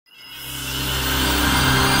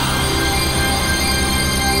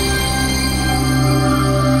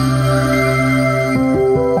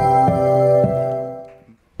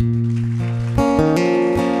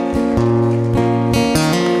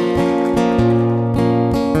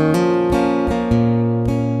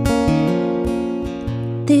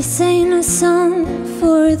This ain't a song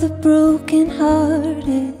for the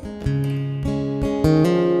broken-hearted.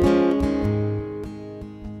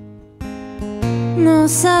 No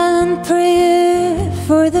silent prayer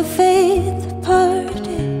for the faith departed.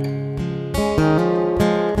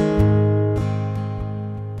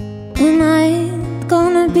 And I ain't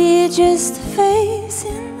gonna be just a face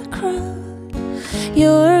in the crowd.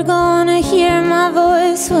 You're gonna hear my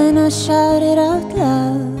voice when I shout it out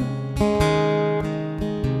loud.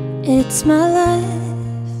 It's my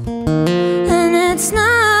life, and it's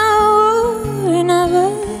now or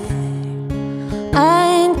never. I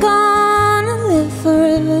ain't gonna live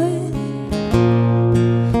forever.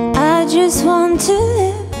 I just want to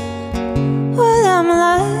live while I'm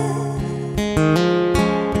alive.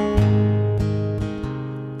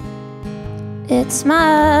 It's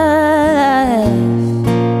my life.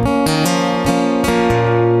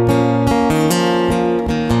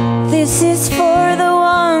 This is for the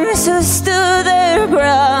ones who stood their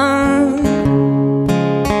ground.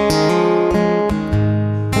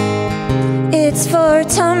 It's for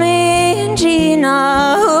Tommy and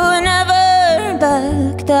Gina who never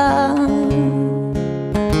back down.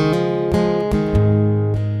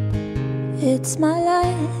 It's my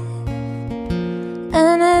life,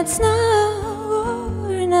 and it's now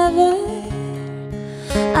or never.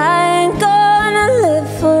 I ain't gonna live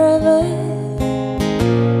forever.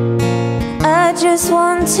 I just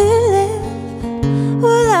want to live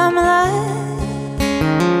while I'm alive.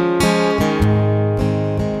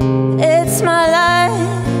 It's my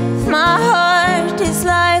life, my heart is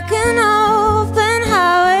like an open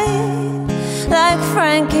highway. Like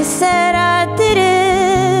Frankie said, I did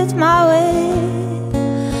it my way.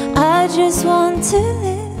 I just want to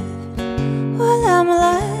live while I'm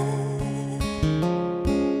alive.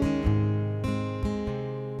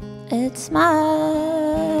 It's my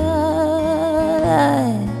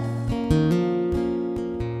life.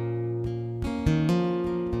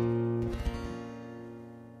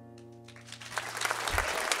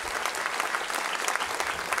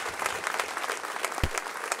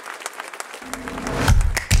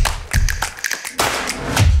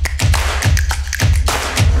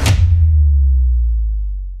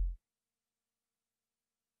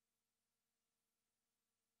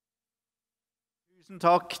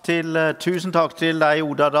 Tusen takk til deg,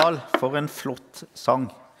 Oda Dahl, for en flott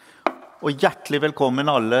sang. Og hjertelig velkommen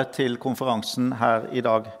alle til konferansen her i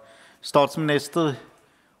dag. Statsminister,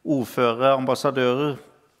 ordfører, ambassadører,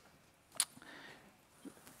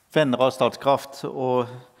 venner av Statkraft og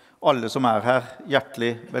alle som er her,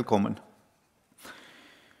 hjertelig velkommen.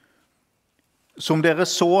 Som dere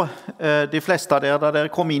så, de fleste av dere da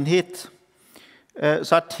dere kom inn hit,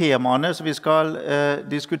 så er temaene som vi skal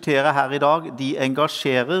diskutere her i dag, de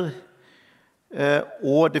engasjerer,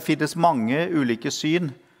 og det finnes mange ulike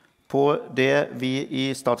syn på det vi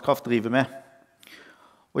i Statkraft driver med.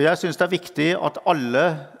 Og jeg synes det er viktig at alle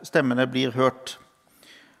stemmene blir hørt,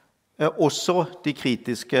 også de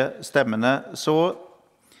kritiske stemmene. Så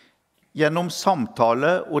gjennom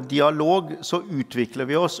samtale og dialog så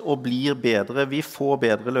utvikler vi oss og blir bedre, vi får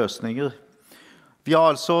bedre løsninger. Vi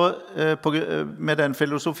har altså, med den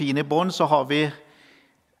filosofien i bånd, så har vi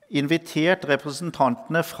invitert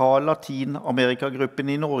representantene fra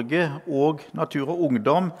Latin-Amerika-gruppen i Norge og Natur og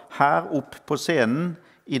Ungdom her opp på scenen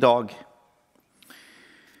i dag.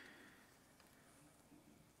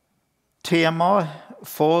 Temaet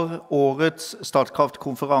for årets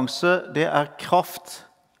Statkraftkonferanse, det er kraft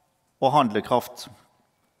og handlekraft.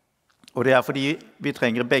 Og det er fordi vi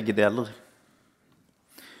trenger begge deler.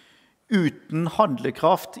 Uten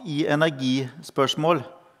handlekraft i energispørsmål,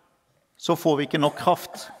 så får vi ikke nok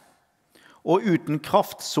kraft. Og uten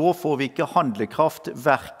kraft så får vi ikke handlekraft,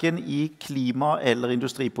 hverken i klima- eller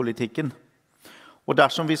industripolitikken. Og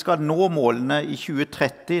dersom vi skal nå målene i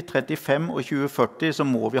 2030, 35 og 2040, så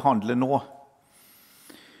må vi handle nå.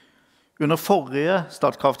 Under forrige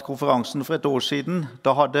Statkraftkonferansen for et år siden,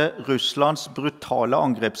 da hadde Russlands brutale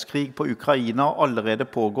angrepskrig på Ukraina allerede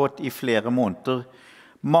pågått i flere måneder.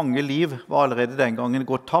 Mange liv var allerede den gangen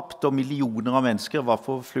gått tapt, og millioner av mennesker var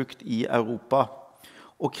på flukt i Europa.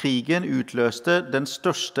 Og krigen utløste den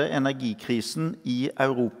største energikrisen i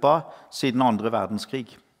Europa siden andre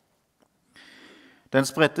verdenskrig. Den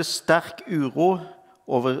spredte sterk uro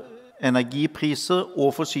over energipriser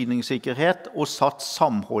og forsyningssikkerhet, og satt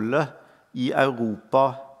samholdet i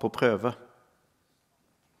Europa på prøve.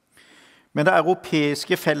 Men det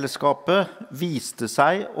europeiske fellesskapet viste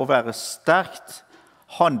seg å være sterkt,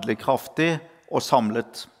 handlekraftig og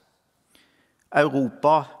samlet.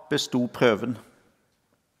 Europa bestod prøven.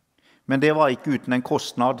 Men det var ikke uten en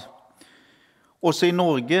kostnad. Også i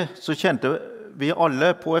Norge så kjente vi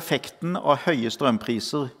alle på effekten av høye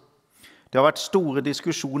strømpriser. Det har vært store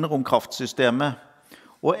diskusjoner om kraftsystemet,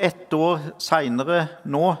 og 1 år senere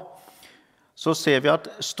nå, så ser vi at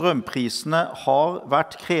strømprisene har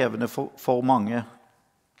vært krevende for mange.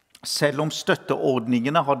 Selv om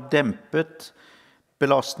støtteordningene har dempet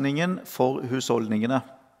belastningen for husholdningene.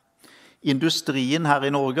 Industrien her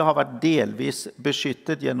i Norge har vært delvis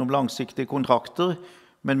beskyttet gjennom langsiktige kontrakter,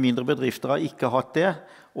 men mindre bedrifter har ikke hatt det.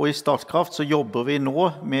 Og i Statkraft så jobber vi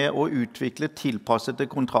nå med å utvikle tilpassede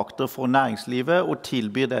kontrakter for næringslivet og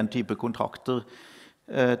tilbyr den type kontrakter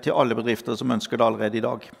til alle bedrifter som ønsker det allerede i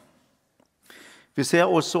dag. Vi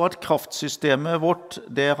ser også at kraftsystemet vårt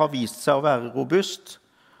det har vist seg å være robust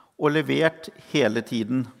og levert hele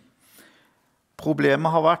tiden.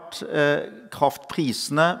 Problemet har vært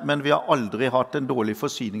kraftprisene, men vi har aldri hatt en dårlig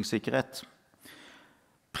forsyningssikkerhet.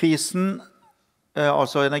 Prisen,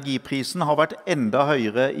 altså energiprisen, har vært enda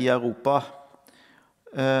høyere i Europa.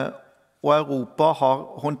 Og Europa har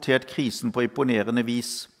håndtert krisen på imponerende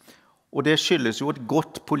vis. Og det skyldes jo et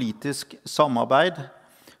godt politisk samarbeid,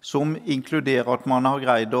 som inkluderer at man har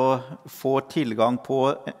greid å få tilgang på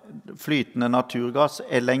flytende naturgass,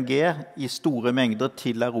 LNG, i store mengder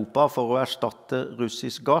til Europa for å erstatte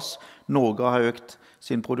russisk gass. Norge har økt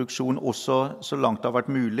sin produksjon også så langt det har vært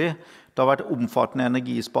mulig. Det har vært omfattende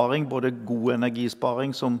energisparing, både god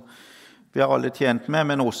energisparing som vi har alle tjent med,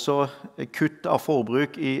 men også kutt av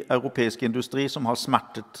forbruk i europeisk industri som har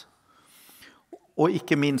smertet. Og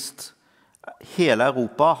ikke minst, hele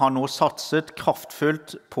Europa har nå satset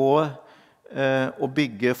kraftfullt på å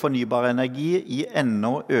bygge fornybar energi i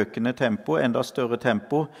enda økende tempo, enda større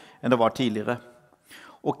tempo enn det var tidligere.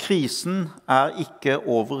 Og krisen er ikke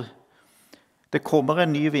over. Det kommer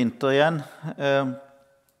en ny vinter igjen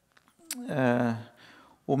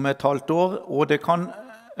om et halvt år, og det kan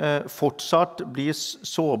fortsatt bli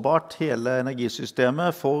sårbart hele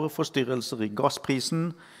energisystemet for forstyrrelser i gassprisen,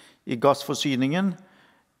 i gassforsyningen.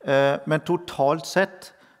 Men totalt sett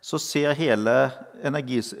så ser hele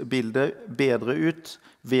energibildet bedre ut,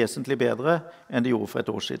 vesentlig bedre enn det gjorde for et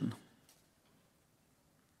år siden.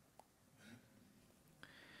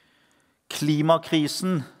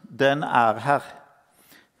 Klimakrisen, den er her.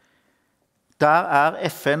 Der er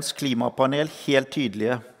FNs klimapanel helt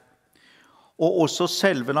tydelige. Og også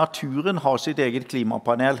selve naturen har sitt eget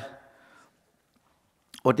klimapanel.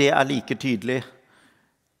 Og det er like tydelig.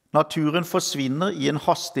 Naturen forsvinner i en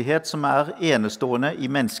hastighet som er enestående i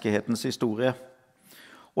menneskehetens historie.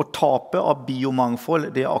 Og tapet av biomangfold,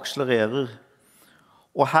 det akselererer.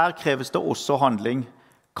 Og her kreves det også handling.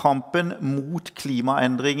 Kampen mot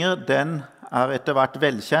klimaendringer, den er etter hvert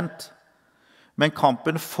velkjent. Men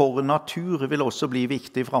kampen for natur vil også bli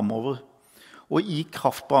viktig fremover. Og i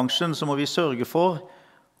kraftbransjen så må vi sørge for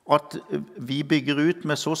at vi bygger ut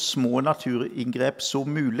med så små naturinngrep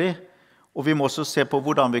som mulig, og vi må også se på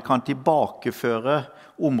hvordan vi kan tilbakeføre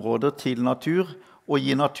områder til natur og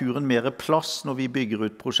gi naturen mer plass når vi bygger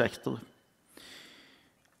ut prosjekter.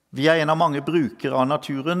 Vi er en av mange brukere av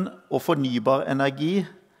naturen, og fornybar energi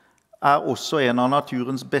er også en av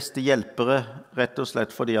naturens beste hjelpere, rett og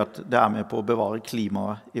slett fordi at det er med på å bevare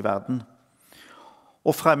klimaet i verden.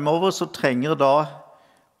 Og fremover så trenger da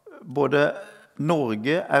både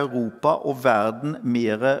Norge, Europa og verden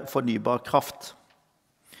mer fornybar kraft.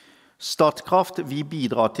 Statkraft, vi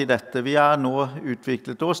bidrar til dette. Vi er nå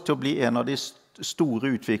utviklet oss til å bli en av de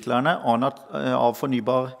store utviklerne av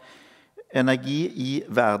fornybar energi i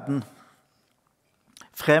verden.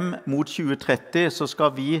 Frem mot 2030 så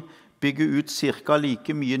skal vi bygge ut cirka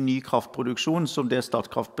like mye ny kraftproduksjon som det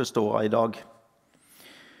Statkraft består av i dag.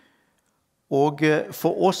 Og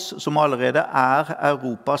for oss som allerede er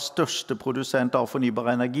Europas største produsent av fornybar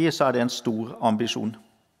energi, så er det en stor ambisjon.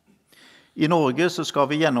 I Norge så skal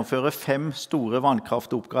vi gjennomføre 5 store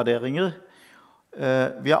vannkraftoppgraderinger.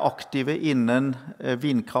 Vi er aktive innen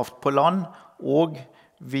vindkraft på land, og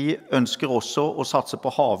vi ønsker også å satse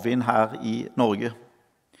på havvind her i Norge.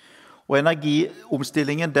 Og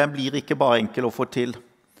energiomstillingen, den blir ikke bare enkel å få til.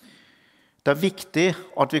 Det er viktig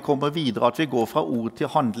at vi kommer videre, at vi går fra ord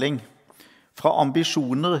til handling, fra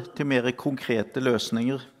ambisjoner til mer konkrete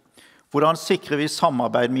løsninger. Hvordan sikrer vi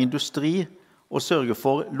samarbeid med industri og sørge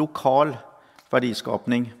for lokal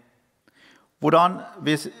verdiskapning? Hvordan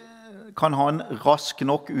vi kan ha en rask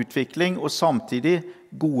nok utvikling og samtidig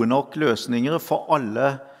gode nok løsninger for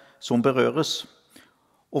alle som berøres?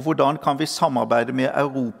 Og hvordan kan vi samarbeide med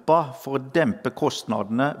Europa for å dempe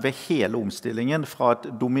kostnadene ved hele omstillingen fra et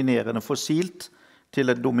dominerende fossilt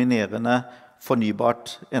til et dominerende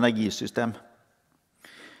fornybart energisystem?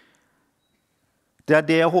 Det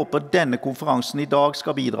det jeg håper denne konferansen I dag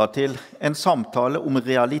skal bidra til, en samtale om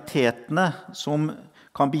realitetene som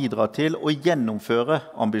kan bidra til å gjennomføre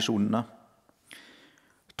ambisjonene.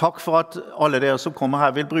 Takk for at alle dere som kommer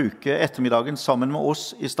her vil bruke ettermiddagen sammen med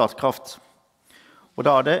oss I Statkraft. Og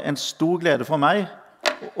da det en stor glede for meg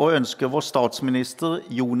å ønske vår statsminister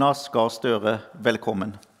Jonas Gahr Støre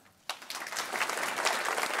velkommen.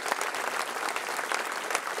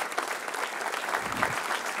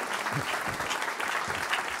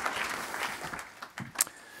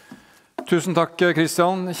 Tusen takk,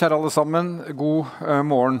 Christian. Kjære alle sammen, god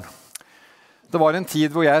morgen. Det var en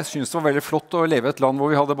tid hvor jeg syntes det var veldig flott å leve I et land hvor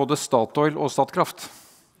vi hadde både Statoil og Statkraft.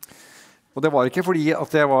 Og det var ikke fordi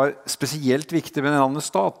at det var spesielt viktig med navnet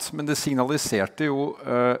stat, men det signaliserte jo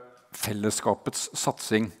fellesskapets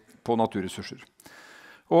satsing på naturressurser.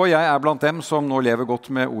 Og jeg blant dem som nå lever godt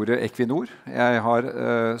med ordet Equinor. Jeg har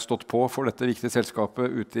stått på for dette viktige selskapet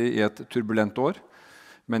ute I et turbulent år,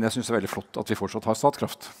 men jeg synes det veldig flott at vi fortsatt har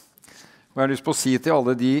Statkraft. Og jeg har lyst på å si til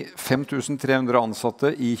alle de 5300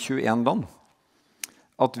 ansatte I 21 land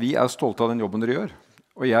at vi stolte av den jobben dere gjør.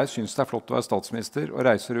 Og jeg synes det flott å være statsminister og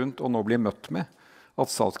reise rundt og nå bli møtt med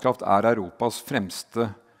at Statkraft Europas fremste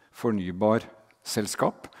fornybar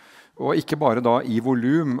selskap. Og ikke bare da I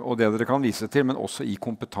volum og det dere kan vise til, men også I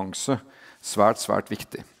kompetanse. Svært, svært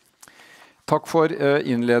viktig. Takk for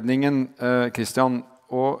innledningen, Christian.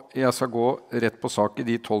 Og jeg skal gå rett på sak I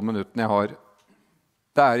de 12 minuttene jeg har.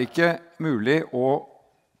 Det ikke mulig å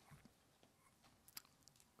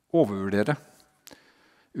overvurdere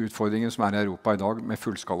utfordringen som I Europa I dag med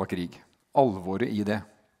fullskala krig. Alvoret I det.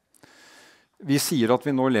 Vi sier at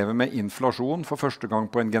vi nå lever med inflasjon for første gang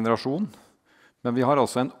på en generasjon, men vi har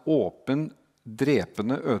altså en åpen,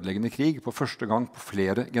 drepende, ødeleggende krig på første gang på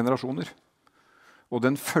flere generasjoner. Og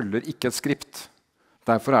den følger ikke et skript.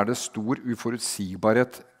 Derfor det stor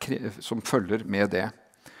uforutsigbarhet som følger med det.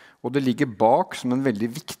 Og det ligger bak som en veldig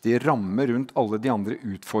viktig ramme rundt alle de andre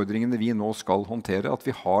utfordringene vi nå skal håndtere, at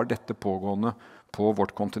vi har dette pågående på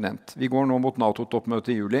vårt kontinent. Vi går nå mot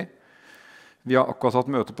NATO-toppmøte I juli. Vi har akkurat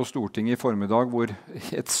hatt møte på Stortinget I formiddag, hvor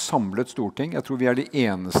et samlet Storting, jeg tror vi de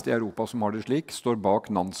eneste I Europa som har det slik, står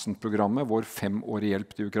bak Nansen-programmet, vår 5-årige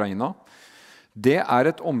hjelp til Ukraina. Det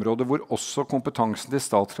et område hvor også kompetansen til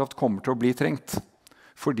Statkraft kommer til å bli trengt,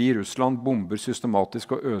 fordi Russland bomber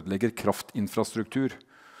systematisk og ødelegger kraftinfrastruktur.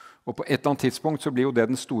 Og på et eller annet tidspunkt så blir jo det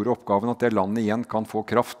den store oppgaven at det landet igjen kan få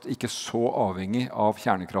kraft, ikke så avhengig av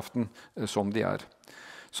kjernekraften som de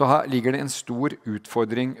Så her ligger det en stor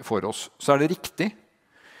utfordring for oss. Så det riktig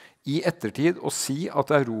I ettertid å si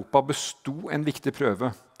at Europa bestod en viktig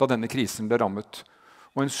prøve da denne krisen ble rammet.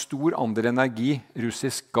 Og en stor andel energi,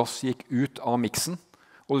 russisk gass, gikk ut av miksen,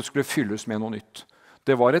 og det skulle fylles med noe nytt.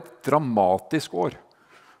 Det var et dramatisk år.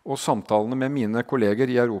 Og samtalene med mine kolleger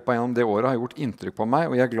I Europa gjennom det året har gjort inntrykk på meg,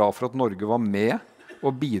 og jeg glad for at Norge var med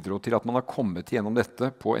og bidro til at man har kommet gjennom dette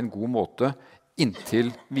på en god måte inntil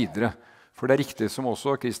videre. For det riktig som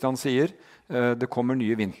også Christian sier, det kommer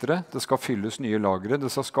nye vintre, det skal fylles nye lagre, det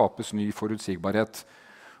skal skapes ny forutsigbarhet.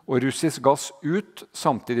 Og russisk gass ut,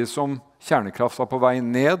 samtidig som kjernekraft var på vei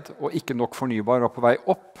ned, og ikke nok fornybar var på vei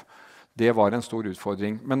opp, det var en stor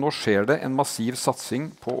utfordring. Men nå skjer det en massiv satsing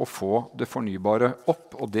på å få det fornybare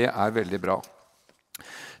opp, og det veldig bra.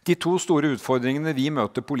 De to store utfordringene vi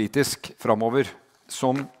møter politisk fremover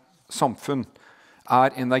som samfunn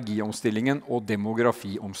energiomstillingen og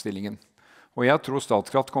demografiomstillingen. Og jeg tror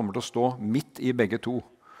Statkraft kommer til å stå midt I begge to.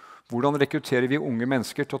 Hvordan rekrutterer vi unge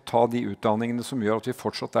mennesker til å ta de utdanningene som gjør at vi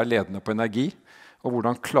fortsatt ledende på energi? Og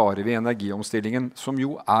hvordan klarer vi energiomstillingen, som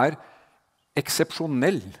jo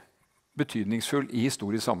eksepsjonell betydningsfull I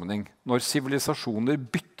historisk sammenheng. Når sivilisasjoner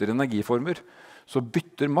bytter energiformer, så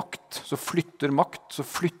bytter makt, så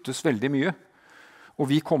flyttes veldig mye.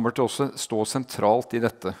 Og vi kommer til å stå sentralt I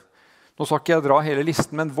dette. Nå skal ikke jeg dra hele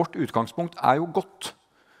listen, men vårt utgangspunkt jo godt.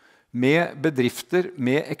 Med bedrifter,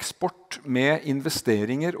 med eksport, med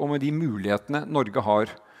investeringer og med de mulighetene Norge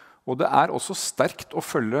har. Og det også sterkt å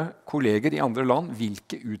følge kolleger I andre land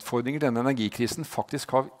hvilke utfordringer denne energikrisen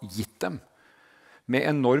faktisk har gitt dem. Med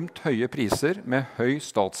enormt høye priser, med høy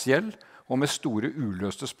statsgjeld og med store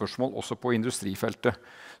uløste spørsmål også på industrifeltet.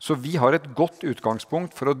 Så vi har et godt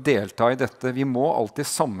utgangspunkt for å delta I dette. Vi må alltid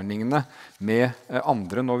sammenligne med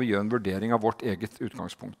andre når vi gjør en vurdering av vårt eget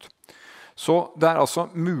utgangspunkt. Så det altså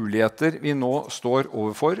muligheter vi nå står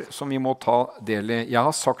overfor som vi må ta del I. Jeg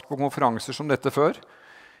har sagt på konferanser som dette før,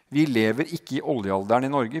 vi lever ikke I oljealderen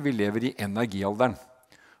I Norge, vi lever I energialderen.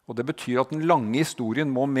 Og det betyr at den lange historien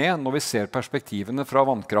må med når vi ser perspektivene fra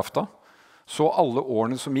vannkrafta. Så alle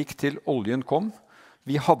årene som gikk til oljen kom,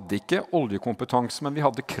 Vi hadde ikke oljekompetanse, men vi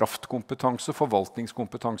hadde kraftkompetanse,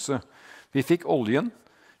 forvaltningskompetanse. Vi fikk oljen,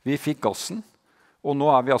 vi fikk gassen, og nå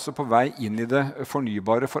vi altså på vei inn i det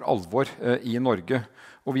fornybare for alvor i Norge.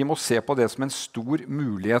 Og vi må se på det som en stor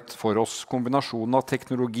mulighet for oss. Kombinasjonen av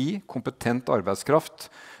teknologi, kompetent arbeidskraft,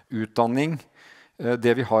 utdanning,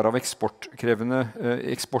 det vi har av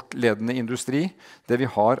eksportledende industri, det vi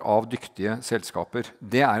har av dyktige selskaper.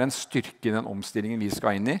 Det en styrke i den omstillingen vi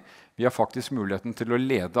skal inn i. Vi har faktisk muligheten til å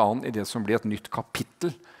lede an i det som blir et nytt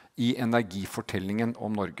kapittel i energifortellingen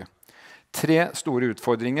om Norge. 3 store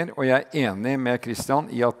utfordringer, og jeg enig med Christian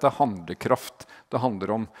i at det handlekraft det handler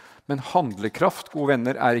om. Men handlekraft, gode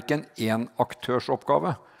venner, ikke en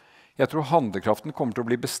enaktørsoppgave. Jeg tror handlekraften kommer til å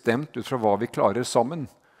bli bestemt ut fra hva vi klarer sammen.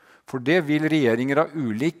 For det vil regjeringer av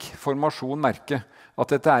ulik formasjon merke,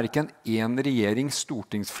 at dette ikke en regjerings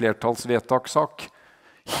stortingsflertallsvedtakssak.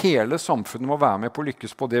 Hele samfunnet må være med på å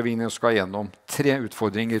lykkes på det vi nå skal gjennom. 3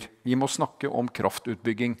 utfordringer. Vi må snakke om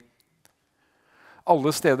kraftutbygging.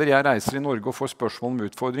 Alle steder jeg reiser i Norge og får spørsmål om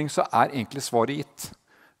utfordring, så egentlig svaret gitt.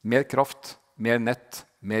 Mer kraft, mer nett,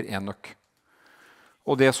 mer enøk.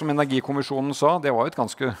 Og det som Energikommisjonen sa, det var et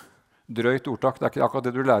ganske drøyt ordtak. Det ikke akkurat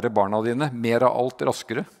det du lærer barna dine. Mer av alt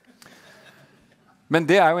raskere. Men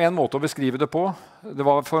det jo en måte å beskrive det på. Det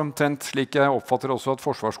var omtrent slik jeg oppfatter også at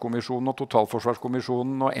Forsvarskommisjonen og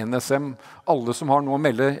Totalforsvarskommisjonen og NSM, alle som har noe å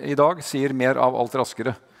melde i dag, sier mer av alt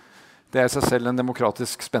raskere. Det I seg selv en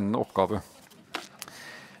demokratisk spennende oppgave.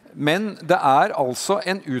 Men det altså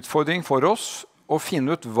en utfordring for oss å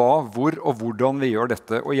finne ut hva, hvor og hvordan vi gjør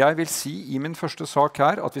dette. Og jeg vil si I min første sak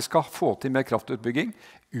her at vi skal få til mer kraftutbygging,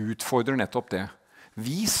 utfordrer nettopp det.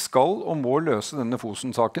 Vi skal og må løse denne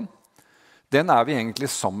Fosen-saken. Den vi egentlig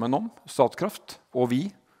sammen om, Statkraft og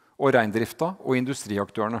vi, og reindrifta og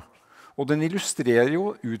industriaktørene. Og den illustrerer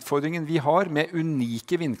jo utfordringen vi har med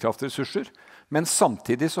unike vindkraftressurser, men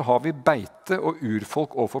samtidig så har vi beite og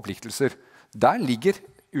urfolk og forpliktelser. Der ligger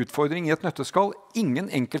utfordring I et nøtteskall.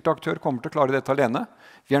 Ingen enkeltaktør kommer til å klare dette alene.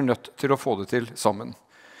 Vi nødt til å få det til sammen.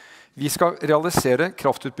 Vi skal realisere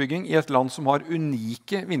kraftutbygging I et land som har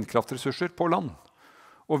unike vindkraftressurser på land.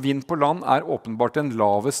 Og vind på land åpenbart den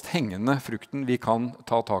lavest hengende frukten vi kan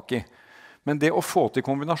ta tak I. Men det å få til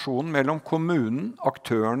kombinasjonen mellom kommunen,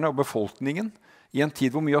 aktørene og befolkningen I en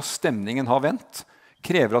tid hvor mye av stemningen har vendt,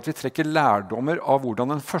 krever at vi trekker lærdommer av hvordan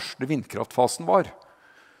den første vindkraftfasen var.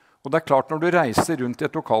 Og det klart når du reiser rundt I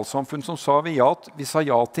et lokalsamfunn som sa vi sa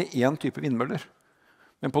ja til en type vindmøller.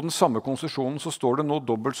 Men på den samme konsesjonen så står det nå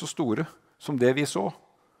dobbelt så store som det vi så.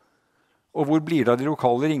 Og hvor blir det av de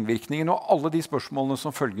lokale ringvirkningene og alle de spørsmålene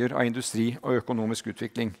som følger av industri og økonomisk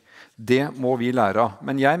utvikling? Det må vi lære av.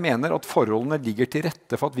 Men jeg mener at forholdene ligger til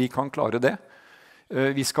rette for at vi kan klare det.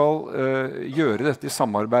 Vi skal gjøre dette I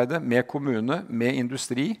samarbeidet med kommune, med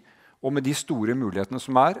industri og med de store mulighetene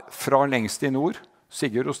som fra lengst I nord,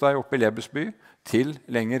 Sigurd hos deg oppe I Lebesby, til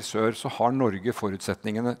lenger sør, så har Norge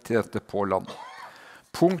forutsetningene til dette på land.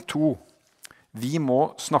 Punkt 2. Vi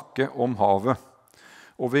må snakke om havet.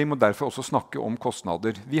 Og vi må derfor også snakke om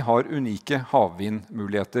kostnader. Vi har unike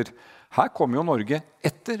havvindmuligheter. Her kommer jo Norge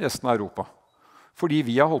etter resten av Europa. Fordi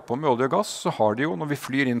vi har holdt på med olje og gass, så har de jo, når vi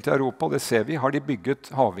flyr inn til Europa, det ser vi, har de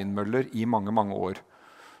bygget havvindmøller I mange, mange år.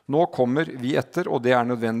 Nå kommer vi etter, og det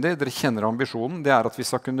nødvendig. Dere kjenner ambisjonen. Det at vi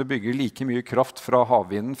skal kunne bygge like mye kraft fra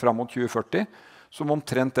havvinden fram mot 2040, som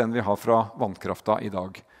omtrent den vi har fra vannkrafta I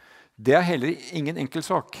dag. Det heller ingen enkel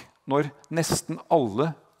sak, når nesten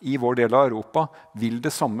alle I vår del av Europa vil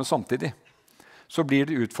det samme samtidig. Så blir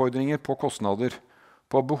det utfordringer på kostnader,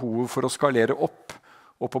 på behovet for å skalere opp,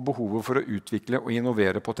 og på behovet for å utvikle og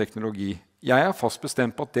innovere på teknologi. Jeg fast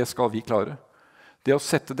bestemt på at det skal vi klare. Det å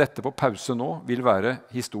sette dette på pause nå vil være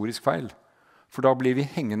historisk feil. For da blir vi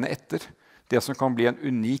hengende etter det som kan bli en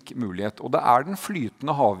unik mulighet. Og det den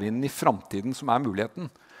flytende havvinden I fremtiden som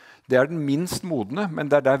muligheten. Det den minst modne, men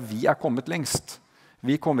det der vi kommet lengst.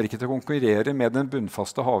 Vi kommer ikke til å konkurrere med den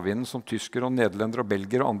bunnfaste havvinden som tysker og nederlender og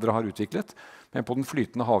belger og andre har utviklet, men på den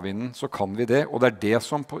flytende havvinden så kan vi det, og det det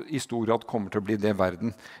som I stor grad kommer til å bli det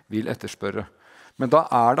verden vil etterspørre. Men da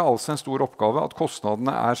det altså en stor oppgave at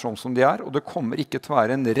kostnadene sånn som de og det kommer ikke til å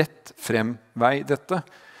være en rett fremvei dette.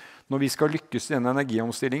 Når vi skal lykkes I denne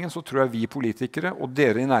energiomstillingen, så tror jeg vi politikere og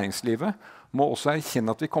dere I næringslivet må også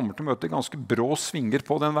erkjenne at vi kommer til å møte ganske brå svinger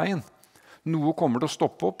på den veien. Noe kommer til å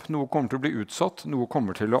stoppe opp, noe kommer til å bli utsatt, noe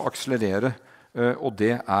kommer til å akselerere, og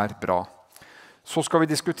det bra. Så skal vi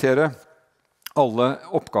diskutere alle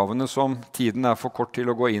oppgavene som tiden for kort til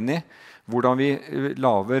å gå inn I, hvordan vi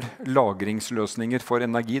lager lagringsløsninger for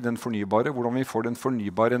energi, den fornybare, hvordan vi får den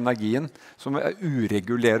fornybare energien som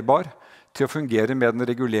uregulerbar til å fungere med den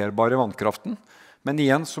regulerbare vannkraften, Men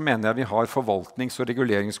igjen så mener jeg vi har forvaltnings- og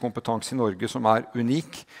reguleringskompetanse i Norge som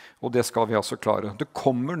unik, og det skal vi altså klare. Det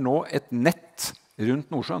kommer nå et nett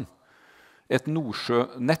rundt Nordsjøen. Et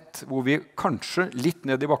nordsjønett hvor vi kanskje litt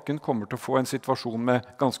ned i bakken kommer til å få en situasjon med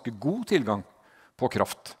ganske god tilgang på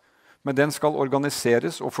kraft. Men den skal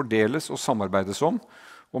organiseres og fordeles og samarbeides om,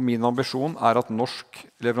 og min ambisjon at norsk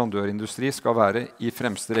leverandørindustri skal være i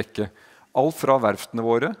fremste rekke. Alt fra verftene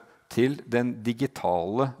våre til den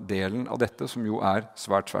digitale delen av dette, som jo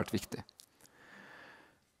svært, svært viktig.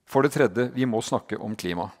 For det tredje, vi må snakke om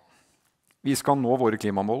klima. Vi skal nå våre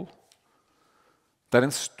klimamål. Det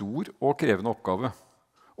en stor og krevende oppgave,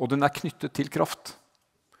 og den knyttet til kraft.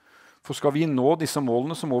 For skal vi nå disse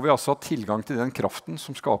målene, så må vi altså ha tilgang til den kraften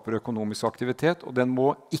som skaper økonomisk aktivitet, og den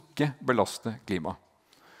må ikke belaste klima.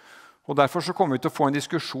 Og derfor så kommer vi til å få en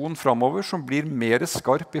diskusjon fremover som blir mer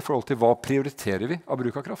skarp i forhold til hva prioriterer vi av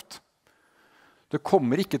bruk av kraft. Det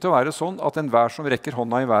kommer ikke til å være sånn at enhver som rekker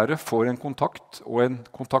hånda i været får en kontakt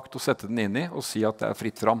å sette den inn i og si at det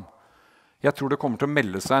fritt fram. Jeg tror det kommer til å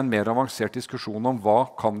melde seg en mer avansert diskusjon om hva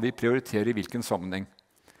kan vi prioritere i hvilken sammenheng.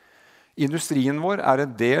 Industrien vår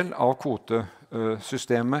en del av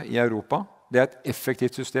kvotesystemet i Europa. Det et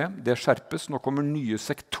effektivt system, det skjerpes. Nå kommer nye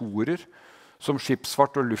sektorer som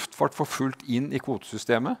skipsfart og luftfart får fullt inn i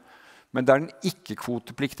kvotesystemet. Men det den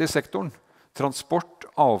ikke-kvotepliktige sektoren, transport,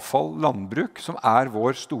 avfall, landbruk, som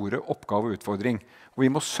vår store oppgave og utfordring. Og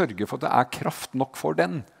vi må sørge for at det kraft nok for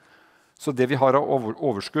den. Så det vi har av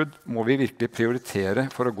overskudd må vi virkelig prioritere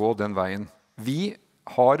for å gå den veien. Vi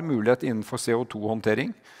har mulighet innenfor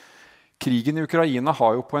CO2-håndtering. Krigen i Ukraina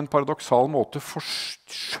har jo på en paradoksal måte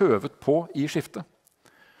forskjøvet på i skiftet.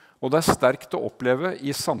 Og det sterkt å oppleve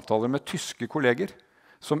i samtaler med tyske kolleger,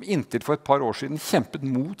 som inntil for et par år siden kjempet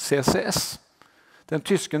mot CCS. Den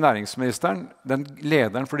tyske næringsministeren, den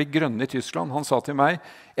lederen for de grønne i Tyskland, han sa til meg,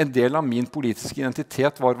 en del av min politiske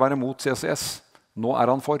identitet var å være mot CCS. Nå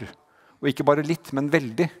han for. Og ikke bare litt, men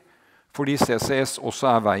veldig. Fordi CCS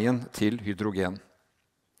også veien til hydrogen.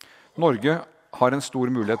 Norge har en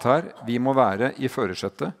stor mulighet her. Vi må være i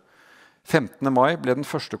førersetet. 15. mai ble den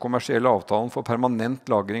første kommersielle avtalen for permanent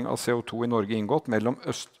lagring av CO2 i Norge inngått mellom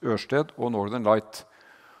Ørsted og Northern Light.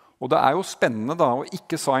 Og det jo spennende da, og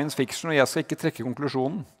ikke science fiction, og jeg skal ikke trekke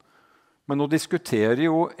konklusjonen. Men nå diskuterer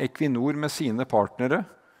jo Equinor med sine partnere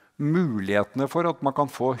mulighetene for at man kan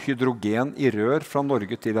få hydrogen i rør fra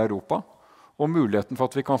Norge til Europa, og muligheten for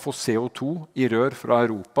at vi kan få CO2 i rør fra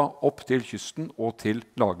Europa opp til kysten og til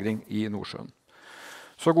lagring i Nordsjøen.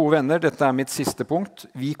 Så gode venner, dette mitt siste punkt.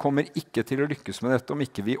 Vi kommer ikke til å lykkes med dette om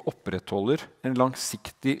ikke vi opprettholder en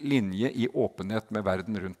langsiktig linje i åpenhet med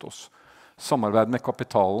verden rundt oss. Samarbeid med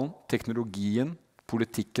kapitalen, teknologien,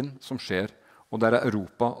 politikken som skjer, og det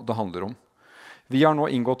Europa det handler om. Vi har nå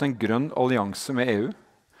inngått en grønn allianse med EU.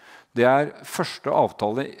 Det første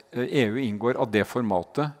avtale EU inngår av det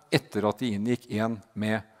formatet etter at de inngikk en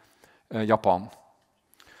med Japan.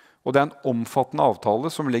 Og det en omfattende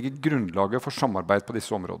avtale som legger grunnlaget for samarbeid på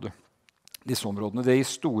disse områdene. Disse områdene det gir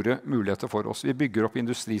store muligheter for oss. Vi bygger opp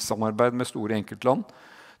industrisamarbeid med store enkeltland.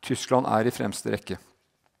 Tyskland i fremste rekke.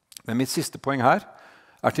 Men mitt siste poeng her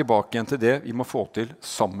tilbake igjen til det vi må få til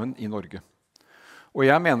sammen i Norge. Og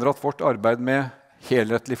jeg mener at vårt arbeid med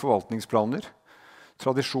helhetlige forvaltningsplaner,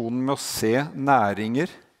 tradisjonen med å se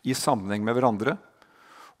næringer i sammenheng med hverandre,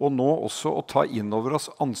 og nå også å ta inn over oss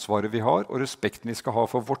ansvaret vi har, og respekten vi skal ha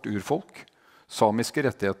for vårt urfolk, samiske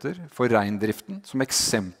rettigheter, for reindriften, som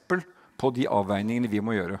eksempel på de avveiningene vi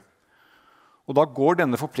må gjøre. Og da går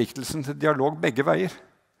denne forpliktelsen til dialog begge veier.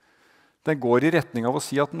 Den går i retning av å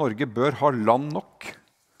si at Norge bør ha land nok,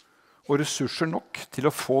 og ressurser nok til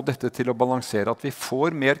å få dette til å balansere, at vi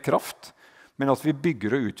får mer kraft, men at vi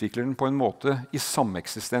bygger og utvikler den på en måte i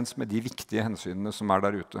sameksistens med de viktige hensynene som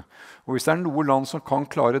der ute. Og hvis det noe land som kan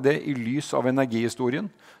klare det i lys av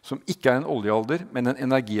energihistorien, som ikke en oljealder, men en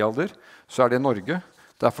energialder, så det Norge.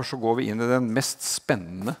 Derfor så går vi inn i den mest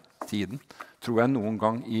spennende tiden, tror jeg noen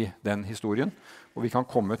gang i den historien, og vi kan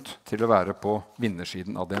komme til å være på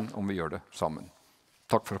vinnersiden av den om vi gjør det sammen.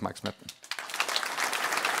 Takk for oppmerksomheten.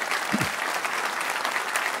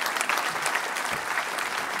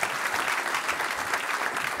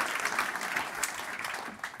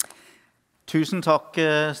 Tusen takk,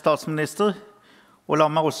 statsminister. Og la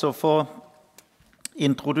meg også få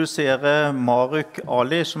introdusere Maruk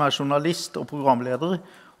Ali, som journalist og programleder,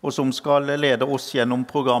 og som skal lede oss gjennom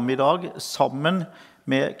programmet i dag, sammen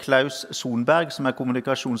med Klaus Sonberg, som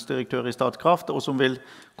kommunikasjonsdirektør i Statkraft, og som vil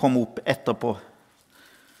komme opp etterpå.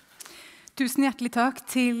 Tusen hjertelig takk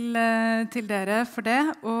til dere for det.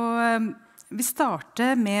 Og vi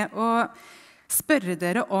starter med å spørre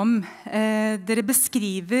dere om. Dere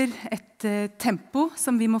beskriver et tempo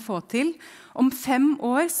som vi må få til. Om 5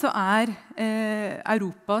 år så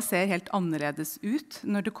Europa ser helt annerledes ut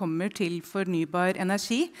når det kommer til fornybar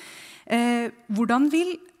energi. Og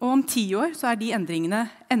om 10 år så de endringene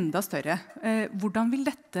enda større. Hvordan vil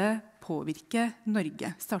dette påvirke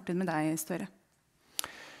Norge? Starter med deg, Støre.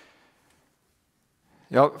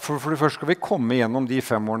 Ja, for det første skal vi komme gjennom de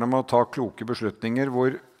 5 årene med å ta kloke beslutninger,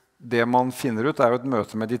 hvor det man finner ut jo et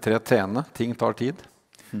møte med de 3 T-ene. Ting tar tid.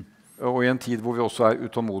 Og i en tid hvor vi også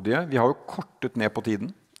utålmodige. Vi har jo kortet ned på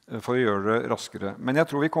tiden for å gjøre det raskere. Men jeg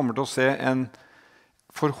tror vi kommer til å se en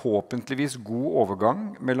forhåpentligvis god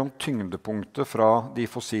overgang mellom tyngdepunktet fra de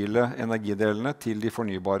fossile energidelene til de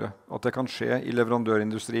fornybare. At det kan skje i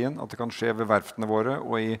leverandørindustrien, at det kan skje ved verftene våre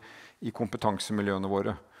og i kompetansemiljøene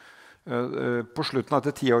våre. På slutten av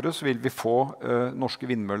dette 10-året så vil vi få norske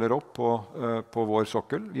vindmøller opp på vår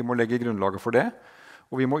sokkel. Vi må legge grunnlaget for det,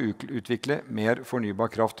 og vi må utvikle mer fornybar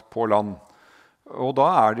kraft på land. Og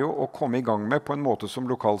da det jo å komme i gang med på en måte som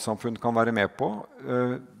lokalsamfunn kan være med på,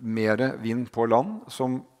 mer vind på land,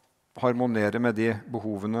 som harmonerer med de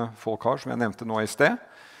behovene folk har, som jeg nevnte nå i sted.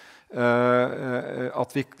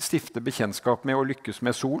 At vi stifter bekjentskap med å lykkes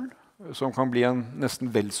med sol, som kan bli en nesten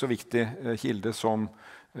vel så viktig kilde som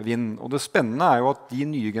vind. Og det spennende jo at de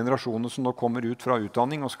nye generasjonene som nå kommer ut fra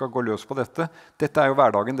utdanning og skal gå løs på dette jo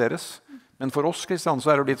hverdagen deres. Men for oss, Christian, så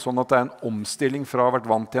det jo litt sånn at det en omstilling fra å ha vært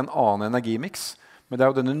vant til en annen energimix. Men det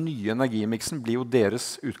jo denne nye energimixen blir jo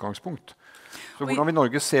deres utgangspunkt. Så hvordan vil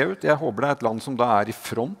Norge se ut? Jeg håper det et land som da i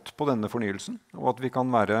front på denne fornyelsen, og at vi kan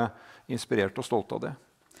være inspirert og stolte av det.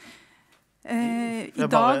 I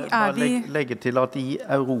dag vi... legge til at i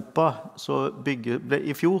Europa så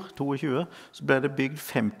i fjor, 22, så ble det bygd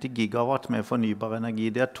 50 gigawatt med fornybar energi.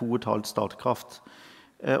 Det 2,5 Statkraft.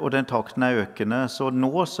 Og den takten økende. Så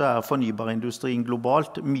nå så fornybarindustrien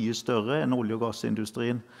globalt mye større enn olje- og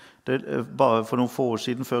gassindustrien. Bare for noen få år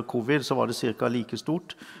siden før covid så var det cirka like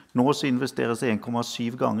stort. Nå så investeres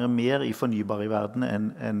 1,7 ganger mer i fornybar i verden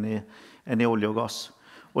enn i olje og gass.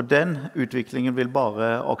 Og den utviklingen vil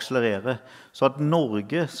bare akselerere. Så at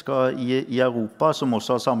Norge skal i Europa, som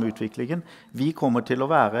også har samme utviklingen, vi kommer til å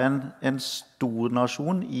være en stor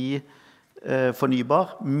nasjon i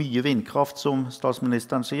fornybar, mye vindkraft, som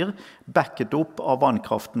statsministeren sier, backet opp av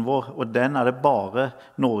vannkraften vår, og den det bare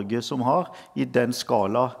Norge som har, i den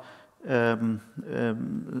skala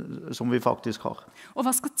som vi faktisk har. Og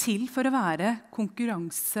hva skal til for å være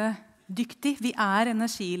konkurransedyktig? Vi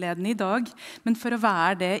energiledende i dag, men for å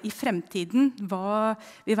være det i fremtiden, hva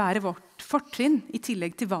vil være vårt fortrinn, i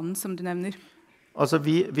tillegg til vann, som du nevner? Altså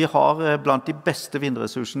vi har blant de beste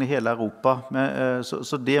vindressursene i hele Europa,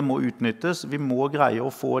 så det må utnyttes. Vi må greie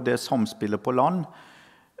å få det samspillet på land,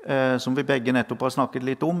 som vi begge nettopp har snakket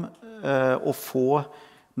litt om, og få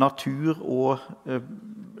natur og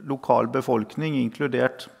lokal befolkning,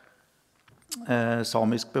 inkludert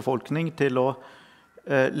samisk befolkning, til å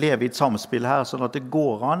leve i et samspill her, sånn at det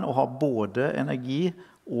går an å ha både energi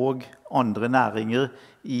og andre næringer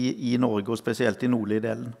i Norge, og spesielt i nordlige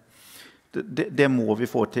delen. Det må vi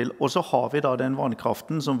få til. Og så har vi da den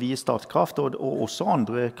vannkraften som vi i Statkraft og også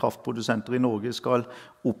andre kraftprodusenter i Norge skal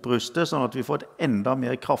oppruste, sånn at vi får et enda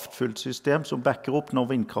mer kraftfullt system som backer opp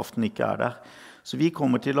når vindkraften ikke der. Så vi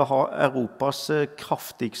kommer til å ha Europas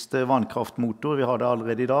kraftigste vannkraftmotor. Vi har det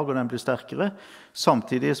allerede i dag, og den blir sterkere.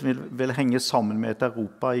 Samtidig som vi vil henge sammen med et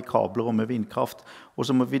Europa i kabler og med vindkraft. Og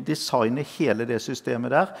så må vi designe hele det systemet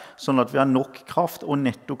der, sånn at vi har nok kraft og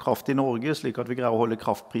netto kraft i Norge, slik at vi greier å holde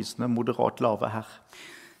kraftprisene moderat lave her.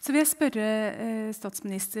 Så vil jeg spørre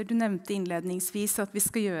statsminister, du nevnte innledningsvis at vi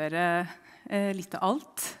skal gjøre litt av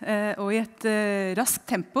alt, og i et raskt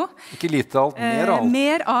tempo. Ikke litt av alt, mer av alt.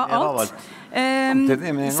 Mer av alt.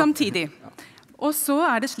 Samtidig. Og så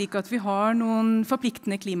det slik at vi har noen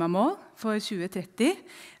forpliktende klimamål for 2030.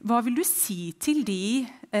 Hva vil du si til de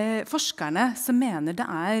forskerne som mener det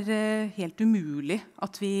helt umulig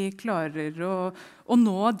at vi klarer å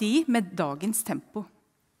nå de med dagens tempo?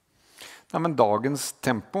 Nei, men dagens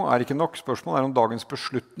tempo ikke nok. Spørsmålet om dagens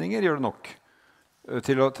beslutninger gjør det nok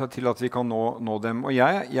til at vi kan nå dem. Og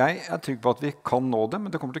jeg trygg på at vi kan nå dem,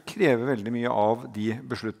 men det kommer til å kreve veldig mye av de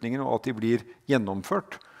beslutningene, og at de blir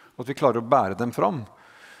gjennomført, at vi klarer å bære dem fram.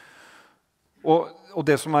 Og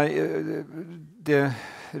det som det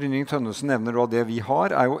Rynning-Tønnesen nevner da, det vi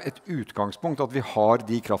har, jo et utgangspunkt, at vi har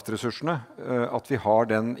de kraftressursene, at vi har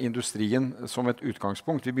den industrien som et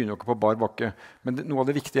utgangspunkt. Vi begynner jo ikke på bar bakke. Men noe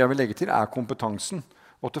av det viktige jeg vil legge til kompetansen,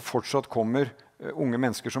 og at det fortsatt kommer unge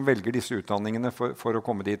mennesker som velger disse utdanningene for å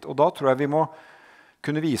komme dit. Og da tror jeg vi må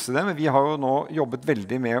kunne vise det, men vi har jo nå jobbet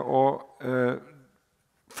veldig med å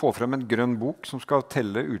få frem en grønn bok som skal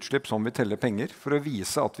telle utslipp som vi teller penger, for å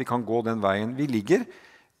vise at vi kan gå den veien. Vi ligger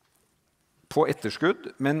på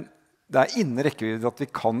etterskudd, men det innen rekkevidde at vi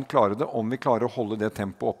kan klare det om vi klarer å holde det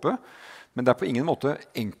tempoet oppe. Men det på ingen måte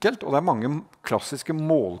enkelt, og det mange klassiske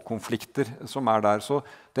målkonflikter som der. Så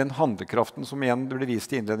den handlekraften som igjen ble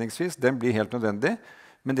vist innledningsvis, den blir helt nødvendig.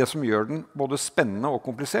 Men det som gjør den både spennende og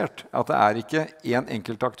komplisert, at det ikke en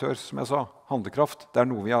enkelt aktør, som jeg sa, handlekraft. Det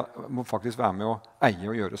noe vi må faktisk være med å eie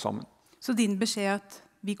og gjøre sammen. Så din beskjed at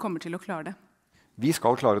vi kommer til å klare det? Vi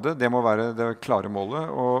skal klare det. Det må være det klare målet.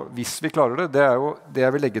 Og hvis vi klarer det, det jo det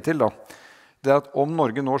jeg vil legge til da. Det at om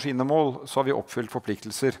Norge når sine mål, så har vi oppfylt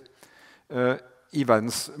forpliktelser. I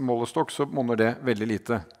verdensmålestokk så monner det veldig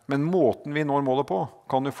lite. Men måten vi når målet på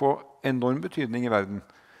kan jo få enorm betydning i verden.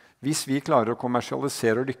 Hvis vi klarer å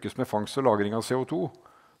kommersialisere og lykkes med fangst og lagring av CO2,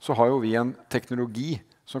 så har jo vi en teknologi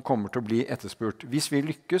som kommer til å bli etterspurt. Hvis vi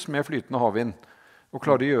lykkes med flytende havvind, og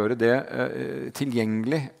klarer å gjøre det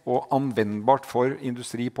tilgjengelig og anvendbart for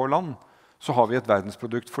industri på land, så har vi et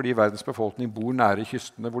verdensprodukt fordi verdens befolkning bor nære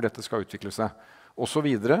kystene hvor dette skal utvikle seg. Og så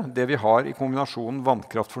videre. Det vi har i kombinasjonen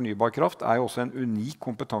vannkraft, fornybar kraft, jo også en unik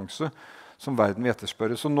kompetanse som verden vil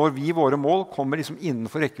etterspørre. Så når vi våre mål kommer liksom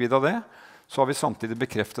innenfor rekkevidde av det, så har vi samtidig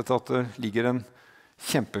bekreftet at det ligger en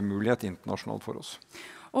kjempemulighet internasjonalt for oss.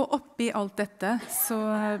 Og oppi alt dette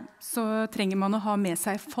så trenger man å ha med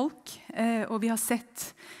seg folk. Og vi har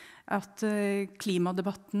sett at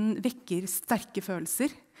klimadebatten vekker sterke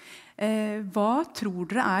følelser. Hva tror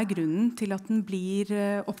dere grunnen til at den blir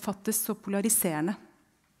oppfattes så polariserende?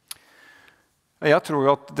 Jeg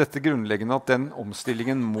tror at dette grunnleggende at den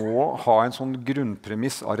omstillingen må ha en sånn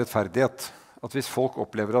grunnpremiss av rettferdighet. At hvis folk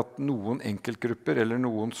opplever at noen enkeltgrupper eller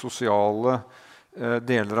noen sosiale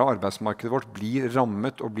deler av arbeidsmarkedet vårt blir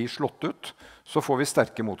rammet og blir slått ut, så får vi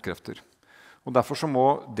sterke motkrefter. Og derfor så må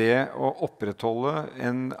det å opprettholde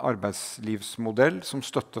en arbeidslivsmodell som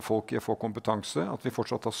støtter folk i å få kompetanse, at vi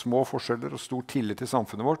fortsatt har små forskjeller og stor tillit til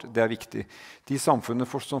samfunnet vårt, det viktig. De samfunnene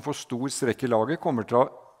som får stor strekk i laget kommer til å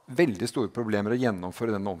ha veldig store problemer å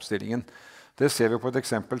gjennomføre denne omstillingen. Det ser vi på et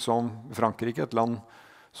eksempel som Frankrike, et land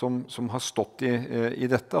som har stått i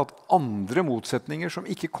dette, at andre motsetninger som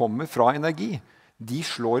ikke kommer fra energi, de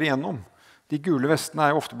slår igjennom. De gule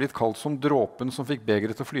vestene jo ofte blitt kalt som dråpen som fikk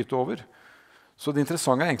begeret til å flyte over. Så det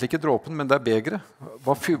interessante egentlig ikke dråpen, men det begeret.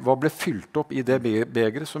 Hva ble fylt opp i det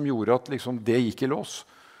begeret som gjorde at liksom, det gikk i lås?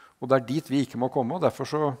 Og det dit vi ikke må komme, og derfor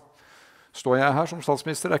så står jeg her som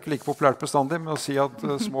statsminister. Det ikke like populært bestandig med å si at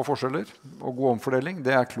små forskjeller og god omfordeling,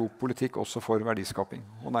 det klok politikk også for verdiskaping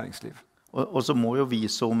og næringsliv. Og så må jo vi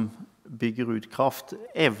som bygger ut kraft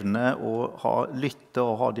evne å lytte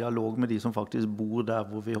og ha dialog med de som faktisk bor der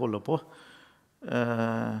hvor vi holder på.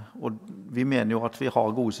 Og vi mener jo at vi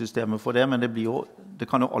har gode systemer for det, men det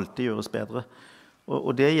kan jo alltid gjøres bedre.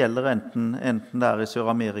 Og det gjelder enten det i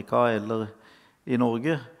Sør-Amerika eller i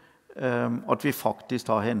Norge, at vi faktisk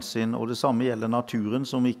tar hensyn. Og det samme gjelder naturen,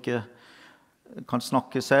 som ikke kan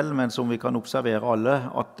snakke selv, men som vi kan observere alle,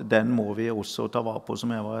 at den må vi også ta vare på,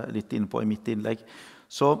 som jeg var litt inne på i mitt innlegg.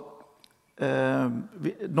 Så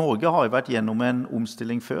Norge har jo vært gjennom en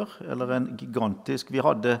omstilling før, eller en gigantisk. Vi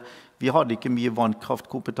hadde ikke mye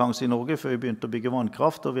vannkraftkompetanse i Norge før vi begynte å bygge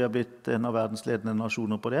vannkraft, og vi har blitt en av verdens ledende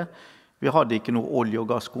nasjoner på det. Vi hadde ikke noe olje- og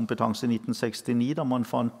gasskompetanse i 1969, da man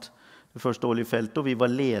fant det første oljefeltet, og vi var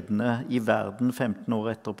ledende i verden 15 år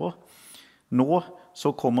etterpå. Nå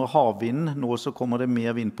så kommer havvinden, nå så kommer det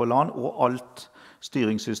mer vind på land, og alt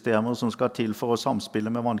styringssystemer som skal til for å samspille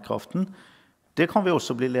med vannkraften, det kan vi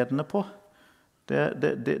også bli ledende på.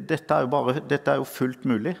 Dette jo fullt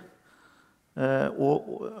mulig.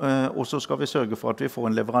 Og så skal vi sørge for at vi får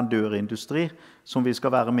en leverandørindustri som vi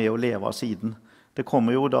skal være med og leve av siden. Det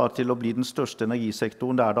kommer jo da til å bli den største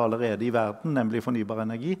energisektoren det allerede i verden, nemlig fornybar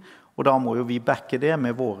energi. Og da må jo vi backe det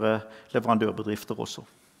med våre leverandørbedrifter også.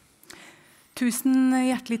 Tusen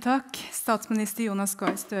hjertelig takk, statsminister Jonas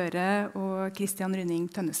Gahr Støre og Christian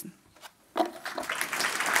Rynning-Tønnesen.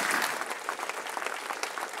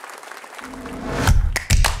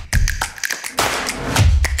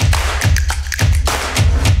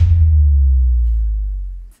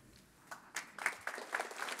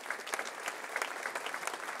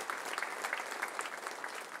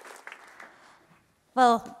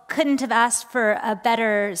 Well, couldn't have asked for a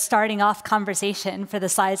better starting off conversation for the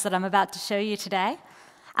slides that I'm about to show you today.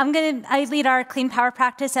 I lead our clean power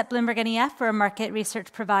practice at Bloomberg NEF. We're a market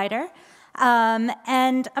research provider.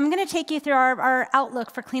 And I'm going to take you through our outlook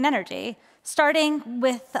for clean energy, starting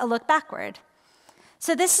with a look backward.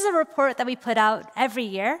 So this is a report that we put out every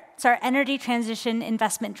year. It's our Energy Transition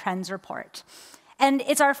Investment Trends Report. And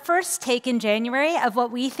it's our first take in January of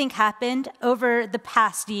what we think happened over the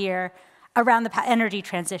past year around the energy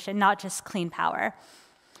transition, not just clean power.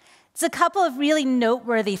 There's a couple of really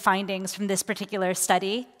noteworthy findings from this particular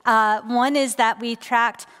study. One is that we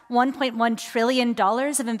tracked $1.1 trillion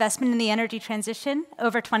of investment in the energy transition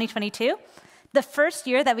over 2022, the first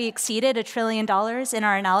year that we exceeded $1 trillion in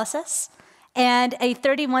our analysis, and a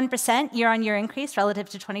 31% year-on-year increase relative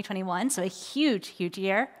to 2021, so a huge, huge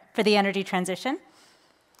year for the energy transition.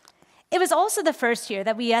 It was also the first year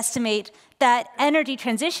that we estimate that energy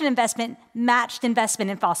transition investment matched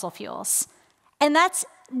investment in fossil fuels. And that's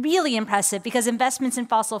really impressive because investments in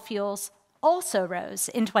fossil fuels also rose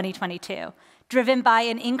in 2022, driven by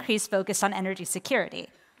an increased focus on energy security.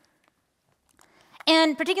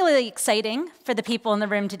 And particularly exciting for the people in the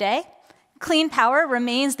room today, clean power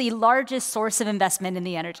remains the largest source of investment in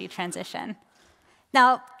the energy transition.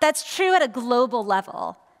 Now, that's true at a global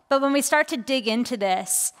level, but when we start to dig into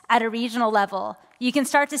this at a regional level, you can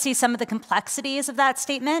start to see some of the complexities of that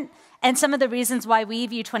statement and some of the reasons why we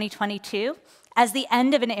view 2022 as the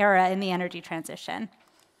end of an era in the energy transition.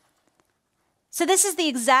 So this is the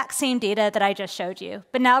exact same data that I just showed you,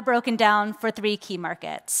 but now broken down for 3 key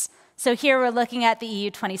markets. So here we're looking at the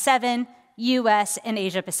EU27, US, and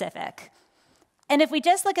Asia Pacific. And if we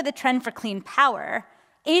just look at the trend for clean power,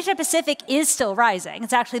 Asia Pacific is still rising.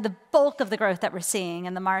 It's actually the bulk of the growth that we're seeing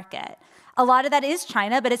in the market. A lot of that is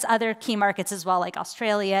China, but it's other key markets as well, like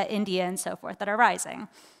Australia, India, and so forth, that are rising.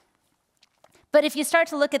 But if you start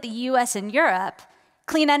to look at the US and Europe,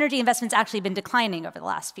 clean energy investment's actually been declining over the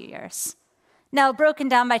last few years. Now, broken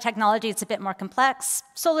down by technology, it's a bit more complex.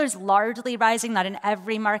 Solar's largely rising, not in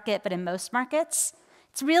every market, but in most markets.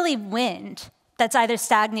 It's really wind that's either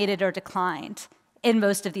stagnated or declined in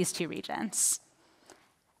most of these 2 regions.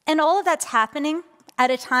 And all of that's happening at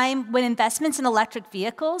a time when investments in electric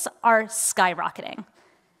vehicles are skyrocketing.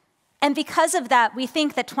 And because of that, we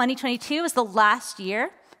think that 2022 is the last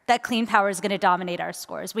year that clean power is going to dominate our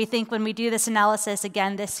scores. We think when we do this analysis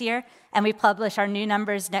again this year and we publish our new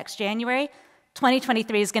numbers next January,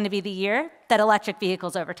 2023 is going to be the year that electric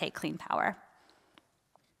vehicles overtake clean power.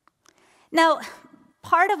 Now,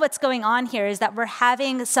 part of what's going on here is that we're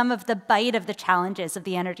having some of the bite of the challenges of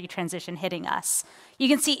the energy transition hitting us. You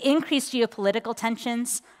can see increased geopolitical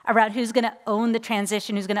tensions around who's going to own the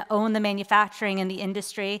transition, who's going to own the manufacturing and the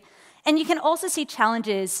industry. And you can also see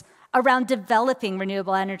challenges around developing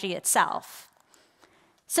renewable energy itself.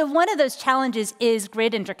 So one of those challenges is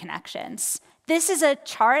grid interconnections. This is a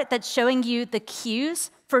chart that's showing you the queues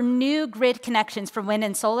for new grid connections for wind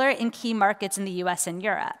and solar in key markets in the US and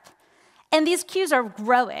Europe. And these queues are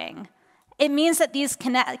growing. It means that these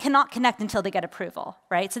cannot connect until they get approval,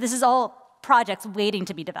 right? So this is all projects waiting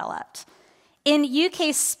to be developed. In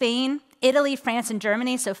UK, Spain, Italy, France, and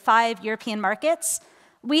Germany, so 5 European markets,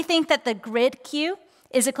 we think that the grid queue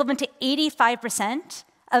is equivalent to 85%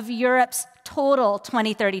 of Europe's total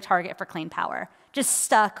 2030 target for clean power, just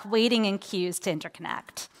stuck waiting in queues to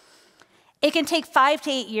interconnect. It can take 5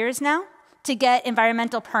 to 8 years now to get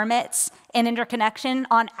environmental permits and interconnection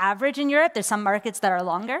on average in Europe. There's some markets that are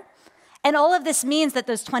longer. And all of this means that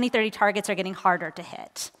those 2030 targets are getting harder to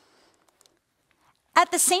hit.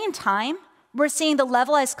 At the same time, we're seeing the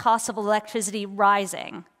levelized cost of electricity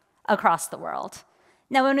rising across the world.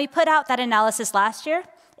 Now, when we put out that analysis last year,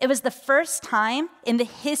 it was the first time in the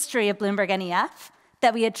history of Bloomberg NEF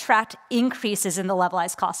that we had tracked increases in the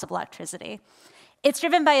levelized cost of electricity. It's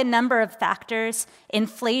driven by a number of factors: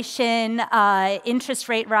 inflation, interest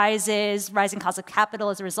rate rises, rising cost of capital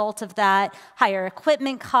as a result of that, higher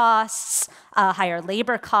equipment costs, higher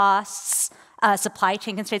labor costs, supply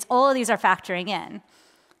chain constraints. All of these are factoring in.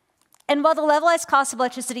 And while the levelized cost of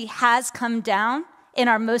electricity has come down in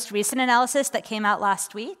our most recent analysis that came out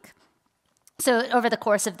last week, so over the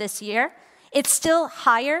course of this year, it's still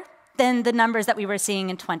higher than the numbers that we were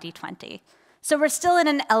seeing in 2020. So we're still in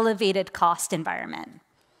an elevated cost environment.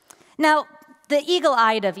 Now, the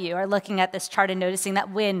eagle-eyed of you are looking at this chart and noticing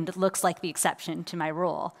that wind looks like the exception to my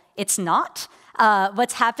rule. It's not.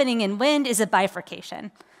 What's happening in wind is a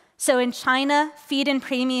bifurcation. So in China, feed-in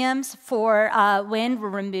premiums for wind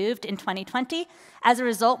were removed in 2020. As a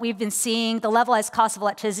result, we've been seeing the levelized cost of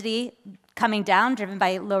electricity coming down, driven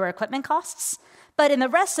by lower equipment costs. But in the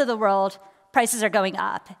rest of the world, prices are going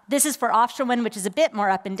up. This is for offshore wind, which is a bit more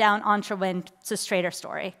up and down. Onshore wind, it's a straighter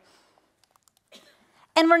story.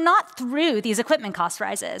 And we're not through these equipment cost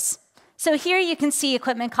rises. So here you can see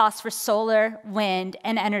equipment costs for solar, wind,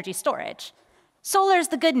 and energy storage. Solar is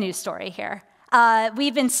the good news story here.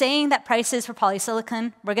 We've been saying that prices for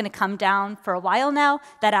polysilicon were going to come down for a while now.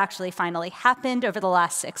 That actually finally happened over the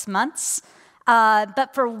last 6 months.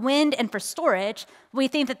 But for wind and for storage, we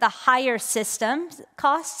think that the higher system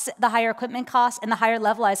costs, the higher equipment costs, and the higher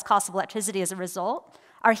levelized cost of electricity as a result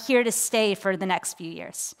are here to stay for the next few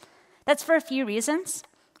years. That's for a few reasons.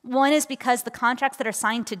 One is because the contracts that are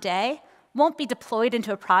signed today won't be deployed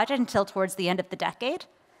into a project until towards the end of the decade.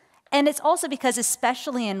 And it's also because,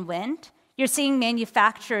 especially in wind, you're seeing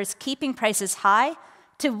manufacturers keeping prices high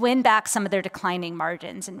to win back some of their declining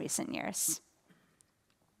margins in recent years.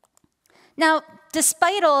 Now,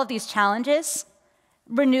 despite all of these challenges,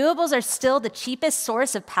 renewables are still the cheapest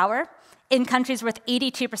source of power in countries with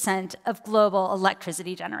 82% of global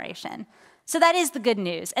electricity generation. So that is the good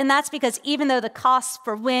news. And that's because even though the costs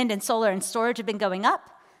for wind and solar and storage have been going up,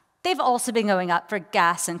 they've also been going up for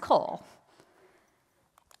gas and coal.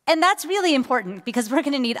 And that's really important because we're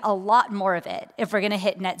going to need a lot more of it if we're going to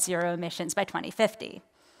hit net zero emissions by 2050.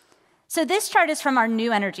 So this chart is from our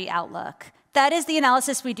New Energy Outlook. That is the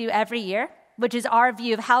analysis we do every year, which is our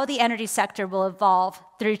view of how the energy sector will evolve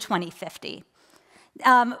through 2050.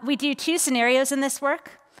 We do two scenarios in this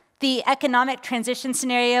work. The economic transition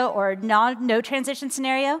scenario, or no transition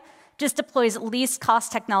scenario, just deploys least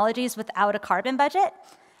cost technologies without a carbon budget.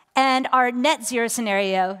 And our net zero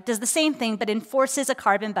scenario does the same thing, but enforces a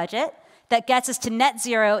carbon budget that gets us to net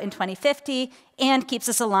zero in 2050 and keeps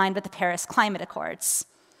us aligned with the Paris Climate Accords.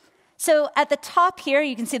 So at the top here,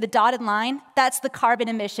 you can see the dotted line. That's the carbon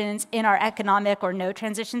emissions in our economic or no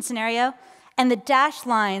transition scenario. And the dashed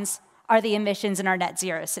lines are the emissions in our net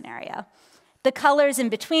zero scenario. The colors in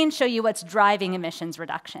between show you what's driving emissions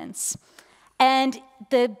reductions. And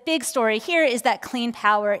the big story here is that clean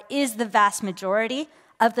power is the vast majority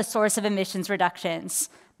of the source of emissions reductions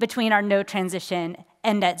between our no transition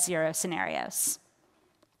and net zero scenarios.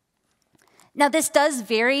 Now, this does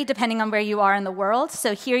vary depending on where you are in the world.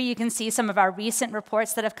 So here you can see some of our recent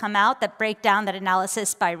reports that have come out that break down that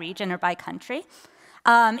analysis by region or by country.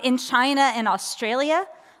 In China and Australia,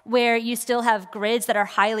 where you still have grids that are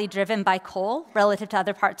highly driven by coal relative to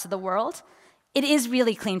other parts of the world, it is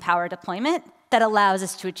really clean power deployment that allows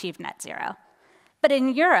us to achieve net zero. But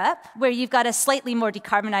in Europe, where you've got a slightly more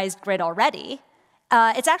decarbonized grid already,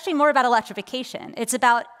 it's actually more about electrification. It's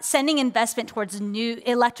about sending investment towards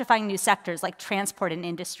electrifying new sectors like transport and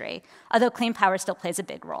industry, although clean power still plays a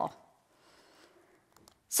big role.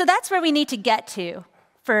 So that's where we need to get to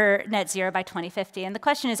for net zero by 2050. And the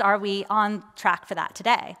question is, are we on track for that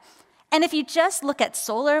today? And if you just look at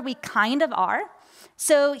solar, we kind of are.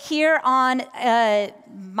 So here on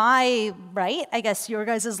my right, I guess your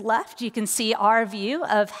guys' left, you can see our view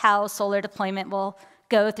of how solar deployment will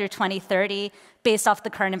go through 2030 based off the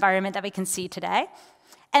current environment that we can see today.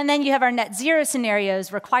 And then you have our net zero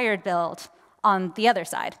scenarios required build on the other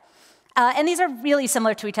side. And these are really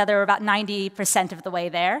similar to each other. We're about 90% of the way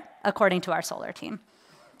there, according to our solar team.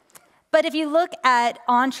 But if you look at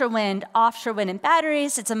onshore wind, offshore wind, and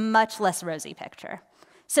batteries, it's a much less rosy picture.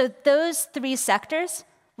 So those three sectors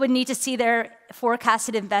would need to see their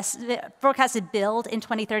forecasted build in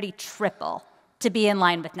 2030 triple to be in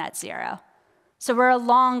line with net zero. So we're a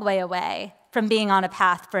long way away from being on a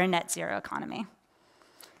path for a net zero economy.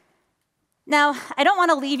 Now, I don't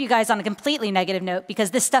want to leave you guys on a completely negative note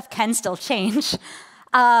because this stuff can still change.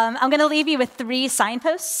 I'm going to leave you with 3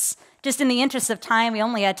 signposts. Just in the interest of time, we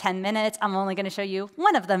only had 10 minutes. I'm only going to show you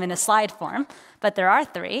one of them in a slide form, but there are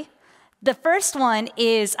 3. The first one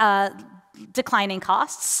is declining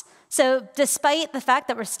costs. So despite the fact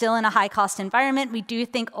that we're still in a high-cost environment, we do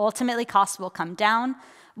think ultimately costs will come down.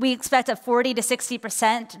 We expect a 40 to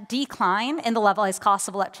 60% decline in the levelized cost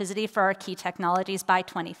of electricity for our key technologies by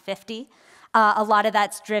 2050. A lot of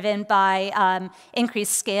that's driven by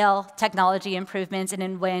increased scale, technology improvements, and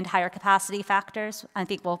in wind, higher capacity factors. I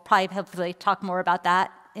think we'll probably hopefully talk more about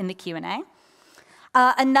that in the Q&A.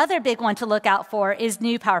 Another big one to look out for is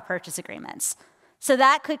new power purchase agreements. So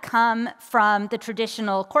that could come from the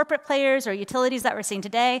traditional corporate players or utilities that we're seeing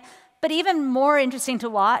today, but even more interesting to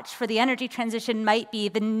watch for the energy transition might be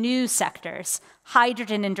the new sectors,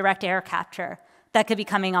 hydrogen and direct air capture, that could be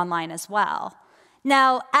coming online as well.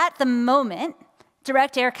 Now, at the moment,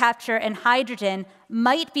 direct air capture and hydrogen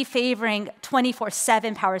might be favoring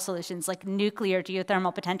 24/7 power solutions like nuclear,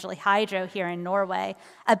 geothermal, potentially hydro here in Norway,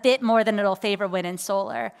 a bit more than it'll favor wind and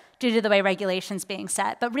solar due to the way regulations being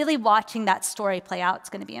set. But really watching that story play out is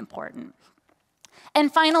going to be important.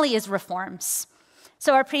 And finally is reforms.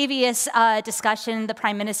 So our previous discussion, the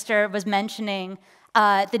Prime Minister was mentioning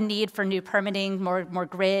the need for new permitting, more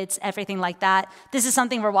grids, everything like that. This is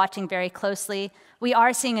something we're watching very closely. We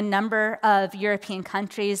are seeing a number of European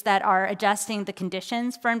countries that are adjusting the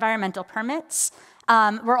conditions for environmental permits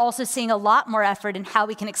we're also seeing a lot more effort in how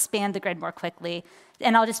we can expand the grid more quickly.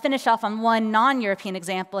 And I'll just finish off on one non-European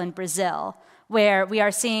example in Brazil, where we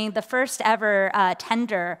are seeing the first ever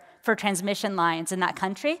tender for transmission lines in that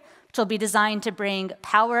country, which will be designed to bring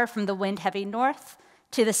power from the wind-heavy north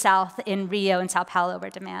to the south in Rio and Sao Paulo, where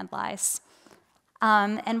demand lies.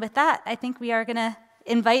 And with that, I think we are going to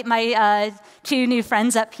invite my two new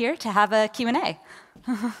friends up here to have a Q&A.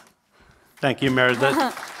 Thank you, Meredith.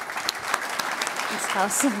 Thanks,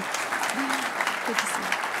 Klaus. Good to see you.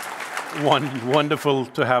 Wonderful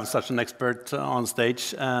to have such an expert on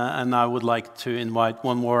stage, and I would like to invite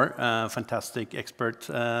one more fantastic expert,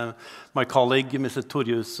 my colleague, Mr.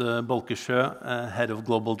 Torjus Bolkesjø, head of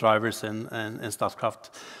global drivers in Statkraft.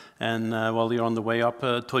 And while you're on the way up,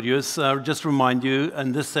 Torjus, I'll just remind you,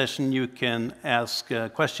 in this session you can ask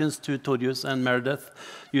questions to Torjus and Meredith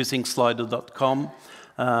using slido.com.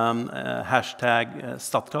 Hashtag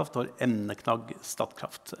Statkraft or emneknagg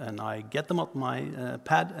Statkraft, and I get them on my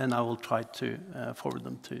pad and I will try to forward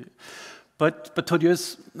them to you. But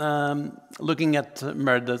Torjus, looking at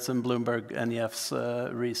Meredith's and Bloomberg NEF's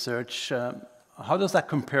research, how does that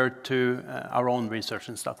compare to our own research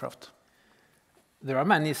in Statkraft? There are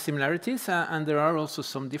many similarities and there are also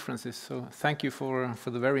some differences, so thank you for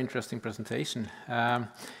the very interesting presentation.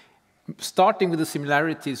 Starting with the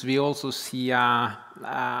similarities, we also see a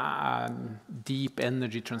deep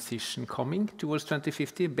energy transition coming towards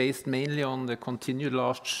 2050, based mainly on the continued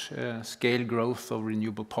large-scale growth of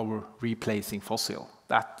renewable power replacing fossil.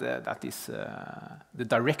 That is the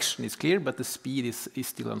direction is clear, but the speed is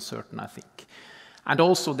still uncertain, I think. And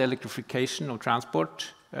also the electrification of transport,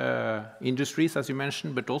 industries, as you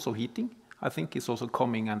mentioned, but also heating, I think, is also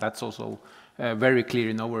coming, and that's also very clear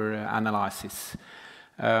in our analysis.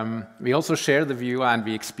 We also share the view, and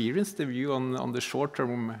we experience the view on the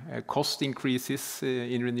short-term cost increases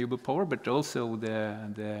in renewable power, but also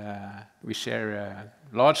we share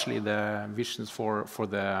largely the visions for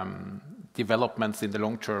the developments in the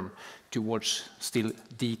long term towards still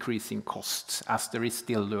decreasing costs, as there is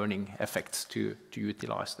still learning effects to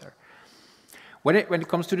utilize there. When it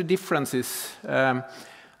comes to the differences,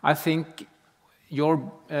 I think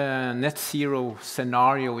your net zero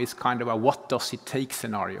scenario is kind of a what does it take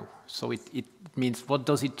scenario. So it means what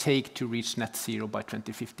does it take to reach net zero by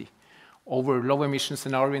 2050. Our low emission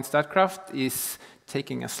scenario in Statkraft is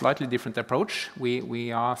taking a slightly different approach.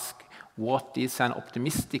 We ask what is an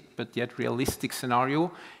optimistic but yet realistic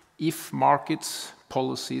scenario if markets,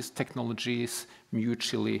 policies, technologies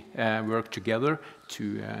mutually work together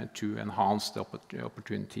to enhance the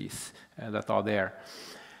opportunities that are there.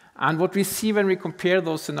 And what we see when we compare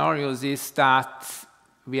those scenarios is that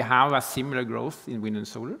we have a similar growth in wind and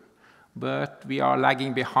solar, but we are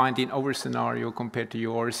lagging behind in our scenario compared to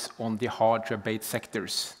yours on the hard-to-abate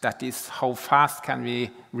sectors. That is, how fast can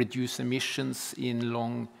we reduce emissions in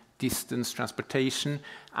long-distance transportation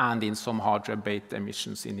and in some hard-to-abate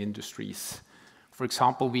emissions in industries. For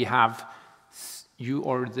example, we have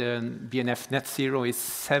the BNF net zero is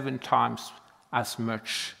 7 times as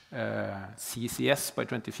much CCS by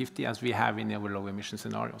 2050 as we have in our low emission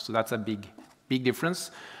scenario. So that's a big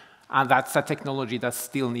difference. And that's a technology that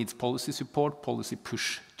still needs policy support, policy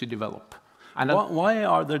push to develop. And why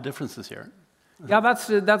are there differences here? Yeah,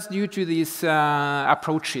 that's due to these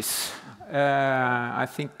approaches. I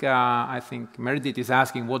think Meredith is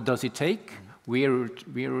asking what does it take. We're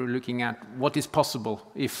looking at what is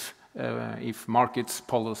possible if markets,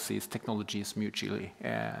 policies, technologies mutually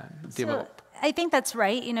develop. I think that's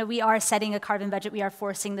right. You know, we are setting a carbon budget. We are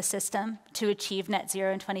forcing the system to achieve net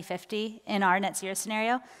zero in 2050 in our net zero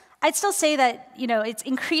scenario. I'd still say that, you know, it's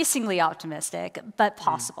increasingly optimistic, but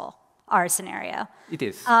possible, our scenario. It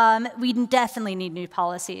is. We definitely need new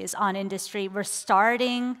policies on industry. We're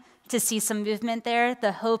starting to see some movement there.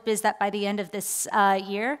 The hope is that by the end of this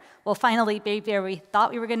year, we'll finally be where we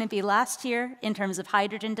thought we were going to be last year in terms of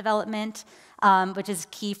hydrogen development, which is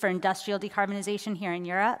key for industrial decarbonization here in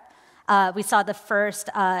Europe. We saw the first,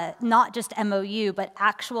 not just MOU, but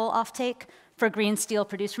actual offtake for green steel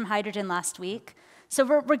produced from hydrogen last week. So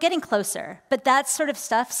we're getting closer. But that sort of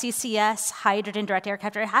stuff, CCS, hydrogen, direct air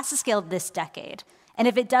capture, it has to scale this decade. And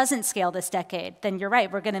if it doesn't scale this decade, then you're right,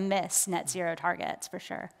 we're going to miss net zero targets for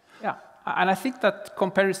sure. Yeah, and I think that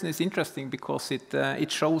comparison is interesting because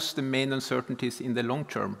it shows the main uncertainties in the long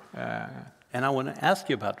term. And I want to ask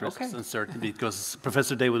you about risks and uncertainty because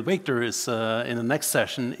Professor David Wachter is in the next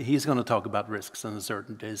session. He's going to talk about risks and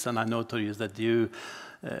uncertainties. And I know, Torjus, that you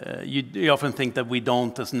often think that we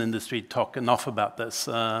don't, as an industry, talk enough about this.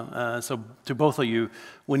 So to both of you,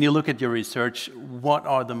 when you look at your research, what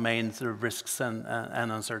are the main sort of risks and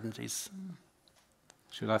uncertainties?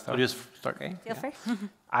 Should I start? Or just start? Okay. Feel free.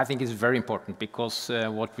 I think it's very important because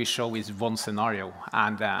what we show is one scenario,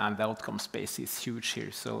 and the outcome space is huge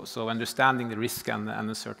here. So understanding the risk and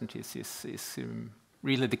uncertainties is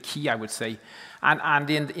really the key, I would say. And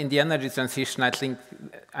in the energy transition, I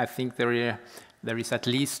think there is at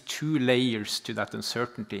least two layers to that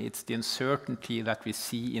uncertainty. It's the uncertainty that we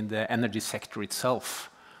see in the energy sector itself.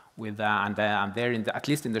 And there, at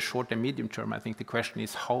least in the short and medium term, I think the question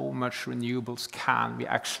is how much renewables can we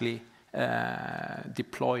actually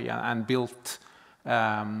deploy and build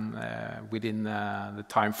within the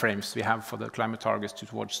time frames we have for the climate targets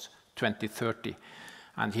towards 2030.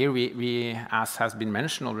 And here we, as has been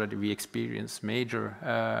mentioned already, we experience major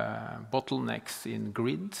bottlenecks in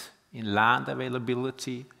grid, in land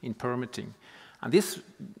availability, in permitting. And this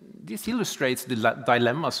illustrates the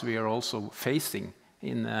dilemmas we are also facing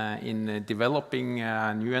in developing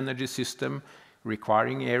a new energy system,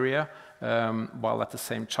 requiring area, while at the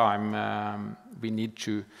same time we need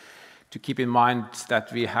to keep in mind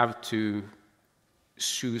that we have to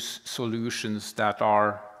choose solutions that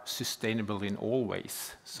are sustainable in all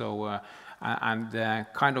ways. So,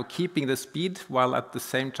 kind of keeping the speed while at the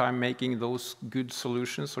same time making those good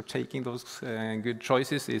solutions or taking those good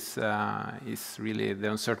choices is really the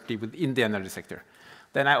uncertainty within the energy sector.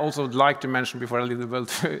 Then I also would like to mention, before I leave the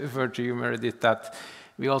word to you, Meredith, that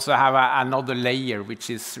we also have another layer which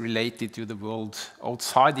is related to the world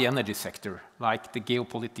outside the energy sector, like the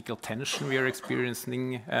geopolitical tension we are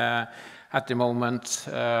experiencing at the moment,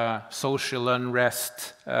 social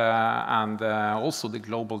unrest, and also the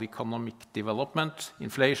global economic development,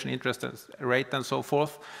 inflation, interest rate, and so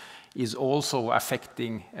forth, is also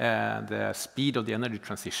affecting the speed of the energy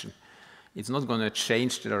transition. It's not going to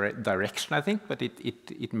change the direction, I think, but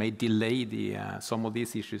it may delay some of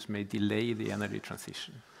these issues may delay the energy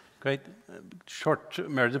transition. Great. Short,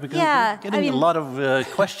 Meredith, because Yeah, we're getting a lot of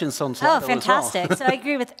questions on Slido. Oh, fantastic. So I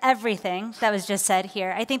agree with everything that was just said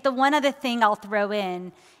here. I think the one other thing I'll throw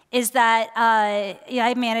in is that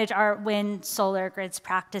I manage our wind, solar grids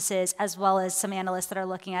practices, as well as some analysts that are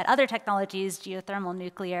looking at other technologies, geothermal,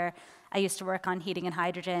 nuclear. I used to work on heating and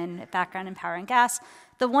hydrogen, background in power and gas.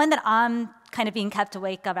 The one that I'm kind of being kept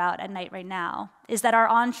awake about at night right now is that our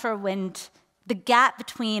onshore wind, the gap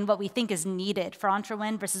between what we think is needed for onshore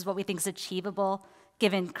wind versus what we think is achievable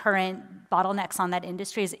given current bottlenecks on that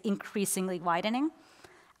industry is increasingly widening.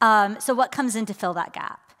 So what comes in to fill that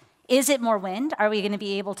gap? Is it more wind? Are we going to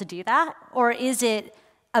be able to do that? Or is it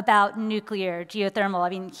about nuclear, geothermal? I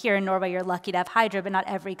mean, here in Norway, you're lucky to have hydro, but not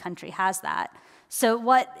every country has that. So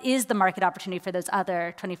what is the market opportunity for those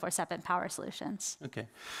other 24/7 power solutions? Okay.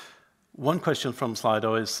 One question from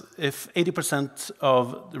Slido is, if 80%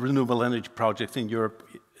 of the renewable energy projects in Europe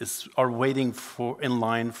are waiting in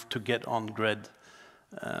line to get on grid,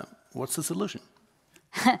 what's the solution?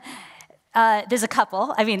 There's a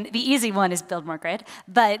couple. I mean, the easy one is build more grid,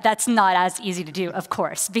 but that's not as easy to do, of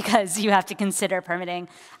course, because you have to consider permitting.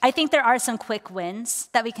 I think there are some quick wins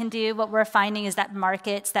that we can do. What we're finding is that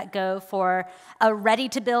markets that go for a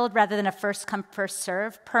ready-to-build rather than a first-come,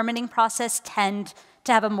 first-serve permitting process tend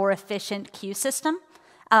to have a more efficient queue system.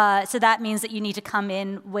 So that means that you need to come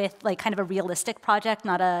in with like kind of a realistic project,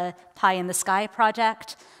 not a pie-in-the-sky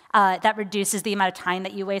project. That reduces the amount of time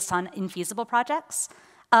that you waste on infeasible projects.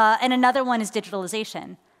 And another one is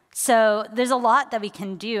digitalization. So there's a lot that we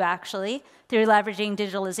can do, actually, through leveraging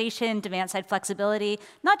digitalization, demand-side flexibility,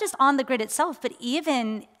 not just on the grid itself, but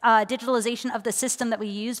even digitalization of the system that we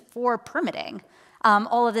use for permitting.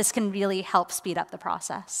 All of this can really help speed up the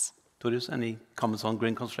process. Torjus, any comments on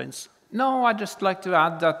grid constraints? No, I'd just like to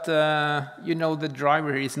add that, the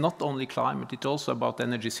driver is not only climate, it's also about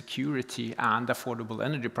energy security and affordable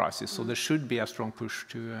energy prices. So there should be a strong push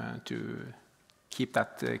to keep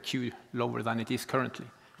that queue lower than it is currently.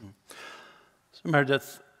 So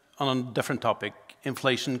Meredith, on a different topic,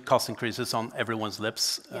 inflation, cost increases on everyone's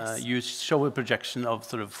lips. Yes. You show a projection of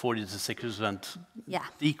sort of 40 to 60%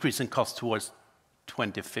 decrease in cost towards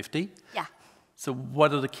 2050. Yeah. So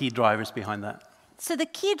what are the key drivers behind that? So the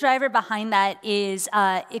key driver behind that is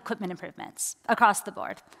equipment improvements across the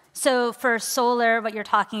board. So for solar, what you're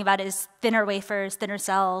talking about is thinner wafers, thinner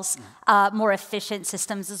cells, more efficient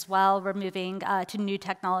systems as well. We're moving to new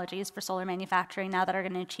technologies for solar manufacturing now that are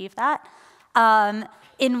going to achieve that.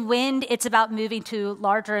 In wind, it's about moving to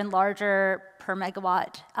larger and larger per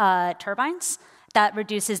megawatt turbines. That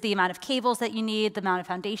reduces the amount of cables that you need, the amount of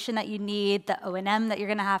foundation that you need, the O&M that you're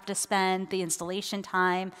going to have to spend, the installation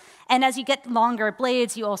time. And as you get longer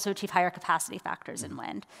blades, you also achieve higher capacity factors in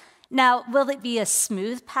wind. Now, will it be a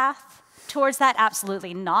smooth path towards that?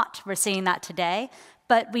 Absolutely not. We're seeing that today.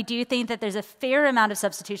 But we do think that there's a fair amount of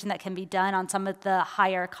substitution that can be done on some of the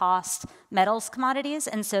higher cost metals commodities.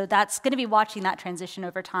 And so that's going to be watching that transition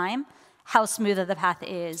over time, how smooth the path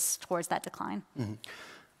is towards that decline. Mm-hmm.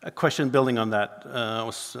 A question building on that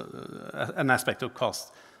was an aspect of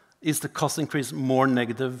cost. Is the cost increase more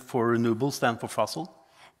negative for renewables than for fossil?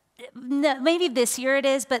 No, maybe this year it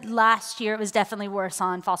is, but last year it was definitely worse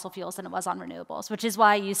on fossil fuels than it was on renewables, which is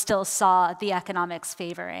why you still saw the economics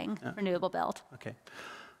favoring renewable build. Okay.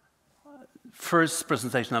 First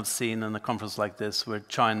presentation I've seen in a conference like this where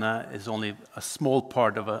China is only a small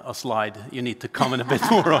part of a slide. You need to comment a bit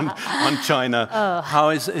more on China. How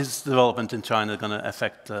is development in China going to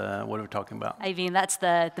affect what we're talking about? I mean, that's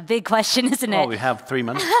the big question, isn't it? Oh, we have 3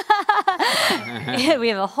 minutes. We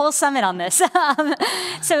have a whole summit on this.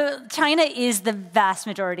 So China is the vast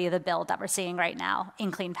majority of the build that we're seeing right now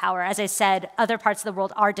in clean power. As I said, other parts of the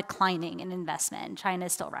world are declining in investment. China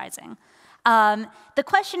is still rising. The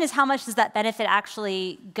question is, how much does that benefit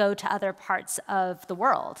actually go to other parts of the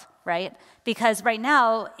world, right? Because right now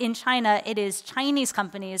in China, it is Chinese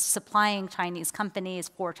companies supplying Chinese companies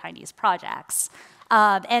for Chinese projects.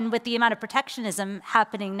 And with the amount of protectionism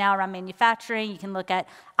happening now around manufacturing, you can look at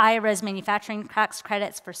IRA's manufacturing tax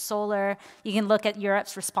credits for solar. You can look at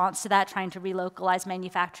Europe's response to that, trying to relocalize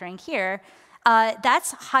manufacturing here.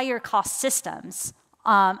 That's higher cost systems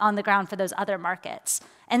on the ground for those other markets.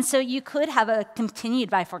 And so you could have a continued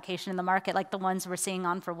bifurcation in the market like the ones we're seeing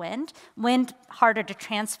on for wind. Wind, harder to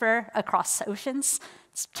transfer across oceans.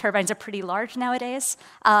 Turbines are pretty large nowadays,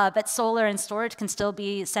 but solar and storage can still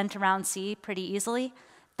be sent around sea pretty easily.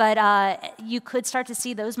 But you could start to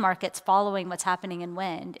see those markets following what's happening in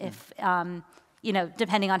wind, if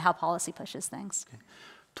depending on how policy pushes things. Okay.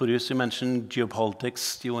 Torjus, you mentioned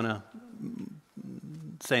geopolitics. Do you want to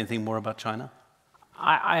say anything more about China?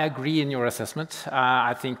 I agree in your assessment.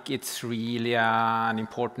 I think it's really an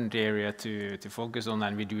important area to focus on,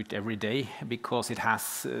 and we do it every day because it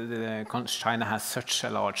has China has such a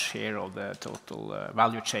large share of the total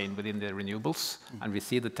value chain within the renewables, and we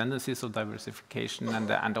see the tendencies of diversification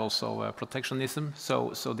and also protectionism.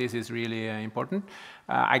 So this is really important.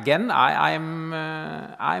 Again,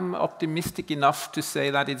 I'm optimistic enough to say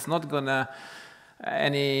that it's not gonna.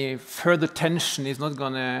 Any further tension is not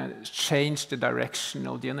going to change the direction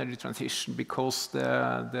of the energy transition because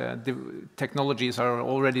the technologies are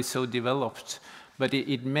already so developed. But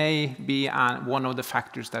it may be one of the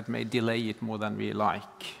factors that may delay it more than we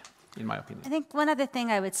like, in my opinion. I think one other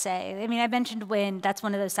thing I would say, I mean, I mentioned wind. That's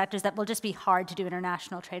one of those sectors that will just be hard to do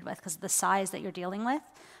international trade with because of the size that you're dealing with.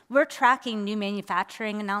 We're tracking new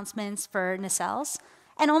manufacturing announcements for nacelles.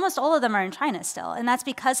 And almost all of them are in China still. And that's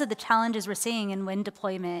because of the challenges we're seeing in wind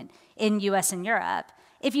deployment in US and Europe.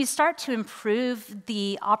 If you start to improve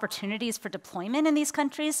the opportunities for deployment in these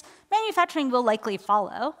countries, manufacturing will likely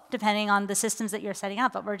follow, depending on the systems that you're setting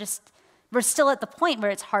up. But we're still at the point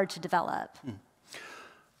where it's hard to develop.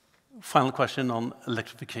 Final question on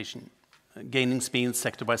electrification. Gaining speed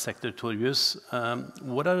sector by sector, Torjus.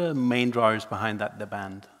 What are the main drivers behind that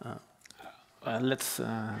demand? Let's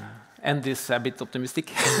end this a bit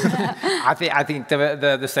optimistic. I think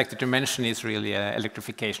the sector to mention is really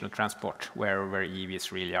electrification of transport, where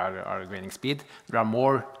EVs really are gaining speed. There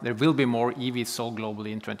will be more EVs sold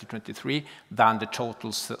globally in 2023 than the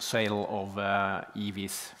total sale of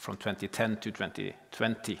EVs from 2010 to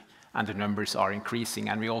 2020. And the numbers are increasing.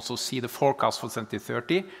 And we also see the forecast for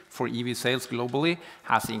 2030 for EV sales globally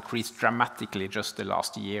has increased dramatically just the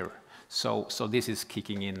last year. So this is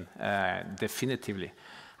kicking in definitively.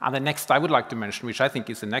 And the next I would like to mention, which I think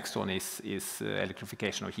is the next one, is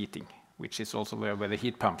electrification of heating, which is also where the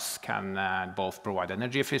heat pumps can both provide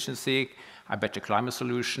energy efficiency, a better climate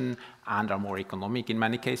solution, and are more economic in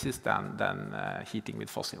many cases than heating with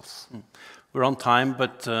fossils. We're on time,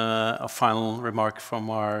 but a final remark from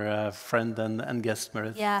our friend and guest,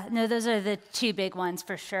 Meredith. Yeah, no, those are the two big ones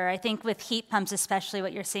for sure. I think with heat pumps especially,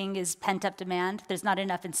 what you're seeing is pent-up demand. There's not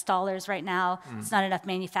enough installers right now. There's not enough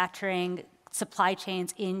manufacturing supply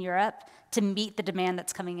chains in Europe to meet the demand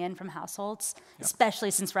that's coming in from households,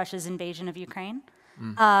 especially since Russia's invasion of Ukraine.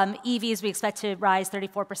 EVs, we expect to rise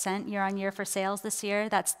 34% year on year for sales this year.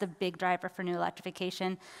 That's the big driver for new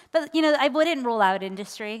electrification. But I wouldn't rule out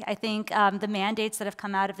industry. I think the mandates that have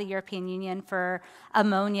come out of the European Union for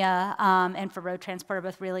ammonia and for road transport are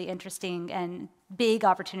both really interesting and big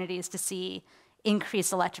opportunities to see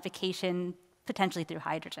increased electrification, potentially through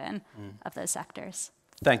hydrogen, of those sectors.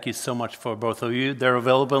 Thank you so much for both of you. They're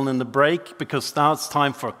available in the break because now it's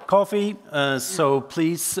time for coffee. So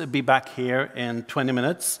please be back here in 20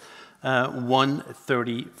 minutes,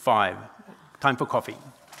 1:35. Time for coffee.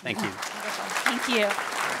 Thank you. Thank you.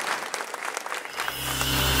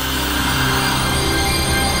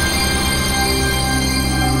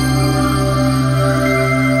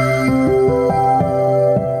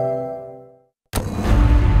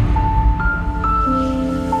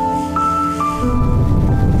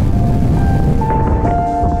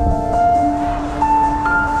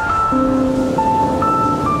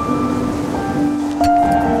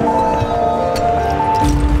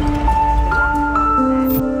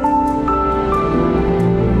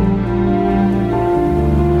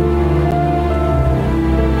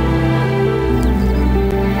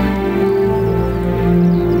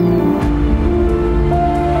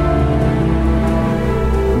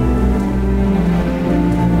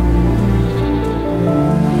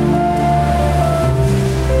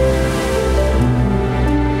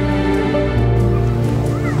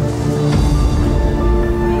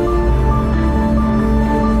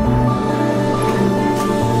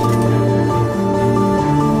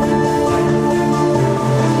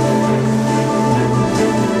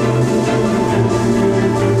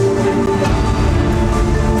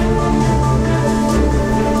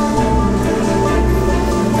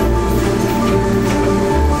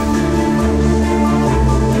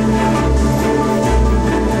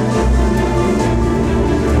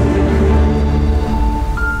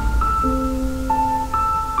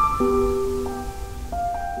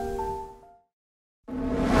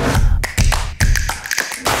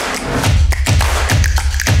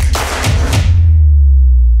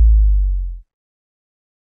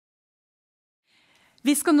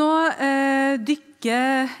 Vi skal nå dykke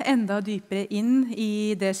enda dypere inn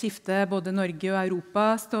I det skiftet både Norge og Europa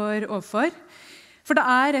står overfor. For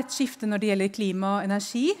det et skifte når det gjelder klima og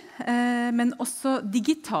energi, men også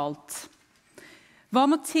digitalt. Hva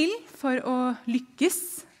må til for å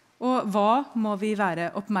lykkes, og hva må vi være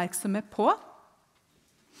oppmerksomme på?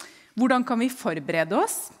 Hvordan kan vi forberede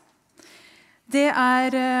oss? Det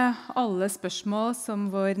alle spørsmål som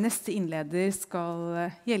vår neste innleder skal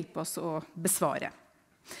hjelpe oss å besvare.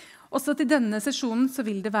 Også til denne sesjonen så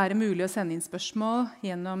vil det være mulig å sende inn spørsmål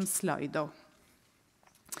gjennom Slido.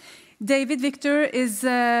 David Victor is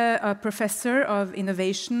a professor of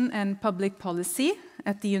innovation and public policy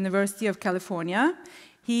at the University of California.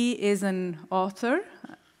 He is an author,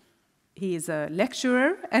 he is a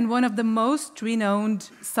lecturer, and one of the most renowned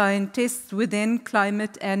scientists within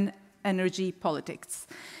climate and energy politics.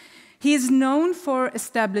 He is known for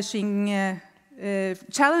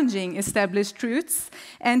challenging established truths,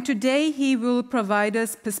 and today he will provide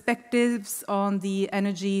us perspectives on the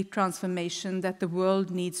energy transformation that the world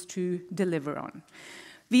needs to deliver on.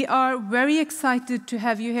 We are very excited to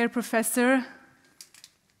have you here, Professor.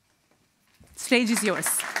 Stage is yours.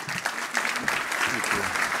 Thank you.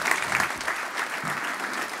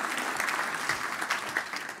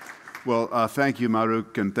 Well, thank you,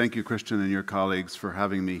 Maruk, and thank you, Christian, and your colleagues for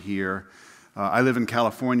having me here. I live in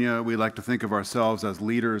California. We like to think of ourselves as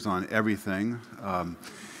leaders on everything,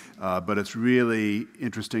 but it's really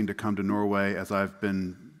interesting to come to Norway, as I've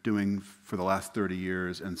been doing for the last 30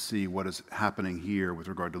 years, and see what is happening here with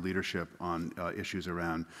regard to leadership on issues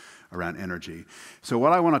around energy. So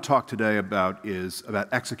what I want to talk today about is about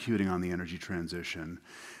executing on the energy transition.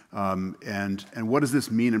 And what does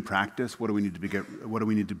this mean in practice? What do we need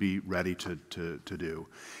to be ready to do?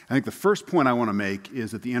 I think the first point I want to make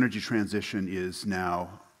is that the energy transition is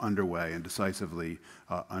now underway and decisively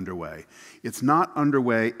underway. It's not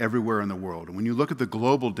underway everywhere in the world. And when you look at the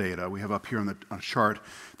global data, we have up here on a chart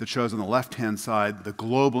that shows on the left-hand side the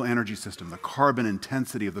global energy system, the carbon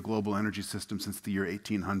intensity of the global energy system since the year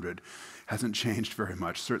 1800 hasn't changed very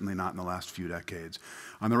much, certainly not in the last few decades.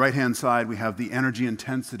 On the right-hand side, we have the energy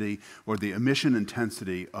intensity or the emission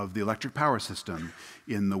intensity of the electric power system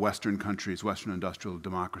in the Western countries, Western industrial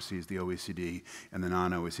democracies, the OECD and the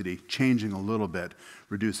non-OECD, changing a little bit,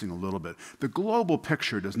 reducing a little bit. The global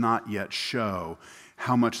picture does not yet show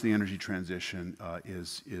how much the energy transition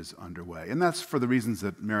is underway. And that's for the reasons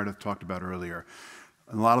that Meredith talked about earlier.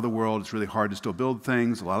 In a lot of the world, it's really hard to still build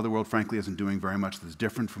things. A lot of the world, frankly, isn't doing very much that's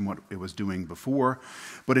different from what it was doing before.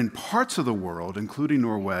 But in parts of the world, including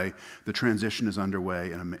Norway, the transition is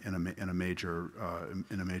underway in a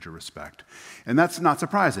major respect. And that's not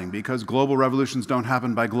surprising, because global revolutions don't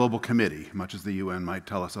happen by global committee, much as the UN might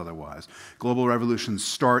tell us otherwise. Global revolutions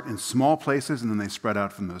start in small places, and then they spread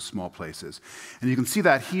out from those small places. And you can see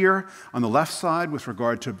that here on the left side with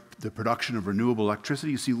regard to the production of renewable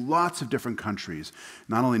electricity. You see lots of different countries,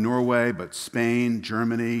 not only Norway, but Spain,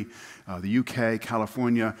 Germany, the UK,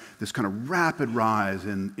 California, this kind of rapid rise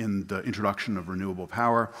in the introduction of renewable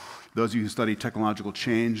power. Those of you who study technological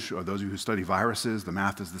change, or those of you who study viruses, the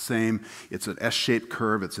math is the same. It's an S-shaped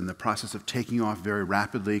curve. It's in the process of taking off very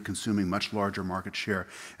rapidly, consuming much larger market share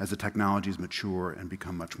as the technologies mature and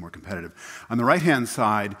become much more competitive. On the right-hand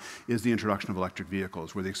side is the introduction of electric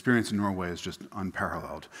vehicles, where the experience in Norway is just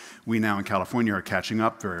unparalleled. We now in California are catching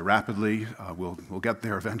up very rapidly. We'll get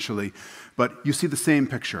there eventually. But you see the same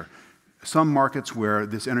picture. Some markets where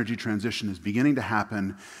this energy transition is beginning to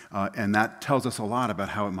happen, and that tells us a lot about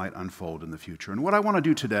how it might unfold in the future. And what I want to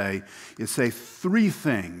do today is say three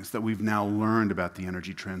things that we've now learned about the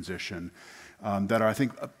energy transition that are, I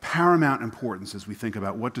think, of paramount importance as we think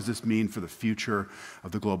about what does this mean for the future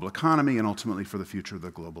of the global economy and ultimately for the future of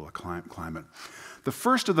the global climate. The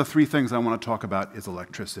first of the three things I want to talk about is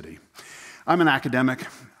electricity. I'm an academic.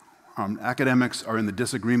 Academics are in the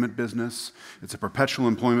disagreement business. It's a perpetual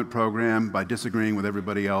employment program by disagreeing with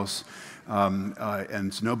everybody else.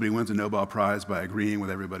 And so nobody wins a Nobel Prize by agreeing with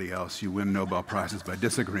everybody else. You win Nobel Prizes by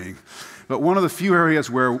disagreeing. But one of the few areas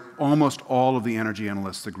where almost all of the energy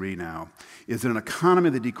analysts agree now is that an economy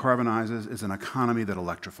that decarbonizes is an economy that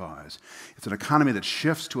electrifies. It's an economy that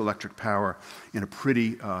shifts to electric power in a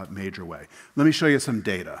pretty major way. Let me show you some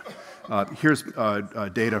data. Here's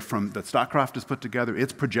data that Statkraft has put together.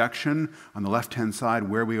 Its projection on the left-hand side,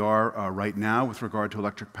 where we are right now with regard to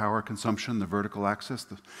electric power consumption, the vertical axis.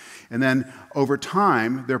 And then over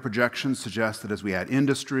time, their projections suggest that as we add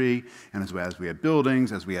industry, and as we add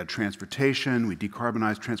buildings, as we add transportation, we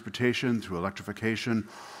decarbonize transportation through electrification,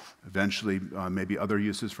 eventually maybe other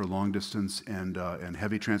uses for long distance and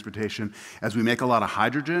heavy transportation. As we make a lot of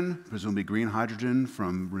hydrogen, presumably green hydrogen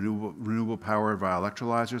from renewable power via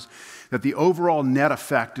electrolyzers, that the overall net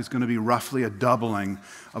effect is going to be roughly a doubling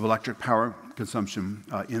of electric power consumption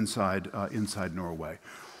inside Norway.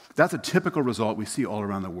 That's a typical result we see all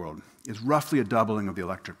around the world, is roughly a doubling of the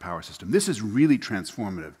electric power system. This is really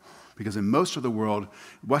transformative, because in most of the world,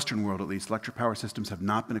 Western world at least, electric power systems have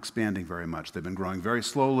not been expanding very much. They've been growing very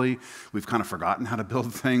slowly. We've kind of forgotten how to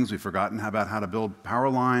build things. We've forgotten about how to build power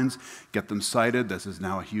lines, get them sited. This is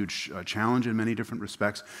now a huge challenge in many different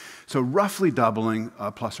respects. So roughly doubling,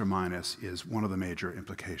 plus or minus, is one of the major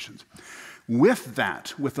implications. With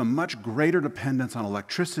that, with a much greater dependence on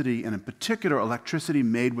electricity, and in particular electricity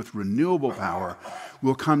made with renewable power,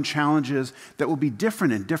 will come challenges that will be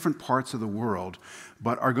different in different parts of the world,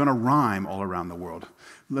 but are going to rhyme all around the world.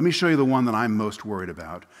 Let me show you the one that I'm most worried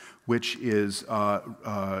about, which is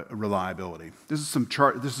reliability. This is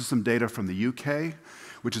some data from the UK,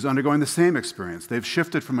 which is undergoing the same experience. They've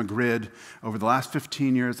shifted from a grid over the last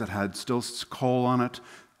 15 years that had still coal on it,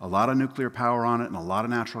 a lot of nuclear power on it, and a lot of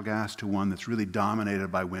natural gas, to one that's really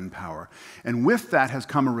dominated by wind power. And with that has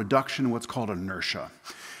come a reduction in what's called inertia.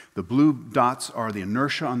 The blue dots are the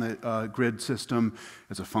inertia on the grid system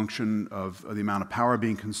as a function of the amount of power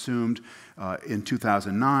being consumed. In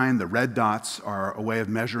 2009, the red dots are a way of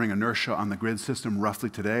measuring inertia on the grid system roughly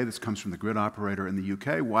today. This comes from the grid operator in the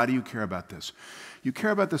UK. Why do you care about this? You care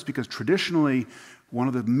about this because traditionally, one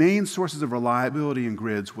of the main sources of reliability in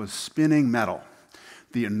grids was spinning metal.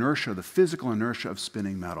 The inertia, the physical inertia of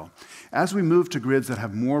spinning metal. As we move to grids that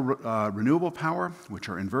have more renewable power, which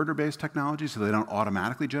are inverter-based technologies, so they don't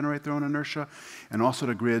automatically generate their own inertia, and also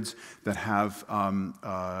to grids that have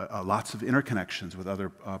lots of interconnections with other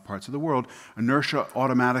parts of the world, inertia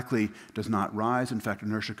automatically does not rise. In fact,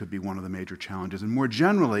 inertia could be one of the major challenges. And more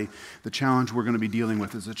generally, the challenge we're going to be dealing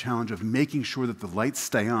with is the challenge of making sure that the lights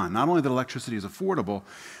stay on. Not only that electricity is affordable,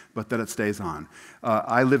 but that it stays on.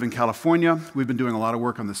 I live in California. We've been doing a lot of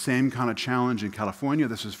work on the same kind of challenge in California.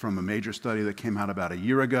 This is from a major study that came out about a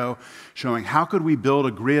year ago, showing how could we build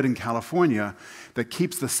a grid in California that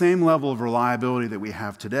keeps the same level of reliability that we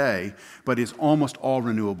have today, but is almost all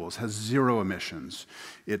renewables, has zero emissions.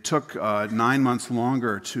 It took 9 months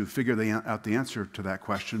longer to figure out the answer to that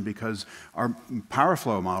question because our power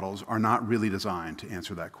flow models are not really designed to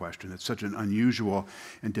answer that question. It's such an unusual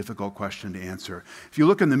and difficult question to answer. If you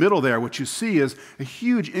look in the middle there, what you see is a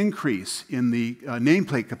huge increase in the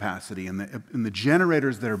nameplate capacity and the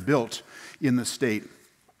generators that are built in the state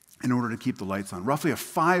in order to keep the lights on. Roughly a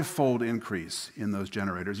 5-fold increase in those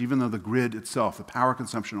generators, even though the grid itself, the power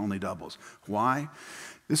consumption only doubles. Why?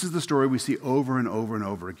 This is the story we see over and over and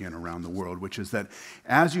over again around the world, which is that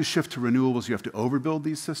as you shift to renewables, you have to overbuild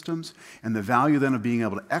these systems, and the value then of being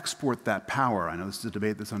able to export that power, I know this is a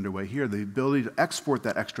debate that's underway here, the ability to export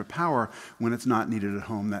that extra power when it's not needed at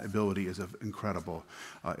home, that ability is of incredible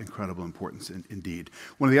importance indeed.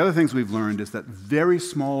 One of the other things we've learned is that very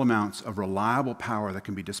small amounts of reliable power that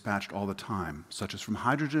can be dispatched all the time, such as from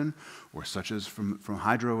hydrogen or such as from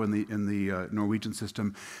hydro in the Norwegian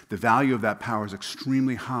system, the value of that power is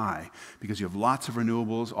extremely high because you have lots of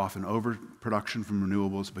renewables, often overproduction from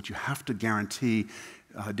renewables, but you have to guarantee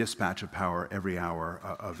dispatch of power every hour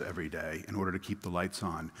of every day in order to keep the lights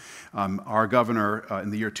on. Our governor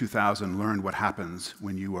in the year 2000 learned what happens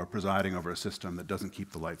when you are presiding over a system that doesn't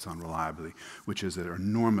keep the lights on reliably, which is there are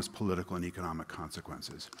enormous political and economic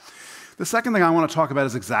consequences. The second thing I want to talk about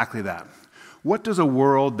is exactly that. What does a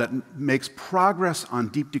world that makes progress on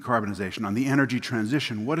deep decarbonization, on the energy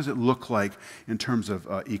transition, what does it look like in terms of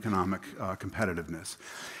economic competitiveness?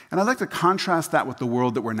 And I'd like to contrast that with the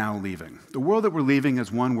world that we're now leaving. The world that we're leaving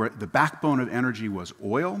is one where the backbone of energy was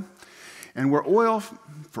oil, and where oil,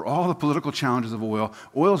 for all the political challenges of oil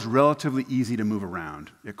is relatively easy to move around.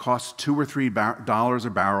 It costs $2 or $3 a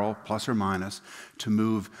barrel, plus or minus, to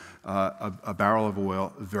move a barrel of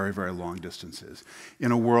oil very, very long distances.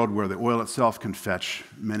 In a world where the oil itself can fetch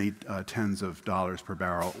many tens of dollars per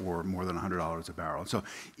barrel or more than $100 a barrel. So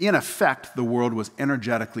in effect, the world was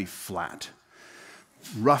energetically flat.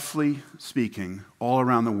 Roughly speaking, all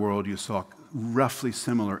around the world, you saw roughly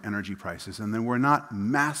similar energy prices, and there were not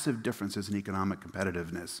massive differences in economic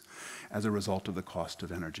competitiveness as a result of the cost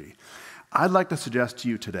of energy. I'd like to suggest to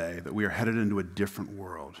you today that we are headed into a different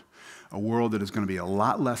world, a world that is going to be a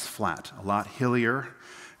lot less flat, a lot hillier,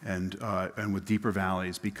 and with deeper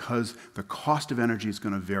valleys, because the cost of energy is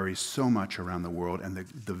going to vary so much around the world, and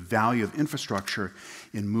the value of infrastructure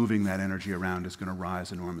in moving that energy around is going to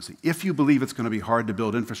rise enormously. If you believe it's going to be hard to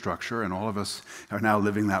build infrastructure, and all of us are now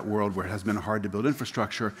living that world where it has been hard to build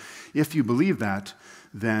infrastructure, if you believe that,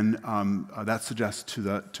 then that suggests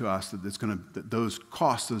to us that those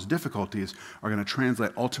costs, those difficulties, are going to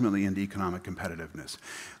translate ultimately into economic competitiveness.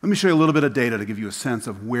 Let me show you a little bit of data to give you a sense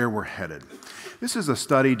of where we're headed. This is a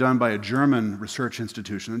study done by a German research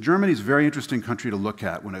institution. And Germany is a very interesting country to look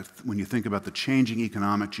at when you think about the changing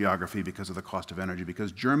economic geography because of the cost of energy,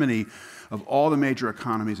 because Germany, of all the major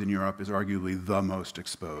economies in Europe, is arguably the most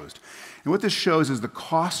exposed. And what this shows is the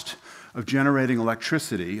cost of generating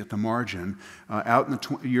electricity at the margin out in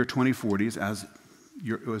the year 2040s as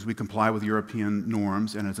we comply with European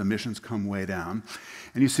norms and as emissions come way down.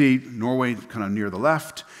 And you see Norway kind of near the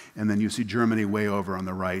left, and then you see Germany way over on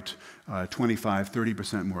the right,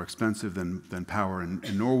 25–30% more expensive than power in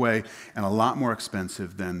Norway, and a lot more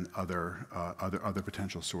expensive than other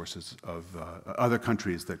potential sources of other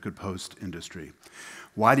countries that could host industry.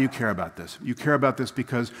 Why do you care about this? You care about this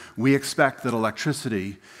because we expect that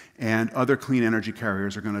electricity and other clean energy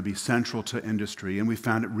carriers are going to be central to industry, and we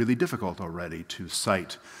found it really difficult already to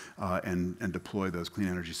site and deploy those clean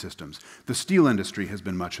energy systems. The steel industry has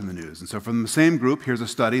been much in the news, and so from the same group, here's a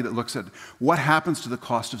study that looks at what happens to the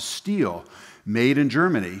cost of steel made in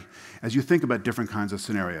Germany as you think about different kinds of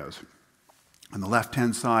scenarios. On the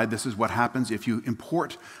left-hand side, this is what happens if you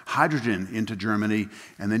import hydrogen into Germany,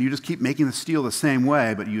 and then you just keep making the steel the same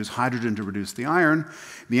way, but you use hydrogen to reduce the iron.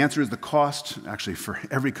 The answer is the cost, actually for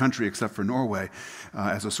every country except for Norway,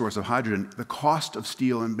 as a source of hydrogen, the cost of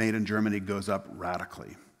steel made in Germany goes up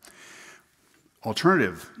radically.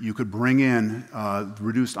 Alternative, you could bring in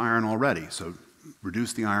reduced iron already, so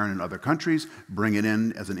reduce the iron in other countries, bring it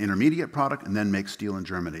in as an intermediate product, and then make steel in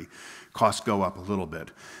Germany. Costs go up a little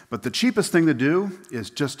bit. But the cheapest thing to do is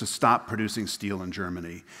just to stop producing steel in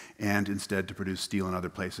Germany and instead to produce steel in other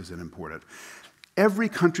places and import it. Every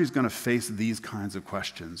country is going to face these kinds of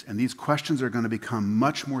questions, and these questions are going to become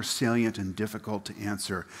much more salient and difficult to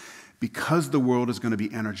answer because the world is going to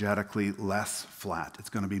be energetically less flat. It's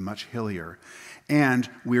going to be much hillier. And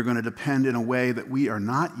we are going to depend in a way that we are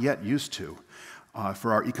not yet used to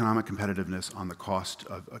for our economic competitiveness on the cost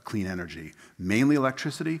of clean energy, mainly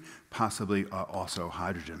electricity, possibly also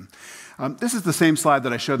hydrogen. This is the same slide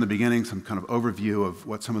that I showed in the beginning, some kind of overview of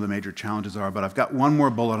what some of the major challenges are, but I've got one more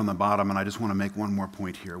bullet on the bottom, and I just want to make one more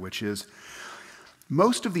point here, which is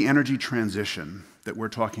most of the energy transition that we're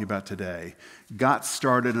talking about today got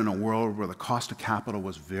started in a world where the cost of capital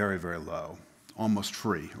was very, very low, almost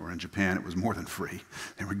free, or in Japan it was more than free.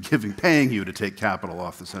 They were paying you to take capital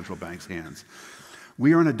off the central bank's hands.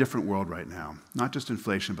 We are in a different world right now, not just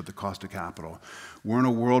inflation, but the cost of capital. We're in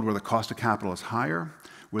a world where the cost of capital is higher,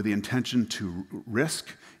 where the intention to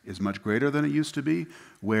risk is much greater than it used to be,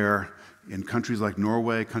 where in countries like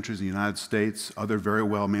Norway, countries in the United States, other very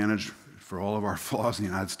well managed, for all of our flaws in the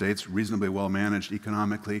United States, reasonably well managed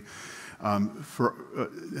economically.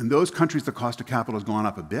 In those countries, the cost of capital has gone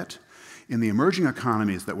up a bit. In the emerging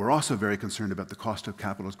economies that we're also very concerned about, the cost of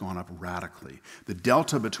capital has gone up radically. The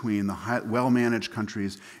delta between the well-managed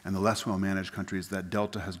countries and the less well-managed countries, that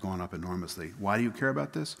delta has gone up enormously. Why do you care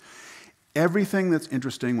about this? Everything that's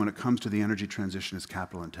interesting when it comes to the energy transition is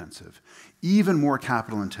capital intensive, even more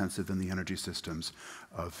capital intensive than the energy systems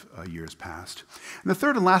of years past. And the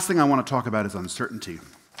third and last thing I want to talk about is uncertainty.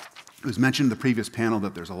 It was mentioned in the previous panel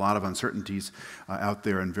that there's a lot of uncertainties out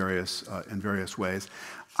there in various ways.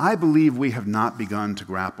 I believe we have not begun to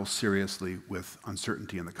grapple seriously with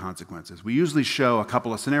uncertainty and the consequences. We usually show a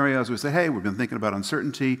couple of scenarios. We say, hey, we've been thinking about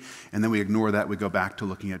uncertainty, and then we ignore that. We go back to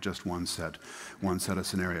looking at just one set of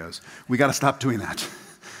scenarios. We got to stop doing that.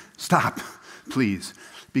 Stop, please.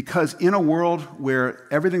 Because in a world where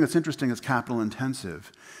everything that's interesting is capital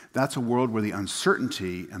intensive, that's a world where the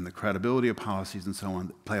uncertainty and the credibility of policies and so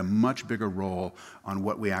on play a much bigger role on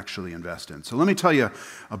what we actually invest in. So let me tell you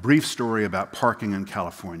a brief story about parking in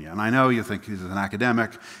California. And I know you think he's an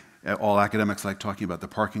academic. All academics like talking about the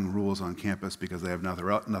parking rules on campus because they have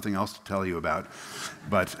nothing else to tell you about.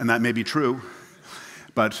 And that may be true.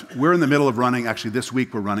 But we're in the middle of running, actually this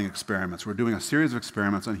week we're running experiments. We're doing a series of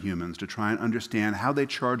experiments on humans to try and understand how they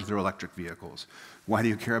charge their electric vehicles. Why do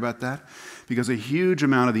you care about that? Because a huge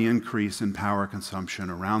amount of the increase in power consumption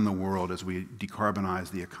around the world as we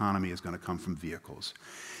decarbonize the economy is going to come from vehicles.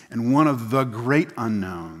 And one of the great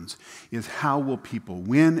unknowns is how will people,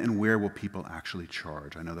 when and where will people actually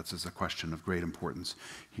charge? I know this is a question of great importance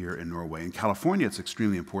here in Norway. In California, it's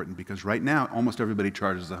extremely important because right now, almost everybody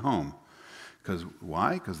charges at home. Because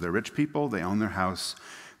why? Because they're rich people, they own their house,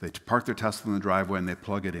 they park their Tesla in the driveway and they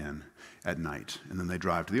plug it in at night. And then they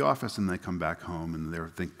drive to the office and they come back home and they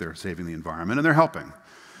think they're saving the environment and they're helping.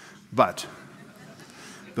 But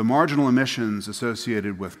the marginal emissions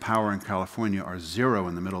associated with power in California are zero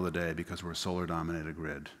in the middle of the day because we're a solar-dominated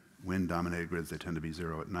grid. Wind-dominated grids, they tend to be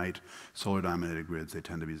 0 at night. Solar-dominated grids, they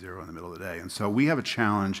tend to be 0 in the middle of the day. And so we have a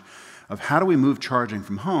challenge of how do we move charging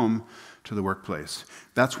from home to the workplace.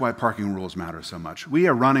 That's why parking rules matter so much. We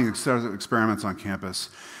are running experiments on campus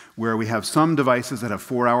where we have some devices that have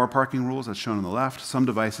 4-hour parking rules, as shown on the left. Some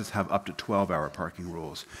devices have up to 12-hour parking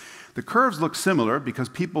rules. The curves look similar because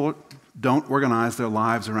people don't organize their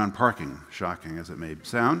lives around parking, shocking as it may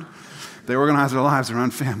sound. They organize their lives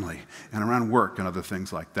around family and around work and other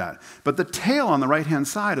things like that. But the tail on the right-hand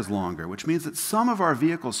side is longer, which means that some of our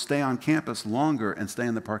vehicles stay on campus longer and stay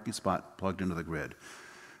in the parking spot plugged into the grid.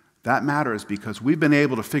 That matters because we've been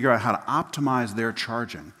able to figure out how to optimize their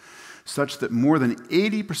charging such that more than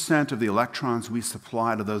 80% of the electrons we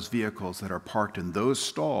supply to those vehicles that are parked in those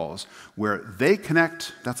stalls where they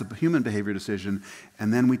connect, that's a human behavior decision,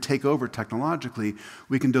 and then we take over technologically,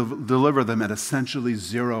 we can deliver them at essentially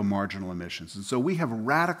 0 marginal emissions. And so we have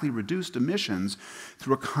radically reduced emissions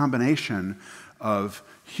through a combination of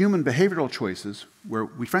human behavioral choices, where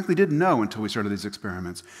we frankly didn't know until we started these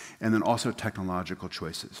experiments, and then also technological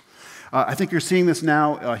choices. I think you're seeing this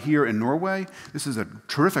now here in Norway. This is a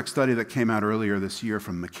terrific study that came out earlier this year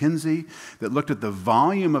from McKinsey that looked at the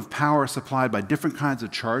volume of power supplied by different kinds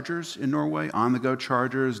of chargers in Norway, on-the-go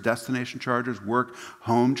chargers, destination chargers, work,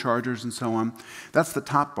 home chargers, and so on. That's the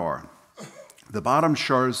top bar. The bottom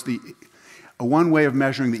shows one way of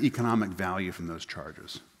measuring the economic value from those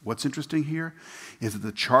chargers. What's interesting here is that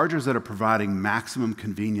the chargers that are providing maximum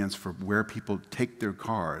convenience for where people take their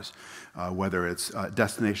cars, whether it's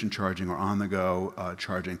destination charging or on-the-go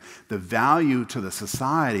charging, the value to the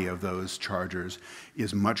society of those chargers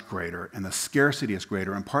is much greater, and the scarcity is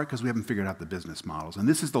greater, in part because we haven't figured out the business models. And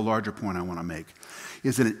this is the larger point I want to make,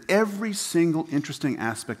 is that in every single interesting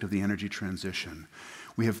aspect of the energy transition,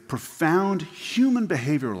 we have profound human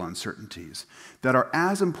behavioral uncertainties that are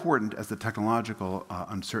as important as the technological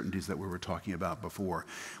uncertainties that we were talking about before.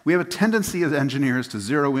 We have a tendency as engineers to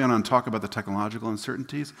zero in on talk about the technological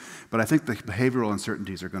uncertainties, but I think the behavioral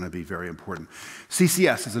uncertainties are going to be very important.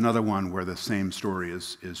 CCS is another one where the same story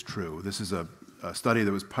is true. This is a study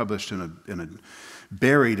that was published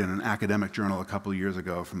buried in an academic journal a couple of years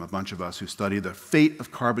ago from a bunch of us who studied the fate of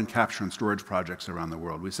carbon capture and storage projects around the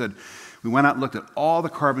world. We went out and looked at all the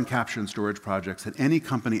carbon capture and storage projects that any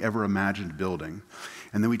company ever imagined building,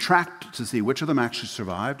 and then we tracked to see which of them actually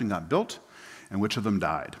survived and got built, and which of them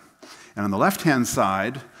died. And on the left-hand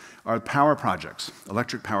side are power projects,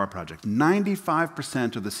 electric power projects.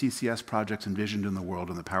 95% of the CCS projects envisioned in the world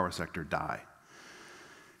in the power sector die.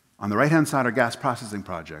 On the right-hand side are gas processing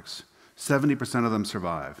projects. 70% of them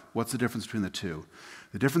survive. What's the difference between the two?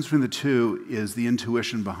 The difference between the two is the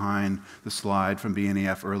intuition behind the slide from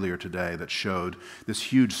BNEF earlier today that showed this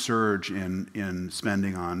huge surge in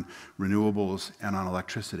spending on renewables and on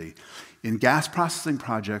electricity. In gas processing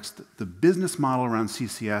projects, the business model around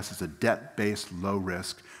CCS is a debt-based,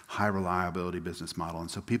 low-risk, high-reliability business model,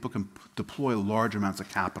 and so people can deploy large amounts of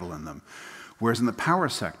capital in them. Whereas in the power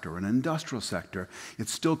sector and industrial sector,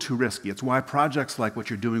 it's still too risky. It's why projects like what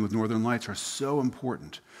you're doing with Northern Lights are so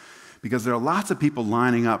important, because there are lots of people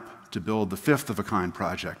lining up to build the fifth-of-a-kind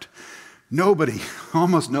project.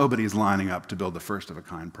 Almost nobody is lining up to build the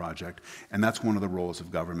first-of-a-kind project, and that's one of the roles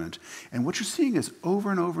of government. And what you're seeing is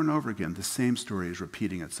over and over and over again, the same story is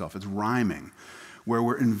repeating itself. It's rhyming, where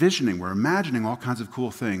we're imagining all kinds of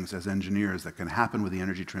cool things as engineers that can happen with the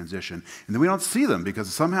energy transition, and then we don't see them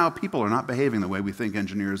because somehow people are not behaving the way we think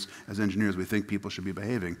as engineers we think people should be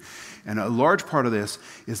behaving. And a large part of this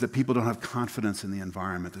is that people don't have confidence in the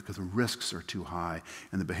environment because the risks are too high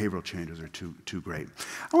and the behavioral changes are too great.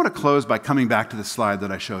 I want to close by coming back to the slide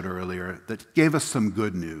that I showed earlier that gave us some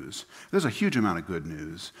good news. There's a huge amount of good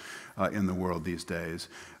news in the world these days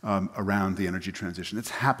around the energy transition.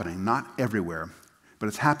 It's happening, not everywhere, but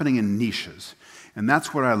it's happening in niches. And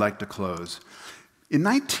that's where I like to close. In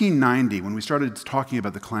 1990, when we started talking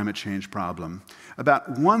about the climate change problem,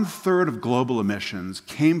 about 1/3 of global emissions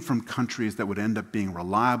came from countries that would end up being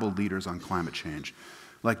reliable leaders on climate change,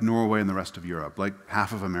 like Norway and the rest of Europe, like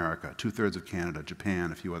half of America, 2/3 of Canada,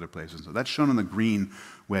 Japan, a few other places. So that's shown in the green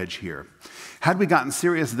wedge here. Had we gotten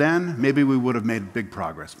serious then, maybe we would have made big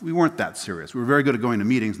progress. We weren't that serious. We were very good at going to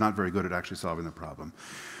meetings, not very good at actually solving the problem.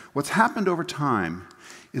 What's happened over time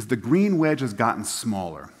is the green wedge has gotten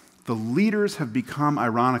smaller. The leaders have become,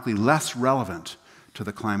 ironically, less relevant to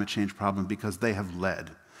the climate change problem because they have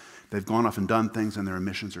led. They've gone off and done things and their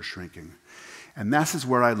emissions are shrinking. And this is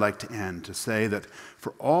where I'd like to end, to say that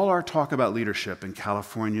for all our talk about leadership in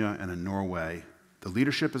California and in Norway, the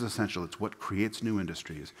leadership is essential. It's what creates new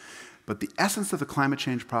industries. But the essence of the climate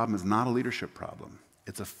change problem is not a leadership problem.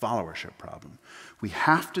 It's a followership problem. We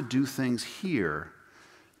have to do things here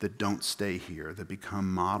that don't stay here, that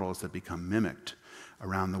become models that become mimicked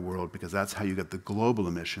around the world, because that's how you get the global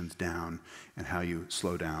emissions down and how you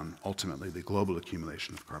slow down, ultimately, the global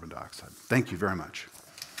accumulation of carbon dioxide. Thank you very much.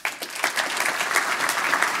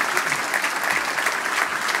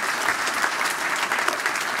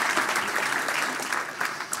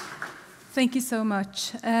 Thank you so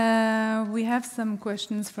much. We have some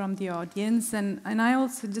questions from the audience, and I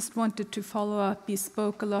also just wanted to follow up. You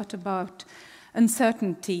spoke a lot about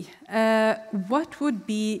uncertainty. What would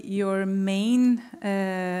be your main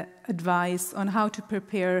advice on how to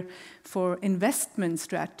prepare for investment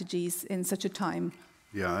strategies in such a time?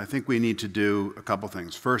 Yeah, I think we need to do a couple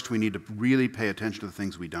things. First, we need to really pay attention to the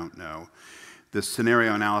things we don't know. This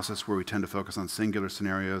scenario analysis where we tend to focus on singular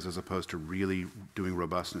scenarios as opposed to really doing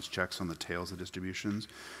robustness checks on the tails of distributions,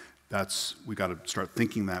 we got to start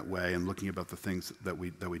thinking that way and looking about the things that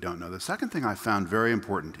we don't know. The second thing I found very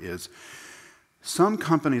important is some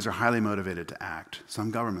companies are highly motivated to act.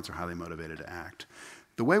 Some governments are highly motivated to act.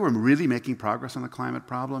 The way we're really making progress on the climate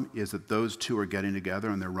problem is that those two are getting together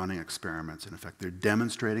and they're running experiments. In effect, they're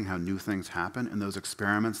demonstrating how new things happen, and those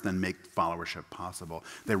experiments then make followership possible.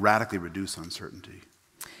 They radically reduce uncertainty.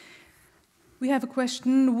 We have a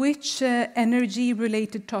question. Which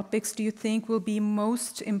energy-related topics do you think will be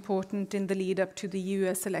most important in the lead-up to the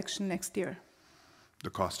US election next year?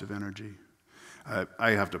 The cost of energy.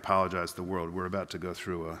 I have to apologize to the world. We're about to go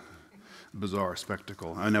through a bizarre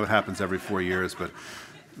spectacle. I know it happens every 4 years, but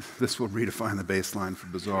this will redefine the baseline for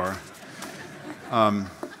bizarre.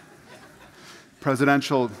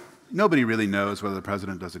 Presidential, nobody really knows whether the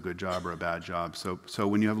president does a good job or a bad job. So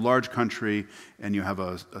when you have a large country and you have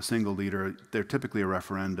a single leader, they're typically a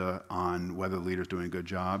referenda on whether the leader's doing a good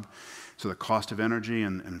job. So the cost of energy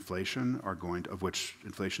and inflation are going to, of which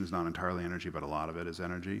inflation is not entirely energy, but a lot of it is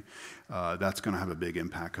energy. That's going to have a big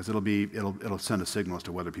impact because it'll send a signal as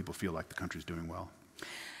to whether people feel like the country's doing well.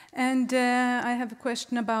 And I have a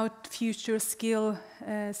question about future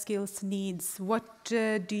skills needs. What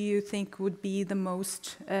do you think would be the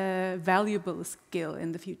most valuable skill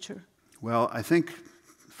in the future? Well, I think,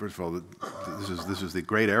 first of all, this is the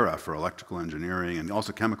great era for electrical engineering and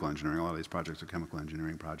also chemical engineering. A lot of these projects are chemical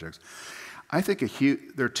engineering projects. I think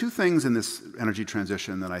there are two things in this energy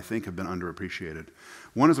transition that I think have been underappreciated.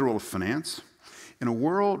 One is the role of finance. In a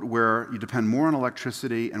world where you depend more on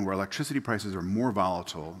electricity and where electricity prices are more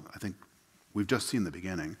volatile, I think we've just seen the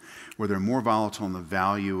beginning, where they're more volatile and the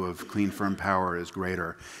value of clean, firm power is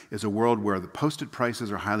greater, is a world where the posted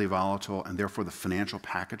prices are highly volatile and therefore the financial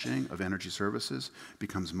packaging of energy services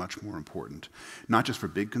becomes much more important. Not just for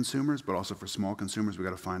big consumers, but also for small consumers. We've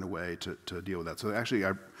got to find a way to deal with that. So actually,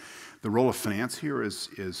 the role of finance here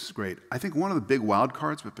is great. I think one of the big wild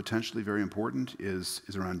cards, but potentially very important, is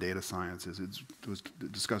around data sciences. It was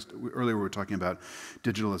discussed earlier, we were talking about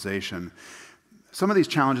digitalization. Some of these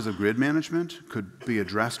challenges of grid management could be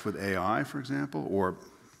addressed with AI, for example, or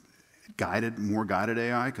more guided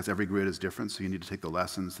AI, because every grid is different, so you need to take the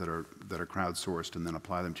lessons that are crowdsourced and then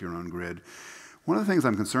apply them to your own grid. One of the things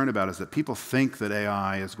I'm concerned about is that people think that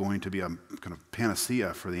AI is going to be a kind of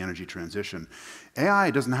panacea for the energy transition. AI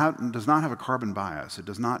does not have a carbon bias. It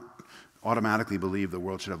does not automatically believe the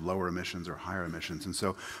world should have lower emissions or higher emissions. And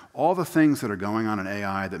so all the things that are going on in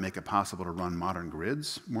AI that make it possible to run modern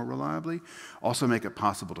grids more reliably also make it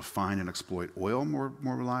possible to find and exploit oil more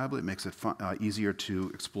reliably. It makes it easier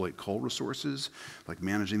to exploit coal resources, like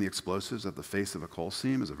managing the explosives at the face of a coal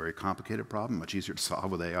seam is a very complicated problem, much easier to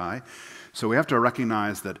solve with AI. So we have to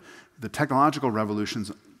recognize that the technological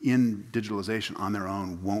revolutions in digitalization on their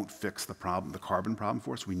own won't fix the carbon problem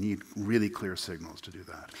for us. We need really clear signals to do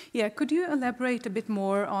that. Yeah, could you elaborate a bit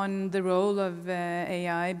more on the role of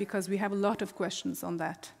AI, because we have a lot of questions on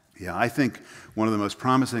that. Yeah, I think one of the most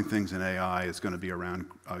promising things in AI is going to be around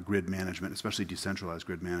grid management, especially decentralized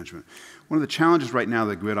grid management. One of the challenges right now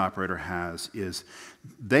the grid operator has is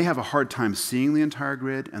they have a hard time seeing the entire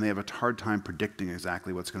grid, and they have a hard time predicting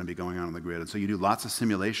exactly what's going to be going on the grid. And so you do lots of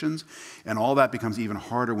simulations, and all that becomes even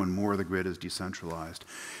harder when more of the grid is decentralized.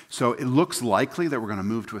 So it looks likely that we're going to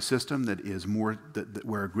move to a system that is more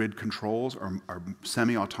where grid controls are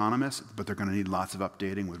semi-autonomous, but they're going to need lots of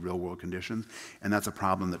updating with real-world conditions, and that's a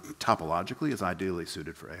problem that topologically is ideally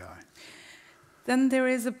suited for AI. Then there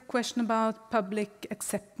is a question about public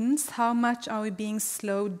acceptance. How much are we being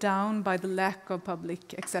slowed down by the lack of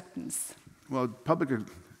public acceptance? Well,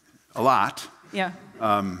 a lot. Yeah.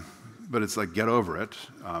 But it's like, get over it.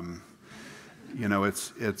 You know,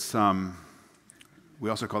 we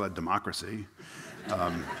also call that democracy.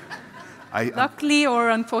 Luckily or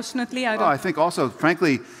unfortunately, I don't. I think also,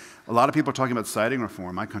 frankly, A lot of people are talking about siting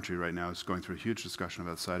reform. My country right now is going through a huge discussion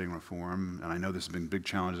about siting reform, and I know there's been big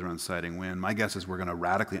challenges around siting wind. My guess is we're going to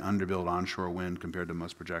radically underbuild onshore wind compared to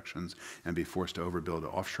most projections and be forced to overbuild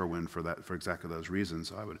offshore wind for exactly those reasons.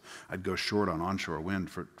 So I'd go short on onshore wind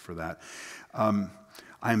for that.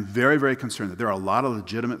 I'm very, very concerned that there are a lot of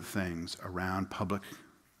legitimate things around public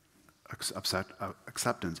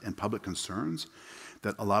acceptance and public concerns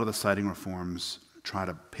that a lot of the siting reforms try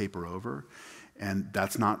to paper over, and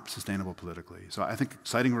that's not sustainable politically. So I think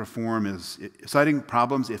siting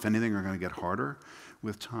problems, if anything, are going to get harder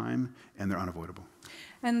with time, and they're unavoidable.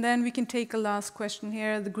 And then we can take a last question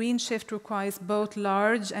here. The green shift requires both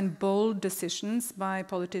large and bold decisions by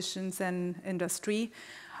politicians and industry.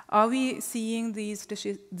 Are we seeing these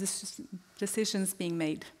decisions being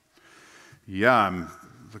made? Yeah,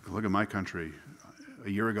 look at my country. A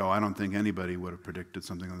year ago, I don't think anybody would have predicted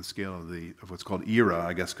something on the scale of what's called ERA,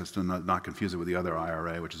 I guess, because to not confuse it with the other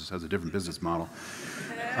IRA, which has a different business model.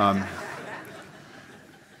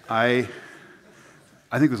 I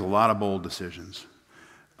think there's a lot of bold decisions.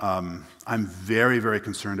 I'm very, very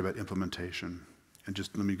concerned about implementation. And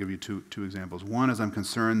just let me give you two examples. One is I'm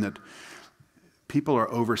concerned that people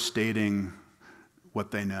are overstating what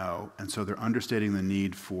they know, and so they're understating the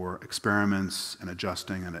need for experiments and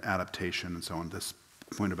adjusting and adaptation and so on, this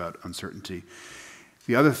point about uncertainty.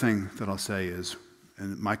 The other thing that I'll say is,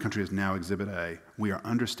 and my country is now Exhibit A, we are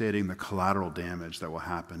understating the collateral damage that will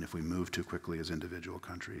happen if we move too quickly as individual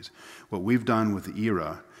countries. What we've done with the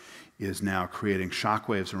ERA is now creating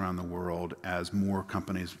shockwaves around the world as more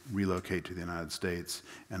companies relocate to the United States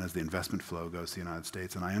and as the investment flow goes to the United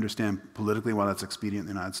States. And I understand politically why that's expedient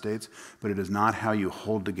in the United States, but it is not how you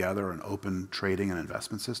hold together an open trading and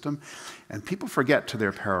investment system. And people forget to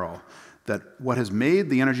their peril that what has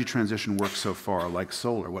made the energy transition work so far, like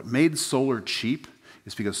solar, what made solar cheap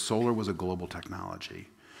is because solar was a global technology.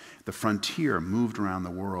 The frontier moved around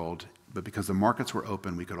the world, but because the markets were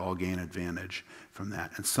open, we could all gain advantage from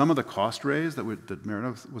that. And some of the cost raise that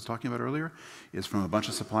Meredith was talking about earlier is from a bunch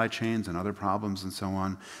of supply chains and other problems and so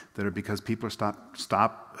on that are because people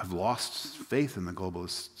have lost faith in the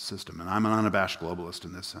globalist system. And I'm an unabashed globalist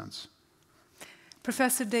in this sense.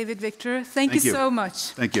 Professor David Victor, thank you so much.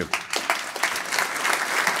 Thank you.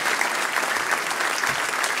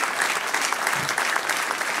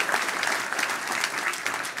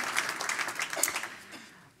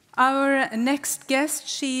 Our next guest,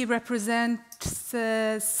 she represents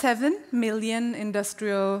 7 million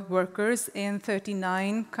industrial workers in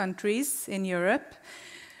 39 countries in Europe.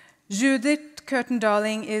 Judith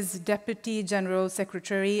Curtin-Darling is Deputy General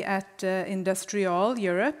Secretary at Industrial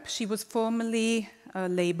Europe. She was formerly a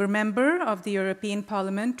Labour member of the European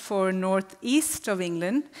Parliament for Northeast of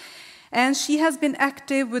England, and she has been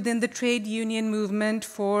active within the trade union movement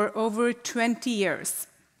for over 20 years.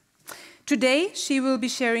 Today, she will be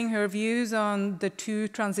sharing her views on the two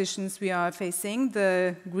transitions we are facing,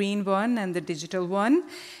 the green one and the digital one,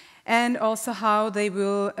 and also how they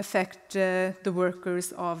will affect the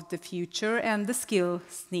workers of the future and the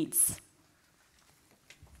skills needs.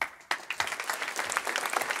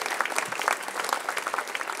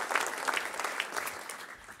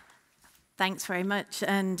 Thanks very much.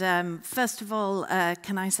 And first of all,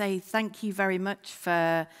 can I say thank you very much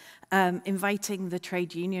for inviting the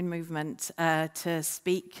trade union movement to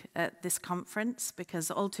speak at this conference, because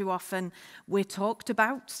all too often we're talked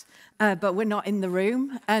about, but we're not in the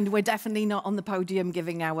room, and we're definitely not on the podium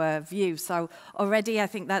giving our view. So already I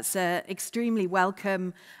think that's an extremely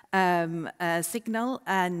welcome signal,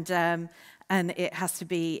 and it has to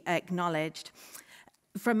be acknowledged.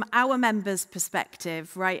 From our members'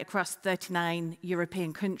 perspective, right across 39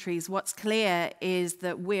 European countries, what's clear is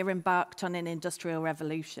that we're embarked on an industrial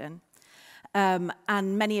revolution. And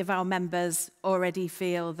many of our members already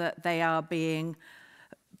feel that they are being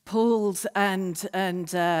pulled and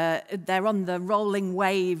they're on the rolling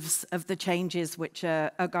waves of the changes which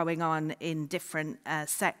are going on in different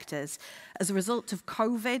sectors. As a result of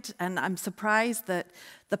COVID, and I'm surprised that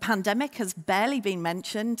the pandemic has barely been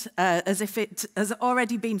mentioned, as if it has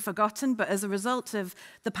already been forgotten, but as a result of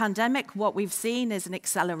the pandemic, what we've seen is an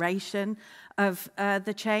acceleration of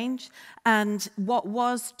the change. And what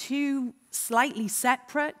was two slightly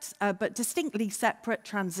separate, but distinctly separate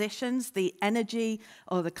transitions, the energy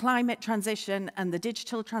or the climate transition and the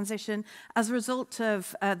digital transition, as a result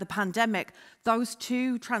of the pandemic, those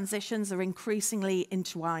two transitions are increasingly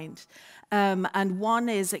entwined. And one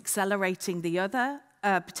is accelerating the other.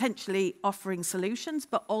 potentially offering solutions,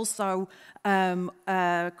 but also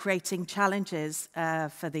creating challenges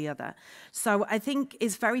for the other. So I think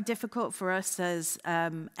it's very difficult for us as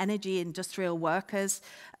energy industrial workers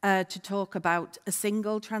to talk about a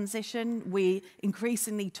single transition. We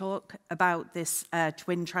increasingly talk about this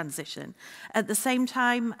twin transition. At the same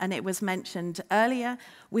time, and it was mentioned earlier,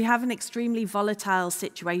 we have an extremely volatile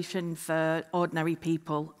situation for ordinary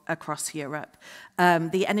people across Europe.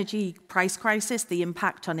 The energy price crisis, the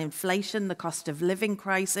impact on inflation, the cost of living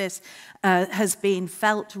crisis has been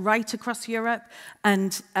felt right across Europe,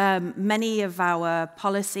 and many of our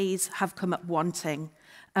policies have come up wanting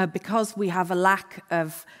because we have a lack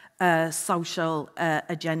of social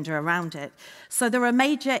agenda around it. So there are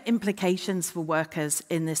major implications for workers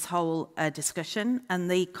in this whole discussion, and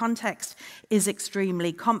the context is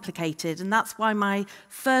extremely complicated. And that's why my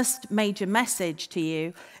first major message to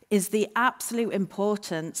you is the absolute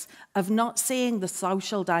importance of not seeing the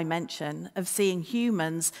social dimension, of seeing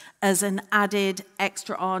humans as an added,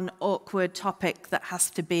 extra on, awkward topic that has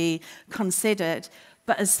to be considered,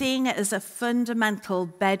 but as seeing it as a fundamental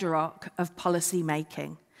bedrock of policy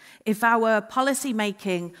making. If our policy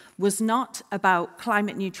making was not about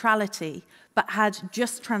climate neutrality, but had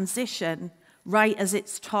just transition right as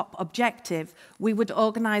its top objective, we would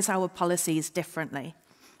organize our policies differently.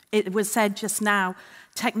 It was said just now,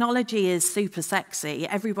 technology is super sexy.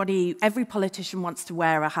 Every politician wants to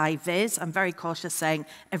wear a high vis. I'm very cautious saying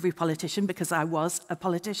every politician because I was a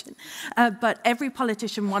politician. But every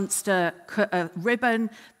politician wants to cut a ribbon,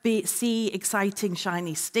 see exciting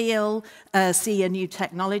shiny steel, see a new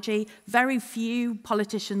technology. Very few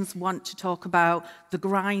politicians want to talk about the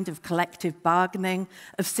grind of collective bargaining,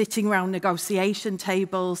 of sitting around negotiation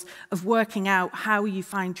tables, of working out how you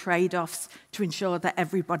find trade-offs to ensure that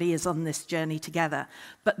everybody is on this journey together.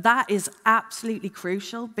 But that is absolutely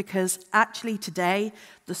crucial because actually today,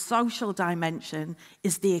 the social dimension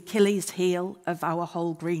is the Achilles heel of our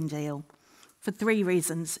whole Green Deal for three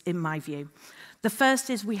reasons, in my view. The first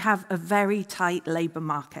is we have a very tight labour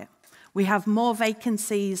market. We have more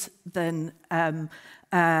vacancies than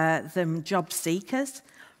job seekers.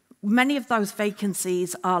 Many of those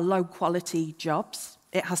vacancies are low-quality jobs.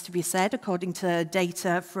 It has to be said, according to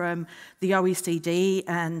data from the OECD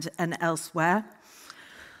and elsewhere.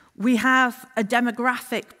 We have a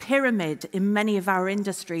demographic pyramid in many of our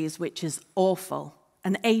industries, which is awful,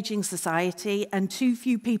 an ageing society and too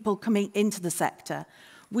few people coming into the sector.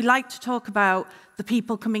 We like to talk about the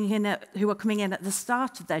people who are coming in at the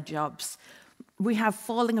start of their jobs. We have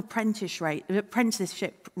falling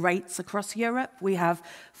apprenticeship rates across Europe. We have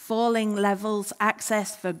falling levels,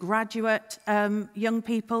 access for graduate young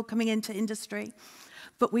people coming into industry.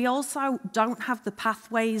 But we also don't have the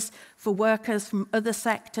pathways for workers from other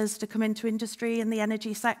sectors to come into industry in the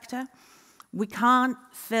energy sector. We can't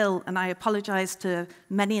fill, and I apologize to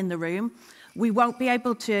many in the room, we won't be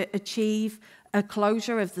able to achieve a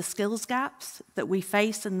closure of the skills gaps that we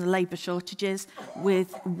face and the labour shortages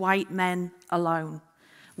with white men alone.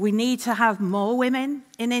 We need to have more women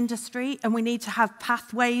in industry, and we need to have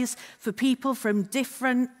pathways for people from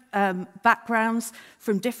different backgrounds,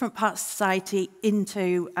 from different parts of society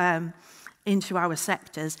into our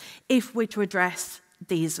sectors if we're to address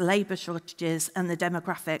these labour shortages and the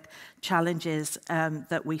demographic challenges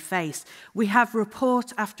that we face. We have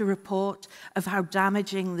report after report of how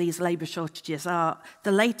damaging these labour shortages are.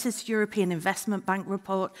 The latest European Investment Bank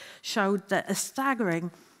report showed that a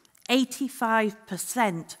staggering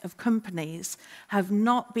 85% of companies have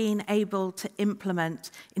not been able to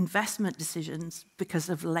implement investment decisions because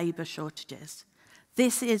of labour shortages.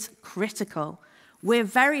 This is critical. We're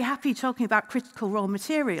very happy talking about critical raw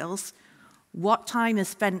materials. What time is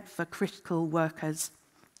spent for critical workers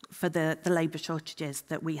for the labour shortages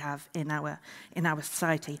that we have in our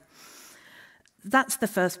society? That's the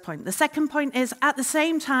first point. The second point is, at the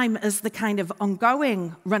same time as the kind of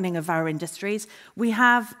ongoing running of our industries, we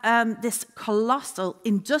have this colossal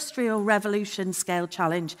industrial revolution scale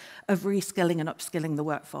challenge of reskilling and upskilling the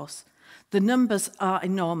workforce. The numbers are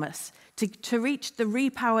enormous. To reach the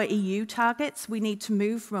Repower EU targets, we need to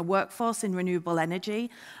move from a workforce in renewable energy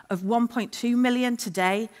of 1.2 million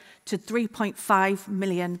today to 3.5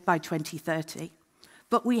 million by 2030.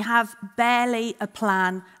 But we have barely a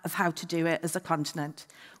plan of how to do it as a continent.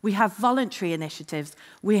 We have voluntary initiatives.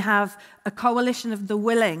 We have a coalition of the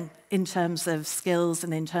willing in terms of skills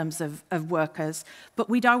and in terms of workers. But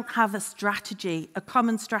we don't have a strategy, a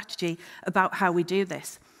common strategy about how we do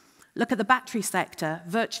this. Look at the battery sector.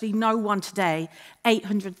 Virtually no one today,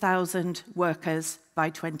 800,000 workers by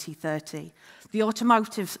 2030. The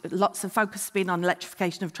automotive, lots of focus has been on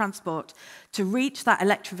electrification of transport. To reach that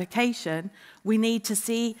electrification, we need to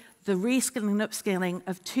see the reskilling and upskilling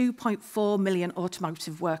of 2.4 million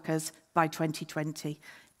automotive workers by 2030,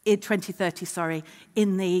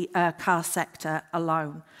 in the car sector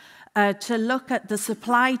alone. To look at the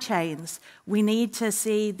supply chains, we need to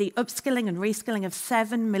see the upskilling and reskilling of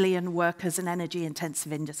 7 million workers in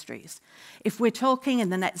energy-intensive industries. If we're talking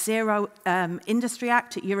in the Net Zero Industry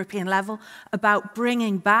Act at European level about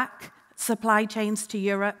bringing back supply chains to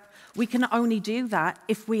Europe, we can only do that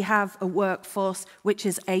if we have a workforce which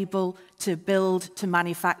is able to build, to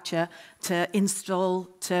manufacture, to install,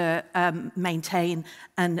 to maintain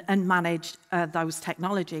and manage those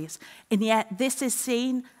technologies. And yet this is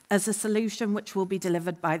seen as a solution which will be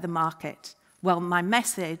delivered by the market. Well, my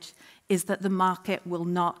message is that the market will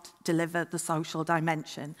not deliver the social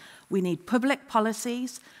dimension. We need public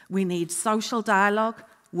policies, we need social dialogue,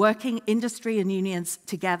 working industry and unions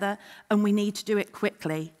together, and we need to do it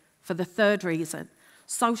quickly. For the third reason,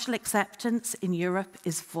 social acceptance in Europe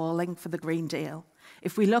is falling for the Green Deal.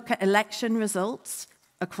 If we look at election results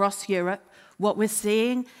across Europe, what we're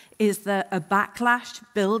seeing is that a backlash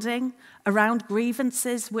building around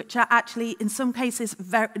grievances which are actually, in some cases,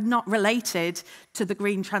 not related to the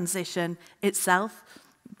green transition itself,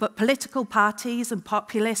 but political parties and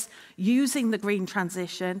populists using the green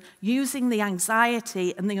transition, using the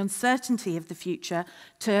anxiety and the uncertainty of the future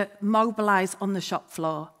to mobilize on the shop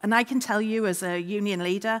floor. And I can tell you as a union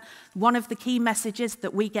leader, one of the key messages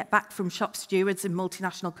that we get back from shop stewards in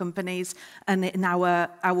multinational companies and in our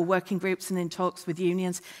working groups and in talks with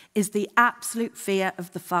unions is the absolute fear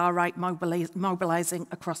of the far right mobilizing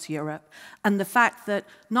across Europe. And the fact that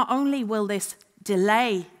not only will this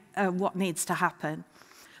delay what needs to happen,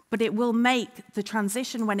 but it will make the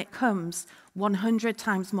transition when it comes 100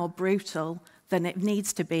 times more brutal than it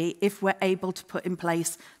needs to be if we're able to put in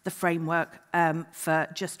place the framework for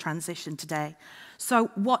just transition today. So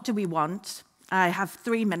what do we want? I have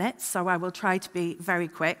 3 minutes, so I will try to be very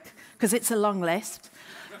quick, because it's a long list.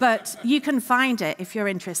 But you can find it if you're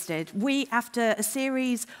interested. We, after a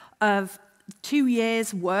series of 2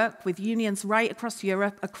 years' work with unions right across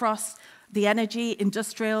Europe, across the energy,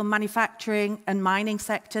 industrial, manufacturing, and mining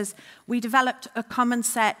sectors, we developed a common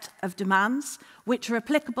set of demands which are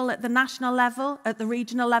applicable at the national level, at the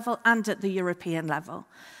regional level, and at the European level.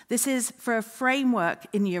 This is for a framework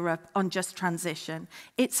in Europe on just transition.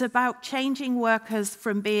 It's about changing workers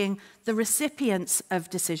from being the recipients of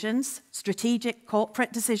decisions, strategic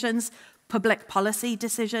corporate decisions, public policy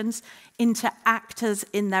decisions, into actors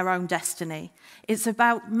in their own destiny. It's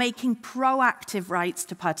about making proactive rights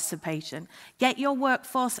to participation. Get your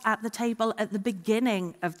workforce at the table at the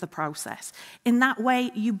beginning of the process. In that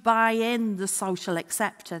way, you buy in the social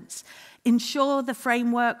acceptance. Ensure the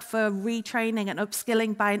framework for retraining and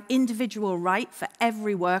upskilling by an individual right for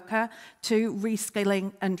every worker to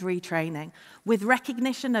reskilling and retraining, with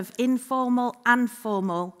recognition of informal and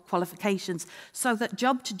formal qualifications so that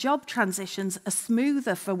job-to-job transitions are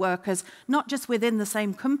smoother for workers, not just within the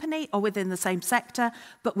same company or within the same sector,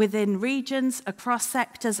 but within regions, across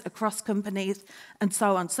sectors, across companies, and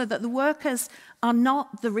so on, so that the workers are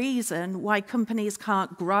not the reason why companies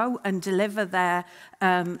can't grow and deliver their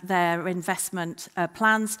investment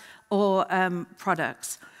plans or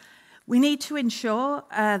products. We need to ensure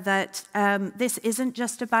that this isn't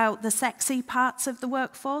just about the sexy parts of the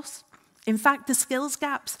workforce. In fact, the skills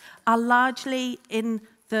gaps are largely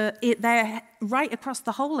they're right across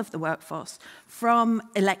the whole of the workforce, from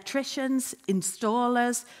electricians,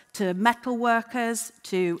 installers, to metal workers,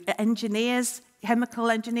 to engineers, chemical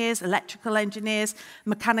engineers, electrical engineers,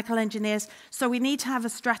 mechanical engineers. So we need to have a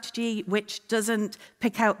strategy which doesn't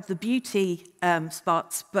pick out the beauty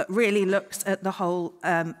spots, but really looks at the whole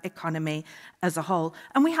economy as a whole.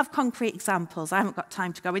 And we have concrete examples. I haven't got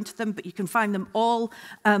time to go into them, but you can find them all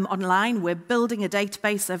online. We're building a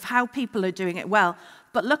database of how people are doing it well.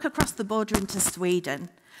 But look across the border into Sweden.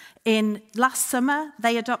 Last summer,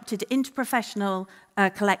 they adopted interprofessional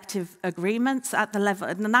collective agreements at the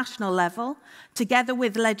national level, together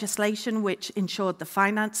with legislation which ensured the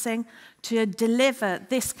financing to deliver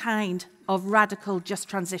this kind of radical just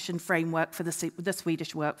transition framework for the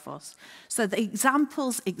Swedish workforce. So the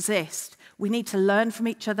examples exist. We need to learn from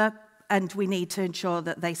each other, and we need to ensure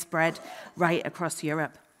that they spread right across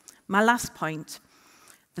Europe. My last point,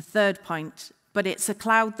 the third point, but it's a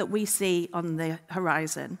cloud that we see on the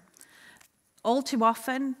horizon. All too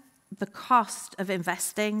often, the cost of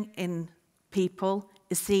investing in people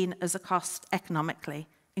is seen as a cost economically,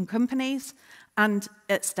 in companies and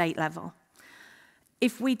at state level.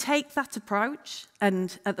 If we take that approach,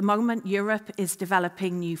 and at the moment Europe is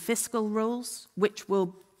developing new fiscal rules, which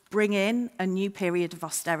will bring in a new period of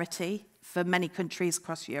austerity for many countries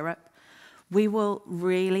across Europe, we will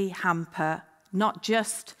really hamper, not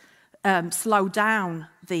just slow down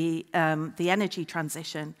the energy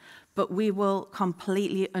transition, but we will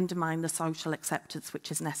completely undermine the social acceptance which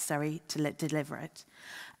is necessary to deliver it.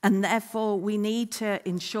 And therefore, we need to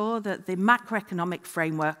ensure that the macroeconomic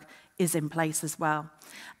framework is in place as well.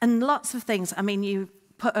 And lots of things, I mean, you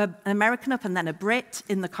put an American up and then a Brit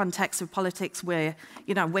in the context of politics where,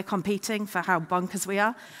 we're competing for how bonkers we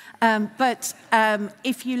are. But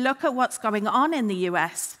if you look at what's going on in the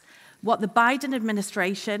US, what the Biden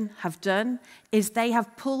administration have done is they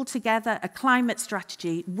have pulled together a climate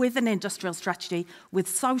strategy with an industrial strategy with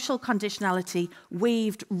social conditionality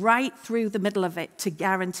weaved right through the middle of it to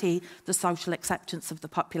guarantee the social acceptance of the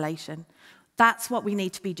population. That's what we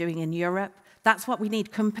need to be doing in Europe. That's what we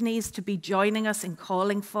need companies to be joining us in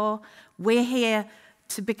calling for. We're here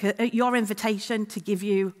at your invitation to give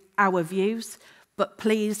you our views, but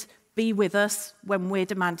please be with us when we're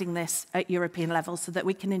demanding this at European level so that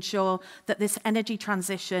we can ensure that this energy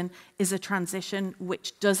transition is a transition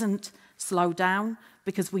which doesn't slow down,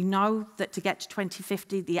 because we know that to get to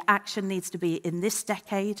 2050, the action needs to be in this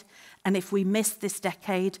decade. And if we miss this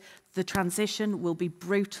decade, the transition will be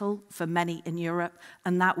brutal for many in Europe,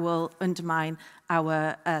 and that will undermine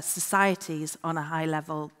our societies on a high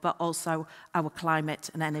level, but also our climate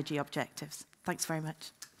and energy objectives. Thanks very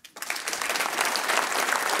much.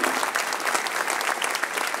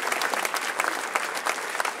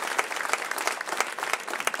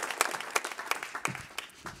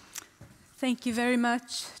 Thank you very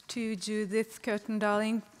much to Judith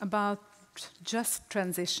Curtin-Darling about just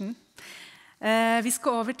transition. Vi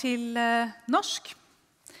skal over til norsk.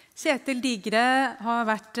 Kjetil Digre har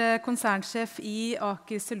vært konsernsjef i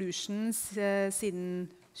Aker Solutions siden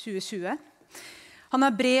 2020. Han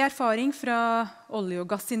har bred erfaring fra olje- og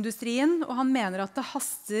gassindustrien, og han mener at det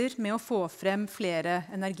haster med å få frem flere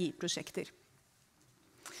energiprosjekter.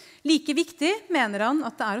 Like viktig mener han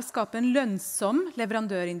at det å skape en lønnsom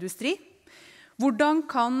leverandørindustri. Hvordan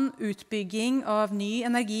kan utbygging av ny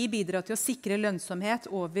energi bidra til å sikre lønnsomhet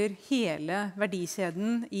over hele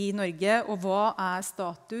verdikjeden i Norge, og hva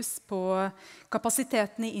status på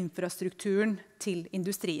kapasiteten i infrastrukturen til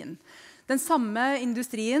industrien? Den samme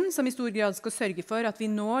industrien som i stor grad skal sørge for at vi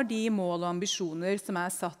når de mål og ambisjoner som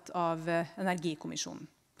satt av Energikommisjonen.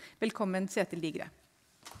 Velkommen, Kjetil Digre.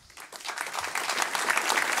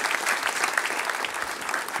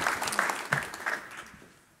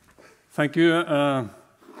 Thank you.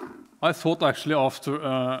 I thought actually after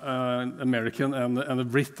American and a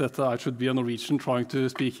Brit that I should be a Norwegian trying to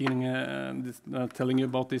speaking, telling you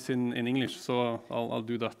about this in English, so I'll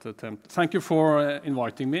do that attempt. Thank you for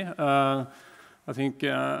inviting me. I think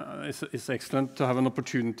it's excellent to have an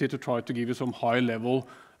opportunity to try to give you some high-level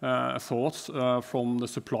thoughts from the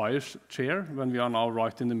supplier's chair when we are now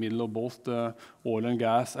right in the middle of both the oil and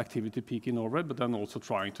gas activity peak in Norway, but then also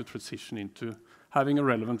trying to transition into having a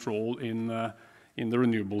relevant role in the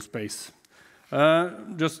renewable space.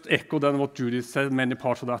 Just echo then what Judith said, many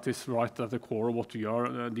parts of that is right at the core of what we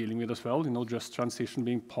are dealing with as well. Just transition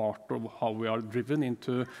being part of how we are driven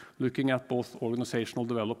into looking at both organizational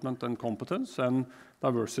development and competence and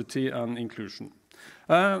diversity and inclusion.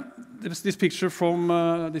 This is a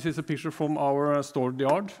picture from our stored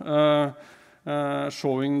yard.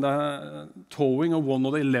 Showing the towing of one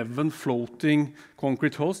of the 11 floating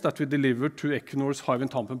concrete hulls that we delivered to Equinor's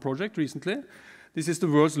Hywind Tampen project recently. This is the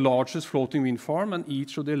world's largest floating wind farm, and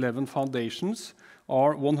each of the 11 foundations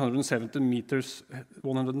are 107 meters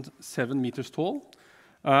tall.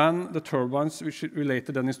 And the turbines which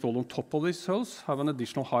related and installed on top of these hulls have an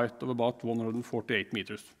additional height of about 148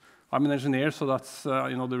 meters. I'm an engineer, so that's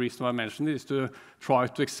the reason why I mentioned it is to try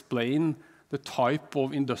to explain the type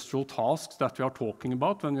of industrial tasks that we are talking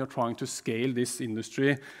about when we are trying to scale this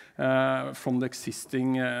industry from the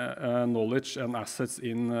existing knowledge and assets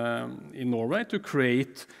in Norway to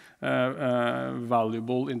create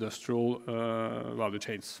valuable industrial value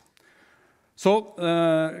chains. So,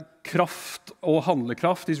 Kraft og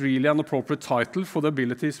handlekraft is really an appropriate title for the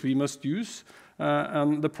abilities we must use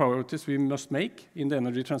and the priorities we must make in the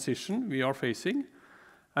energy transition we are facing.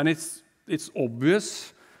 And it's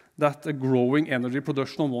obvious that a growing energy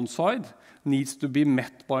production on one side needs to be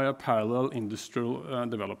met by a parallel industrial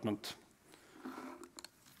development.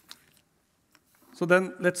 So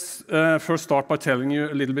then let's first start by telling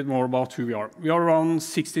you a little bit more about who we are. We are around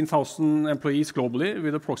 16,000 employees globally,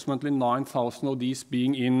 with approximately 9,000 of these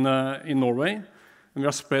being in Norway. And we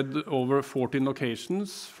are spread over 14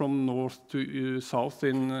 locations from north to south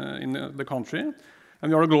in the country.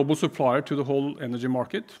 And we are a global supplier to the whole energy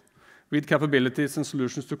market with capabilities and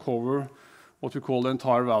solutions to cover what we call the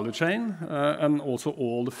entire value chain and also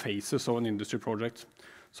all the phases of an industry project.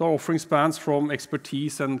 So our offering spans from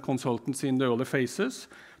expertise and consultancy in the early phases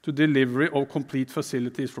to delivery of complete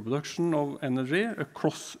facilities for production of energy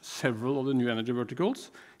across several of the new energy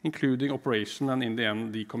verticals, including operation and, in the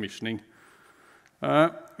end, decommissioning.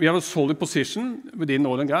 We have a solid position within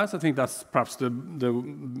oil and gas. I think that's perhaps the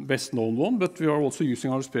best known one, but we are also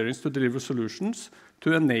using our experience to deliver solutions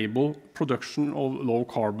to enable production of low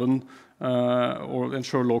carbon or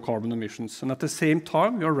ensure low carbon emissions. And at the same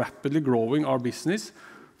time, we are rapidly growing our business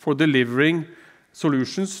for delivering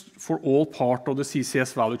solutions for all part of the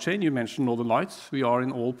CCS value chain. You mentioned Northern Lights. We are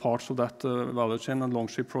in all parts of that value chain and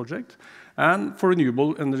Longship project. And for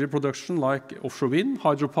renewable energy production like offshore wind,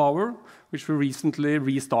 hydropower, which we recently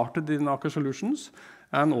restarted in Aker Solutions,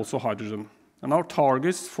 and also hydrogen. And our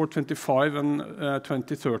targets for 25 and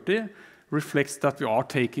 2030 reflects that we are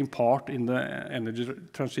taking part in the energy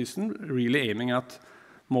transition, really aiming at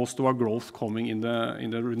most of our growth coming in the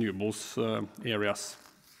renewables areas.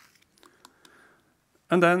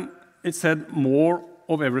 And then it said more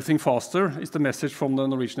of everything faster is the message from the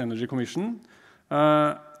Norwegian Energy Commission.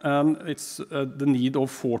 And it's the need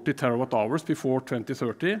of 40 terawatt hours before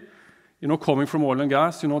 2030. You know, coming from oil and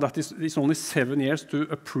gas, you know that it's only 7 years to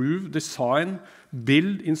approve, design,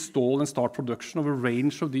 build, install, and start production of a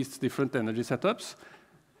range of these different energy setups.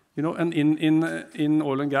 You know, and in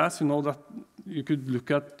oil and gas, you know that you could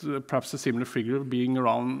look at perhaps a similar figure being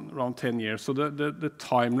around 10 years. So the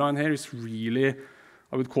timeline here is really,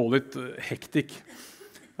 I would call it hectic.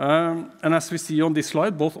 And as we see on this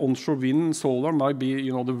slide, both onshore wind and solar might be,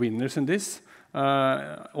 you know, the winners in this.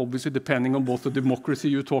 Obviously, depending on both the democracy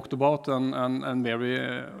you talked about and where we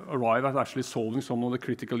arrive at actually solving some of the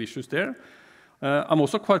critical issues there. I'm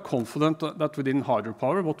also quite confident that within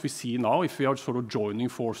hydropower, what we see now, if we are sort of joining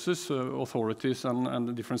forces, authorities and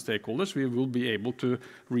the different stakeholders, we will be able to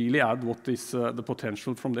really add what is the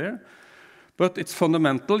potential from there. But it's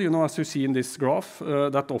fundamental, you know, as you see in this graph,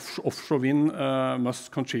 that offshore wind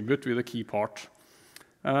must contribute with a key part.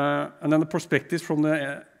 And then the perspectives from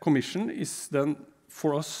the Commission is then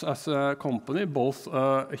for us as a company both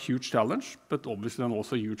a huge challenge, but obviously then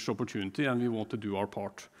also a huge opportunity, and we want to do our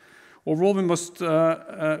part. Overall, we must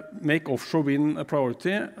make offshore wind a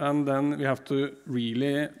priority, and then we have to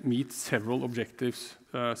really meet several objectives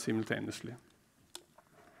simultaneously.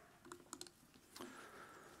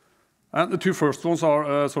 And the two first ones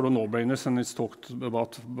are sort of no-brainers, and it's talked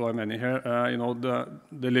about by many here. You know,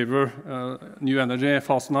 deliver new energy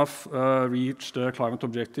fast enough, reach the climate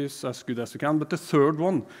objectives as good as we can. But the third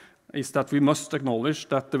one is that we must acknowledge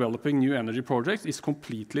that developing new energy projects is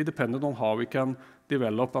completely dependent on how we can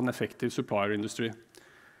develop an effective supplier industry.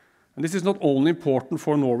 And this is not only important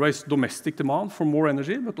for Norway's domestic demand for more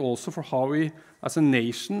energy, but also for how we, as a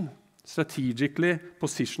nation, strategically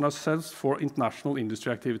position ourselves for international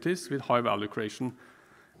industry activities with high value creation.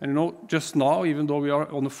 And you know, just now, even though we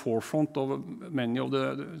are on the forefront of many of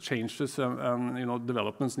the changes and you know,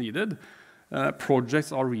 developments needed,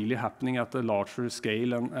 projects are really happening at a larger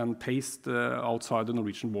scale and pace outside the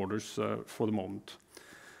Norwegian borders for the moment.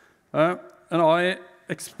 And I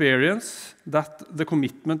experience that the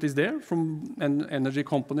commitment is there from energy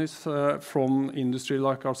companies, from industry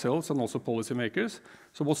like ourselves, and also policymakers.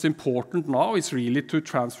 So what's important now is really to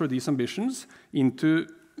transfer these ambitions into,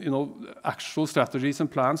 you know, actual strategies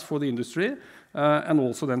and plans for the industry, and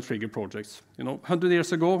also then trigger projects. You know, 100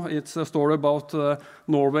 years ago, it's a story about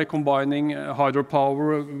Norway combining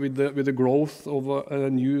hydropower with the growth of a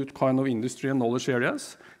new kind of industry and knowledge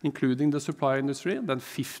areas, including the supply industry. Then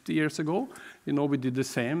 50 years ago, you know, we did the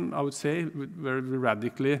same, I would say, where we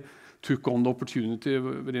radically took on the opportunity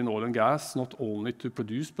within oil and gas, not only to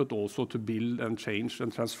produce, but also to build and change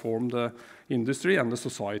and transform the industry and the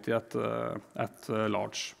society at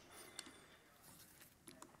large.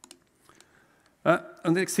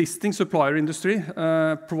 And the existing supplier industry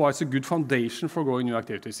provides a good foundation for growing new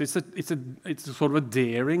activities. It's a sort of a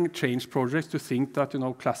daring change project to think that, you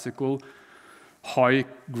know, classical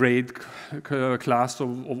high-grade class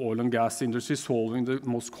of oil and gas industry solving the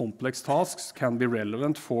most complex tasks can be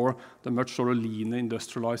relevant for the much sort of lean,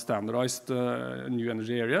 industrialized, standardized new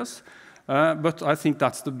energy areas. But I think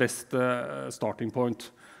that's the best starting point.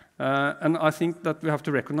 And I think that we have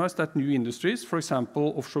to recognize that new industries, for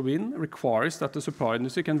example, offshore wind, requires that the supply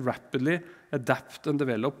industry can rapidly adapt and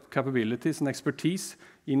develop capabilities and expertise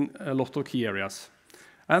in a lot of key areas.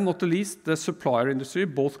 And not the least, the supplier industry,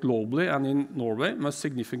 both globally and in Norway, must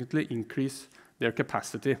significantly increase their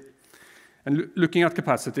capacity. And looking at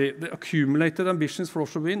capacity, the accumulated ambitions for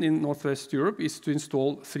offshore wind in Northwest Europe is to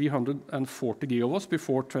install 340 gigawatts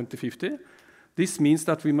before 2050. This means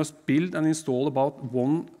that we must build and install about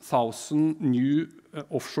 1,000 new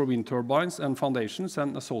offshore wind turbines and foundations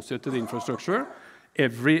and associated infrastructure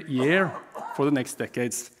every year for the next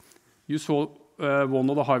decades. You saw one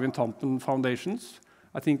of the Hywind Tampen foundations.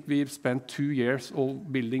 I think we've spent 2 years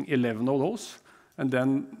of building 11 of those, and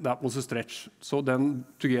then that was a stretch. So then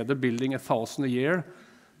together building 1,000 a year,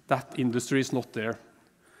 that industry is not there.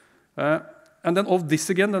 And then of this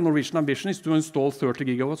again, the Norwegian ambition is to install 30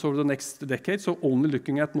 gigawatts over the next decade. So only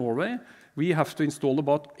looking at Norway, we have to install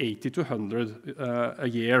about 80 to 100 a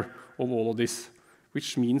year of all of this,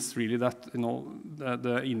 which means really that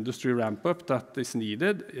the industry ramp up that is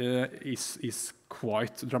needed is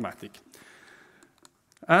quite dramatic.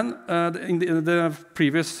 And the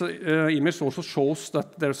previous image also shows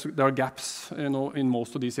that there are gaps in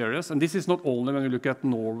most of these areas. And this is not only when we look at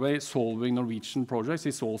Norway solving Norwegian projects,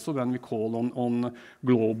 it's also when we call on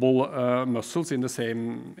global muscles in the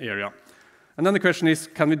same area. And then the question is,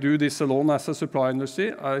 can we do this alone as a supply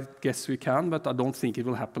industry? I guess we can, but I don't think it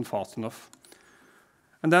will happen fast enough.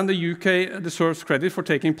 And then the UK deserves credit for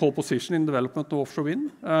taking pole position in development of offshore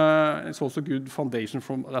wind. It's also a good foundation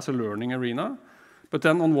as a learning arena. But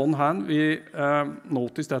then on one hand, we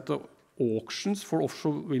noticed that the auctions for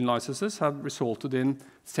offshore wind licenses have resulted in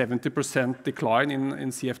 70% decline in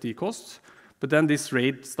CFD costs. But then this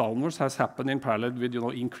rate downwards has happened in parallel with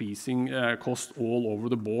increasing costs all over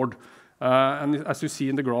the board. And as you see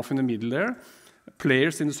in the graph in the middle there,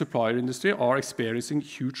 players in the supplier industry are experiencing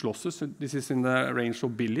huge losses. This is in the range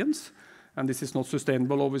of billions. And this is not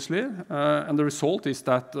sustainable, obviously. And the result is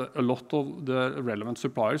that a lot of the relevant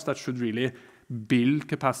suppliers that should really build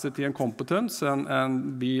capacity and competence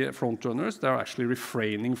and be front runners, they're actually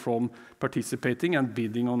refraining from participating and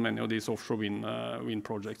bidding on many of these offshore wind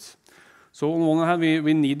projects. So on one hand,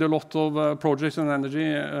 we need a lot of projects and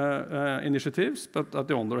energy initiatives, but at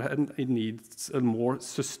the other hand, it needs a more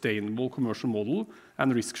sustainable commercial model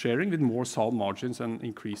and risk sharing with more sound margins and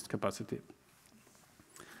increased capacity.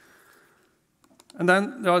 And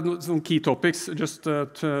then there are some key topics, just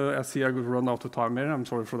I see I've run out of time here, I'm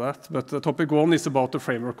sorry for that. But topic one is about the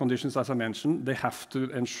framework conditions, as I mentioned. They have to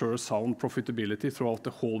ensure sound profitability throughout the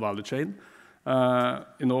whole value chain.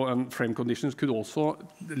 And frame conditions could also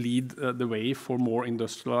lead the way for more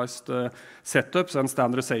industrialized setups and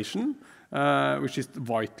standardization, which is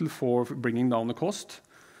vital for bringing down the cost.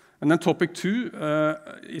 And then topic two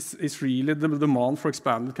is really the demand for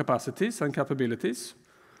expanded capacities and capabilities.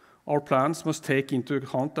 Our plans must take into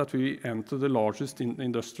account that we enter the largest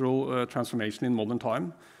industrial transformation in modern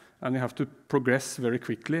time, and we have to progress very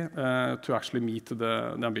quickly to actually meet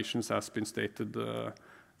the ambitions as been stated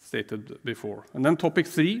before. And then topic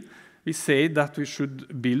three, we say that we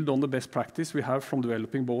should build on the best practice we have from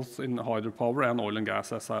developing both in hydropower and oil and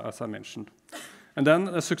gas, as I mentioned. And then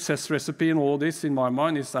a success recipe in all this, in my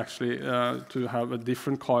mind, is actually to have a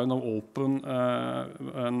different kind of open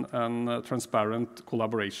and transparent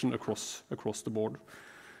collaboration across the board.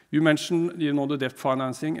 You mentioned, the debt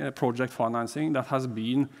financing, project financing, that has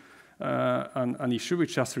been an issue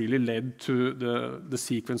which has really led to the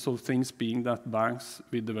sequence of things being that banks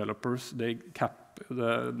with developers, they cap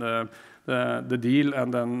the deal,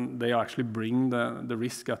 and then they actually bring the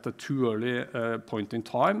risk at a too early point in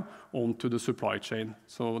time onto the supply chain.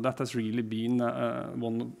 So that has really been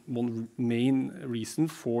one main reason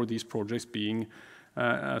for these projects being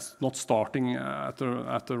not starting at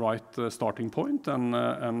the right starting point, and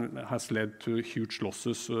has led to huge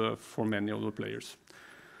losses for many of the players.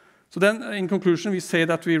 So then, in conclusion, we say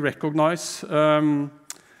that we recognize the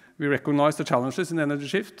challenges in energy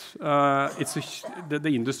shift. The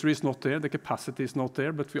industry is not there, the capacity is not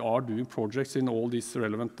there, but we are doing projects in all these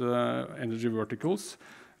relevant energy verticals.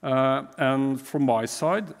 And from my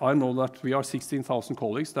side, I know that we are 16,000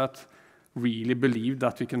 colleagues that really believe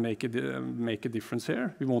that we can make a difference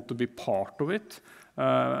here. We want to be part of it,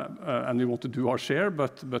 and we want to do our share,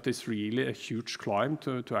 but it's really a huge climb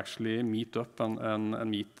to actually meet up and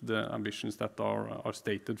meet the ambitions that are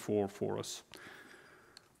stated for us.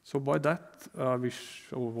 So by that, I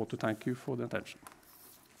want to thank you for the attention.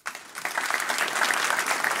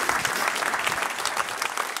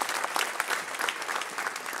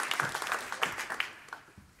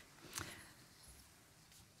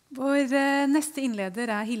 Vår neste innleder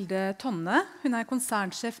Hilde Tonne. Hun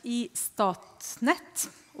konsernsjef I Statnett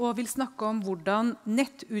og vil snakke om hvordan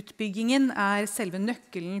nettutbyggingen selve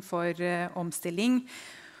nøkkelen for omstilling,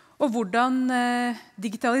 og hvordan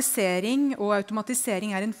digitalisering og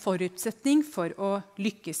automatisering en forutsetning for å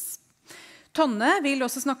lykkes. Tonne vil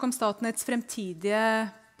også snakke om Statnetts fremtidige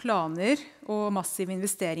planer og massive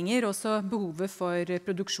investeringer, også behovet for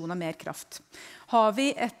produksjon av mer kraft. Har vi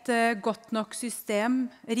et godt nok system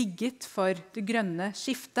rigget for det grønne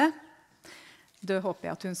skiftet? Det håper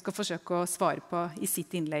jeg at hun skal forsøke å svare på i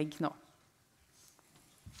sitt innlegg nå.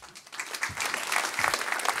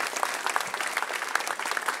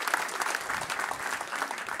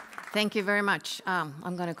 Thank you very much.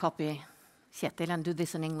 I'm going to copy Kjetil and do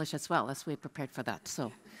this in English as well, as we prepared for that.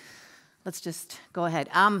 So let's just go ahead.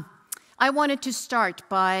 I wanted to start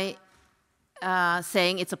by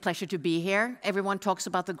saying it's a pleasure to be here. Everyone talks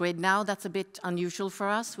about the grid now. That's a bit unusual for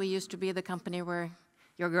us. We used to be the company where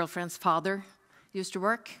your girlfriend's father used to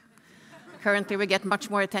work. Currently, we get much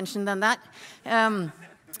more attention than that.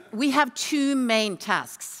 We have two main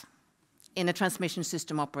tasks in a transmission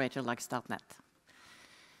system operator like Statnett.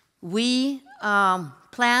 We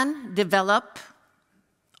plan, develop,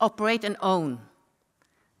 operate, and own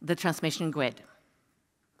the transmission grid.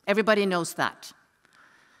 Everybody knows that.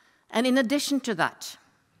 And in addition to that,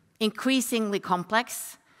 increasingly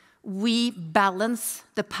complex, we balance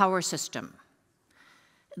the power system.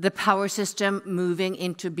 The power system moving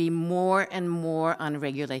into be more and more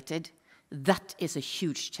unregulated. That is a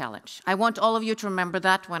huge challenge. I want all of you to remember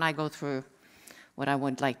that when I go through what I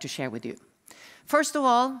would like to share with you. First of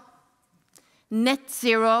all, net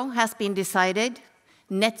zero has been decided.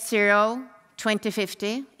 Net zero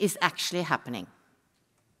 2050 is actually happening.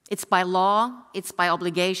 It's by law, it's by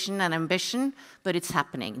obligation and ambition, but it's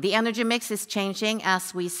happening. The energy mix is changing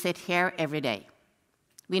as we sit here every day.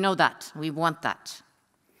 We know that. We want that.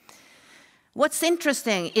 What's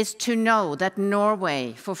interesting is to know that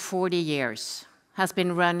Norway, for 40 years, has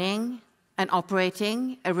been running and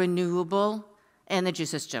operating a renewable energy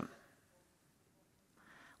system.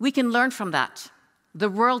 We can learn from that. The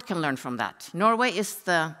world can learn from that. Norway is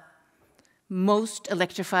the most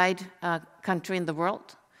electrified country in the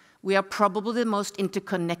world. We are probably the most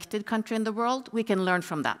interconnected country in the world. We can learn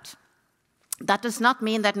from that. That does not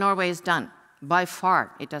mean that Norway is done. By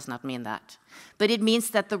far, it does not mean that. But it means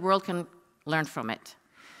that the world can learn from it.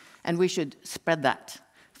 And we should spread that.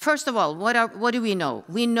 First of all, what do we know?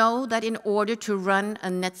 We know that in order to run a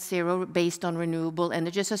net zero based on renewable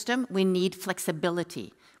energy system, we need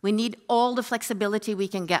flexibility. We need all the flexibility we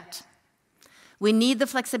can get. We need the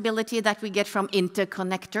flexibility that we get from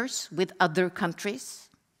interconnectors with other countries.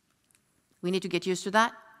 We need to get used to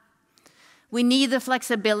that. We need the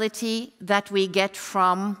flexibility that we get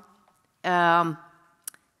from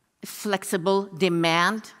flexible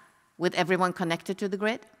demand with everyone connected to the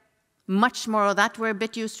grid. Much more of that. We're a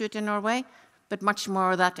bit used to it in Norway, but much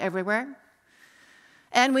more of that everywhere.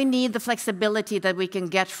 And we need the flexibility that we can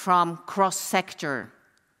get from cross-sector.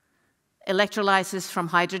 Electrolysis from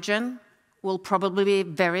hydrogen will probably be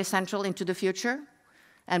very central into the future,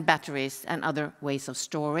 and batteries and other ways of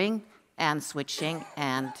storing and switching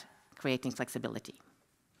and creating flexibility.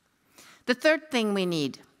 The third thing we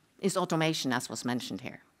need is automation, as was mentioned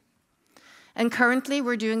here. And currently,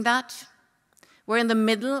 we're doing that. We're in the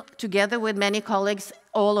middle, together with many colleagues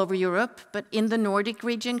all over Europe, but in the Nordic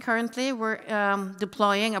region currently, we're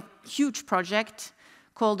deploying a huge project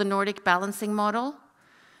called the Nordic Balancing Model.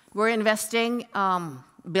 We're investing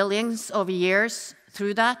billions of years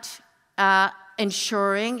through that,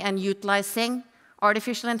 ensuring and utilizing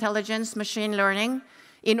artificial intelligence, machine learning,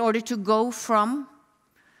 in order to go from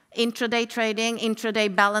intraday trading,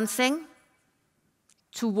 intraday balancing,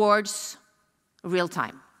 towards real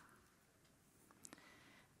time.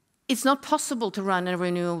 It's not possible to run a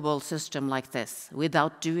renewable system like this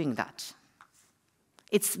without doing that.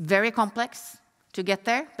 It's very complex to get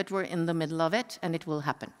there, but we're in the middle of it, and it will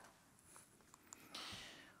happen.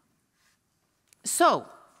 So,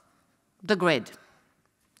 the grid.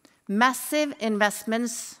 Massive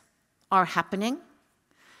investments are happening.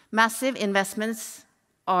 Massive investments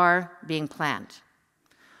are being planned.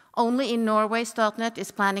 Only in Norway, Statnett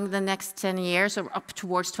is planning the next 10 years, or up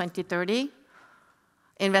towards 2030,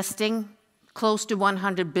 investing close to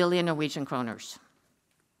 100 billion Norwegian kroners,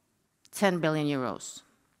 10 billion euros.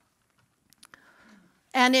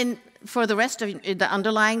 And for the rest of the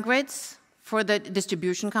underlying grids, for the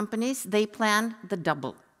distribution companies, they plan the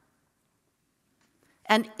double.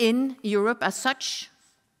 And in Europe as such,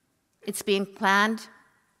 it's being planned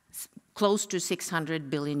close to 600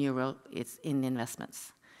 billion euro in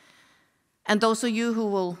investments. And those of you who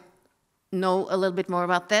will know a little bit more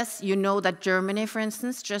about this, you know that Germany, for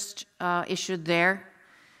instance, just issued their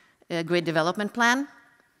grid development plan,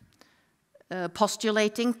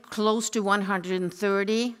 postulating close to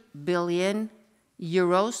 130 billion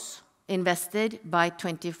euros invested by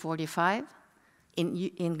 2045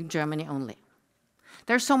 in Germany only.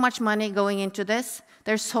 There's so much money going into this.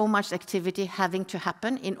 There's so much activity having to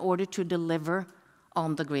happen in order to deliver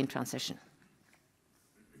on the green transition.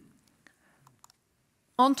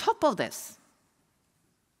 On top of this,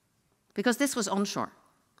 because this was onshore,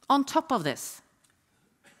 on top of this,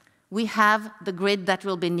 we have the grid that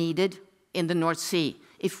will be needed in the North Sea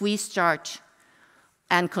if we start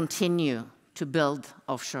and continue to build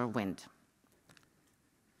offshore wind.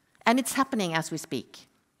 And it's happening as we speak.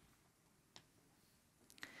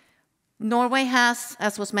 Norway has,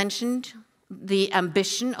 as was mentioned, the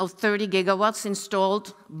ambition of 30 gigawatts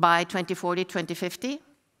installed by 2040, 2050.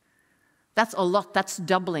 That's a lot. That's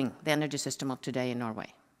doubling the energy system of today in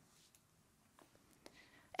Norway.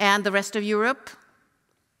 And the rest of Europe,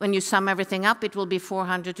 when you sum everything up, it will be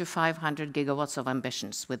 400 to 500 gigawatts of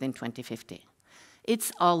ambitions within 2050.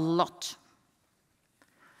 It's a lot.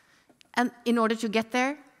 And in order to get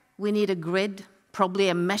there, we need a grid, probably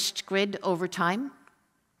a meshed grid over time,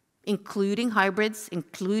 including hybrids,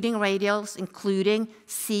 including radials, including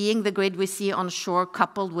seeing the grid we see onshore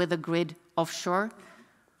coupled with a grid offshore.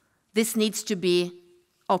 This needs to be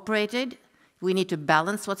operated. We need to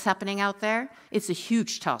balance what's happening out there. It's a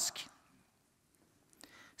huge task.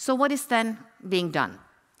 So what is then being done?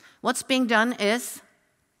 What's being done is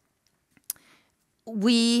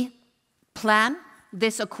we plan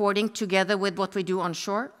this according together with what we do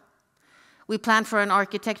onshore. We plan for an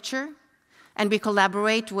architecture, and we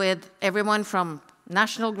collaborate with everyone from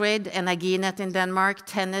National Grid, Energinet in Denmark,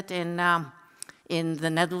 Tenet in the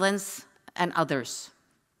Netherlands, and others.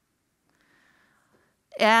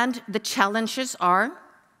 And the challenges are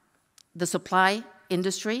the supply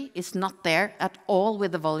industry is not there at all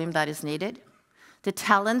with the volume that is needed. The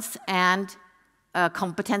talents and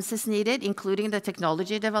competences needed, including the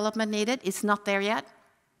technology development needed, is not there yet.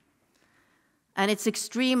 And it's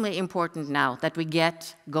extremely important now that we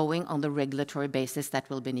get going on the regulatory basis that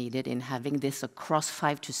will be needed in having this across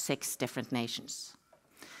 5 to 6 different nations.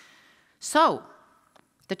 So,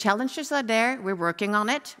 the challenges are there, we're working on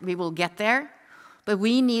it, we will get there, but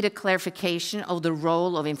we need a clarification of the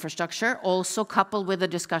role of infrastructure, also coupled with the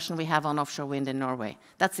discussion we have on offshore wind in Norway.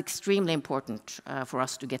 That's extremely important for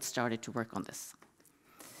us to get started to work on this.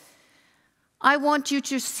 I want you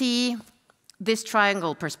to see this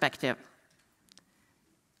triangle perspective.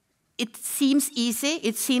 It seems easy,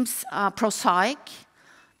 it seems prosaic,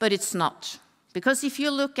 but it's not. Because if you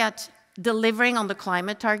look at delivering on the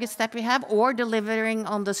climate targets that we have, or delivering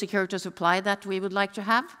on the security of supply that we would like to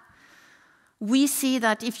have, we see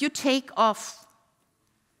that if you take off,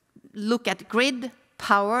 look at grid,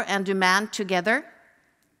 power, and demand together,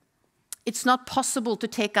 it's not possible to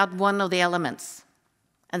take out one of the elements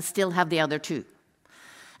and still have the other two.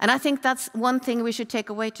 And I think that's one thing we should take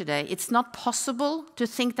away today. It's not possible to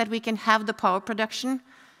think that we can have the power production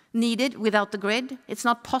needed without the grid. It's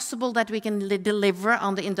not possible that we can deliver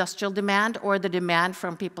on the industrial demand or the demand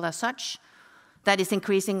from people as such that is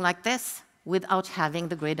increasing like this without having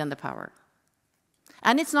the grid and the power.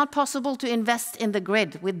 And it's not possible to invest in the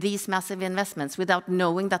grid with these massive investments without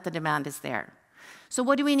knowing that the demand is there. So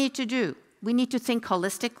what do we need to do? We need to think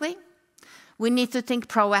holistically. We need to think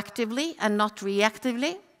proactively and not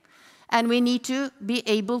reactively. And we need to be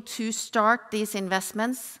able to start these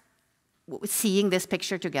investments seeing this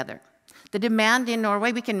picture together. The demand in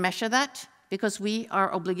Norway, we can measure that because we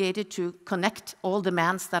are obligated to connect all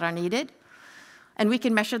demands that are needed. And we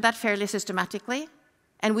can measure that fairly systematically.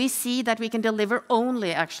 And we see that we can deliver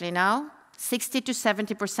only, actually now, 60 to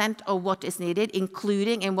 70% of what is needed,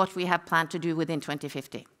 including in what we have planned to do within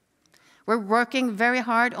 2050. We're working very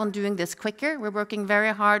hard on doing this quicker. We're working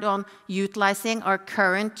very hard on utilizing our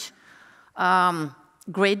current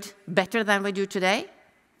grid better than we do today.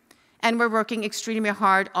 And we're working extremely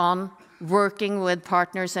hard on working with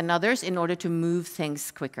partners and others in order to move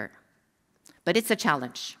things quicker. But it's a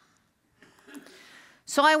challenge.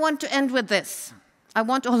 So I want to end with this. I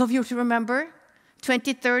want all of you to remember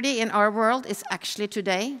 2030 in our world is actually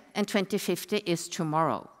today, and 2050 is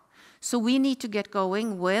tomorrow. So we need to get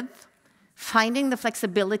going with finding the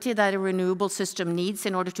flexibility that a renewable system needs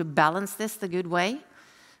in order to balance this the good way.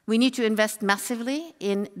 We need to invest massively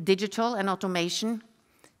in digital and automation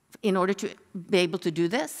in order to be able to do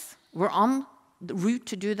this. We're on the route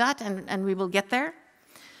to do that, and we will get there.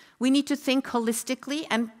 We need to think holistically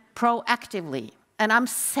and proactively. And I'm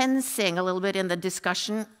sensing a little bit in the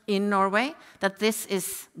discussion in Norway that this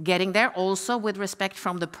is getting there, also with respect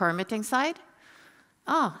from the permitting side.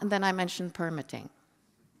 And then I mentioned permitting.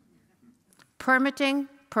 Permitting,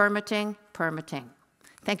 permitting, permitting.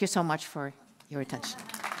 Thank you so much for your attention.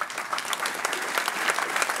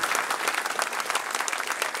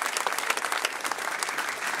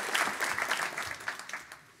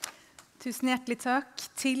 Tusen hjertelig takk.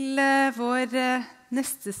 Til vår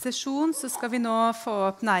neste sesjon så skal vi nå få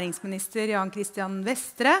opp næringsminister Jan Christian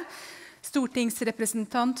Vestre,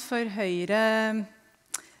 stortingsrepresentant for Høyre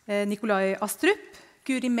Nikolai Astrup,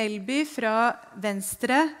 Guri Melby fra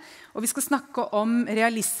Venstre, og vi skal snakke om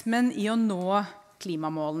realismen i å nå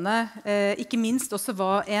klimamålene, ikke minst også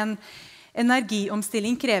hva en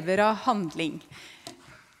energiomstilling krever av handling.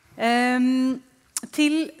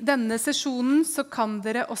 Til denne sesjonen så kan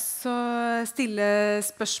dere også stille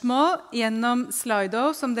spørsmål gjennom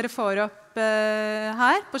Slido, som dere får opp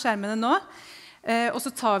her på skjermene nå. Og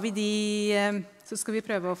så tar vi så skal vi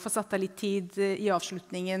prøve å få satt av litt tid i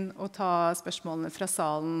avslutningen og ta spørsmålene fra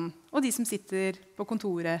salen og de som sitter på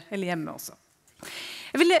kontoret eller hjemme også.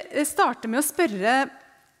 Jeg vil starte med å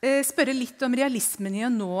spørre litt om realismen i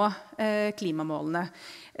å nå klimamålene.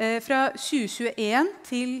 Fra 2021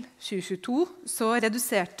 til 2022 så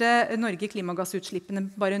reduserte Norge klimagassutslippene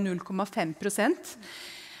bare 0,5%.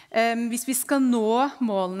 Hvis vi skal nå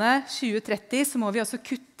målene 2030, så må vi også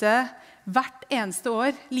kutte hvert eneste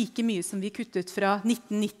år like mye som vi kuttet fra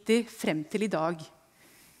 1990 frem til i dag.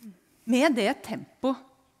 Med det tempo,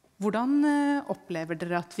 hvordan opplever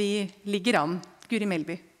dere at vi ligger an, Guri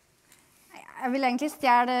Melby? Jeg vil egentlig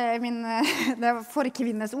stjele det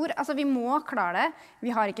forkvinnes ord. Altså, vi må klare det.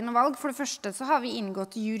 Vi har ikke noe valg. For det første så har vi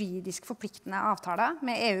inngått juridisk forpliktende avtaler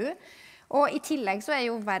med EU. Og i tillegg så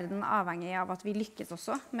jo verden avhengig av at vi lykkes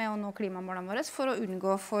også med å nå klimamålene våre for å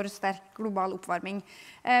unngå for sterk global oppvarming.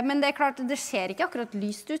 Men det klart, det ser ikke akkurat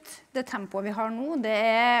lyst ut. Det tempoet vi har nå, det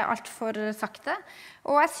alt for sakte.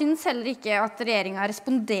 Og jeg synes heller ikke at regjeringen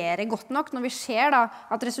responderer godt nok når vi ser da,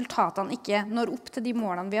 at resultatene ikke når opp til de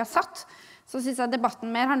målene vi har satt. Så synes jeg debatten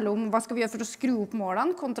mer handler om hva skal vi gjøre for å skru opp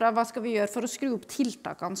målene, kontra hva skal vi gjøre for å skru opp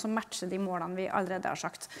tiltakene som matcher de målene vi allerede har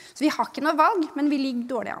sagt. Så vi har ikke noe valg, men vi ligger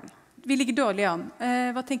dårlig an. Vi ligger dårlig an.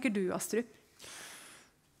 Hva tenker du, Astrup?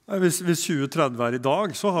 Hvis 2030 i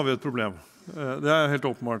dag, så har vi et problem. Det helt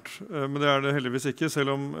åpenbart. Men det det heldigvis ikke,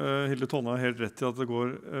 selv om Hilde Tonne har helt rett i at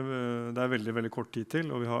det veldig, veldig kort tid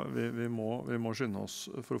til, og vi må skynde oss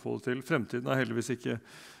for å få det til. Fremtiden heldigvis ikke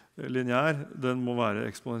lineær, den må være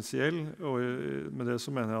eksponentiell, og med det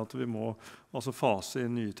så mener jeg at vi må altså fase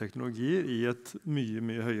inn nye teknologier i et mye,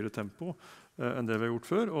 mye høyere tempo enn det vi har gjort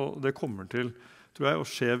før, og det kommer til, tror jeg, å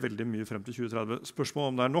skje veldig mye frem til 2030.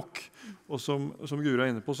 Spørsmålet om det nok, og som Gura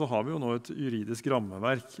inne på, så har vi jo nå et juridisk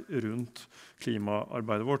rammeverk rundt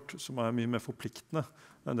klimaarbeidet vårt, som mye mer forpliktende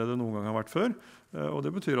enn det noen gang har vært før, og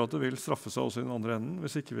det betyr at det vil straffe seg også i den andre enden,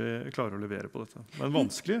 hvis ikke vi klarer å levere på dette. Men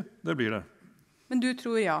vanskelig, det blir det. Men du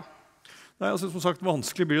tror ja? Nei, altså som sagt,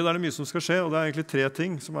 vanskelig blir det. Det mye som skal skje, og det egentlig 3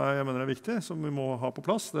 ting som jeg mener viktig, som vi må ha på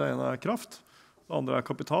plass. Det ene kraft, det andre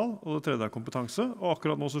kapital, og det tredje kompetanse, og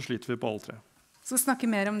akkurat nå så sliter vi på alle 3. Så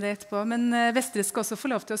snakke mer om det etterpå, men Vestre skal også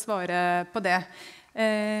få lov til å svare på det.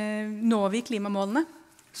 Når vi klimamålene?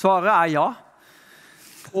 Svaret ja.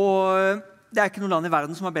 Og det ikke noe land i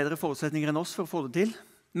verden som har bedre forutsetninger enn oss for å få det til.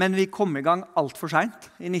 Men vi kom i gang alt for sent.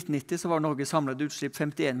 I 1990 så var Norges samlede utslipp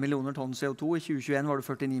 51 millioner tonn CO2. I 2021 var det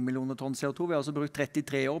 49 millioner tonn CO2. Vi har altså brukt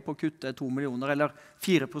 33 år på å kutte 2 millioner, eller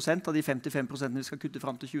 4% av de 55% vi skal kutte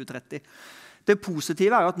frem til 2030. Det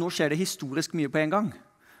positive at nå skjer det historisk mye på en gang.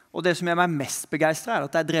 Og det som gjør meg mest begeistret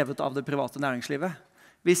at det drevet av det private næringslivet.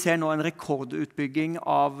 Vi ser nå en rekordutbygging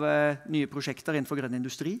av nye prosjekter innenfor grønn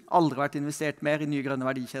industri. Aldri vært investert mer i nye grønne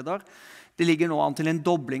verdikjeder. Det ligger nå an til en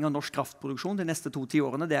dobling av norsk kraftproduksjon de neste 2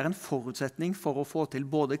 tiårene. Det en forutsetning for å få til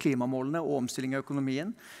både klimamålene og omstilling av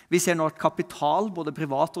økonomien. Vi ser nå at kapital, både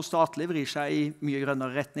privat og statlig, vrir seg i mye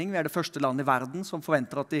grønnere retning. Vi det første landet i verden som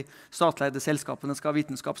forventer at de statlige selskapene skal ha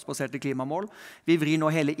vitenskapsbaserte klimamål. Vi vrir nå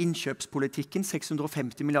hele innkjøpspolitikken,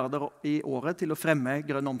 650 milliarder i året, til å fremme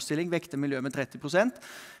grønn omstilling, vekte miljøet med 30%.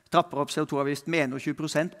 Trapper opp CO2-avgiften med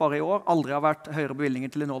 21% bare i år. Aldri har vært høyere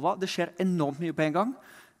bevilgninger til Enova. Det skjer enormt mye på en gang.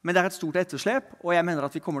 Men det et stort etterslep, og jeg mener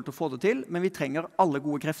at vi kommer til å få det til. Men vi trenger alle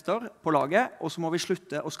gode krefter på laget, og så må vi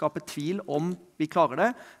slutte å skape tvil om vi klarer det.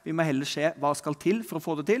 Vi må heller se hva skal til for å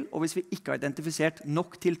få det til, og hvis vi ikke har identifisert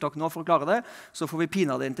nok tiltak nå for å klare det, så får vi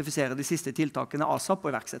pinadø identifisere de siste tiltakene ASAP og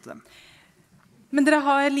iverksette dem. Men dere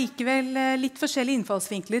har likevel litt forskjellige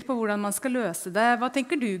innfallsvinkler på hvordan man skal løse det. Hva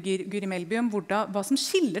tenker du, Guri Melby, om hva som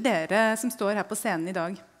skiller dere som står her på scenen i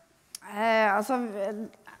dag?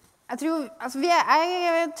 Jeg tror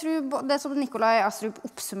det som Nikolai Astrup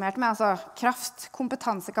oppsummerte med, kraft,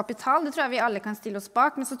 kompetanse, kapital, det tror jeg vi alle kan stille oss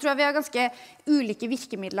bak, men så tror jeg vi har ganske ulike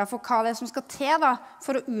virkemidler for hva det som skal til da,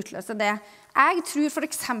 for å utløse det. Jeg tror for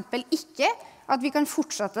eksempel ikke at vi kan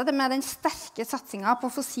fortsette det med den sterke satsingen på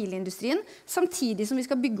fossilindustrien, samtidig som vi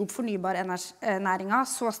skal bygge opp fornybar-næringen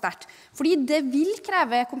så sterkt. Fordi det vil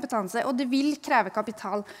kreve kompetanse, og det vil kreve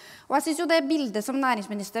kapital. Og jeg synes jo det bildet som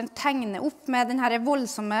næringsministeren tegner opp med denne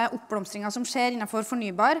voldsomme oppblomstringen som skjer innenfor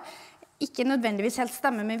fornybar, ikke nødvendigvis helt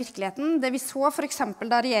stemmer med virkeligheten. Det vi så for eksempel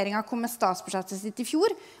da regjeringen kom med statsbudsjettet sitt i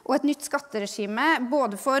fjor, og et nytt skatteregime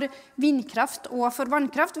både for vindkraft og for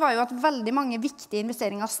vannkraft, var jo at veldig mange viktige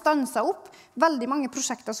investeringer stanset opp. Veldig mange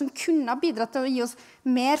prosjekter som kunne ha bidratt til å gi oss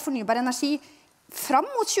mer fornybar energi fram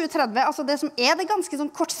mot 2030, altså det som det ganske sånn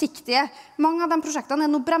kortsiktige. Mange av de prosjektene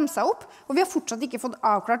nå bremset opp, og vi har fortsatt ikke fått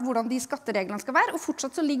avklart hvordan de skattereglene skal være, og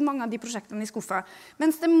fortsatt så ligger mange av de prosjektene i skuffa.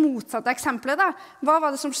 Mens det motsatte eksempelet da, hva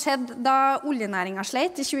var det som skjedde da oljenæringen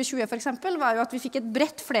sleit i 2020 for eksempel, var jo at vi fikk et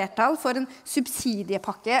bredt flertall for en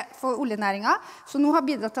subsidiepakke for oljenæringen, så nå har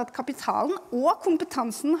bidratt til at kapitalen og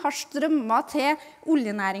kompetansen har strømmet til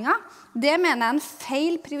oljenæringen. Det mener jeg en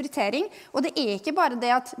feil prioritering, og det ikke bare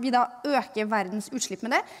det at vi da øker verdens utslipp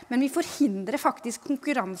med det, men vi forhindrer faktisk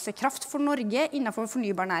konkurransekraft for Norge innenfor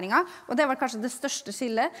fornybarnæringen, og det var kanskje det største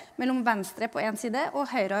skillet mellom Venstre på en side og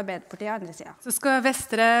Høyre og Arbeiderpartiet på andre siden. Så skal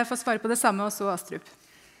Vestre få svare på det samme, og så Astrup.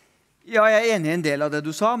 Ja, jeg enig i en del av det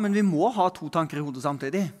du sa, men vi må ha to tanker i hodet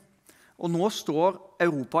samtidig. Og nå står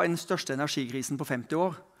Europa i den største energikrisen på 50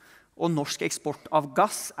 år. Og norsk eksport av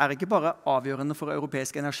gass ikke bare avgjørende for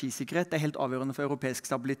europeisk energisikkerhet, det helt avgjørende for europeisk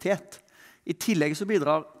stabilitet. I tillegg så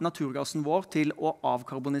bidrar naturgassen vår til å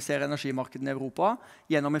avkarbonisere energimarkedet i Europa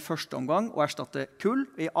gjennom i første omgang å erstatte kull,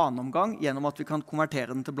 i annen omgang gjennom at vi kan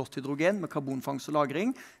konvertere den til blått hydrogen med karbonfangst og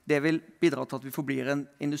lagring. Det vil bidra til at vi forblir en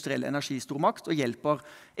industriell energistormakt og hjelper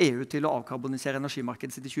EU til å avkarbonisere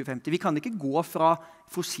energimarkedet sitt i 2050. Vi kan ikke gå fra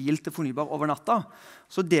fossil til fornybar over natta.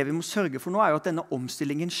 Så det vi må sørge for nå jo at denne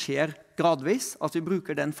omstillingen skjer gradvis, at vi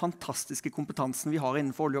bruker den fantastiske kompetansen vi har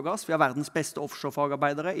innenfor olje og gass. Vi har verdens beste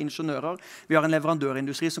offshore-fagarbeidere, ingeniører. Vi har en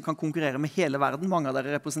leverandørindustri som kan konkurrere med hele verden. Mange av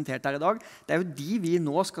dere er representert her i dag. Det jo de vi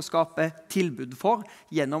nå skal skape tilbud for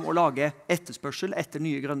gjennom å lage etterspørsel etter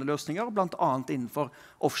nye grønne løsninger, blant annet innenfor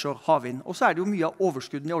offshore havvind. Og så det jo mye av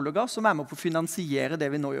overskudden i olje og gass som med på å finansiere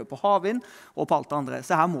det vi nå gjør på havvind og på alt det andre.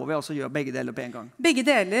 Så her må vi altså gjøre begge deler på en gang. Begge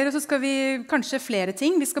deler, og så skal vi kanskje flere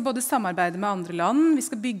ting. Vi skal både samarbeide med andre land, vi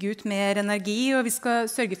skal bygge ut mer energi, og vi skal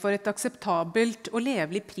sørge for et akseptabelt og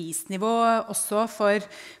levelig prisnivå også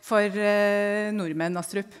for nordmenn,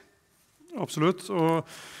 Astrup. Absolutt, og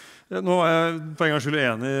nå jeg på en gang skyld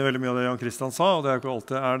enig i veldig mye av det Jan Christian sa, og det ikke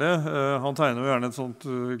alltid det. Han tegner jo gjerne et sånt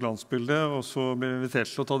glansbilde, og så blir invitert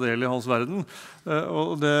til å ta del i hans verden.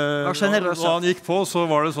 Og det, da han gikk på, så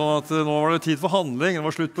var det sånn at nå var det tid for handling, det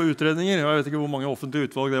var slutt på utredninger. Jeg vet ikke hvor mange offentlige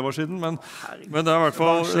utvalg det var siden, men det I hvert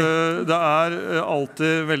fall, det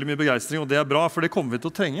alltid veldig mye begeistring, og det bra, for det kommer vi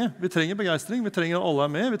til å trenge. Vi trenger begeistring, vi trenger at alle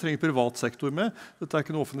med, vi trenger privat sektor med. Dette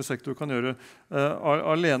ikke noe offentlig sektor kan gjøre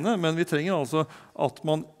alene, men vi trenger altså at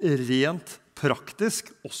man rent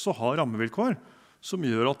praktisk også har rammevilkår som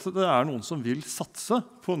gjør at det noen som vil satse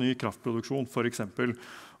på ny kraftproduksjon, for eksempel.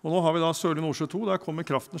 Og nå har vi da Sørlige Nordsjø 2, der kommer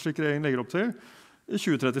kraften slik regjeringen legger opp til i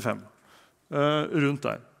 2035, rundt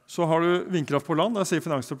der. Så har du vindkraft på land, der sier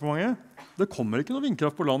Finansdepartementet, det kommer ikke noe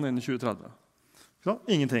vindkraft på land innen 2030. Ja,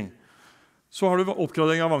 ingenting. Så har du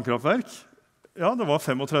oppgradering av vannkraftverk. Ja, det var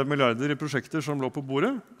 35 milliarder i prosjekter som lå på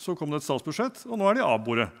bordet, så kom det et statsbudsjett, og nå de av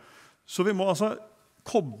bordet. Så vi må altså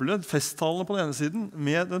koble festtalene på den ene siden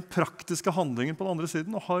med den praktiske handlingen på den andre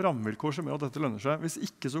siden og ha rammevilkår som gjør at dette lønner seg. Hvis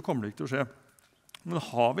ikke så kommer det ikke til å skje. Men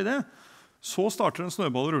har vi det, så starter en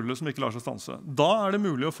snøball å rulle som ikke lar seg stanse. Da det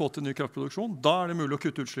mulig å få til ny kraftproduksjon, da det mulig å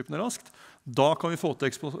kutte utslippene raskt, da kan vi få til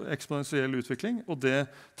eksponentiell utvikling, og det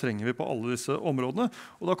trenger vi på alle disse områdene.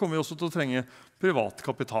 Og da kommer vi også til å trenge privat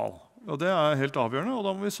kapital. Og det helt avgjørende, og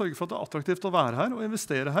da må vi sørge for at det attraktivt å være her og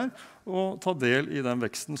investere her og ta del i den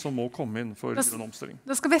veksten som må komme inn for grønn omstilling.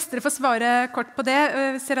 Da skal Vestre få svare kort på det.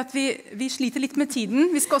 Jeg ser at vi sliter litt med tiden.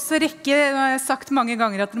 Vi skal også rekke, nå har jeg sagt mange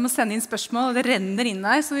ganger at dere må sende inn spørsmål, og det renner inn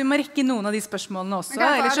her, så vi må rekke noen av de spørsmålene også,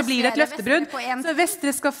 ellers så blir det et løftebrudd. Så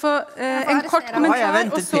Vestre skal få en kort kommentar,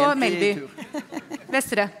 og så Melby.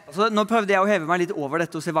 Vestre. Altså, nå prøvde jeg å heve meg litt over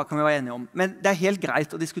dette og se hva kan vi være enige om, men det helt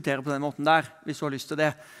greit å diskutere på den måten der, hvis du har lyst til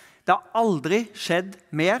det. Det har aldri skjedd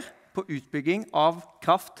mer på utbygging av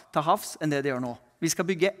kraft til havs enn det gjør nå. Vi skal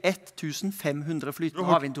bygge 1500 flytende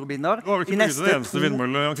havvindturbiner de neste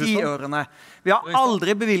 2 årene. Vi har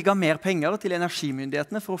aldri bevilget mer penger til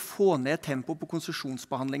energimyndighetene for å få ned tempo på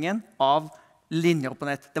konsesjonsbehandlingen av linjer på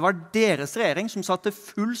nett. Det var deres regjering som satte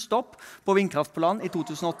full stopp på vindkraft på land i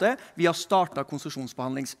 2008. Vi har startet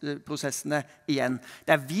konsesjonsbehandlingsprosessene igjen.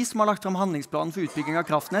 Det er vi som har lagt frem handlingsplanen for utbygging av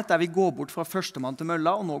kraftnett, der vi går bort fra førstemann til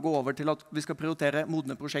mølla, og nå går over til at vi skal prioritere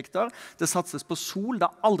modne prosjekter. Det satses på sol, det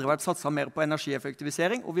har aldri vært satset mer på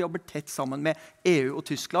energieffektivisering, og vi jobber tett sammen med EU og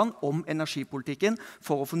Tyskland om energipolitikken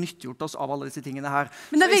for å få nyttiggjort oss av alle disse tingene her.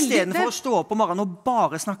 Så i stedet for å stå opp om morgenen og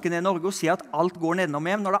bare snakke ned Norge og si at alt går nedenom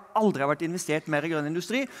hjem, når det aldri har vært investert mer i grønn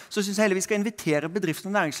industri, så synes jeg heller vi skal invitere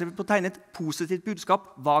bedriften og næringslivet på å tegne et positivt budskap.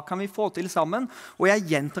 Hva kan vi få til sammen? Og jeg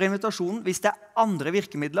gjentar invitasjonen. Hvis det er andre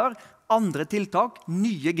virkemidler, andre tiltak,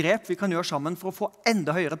 nye grep vi kan gjøre sammen for å få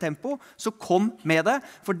enda høyere tempo, så kom med det.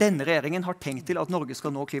 For denne regjeringen har tenkt til at Norge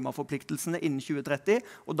skal nå klimaforpliktelsene innen 2030,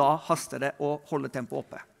 og da haster det å holde tempoet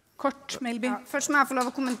oppe. Kort, Melby. Ja, først må jeg få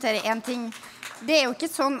lov å kommentere en ting. Det er jo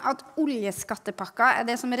ikke sånn at oljeskattepakka er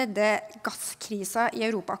det som redder gasskrisa i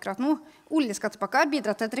Europa akkurat nå. Oljeskattepakka har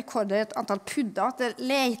bidratt til et rekordhøyt antall pudder. Det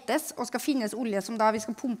letes og skal finnes olje som da vi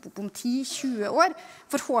skal pumpe opp om 10-20 år.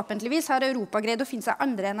 Forhåpentligvis har Europa greid å finne seg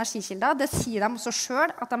andre energikilder. Det sier de også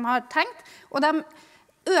selv at de har tenkt. Og de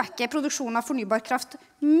øker produksjonen av fornybar kraft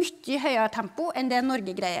mye høyere tempo enn det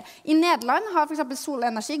Norge greier. I Nederland har for eksempel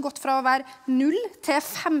solenergi gått fra å være 0 til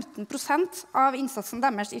 15% av innsatsen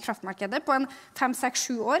deres i kraftmarkedet på en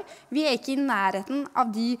 5-6-7 år. Vi er ikke i nærheten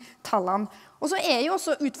av de tallene. Og så er jo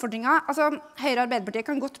også utfordringen, altså Høyre og Arbeiderpartiet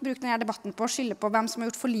kan godt bruke denne debatten på å skylde på hvem som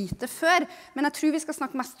har gjort for lite før, men jeg tror vi skal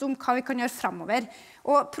snakke mest om hva vi kan gjøre fremover.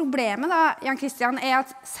 Og problemet da, Jan Christian, er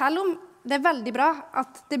at selv om det er veldig bra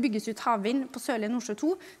at det bygges ut havvind på Sørlige Nordsjø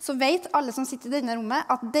 2, så vet alle som sitter i denne rommet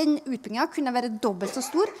at den utbyggingen kunne være dobbelt så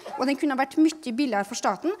stor, og den kunne vært mye billigere for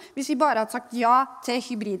staten hvis vi bare hadde sagt ja til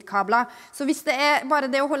hybridkabler. Så hvis det er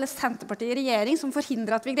bare det å holde Senterpartiet i regjering som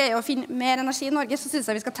forhindrer at vi greier å finne mer energi i Norge, så synes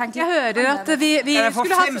jeg vi skal tenke litt. Jeg hører at vi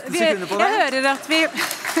 15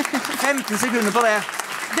 sekunder på det.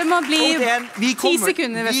 Det må bli 10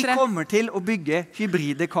 sekunder, Vestre. Vi kommer til å bygge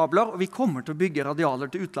hybride kabler, og vi kommer til å bygge radialer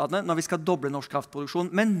til utlandet når vi skal doble norsk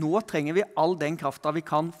kraftproduksjon. Men nå trenger vi all den kraften vi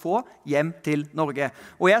kan få hjem til Norge.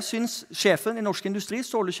 Og jeg synes sjefen i Norsk Industri,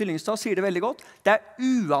 Ståle Kyllingstad, sier det veldig godt. Det er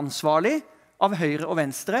uansvarlig av Høyre og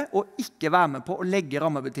Venstre å ikke være med på å legge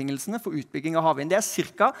rammebetingelsene for utbygging av havvind. Det er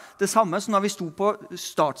cirka det samme som når vi sto på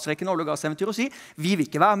startstreken av olje- og gasseventyr og si vi vil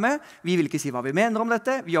ikke være med, vi vil ikke si hva vi mener om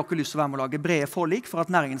dette, vi har ikke lyst til å være med å lage brede forlik for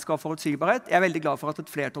at næringen skal ha forutsigbarhet. Jeg er veldig glad for at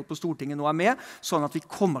et flertall på Stortinget nå er med, sånn at vi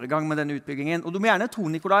kommer i gang med denne utbyggingen. Og du må gjerne tro,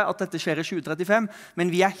 Nikolai, at dette skjer i 2035,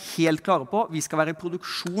 men vi er helt klare på vi skal være i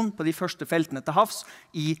produksjon på de første feltene til havs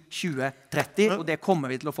i 2030, og det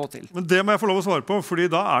kommer vi til å få til. Men det må jeg få lov å svare på, fordi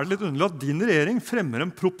da er det litt underlig at din regjering fremmer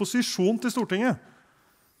en proposisjon til Stortinget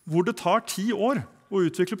hvor det tar 10 år å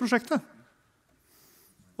utvikle prosjektet.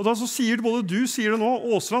 Og da så sier både du sier det nå,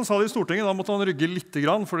 Aasland sa det i Stortinget, da måtte han rygge litt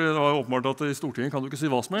grann, for det var åpenbart at i Stortinget kan du ikke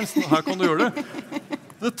si hva som helst, her kan du gjøre det.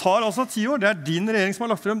 Det tar altså 10 år, det er din regjering som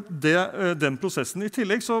har lagt frem den prosessen. I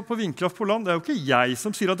tillegg så på vindkraft på land, det er jo ikke jeg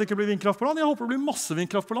som sier at det ikke blir vindkraft på land, jeg håper det blir masse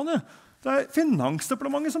vindkraft på land. Det er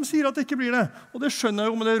Finansdepartementet som sier at det ikke blir det, og det skjønner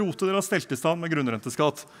jeg jo med det rotet dere har stelt i stand med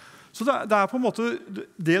grunnrenteskatt. Så det er på en måte,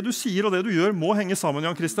 det du sier og det du gjør må henge sammen,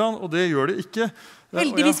 Jan Christian, og det gjør det ikke.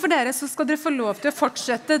 Heldigvis for dere så skal dere få lov til å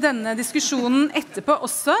fortsette denne diskusjonen etterpå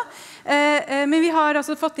også. Men vi har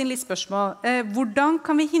altså fått inn litt spørsmål. Hvordan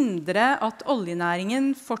kan vi hindre at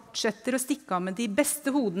oljenæringen fortsetter å stikke av med de beste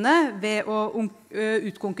hodene ved å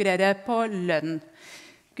utkonkurrere på lønn?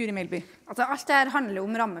 Guri Melby. Altså, alt det her handler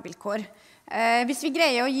om rammevilkår. Hvis vi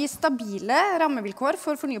greier å gi stabile rammevilkår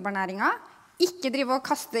for fornybarnæringen, ikke drive og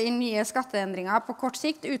kaste inn nye skatteendringer på kort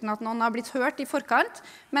sikt uten at noen har blitt hørt i forkant,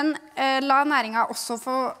 men la næringen også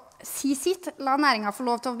få si sitt, la næringen få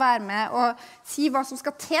lov til å være med og si hva som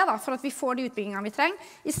skal til da, for at vi får de utbyggingene vi trenger,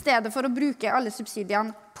 i stedet for å bruke alle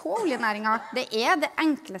subsidiene på oljenæringen. Det er det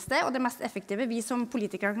enkleste og det mest effektive vi som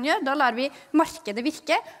politikere kan gjøre. Da lar vi markedet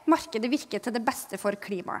virke til det beste for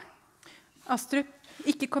klimaet. Astrup,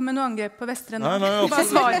 ikke kom med noe angrep på Vestre nå. Bare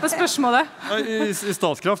svar på spørsmålet. I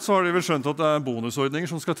Statkraft så har de vel skjønt at det er bonusordninger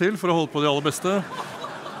som skal til for å holde på de aller beste.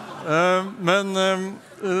 Men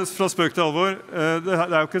fra spøk til alvor, det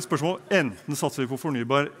er jo ikke et spørsmål. Enten satser vi på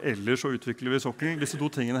fornybar, eller så utvikler vi sokkelen. Disse to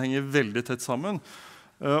tingene henger veldig tett sammen.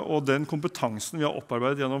 Og den kompetansen vi har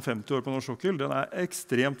opparbeidet gjennom 50 år på norsk sokkel, den er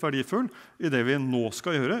ekstremt verdifull i det vi nå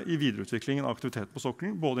skal gjøre i videreutviklingen av aktivitet på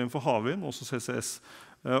sokkelen, både innenfor havvind, også CCS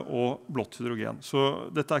og blått hydrogen. Så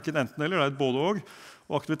dette er ikke en enten eller, det er et både og.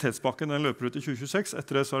 Og aktivitetspakken den løper ut i 2026.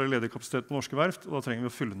 Etter det så er det ledig kapasitet på norske verft, og da trenger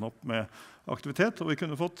vi å fylle den opp med aktivitet. Og vi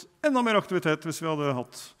kunne fått enda mer aktivitet hvis vi hadde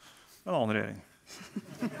hatt en annen regjering.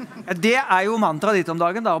 Det jo mantra ditt om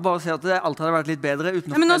dagen, da, bare å si at alt hadde vært litt bedre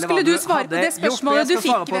uten å men nå fortelle skulle hva du svare på det spørsmålet du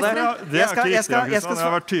fikk. Det ikke riktig, jeg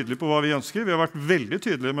har vært tydelig på hva vi ønsker. Vi har vært veldig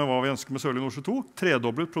tydelige med hva vi ønsker med Sørlige Nordsjø 2.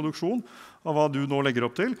 Tredoblet produksjon av hva du nå legger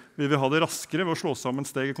opp til. Vi vil ha det raskere ved å slå sammen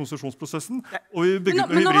steg i konsesjonsprosessen. Og vi vil bygge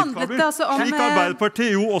ut med hybridkabler. Slik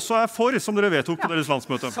Arbeiderpartiet jo også for, som dere vedtok på deres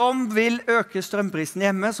landsmøte. Som vil øke strømprisen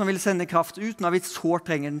hjemme, som vil sende kraft ut når vi så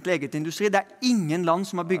trenger den til eget industri. Det ingen land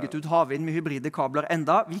som har bygget ut havvind med hybride kabler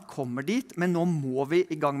enda. Vi kommer dit, men nå må vi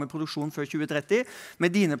i gang med produksjon før 2030.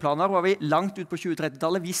 Med dine planer var vi langt ut på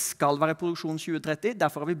 2030-tallet. Vi skal være i produksjon 2030.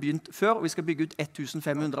 Derfor har vi begynt før, og vi skal bygge ut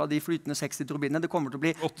 1500 av de flytende 60 turbinene. Det kommer til å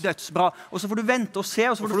bli dødsbra. Og så får du vente og se,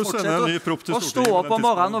 og så får du fortsette å stå opp om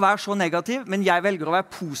morgenen og være så negativ, men jeg velger å være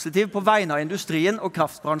positiv på vegne av industrien og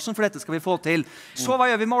kraftbransjen, for dette skal vi få til. Så hva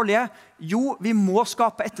gjør vi med olje? Jo, vi må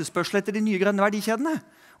skape etterspørsel etter de nye grønne verdikjedene.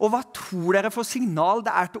 Og hva tror dere for signal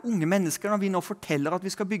det til unge mennesker når vi nå forteller at vi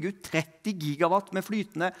skal bygge ut 30 gigawatt med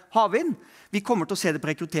flytende havvind? Vi kommer til å se det på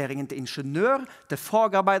rekrutteringen til ingeniør, til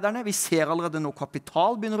fagarbeiderne. Vi ser allerede nå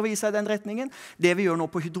kapital begynner å vise seg i den retningen. Det vi gjør nå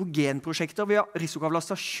på hydrogenprosjekter, vi har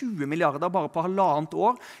risikoavlastet 20 milliarder bare på 1,5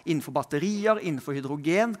 år innenfor batterier, innenfor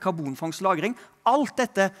hydrogen, karbonfangst-lagring. Alt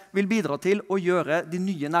dette vil bidra til å gjøre de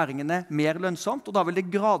nye næringene mer lønnsomt, og da vil det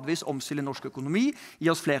gradvis omstille norsk økonomi, gi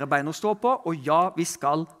oss flere bein å stå på, og ja, vi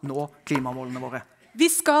skal nå klimamålene våre. Vi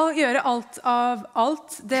skal gjøre alt av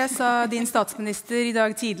alt. Det sa din statsminister i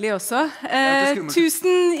dag tidlig også.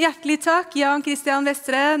 Tusen hjertelig takk, Jan Christian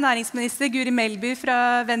Vestre, næringsminister Guri Melby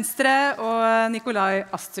fra Venstre og Nikolai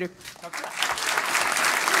Astrup. Takk.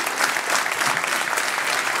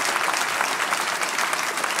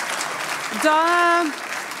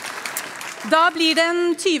 Da blir det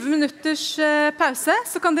en 20 minutters pause,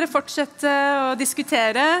 så kan dere fortsette å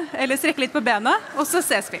diskutere, eller strekke litt på bena, og så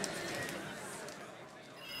ses vi.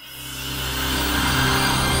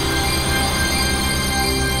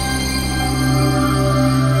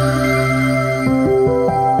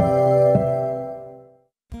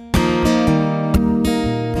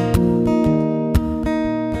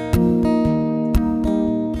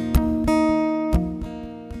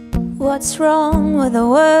 What's wrong with the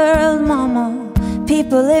world, mama?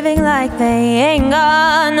 People living like they ain't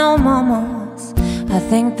got no mamas. I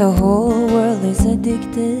think the whole world is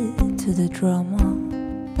addicted to the drama.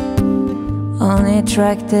 Only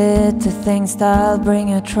attracted to things that'll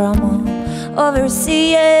bring a trauma.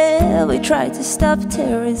 Overseas, yeah, we try to stop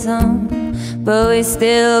terrorism, but we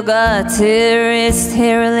still got terrorists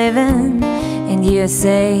here living in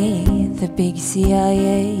USA, the big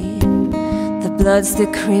CIA. The Bloods, the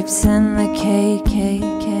Crips, and the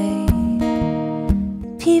KKK.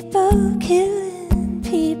 People killing,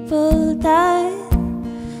 people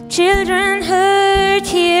dying, children hurt,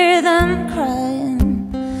 hear them crying.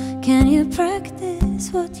 Can you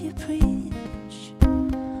practice what you preach,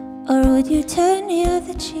 or would you turn the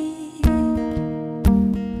other cheek?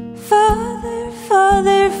 Father,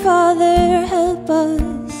 Father, Father, help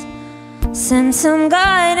us. Send some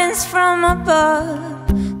guidance from above.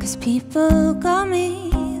 'Cause people got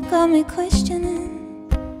me questioning,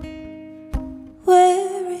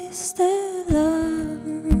 where is the love?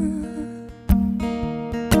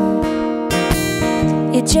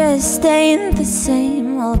 It just ain't the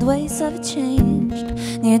same, old ways have changed,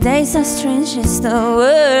 new days are strange, is the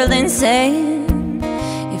world insane?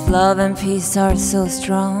 If love and peace are so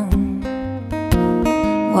strong,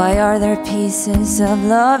 why are there pieces of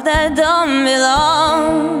love that don't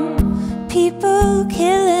belong? People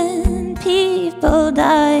killing, people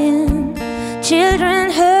dying, children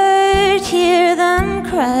hurt, hear them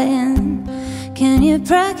crying. Can you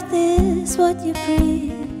practice what you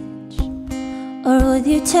preach, or would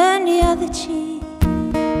you turn the other cheek?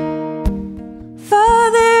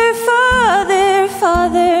 Father, Father,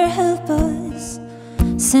 Father, help us.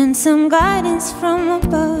 Send some guidance from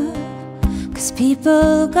above. 'Cause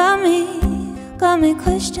people got me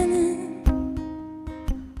questioning,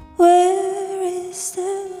 where is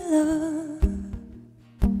the love?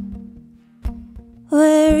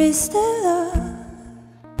 Where is the love?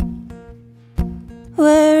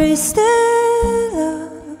 Where is the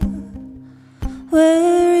love?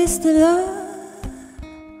 Where is the love?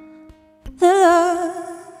 The love,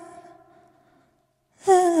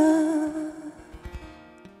 the love.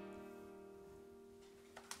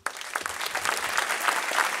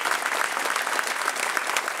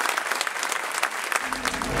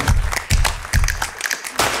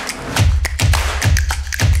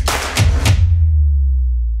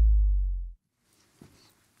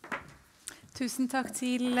 Tusen takk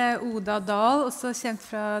til Oda Dahl, også kjent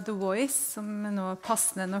fra The Voice, som nå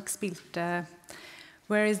passende nok spilte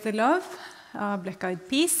Where is the Love? av Black Eyed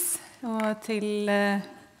Peas, og til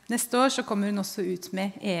neste år så kommer hun også ut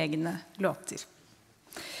med egne låter.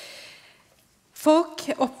 Folk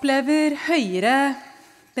opplever høyere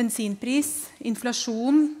bensinpris,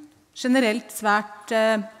 inflasjon, generelt svært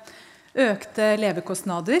økte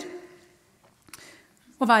levekostnader.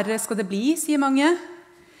 Og verre skal det bli, sier mange.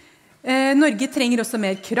 Norge trenger også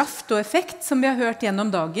mer kraft og effekt, som vi har hørt gjennom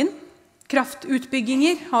dagen.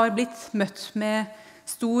 Kraftutbygginger har blitt møtt med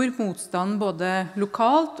stor motstand både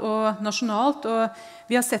lokalt og nasjonalt, og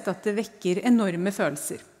vi har sett at det vekker enorme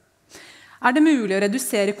følelser. Er det mulig å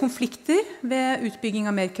redusere konflikter ved utbygging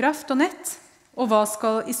av mer kraft og nett? Og hva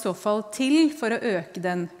skal i så fall til for å øke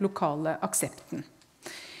den lokale aksepten?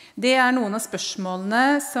 Det er noen av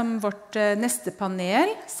spørsmålene som vårt neste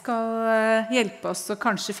panel skal hjelpe oss å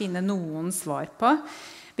kanskje finne noen svar på.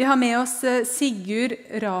 Vi har med oss Sigurd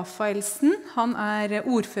Rafaelsen. Han er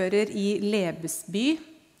ordfører i Lebesby.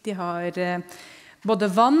 De har både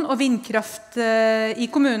vann- og vindkraft i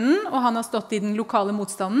kommunen, og han har stått i den lokale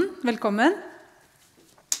motstanden. Velkommen.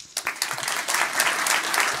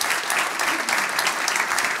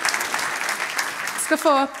 Jeg skal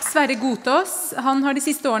få opp Sverre Godtås. Han har de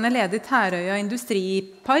siste årene ledet Herøya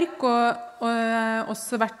industripark og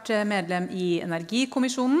også vært medlem i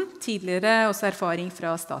Energikommisjonen, tidligere også erfaring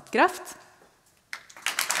fra Statkraft.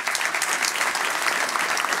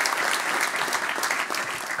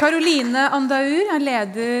 Caroline Andaur er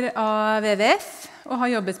leder av WWF og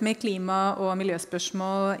har jobbet med klima- og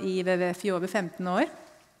miljøspørsmål i WWF i over 15 år.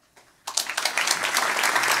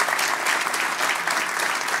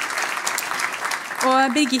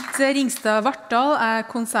 Og Birgitte Ringstad Vartdal er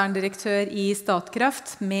konserndirektør i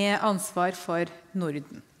Statkraft med ansvar for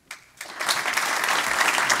Norden.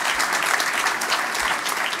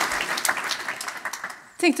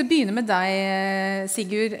 Jeg tenkte å begynne med deg,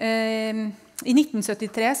 Sigurd. I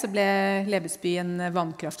 1973 så ble Lebesby en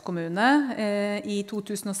vannkraftkommune. I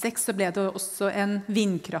 2006 så ble det også en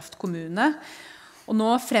vindkraftkommune. Og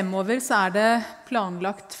nå fremover så er det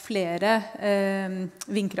planlagt flere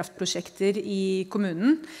vindkraftprosjekter i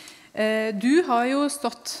kommunen. Du har jo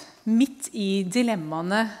stått midt i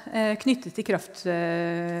dilemmaene knyttet til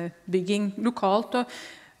kraftbygging lokalt.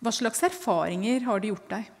 Og hva slags erfaringer har det gjort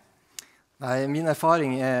deg? Nei, min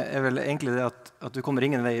erfaring er vel egentlig det at du kommer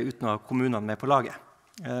ingen vei uten å ha kommunene med på laget.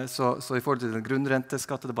 Så i forhold til den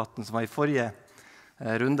grunnrenteskattedebatten som var i forrige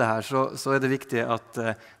runde her, så er det viktig at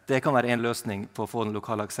det kan være en løsning på å få den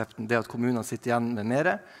lokale aksepten. Det at kommunene sitter igjen med mer,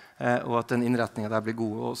 og at den innretningen der blir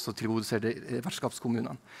god, og også tilgodeser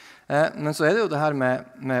vertskapskommunene. Men så er det jo det her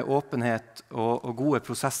med åpenhet og gode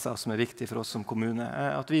prosesser som er viktig for oss som kommune.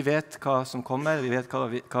 At vi vet hva som kommer, vi vet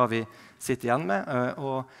hva vi sitter igjen med,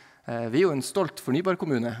 og vi er jo en stolt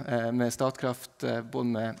fornybarkommune med Statkraft,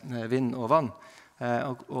 både med vind og vann.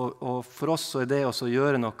 Og for oss så er det også å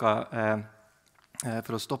gjøre noe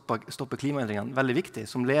for å stoppe klimaendringene veldig viktig,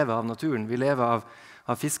 som lever av naturen. Vi lever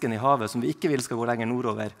av fisken i havet, som vi ikke vil skal gå lenger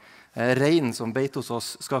nordover. Reinen som beiter hos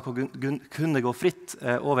oss skal kunne gå fritt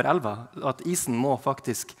over elva. At isen må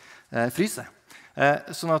faktisk fryse.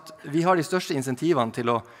 Sånn at vi har de største insentivene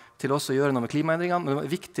til også å gjøre noe med klimaendringene, men det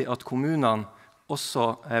er viktig at kommunene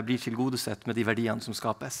også blir tilgodesett med de verdiene som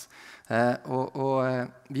skapes. Og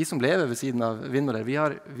vi som lever ved siden av vindmøller,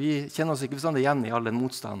 vi kjenner oss ikke bestandig igjen i all den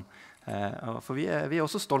motstanden. For vi er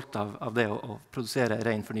også stolt av det å produsere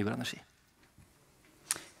ren fornybar energi.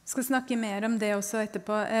 Vi skal snakke mer om det også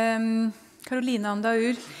etterpå. Caroline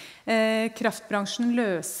Andaur, kraftbransjen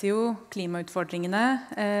løser jo klimautfordringene,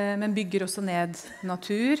 men bygger også ned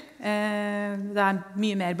natur. Det er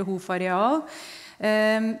mye mer behov for areal.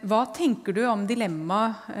 Hva tenker du om dilemma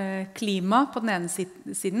klima på den ene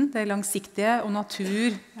siden, det langsiktige, og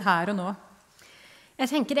natur her og nå? Jeg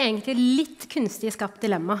tenker det er egentlig litt kunstig skapt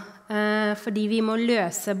dilemma, fordi vi må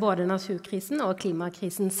løse både naturkrisen og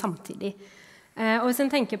klimakrisen samtidig. Og hvis en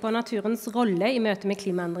tenker på naturens rolle i møte med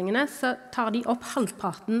klimaendringene, så tar de opp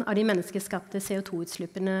halvparten av de menneskeskapte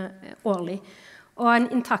CO2-utslippene årlig. Og en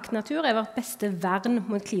intakt natur er vårt beste vern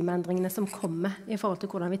mot klimaendringene som kommer i forhold til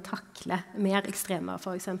hvordan vi takler mer ekstremer,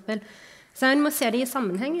 for eksempel. Så en må se det i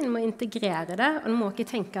sammenheng, en må integrere det, og en må ikke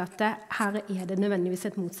tenke at her er det nødvendigvis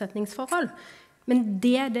et motsetningsforhold. Men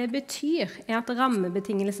det betyr er at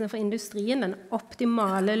rammebetingelsene for industrien, den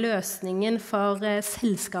optimale løsningen for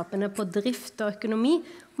selskapene på drift og økonomi,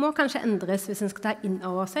 må kanskje endres hvis en skal ta inn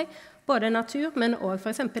over seg både natur, men også for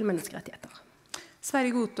eksempel menneskerettigheter. Sverre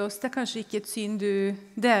Godtås, det er kanskje ikke et syn du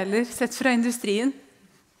deler, sett fra industrien?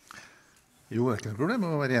 Jo, det er ikke noe problem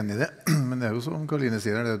å være enig i det, men det er jo som Caroline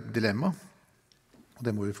sier, det er et dilemma, og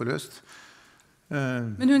det må vi få løst.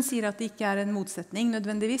 Men hun sier at det ikke er en motsetning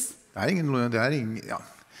nødvendigvis. Det er ingen, ja.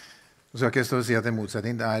 Så skal jeg ikke stå og si at det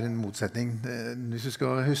motsetning. Det en motsetning. Hvis du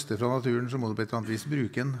skal høste fra naturen, så må du på et eller annet vis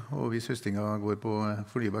bruke den. Og hvis høstinga går på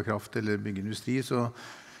fornybar kraft eller bygge industri, så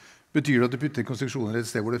betyr det at du putter konstruksjoner et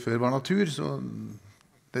sted hvor det før var natur. Så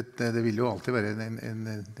det vil jo alltid være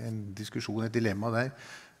en diskusjon, et dilemma der.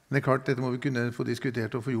 Men det klart, dette må vi kunne få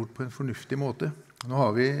diskutert og få gjort på en fornuftig måte. Nå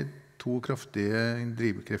har vi 2 kraftige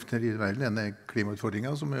drivkrefter i verden. En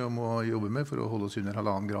klimautfordringer, som vi må jobbe med for å holde oss under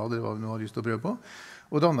 1,5 grad, eller hva vi nå har lyst til å prøve på.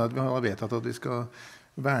 Og det andre at vi har vedtatt at vi skal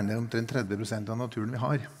verne omtrent 30% av naturen vi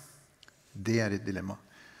har. Det et dilemma.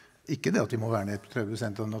 Ikke det at vi må verne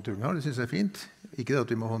 30% av naturen vi har, det synes jeg fint. Ikke det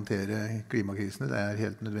at vi må håndtere klimakrisene, det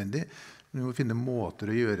helt nødvendig. Men vi må finne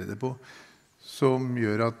måter å gjøre det på som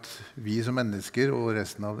gjør at vi som mennesker og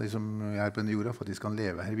resten av de som på denne jorda faktisk kan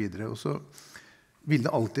leve her videre. Og så vil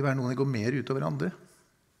det alltid være noen som går mer ut over andre.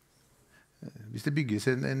 Hvis det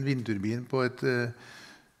bygges en vindturbin på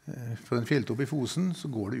en fjelltopp i Fosen,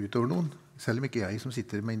 så går det ut over noen. Selv om ikke jeg som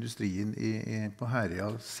sitter med industrien på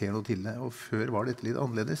Herøya ser noe til det. Og før var dette litt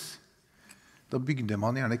annerledes. Da bygde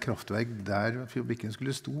man gjerne kraftverk der fabrikken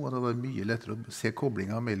skulle stå, og det var mye lettere å se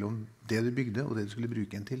koblingen mellom det du bygde og det du skulle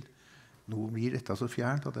bruke den til. Nå blir dette så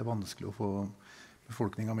fjernt at det vanskelig å få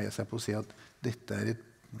befolkningen med seg på å se at dette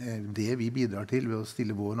det vi bidrar til ved å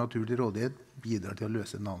stille vår natur til rådighet, bidrar til å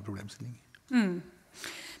løse en annen problemstilling.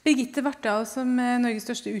 Birgitte Vartdal, som Norges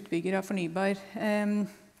største utbygger av fornybar,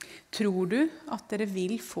 tror du at dere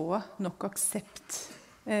vil få nok aksept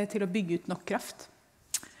til å bygge ut nok kraft?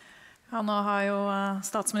 Ja, nå har jo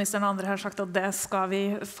statsministeren og andre her sagt at det skal vi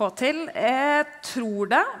få til. Jeg tror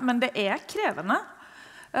det, men det krevende.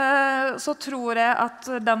 Så tror jeg at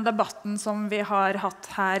den debatten som vi har hatt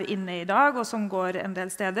her inne i dag, og som går en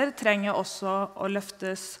del steder, trenger også å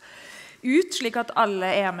løftes ut, slik at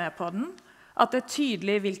alle med på den. At det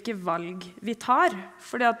tydelig hvilke valg vi tar.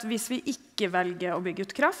 Fordi at hvis vi ikke velger å bygge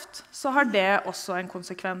ut kraft, så har det også en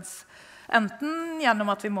konsekvens. Enten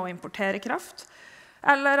gjennom at vi må importere kraft,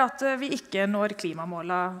 eller at vi ikke når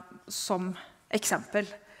klimamålene som eksempel.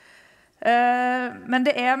 Men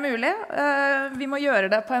det mulig. Vi må gjøre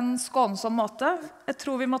det på en skånsom måte. Jeg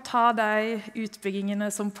tror vi må ta de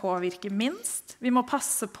utbyggingene som påvirker minst. Vi må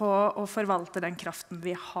passe på å forvalte den kraften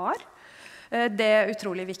vi har. Det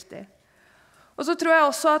utrolig viktig. Og så tror jeg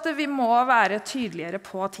også at vi må være tydeligere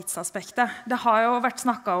på tidsaspektet. Det har jo vært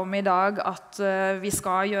snakket om i dag at vi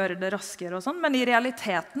skal gjøre det raskere og sånn, men i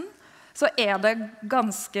realiteten så det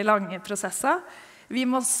ganske lange prosesser. Vi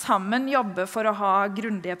må sammen jobbe for å ha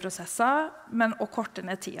grundige prosesser, men å korte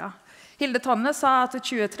ned tida. Hilde Tonne sa at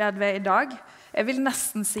 2030 i dag, jeg vil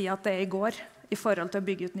nesten si at det i går, i forhold til å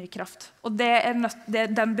bygge ut ny kraft. Og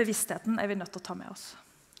den bevisstheten vi nødt til å ta med oss.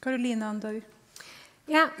 Karoline Andaur.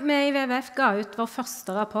 Ja, vi i WWF ga ut vår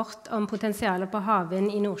første rapport om potensialet på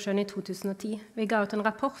havvind i Nordsjøen i 2010. Vi ga ut en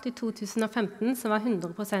rapport i 2015 som var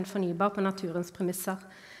 100% fornybar på naturens premisser.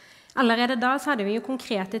 Allerede da så hadde vi jo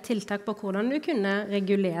konkrete tiltak på hvordan du kunne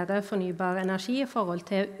regulere fornybar energi i forhold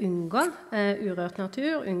til å unngå urørt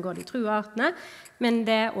natur, unngå de truartene, men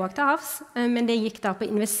det også til havs. Men det gikk da på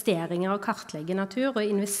investeringer og kartlegge natur og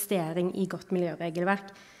investering i godt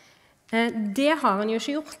miljøregelverk. Det har han jo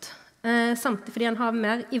ikke gjort, samtidig fordi han har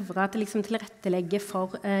mer ivret til å tilrettelegge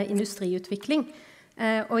for industriutvikling.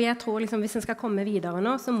 Og jeg tror hvis en skal komme videre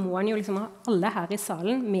nå, så må en jo ha alle her i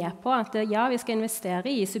salen med på at ja, vi skal investere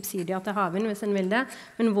i subsidier til havvind hvis en vil det,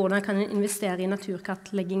 men hvordan kan en investere i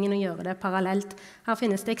naturkartleggingen og gjøre det parallelt? Her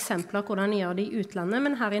finnes det eksempler hvordan en gjør det i utlandet,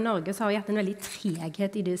 men her i Norge så har vi hatt en veldig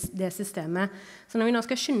treghet i det systemet. Så når vi nå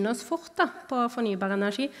skal skynde oss fort på fornybar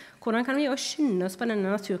energi, hvordan kan vi også skynde oss på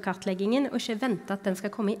denne naturkartleggingen og ikke vente at den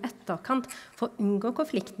skal komme i etterkant for å unngå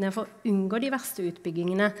konfliktene, for å unngå de verste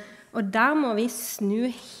utbyggingene? Og der må vi snu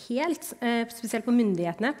helt, spesielt på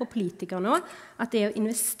myndighetene, på politikere nå, at det å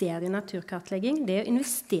investere i naturkartlegging, det å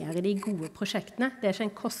investere i de gode prosjektene, det ikke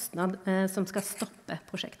en kostnad som skal stoppe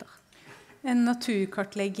prosjekter. En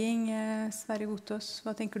naturkartlegging, Sverre Gotaas,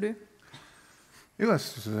 hva tenker du? Jo, jeg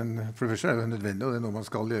synes for det første det nødvendig, og det noe man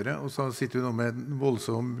skal gjøre. Og så sitter vi nå med en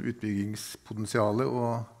voldsom utbyggingspotensiale,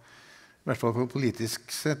 og i hvert fall på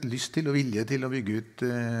politisk sett lyst til og vilje til å bygge ut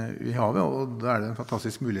i havet, og da det en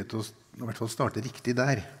fantastisk mulighet til å i hvert fall starte riktig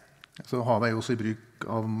der. Så havet jo også i bruk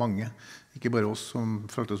av mange, ikke bare oss som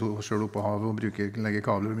frakter oss selv opp på havet og legger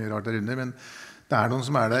kabler og mye rart der under, men det noen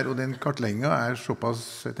som der, og den kartleggingen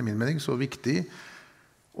såpass, etter min mening, så viktig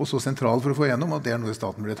og så sentral for å få gjennom at det noe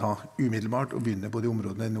staten burde ta umiddelbart og begynne på de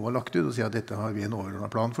områdene nå har lagt ut og si at dette har vi en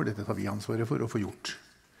overordnet plan for, dette tar vi ansvaret for å få gjort.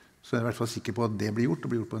 Så jeg i hvert fall sikker på at det blir gjort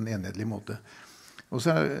på en enhetlig måte. Og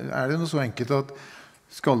så det noe så enkelt at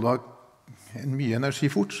skal du ha mye energi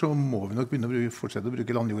fort, så må vi nok begynne å fortsette å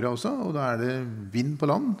bruke landjorda også, og da det vind på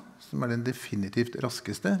land, som den definitivt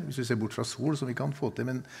raskeste, hvis vi ser bort fra sol, som vi kan få til,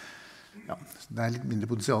 men ja, det litt mindre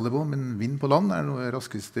potensiale på, men vind på land noe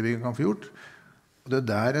raskeste vi kan få gjort. Og det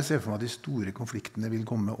der jeg ser for meg at de store konfliktene vil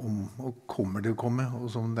komme om, og kommer til å komme,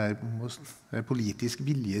 og som det politisk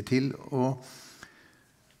vilje til å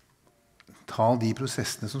ta de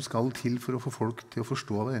prosessene som skal til for å få folk til å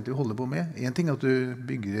forstå hva de egentlig holder på med. En ting at du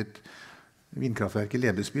bygger et vindkraftverk i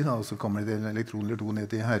Lebesby, og så kommer det en elektron eller to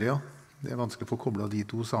ned til Herøya. Det vanskelig å få koblet de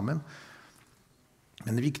to sammen.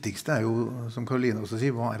 Men det viktigste jo, som Karoline også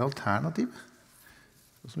sier, hva alternativet?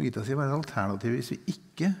 Og som Gita sier, hva alternativet hvis vi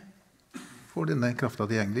ikke får denne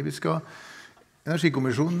kraften tilgjengelig?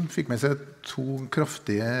 Energikommisjonen fikk med seg 2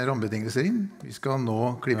 kraftige rammebetingelser inn. Vi skal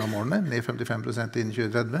nå klimamålene ned 55% innen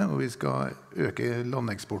 2030, og vi skal øke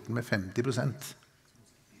landeksporten med 50%.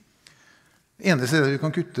 Eneste stedet vi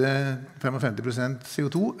kan kutte 55%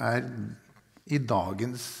 CO2 i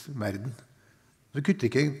dagens verden. Du kutter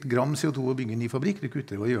ikke et gram CO2 å bygge en ny fabrikk, du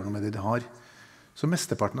kutter å gjøre noe med det de har. Så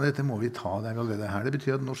mesteparten av dette må vi ta der allerede her. Det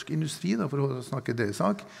betyr at norsk industri, for å snakke deres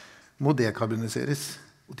sak, må dekarboniseres.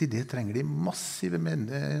 Og til det trenger de massive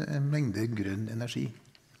mengder grønn energi.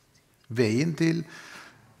 Veien til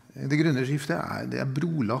det grønne skiftet det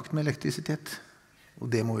brolagt med elektrisitet. Og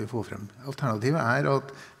det må vi få frem. Alternativet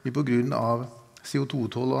at vi på grunn av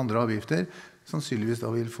CO2-toll og andre avgifter sannsynligvis da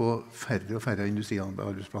vil få færre og færre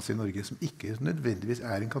industriarbeidsplasser i Norge, som ikke nødvendigvis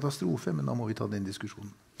en katastrofe, men da må vi ta den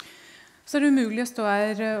diskusjonen. Så det umulig å stå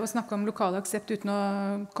her og snakke om lokal aksept uten å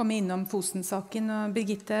komme innom Fosen-saken. Og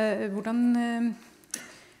Birgitte,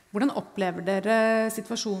 hvordan opplever dere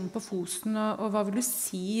situasjonen på Fosen, og hva vil du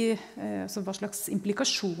si, altså hva slags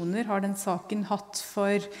implikasjoner har den saken hatt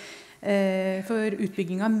for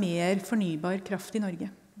utbygging av mer fornybar kraft i Norge?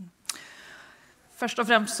 Først og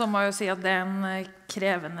fremst så må jeg jo si at det en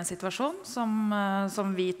krevende situasjon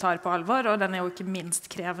som vi tar på alvor, og den jo ikke minst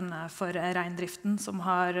krevende for reindriften som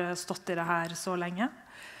har stått i det her så lenge.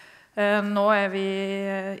 Nå vi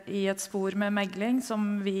i et spor med megling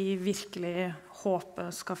som vi virkelig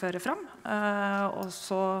håper skal føre fram, og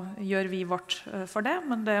så gjør vi vårt for det,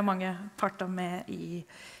 men det mange parter med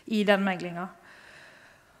i den meglingen.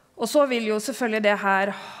 Og så vil jo selvfølgelig det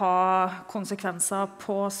her ha konsekvenser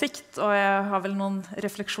på sikt, og jeg har vel noen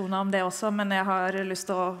refleksjoner om det også, men jeg har lyst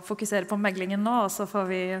til å fokusere på meglingen nå, og så får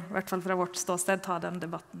vi i hvert fall fra vårt ståsted ta den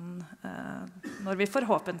debatten når vi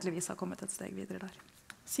forhåpentligvis har kommet et steg videre der.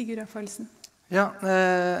 Sigurd Rafaelsen. Ja,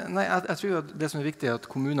 jeg tror at det som viktig at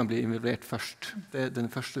kommunene blir involvert først. Det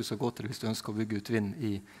den første du skal gå til hvis du ønsker å bygge ut vind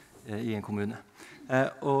i en kommune.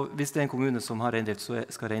 Og hvis det en kommune som har reindrift, så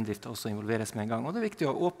skal reindriften også involveres med en gang. Og det viktig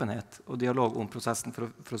å ha åpenhet og dialog om prosessen for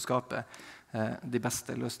å skape de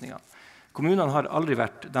beste løsningene. Kommunene har aldri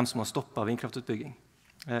vært dem som har stoppet vindkraftutbygging.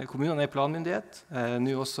 Kommunene planmyndighet.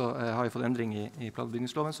 Nå også har vi fått endring i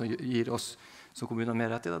planbygningsloven som gir oss som kommuner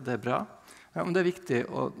mer rettigheter. Det bra. Men det viktig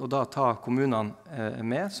å da ta kommunene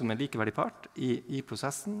med som en likeverdig part i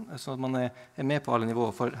prosessen, så at man med på alle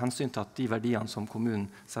nivåer for hensyn til at de verdiene som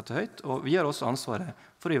kommunen setter høyt. Og vi har også ansvaret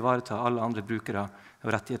for å ivareta alle andre brukere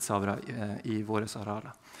og rettighetshavere i våre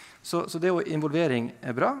arealer. Så det involvering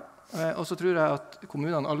bra. Og så tror jeg at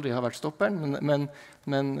kommunene aldri har vært stopperen, men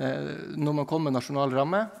når man kom med nasjonal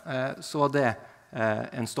ramme, så var det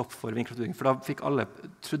en stopp for vindkraftutbygging. For da fikk alle,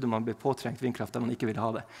 trodde man ble påtrengt vindkraft der man ikke ville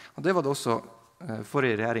ha det. Og det var det også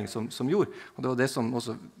forrige regjering som gjorde, og det var det som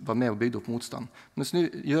også var med og bygde opp motstand. Mens nå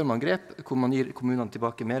gjør man grep hvor man gir kommunene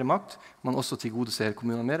tilbake mer makt, man også tilgodeser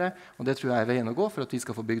kommunene mer, og det tror jeg veien å gå for at vi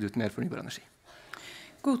skal få bygd ut mer fornybar energi.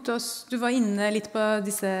 Gotaas, du var inne litt på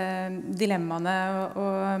disse dilemmaene,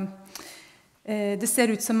 og det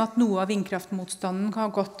ser ut som at noe av vindkraftmotstanden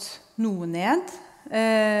har gått noe ned.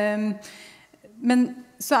 Men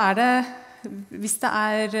så det, hvis det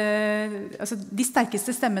altså de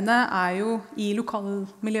sterkeste stemmene jo i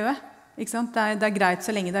lokalmiljøet, ikke sant? Det greit så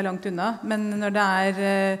lenge det langt unna, men når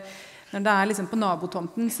det liksom på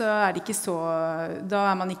nabotomten, så det ikke så,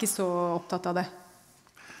 da man ikke så opptatt av det.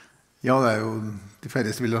 Ja, det jo, de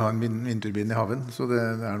færreste vil ha en vindturbin i haven, så det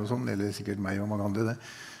noe sånn, eller sikkert meg og mange andre det.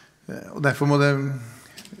 Og derfor må det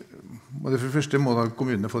for det første må da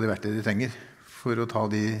kommunene få de verktøy de trenger for å ta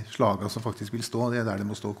de slagene som faktisk vil stå. Det der det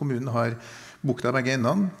må stå. Kommunen har bukta begge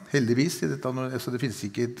endene, heldigvis. Så det finnes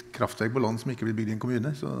ikke et kraftverk på land som ikke blir bygd i en kommune,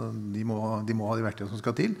 så de må ha de verktøyene som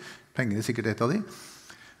skal til. Penger sikkert et av de.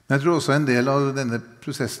 Men jeg tror også en del av denne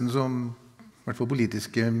prosessen som i hvert fall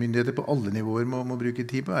politiske myndigheter på alle nivåer må bruke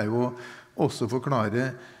tid på, jo også forklare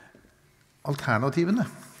alternativene.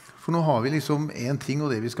 For nå har vi liksom en ting,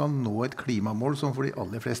 og det vi skal nå et klimamål som for de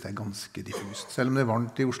aller fleste ganske diffust. Selv om det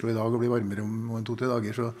varmt i Oslo i dag og blir varmere om 2-3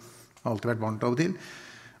 dager, så har det alltid vært varmt av og til.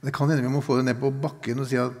 Det kan hende vi må få det ned på bakken og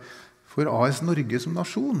si at for AS Norge som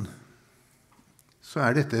nasjon, så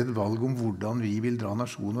dette et valg om hvordan vi vil dra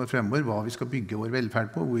nasjonen vår fremover, hva vi skal bygge vår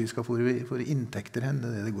velferd på, hvor vi skal få inntekter hen,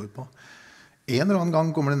 det går på. En eller annen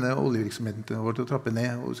gang kommer denne oljevirksomheten vår til å trappe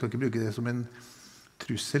ned, og vi skal ikke bruke det som en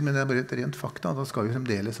trussel, men det bare et rent fakta. Da skal vi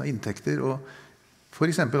fremdeles ha inntekter, og for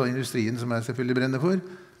eksempel industrien, som jeg selvfølgelig brenner for,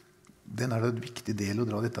 den det et viktig del å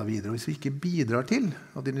dra dette videre. Og hvis vi ikke bidrar til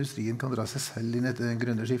at industrien kan dra seg selv inn etter den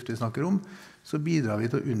grønne skiftet vi snakker om, så bidrar vi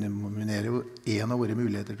til å underminere en av våre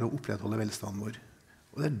muligheter til å opprettholde velstanden vår.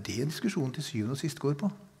 Og det det diskusjonen til syvende og sist går på.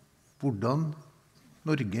 Hvordan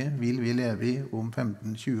Norge vil vi leve i om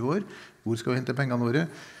 15-20 år? Hvor skal vi hente pengene våre?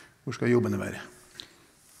 Hvor skal jobbene være?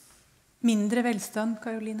 Mindre velstand,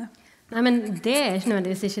 Karoline? Nei, men det ikke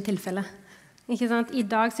nødvendigvis ikke tilfellet. Ikke sant? I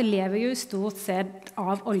dag så lever vi jo stort sett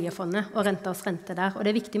av oljefondet og renters rente der. Og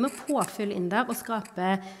det viktig med påfyll inn der og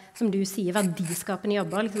skape, som du sier, verdiskapende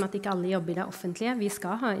jobber. Liksom at ikke alle jobber i det offentlige. Vi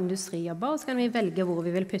skal ha industrijobber, og så kan vi velge hvor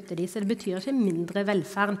vi vil putte de. Så det betyr ikke mindre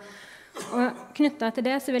velferd. Og knyttet til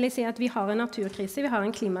det så vil jeg si at vi har en naturkrise, vi har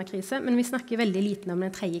en klimakrise, men vi snakker veldig liten om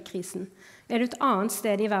den tredje krisen. Du et annet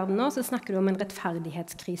sted i verden nå, så snakker du om en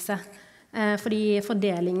rettferdighetskrise. Fordi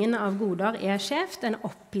fordelingen av goder skjevt, en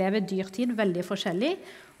opplever dyrtid veldig forskjellig,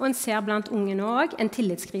 og en ser blant unge nå også en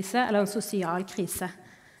tillitskrise eller en sosial krise.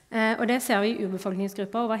 Og det ser vi i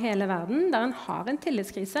urbefolkningsgrupper over hele verden, der en har en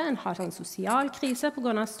tillitskrise, en har en sosial krise på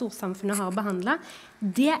grunn av at storsamfunnet har behandlet.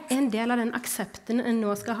 Det en del av den aksepten en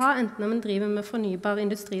nå skal ha, enten om en driver med fornybar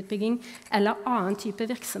industriutbygging eller annen type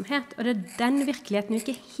virksomhet. Og det den virkeligheten vi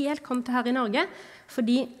ikke helt kom til her i Norge,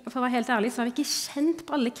 fordi, for å være helt ærlig, så har vi ikke kjent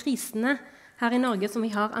på alle krisene her i Norge som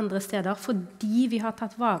vi har andre steder, fordi vi har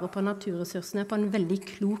tatt vare på naturressursene på en veldig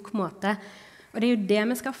klok måte. Og det jo det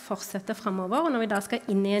vi skal fortsette fremover, og når vi da skal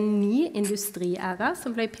inn i en ny industriæra,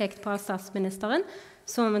 som ble pekt på av statsministeren,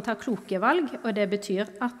 så må vi ta kloke valg, og det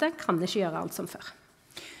betyr at det kan ikke gjøre alt som før.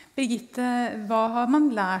 Birgitte, hva har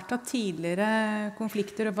man lært av tidligere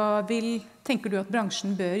konflikter, og hva tenker du at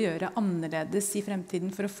bransjen bør gjøre annerledes i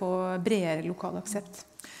fremtiden for å få bredere lokal aksept?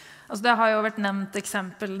 Altså det har jo vært nevnt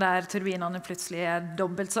eksempel der turbinene plutselig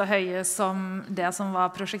dobbelt så høye som det som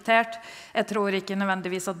var prosjektert. Jeg tror ikke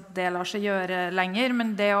nødvendigvis at det lar seg gjøre lenger,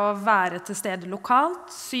 men det å være til stede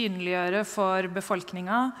lokalt, synliggjøre for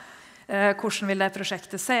befolkningen, hvordan vil det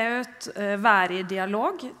prosjektet se ut, være i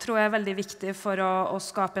dialog, tror jeg veldig viktig for å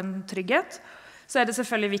skape en trygghet. Så det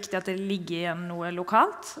selvfølgelig viktig at det ligger igjen noe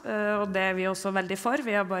lokalt, og det vi også veldig for.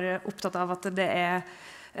 Vi bare opptatt av at det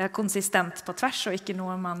konsistent på tvers, og ikke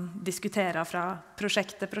noe man diskuterer fra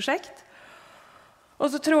prosjekt til prosjekt.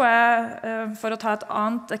 Og så tror jeg, for å ta et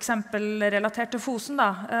annet eksempel relatert til Fosen,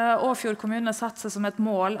 Åfjord kommune satte seg som et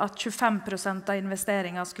mål at 25% av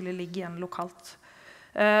investeringer skulle ligge igjen lokalt.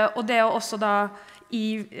 Og det å også da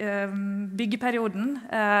i byggeperioden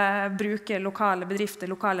bruke lokale bedrifter,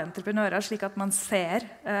 lokale entreprenører, slik at man ser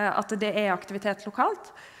at det aktivitet lokalt,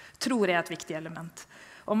 tror jeg et viktig element.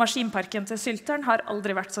 Og maskinparken til Sylteren har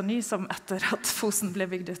aldri vært så ny som etter at Fosen ble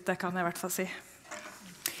bygd ut, det kan jeg i hvert fall si.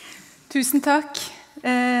 Tusen takk.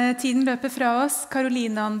 Tiden løper fra oss.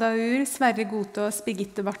 Karoline Andaur, Sverre Gotaas,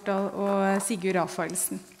 Birgitte Vartdal og Sigurd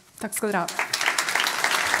Rafaelsen. Takk skal dere ha.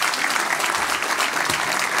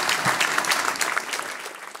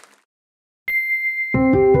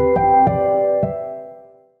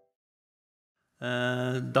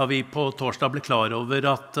 Da vi på torsdag ble klar over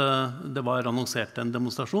at det var annonsert en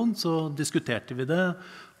demonstrasjon, så diskuterte vi det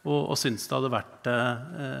og syntes det hadde vært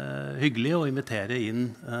hyggelig å invitere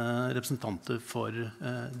inn representanter for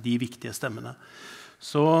de viktige stemmene.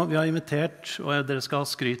 Så vi har invitert, og dere skal ha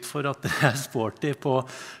skryt for at dere sporty på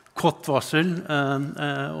kort varsel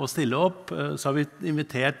å stille opp, så har vi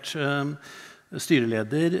invitert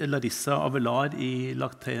styreleder Larissa Avelar i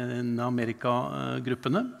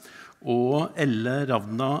Latinamerika-gruppene, og Elle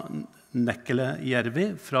Ravna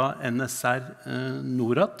Nekkelejärvi fra NSR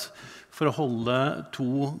Norat for å holde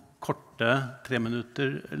 2 korte, 3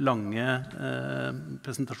 minutter lange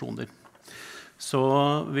presentasjoner. Så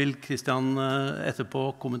vil Christian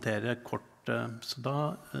etterpå kommentere kort, så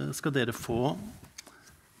da skal dere få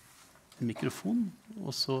en mikrofon, og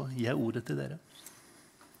så gir jeg ordet til dere.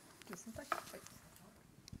 Tusen takk.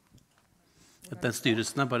 Den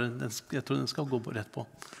styrelsen bare, jeg tror den skal gå rett på.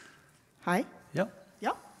 Hei. Ja.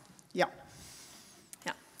 Ja. Ja.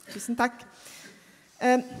 Ja. Tusen takk.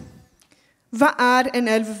 Hva en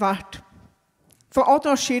elv verdt? For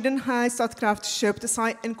 8 år siden har Statkraft kjøpt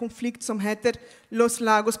seg en konflikt som heter Los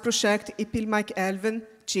Lagos-prosjekt i Pilmaic-elven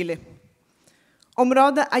Chile.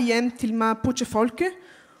 Området hjem til Mapuche-folket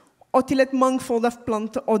og til et mangfold av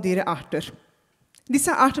plante- og dyrearter.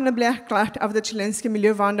 Disse artene ble erklært av det chilenske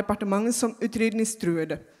miljøverndepartementet som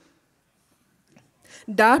utrydningstruede.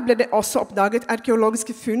 Der ble det også oppdaget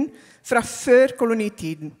arkeologiske funn fra før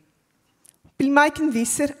kolonitiden. Pilmaiken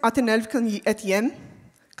viser at en elv kan gi et hjem,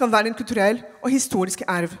 kan være en kulturell og historisk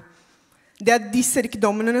arv. Det disse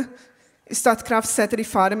rikdommene Statkraft setter i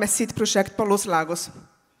fare med sitt prosjekt på Los Lagos.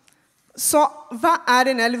 Så hva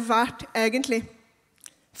en elv verdt egentlig?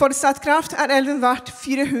 For Statkraft elven verdt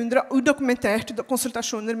 400 udokumenterte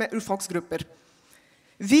konsultasjoner med urfolksgrupper.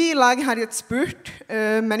 Vi I lag har spurt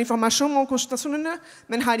med informasjon om konsultasjonene,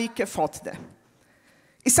 men har ikke fått det.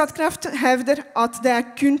 Statkraft hevder at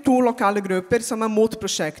det kun 2 lokale grupper som mot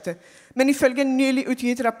prosjektet, men ifølge en nylig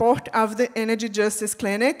utgitt rapport av The Energy Justice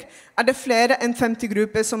Clinic det flere enn 50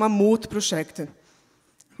 grupper som mot prosjektet.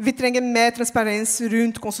 Vi trenger mer transparens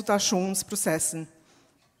rundt konsultasjonsprosessen.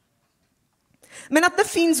 Men at det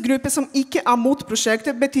finnes grupper som ikke mot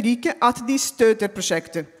prosjektet, betyr ikke at de støtter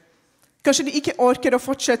prosjektet. Kanskje de ikke orker å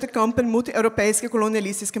fortsette kampen mot europeiske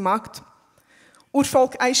kolonialistiske makt.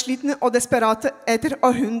 Urfolk slitne og desperate etter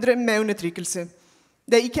århundrer med undertrykkelse.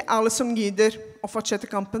 Det ikke alle som gidder å fortsette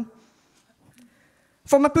kampen.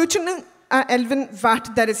 For mapuchene elven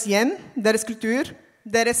verdt deres hjem, deres kultur,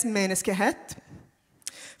 deres menneskehet.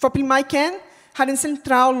 For Pilmaiken har en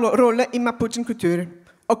sentral rolle I mapuchen-kultur,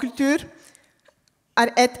 og kultur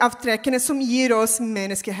et av trekkene som gir oss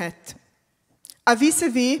menneskehet. Viser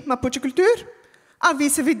vi mapuche-kultur,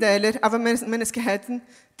 viser vi deler av menneskeheten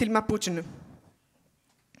til mapuchene.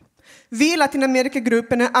 Vi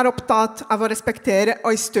Latinamerika-gruppene opptatt av å respektere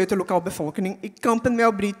og støtte lokalbefolkning I kampen med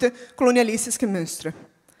å bryte kolonialistiske mønstre.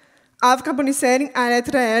 Avkarbonisering et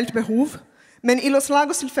reelt behov, men I Los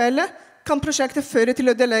Lagos tilfelle kan prosjektet føre til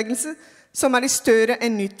ødeleggelse som større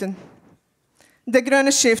enn nytten. Det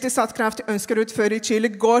grønne skiftet Statkraft ønsker å utføre I Chile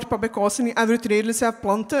går på bekostning av utryddelse av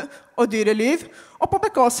plante- og dyreliv, og på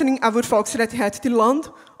bekostning av urfolks rettighet til land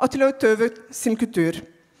og til å utøve sin kultur.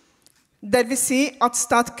 Det vil si at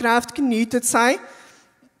Statkraft knyttet seg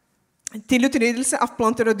til utryddelse av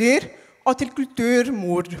planter og dyr og til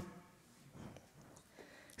kulturmord.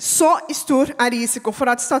 Så stor risiko for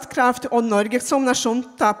at Statkraft og Norge som nasjon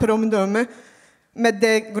taper omdømme med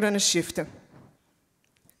det grønne skiftet.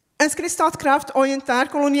 Ønsker Statkraft å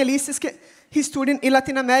orientere kolonialistiske historien I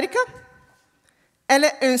Latinamerika?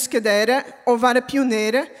 Eller ønsker dere å være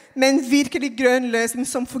pionerer med en virkelig grønn løsning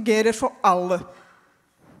som fungerer for alle?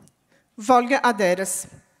 Valget deres.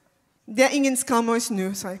 Det ingen skam å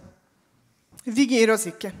snu seg. Vi gir oss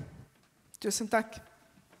ikke. Tusen takk.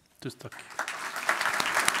 Tusen takk.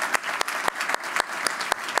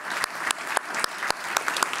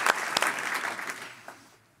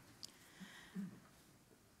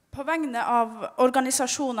 På vegne av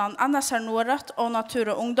organisasjonene NSR Nordrett og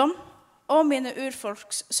Natur og Ungdom, og mine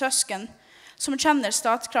urfolks søsken, som kjenner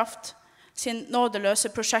Statkraft sin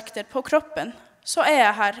nådeløse prosjekter på kroppen, så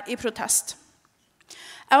jeg her I protest.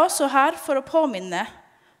 Jeg også her for å påminne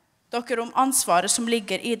dere om ansvaret som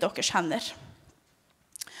ligger I deres hender.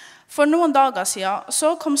 For noen dager siden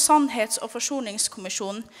så kom Sannhets- og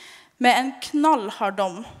forsoningskommisjonen med en knallhard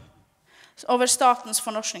dom over statens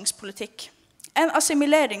fornorskningspolitikk. En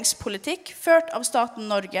assimileringspolitikk ført av staten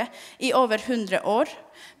Norge I over 100 år,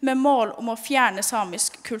 med mål om å fjerne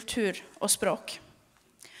samisk kultur og språk.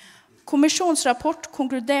 Kommisjonsrapport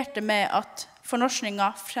konkluderte med at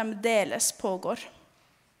fornorskninga fremdeles pågår.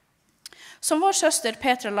 Som vår søster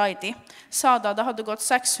Petra Laidi sa da det hadde gått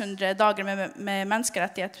 600 dager med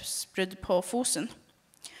menneskerettighetsbrudd på Fosen.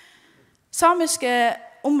 Samiske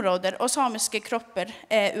områder og samiske kropper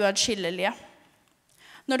uatskillelige.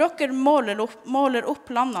 Når dere måler opp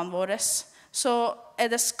landene våre, så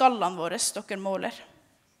det skallene våre dere måler.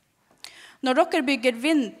 Når dere bygger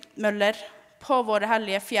vindmøller på våre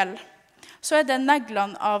hellige fjell, så det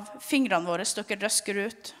neglene av fingrene våre dere røsker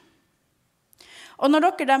ut. Og når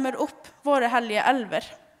dere demmer opp våre hellige elver,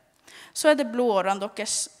 så det blodårene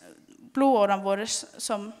våre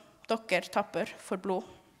som dere tapper for blod.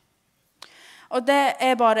 Og det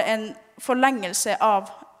bare en forlengelse av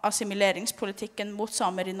assimileringspolitikken mot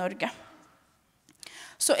samer I Norge.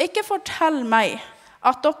 Så ikke fortell meg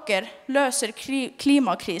at dere løser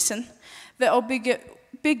klimakrisen ved å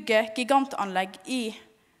bygge gigantanlegg I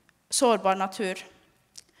sårbar natur.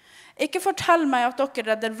 Ikke fortell meg at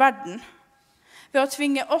dere redder verden ved å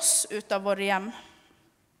tvinge oss ut av våre hjem.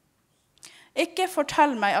 Ikke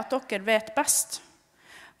fortell meg at dere vet best,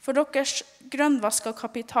 for deres grønnvaska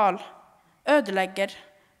kapital ødelegger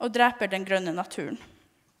og dreper den grønne naturen.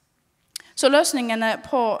 Så løsningene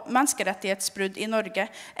på menneskerettighetsbrudd i Norge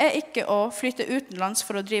ikke å flytte utenlands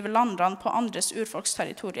for å drive landene på andres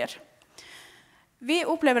urfolksterritorier. Vi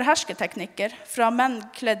opplever hersketeknikker fra menn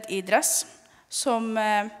kledd i dress, som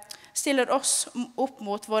stiller oss opp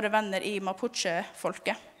mot våre venner i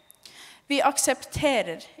Mapuche-folket. Vi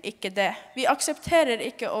aksepterer ikke det. Vi aksepterer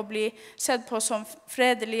ikke å bli sett på som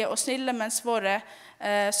fredelige og snille, mens våre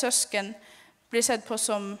søsken blir sett på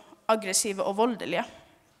som aggressive og voldelige.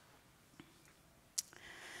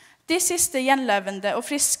 De siste gjenlevende og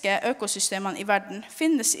friske økosystemene i verden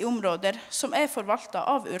finnes i områder som forvaltet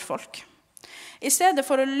av urfolk. I stedet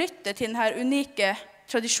for å lytte til denne unike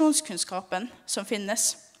tradisjonskunnskapen som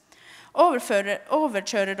finnes,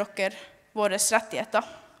 overkjører dere våre rettigheter.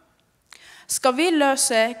 Skal vi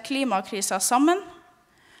løse klimakrisen sammen,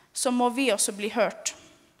 så må vi også bli hørt.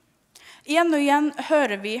 Igjen og igjen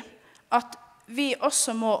hører vi at vi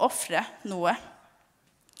også må offre noe.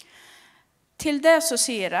 Til det så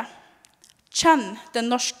sier jeg, kjenn den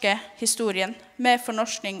norske historien med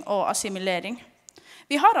fornorskning og assimilering.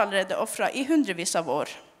 Vi har allerede offret i hundrevis av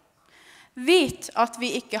år. Vit at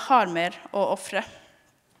vi ikke har mer å offre.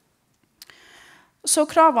 Så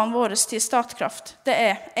kravene våre til Statkraft, det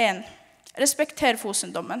 1. Respekter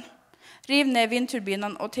Fosen-dommen. Riv ned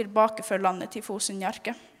vindturbinene og tilbakefør landet til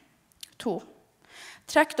Fosen-Njarke. 2.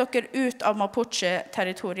 Trekk dere ut av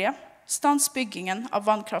Mapuche-territoriet. Stans byggingen av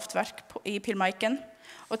vannkraftverk i Pilmaiken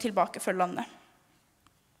og tilbakefør landet.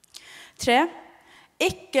 3.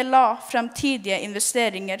 Ikke la fremtidige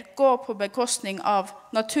investeringer gå på bekostning av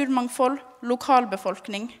naturmangfold,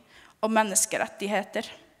 lokalbefolkning og menneskerettigheter.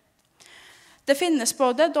 Det finnes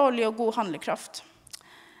både dårlig og god handlekraft.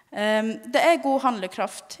 Det god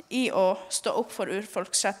handlekraft i å stå opp for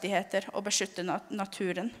urfolks rettigheter og beskytte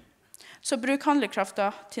naturen. Så bruk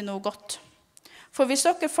handlekraften til noe godt. For hvis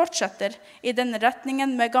dere fortsetter i denne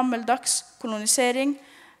retningen med gammeldags kolonisering,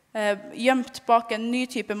 gjemt bak en ny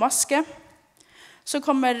type maske, så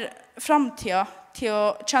kommer fremtiden til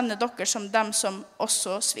å kjenne dere som dem som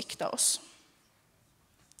også svikter oss.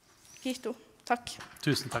 Hito, takk.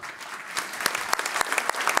 Tusen takk.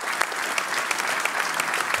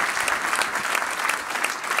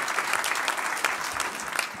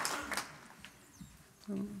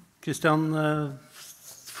 Christian,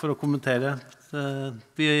 for å kommentere.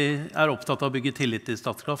 Vi opptatt av å bygge tillit til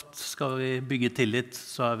Statkraft. Skal vi bygge tillit,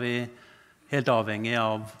 så vi helt avhengig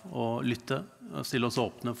av å lytte og stille oss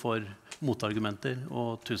åpne for motargumenter.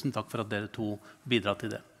 Og tusen takk for at dere to bidrar til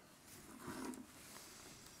det.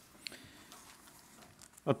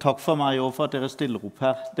 Og takk for meg også for at dere stiller opp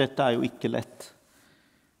her. Dette jo ikke lett.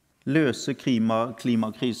 Løse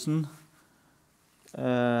klimakrisen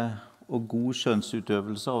og god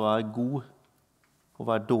skjønnsutøvelse og være god og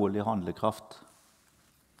være dårlig handlekraft.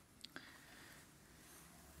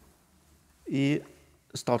 I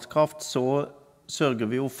Statkraft så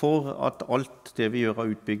sørger vi jo for at alt det vi gjør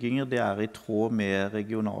av utbygginger, det i tråd med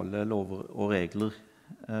regionale lover og regler.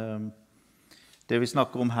 Det vi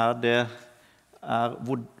snakker om her, det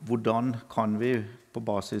hvordan kan vi på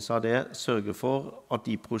basis av det sørge for at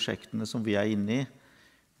de prosjektene som vi inne i,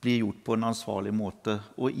 blir gjort på en ansvarlig måte,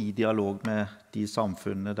 og i dialog med de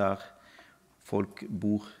samfunnene der folk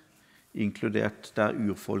bor, inkludert der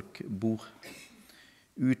urfolk bor.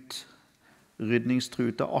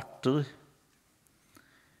 Utrydningstruede arter,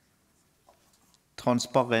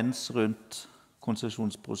 transparens rundt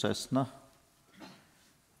konsesjonsprosessene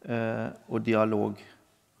og dialog.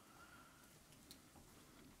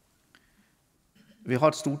 Vi har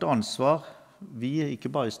et stort ansvar, vi ikke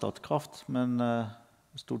bare i Statkraft, men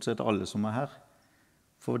stort sett alle som her,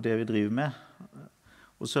 for det vi driver med,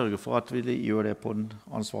 og sørge for at vi gjør det på en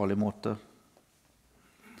ansvarlig måte.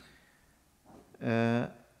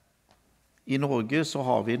 I Norge så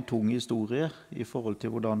har vi en tung historie i forhold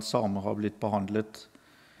til hvordan samer har blitt behandlet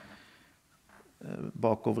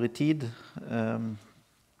bakover i tid.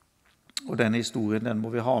 Og denne historien, den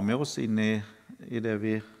må vi ha med oss inn i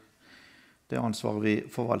det ansvaret vi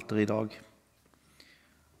forvalter i dag.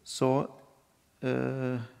 Så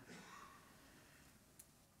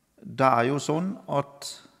det jo sånn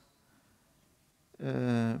at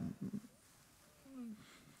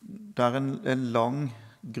det en lang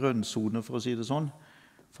grønnsone, for å si det sånn,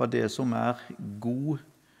 fra det som god,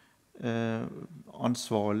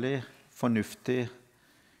 ansvarlig, fornuftig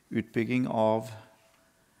utbygging av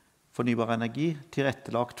fornybar energi,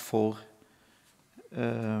 tilrettelagt for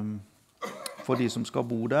de som skal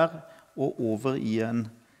bo der, og over i en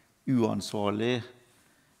uansvarlig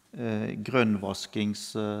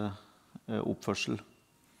grønnvaskingsoppførsel.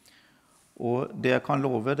 Og det jeg kan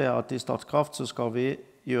love, det at i Statkraft så skal vi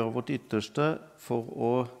gjøre vårt ytterste for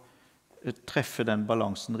å treffe den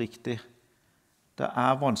balansen riktig. Det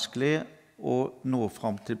vanskelig å nå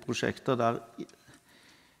frem til prosjekter der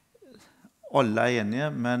alle enige,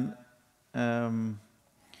 men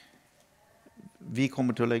vi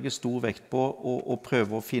kommer til å legge stor vekt på å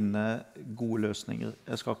prøve å finne gode løsninger.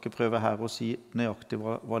 Jeg skal ikke prøve her å si nøyaktig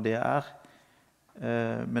hva det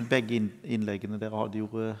men begge innleggene dere hadde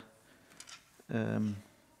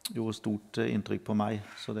gjorde stort inntrykk på meg,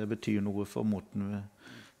 så det betyr noe for måten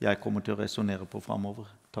jeg kommer til å resonere på fremover.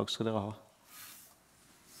 Takk skal dere ha.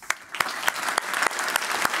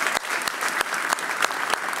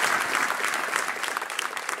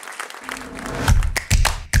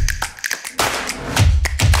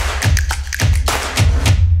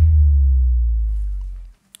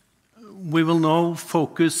 We will now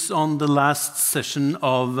focus on the last session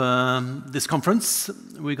of this conference.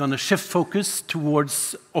 We're going to shift focus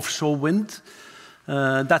towards offshore wind.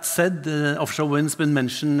 That said, offshore wind's been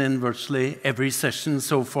mentioned in virtually every session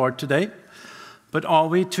so far today. But are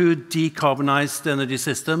we to decarbonize the energy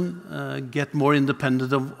system, get more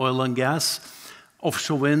independent of oil and gas?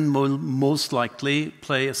 Offshore wind will most likely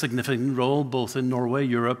play a significant role both in Norway,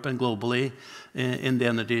 Europe, and globally in the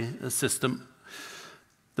energy system.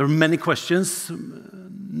 There are many questions,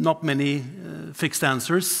 not many fixed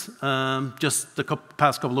answers. Just the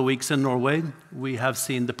past couple of weeks in Norway, we have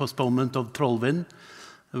seen the postponement of Trollvind.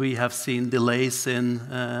 We have seen delays in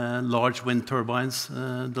large wind turbines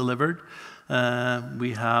delivered.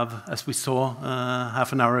 We have, as we saw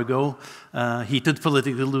half an hour ago, heated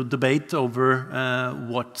political debate over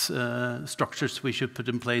what structures we should put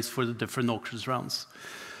in place for the different auctions rounds.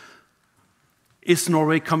 Is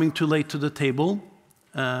Norway coming too late to the table?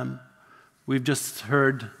 We've just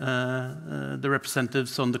heard the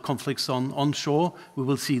representatives on the conflicts onshore. We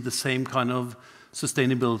will see the same kind of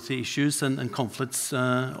sustainability issues and conflicts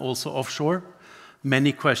also offshore.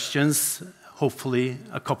 Many questions, hopefully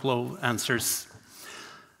a couple of answers.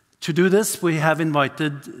 To do this, we have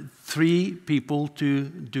invited 3 people to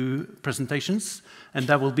do presentations, and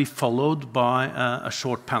that will be followed by a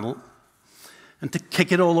short panel. And to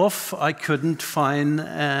kick it all off, I couldn't find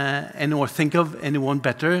or think of anyone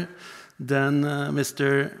better than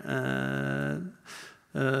Mr.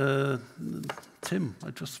 Tim. I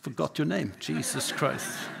just forgot your name. Jesus Christ.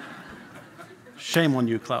 Shame on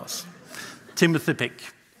you, Klaus. Timothy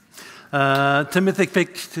Pick. Timothy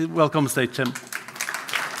Pick, welcome stage, Tim.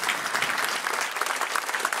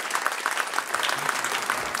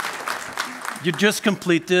 You just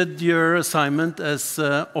completed your assignment as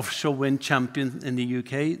offshore wind champion in the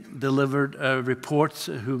UK, delivered a report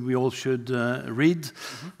whom we all should read,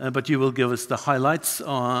 but you will give us the highlights,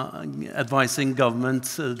 advising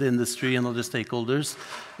governments, the industry and other stakeholders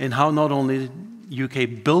in how not only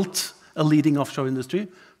UK built a leading offshore industry,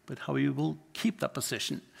 but how you will keep that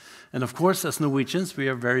position. And of course, as Norwegians, we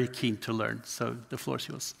are very keen to learn, so the floor is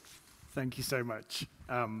yours. Thank you so much.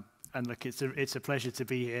 And look, it's a pleasure to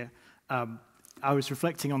be here. I was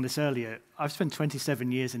reflecting on this earlier. I've spent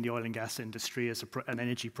 27 years in the oil and gas industry as an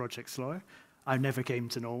energy projects lawyer. I never came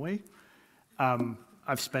to Norway.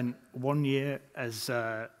 I've spent 1 year as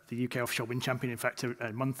the UK offshore wind champion, in fact,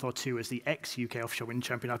 a month or 2 as the ex-UK offshore wind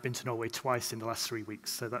champion. I've been to Norway twice in the last 3 weeks,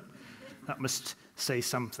 so that must say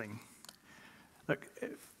something. Look,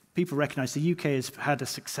 people recognize the UK has had a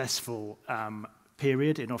successful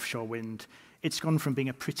period in offshore wind. It's gone from being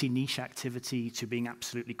a pretty niche activity to being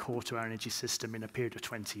absolutely core to our energy system in a period of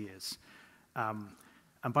 20 years.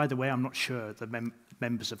 And by the way, I'm not sure the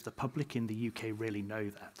members of the public in the UK really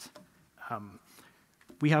know that.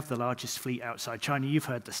 We have the largest fleet outside China. You've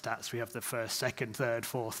heard the stats. We have the first, second, third,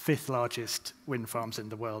 fourth, fifth largest wind farms in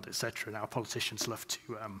the world, etc. And our politicians love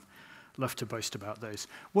to boast about those.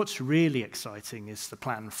 What's really exciting is the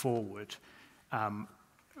plan forward.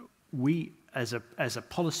 We, as a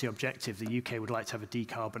policy objective, the UK would like to have a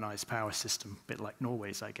decarbonised power system, a bit like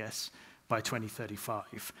Norway's, I guess, by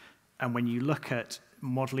 2035. And when you look at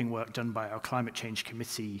modelling work done by our climate change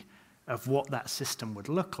committee of what that system would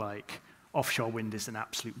look like, offshore wind is an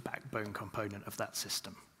absolute backbone component of that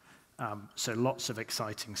system. So lots of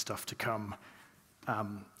exciting stuff to come.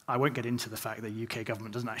 I won't get into the fact that the UK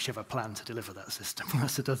government doesn't actually have a plan to deliver that system.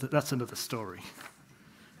 That's another story.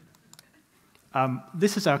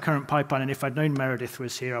 This is our current pipeline, and if I'd known Meredith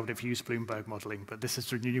was here, I would have used Bloomberg modelling, but this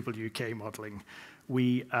is Renewable UK modelling.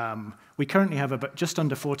 We currently have just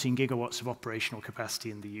under 14 gigawatts of operational capacity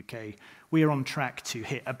in the UK. We are on track to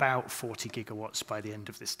hit about 40 gigawatts by the end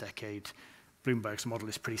of this decade. Bloomberg's model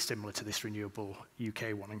is pretty similar to this Renewable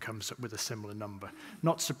UK one and comes up with a similar number.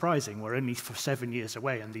 Not surprising, we're only for 7 years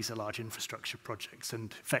away, and these are large infrastructure projects,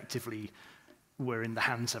 and effectively we're in the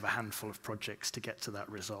hands of a handful of projects to get to that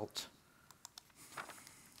result.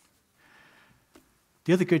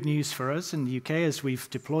 The other good news for us in the UK is we've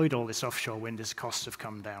deployed all this offshore wind as costs have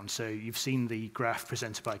come down. So you've seen the graph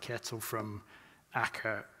presented by Ketil from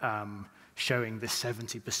Aker showing this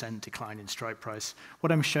 70% decline in strike price.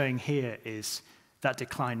 What I'm showing here is that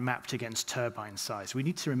decline mapped against turbine size. We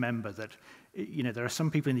need to remember that there are some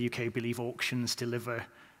people in the UK who believe auctions deliver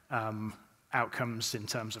outcomes in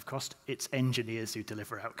terms of cost. It's engineers who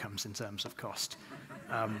deliver outcomes in terms of cost.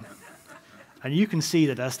 And you can see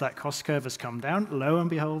that as that cost curve has come down, lo and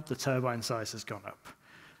behold, the turbine size has gone up.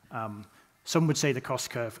 Some would say the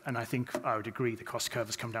cost curve, and I think I would agree, the cost curve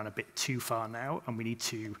has come down a bit too far now, and we need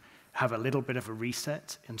to have a little bit of a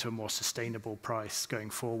reset into a more sustainable price going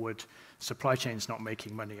forward. Supply chains not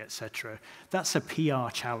making money, etc. That's a PR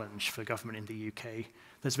challenge for government in the UK.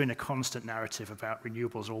 There's been a constant narrative about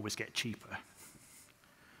renewables always get cheaper.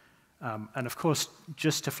 And of course,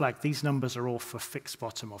 just to flag, these numbers are all for fixed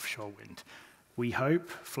bottom offshore wind. We hope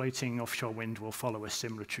floating offshore wind will follow a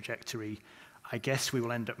similar trajectory. I guess we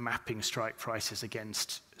will end up mapping strike prices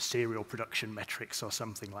against serial production metrics or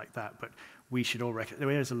something like that, but we should all recognize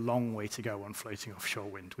there's a long way to go on floating offshore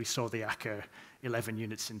wind. We saw the Aker 11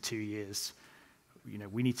 units in 2 years.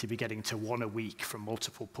 We need to be getting to 1 a week from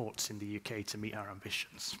multiple ports in the UK to meet our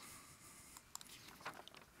ambitions.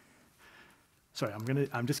 Sorry,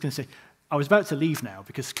 I'm just going to say, I was about to leave now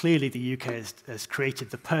because clearly the UK has created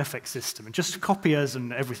the perfect system and just copy us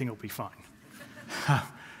and everything will be fine.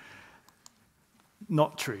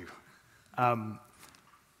 Not true.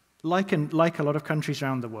 Like a lot of countries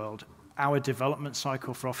around the world, our development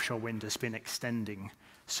cycle for offshore wind has been extending.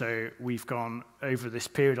 So we've gone over this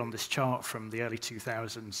period on this chart from the early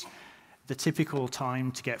 2000s. The typical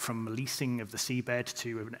time to get from leasing of the seabed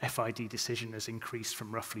to an FID decision has increased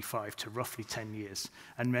from roughly 5 to roughly 10 years,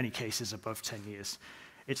 and in many cases above 10 years.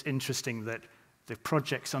 It's interesting that the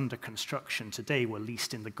projects under construction today were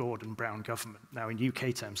leased in the Gordon Brown government. Now, in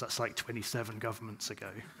UK terms, that's like 27 governments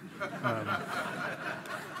ago.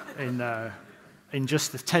 In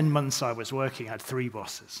just the 10 months I was working, I had 3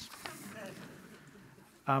 bosses.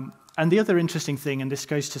 And the other interesting thing, and this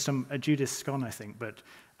goes to Judith's gone, I think, but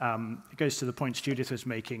it goes to the points Judith was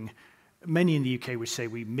making. Many in the UK would say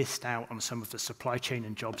we missed out on some of the supply chain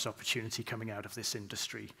and jobs opportunity coming out of this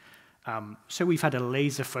industry. So we've had a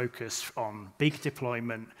laser focus on big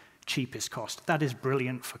deployment, cheapest cost. That is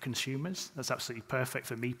brilliant for consumers. That's absolutely perfect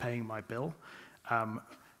for me paying my bill.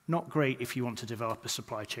 Not great if you want to develop a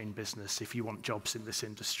supply chain business, if you want jobs in this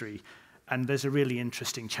industry. And there's a really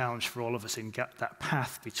interesting challenge for all of us in that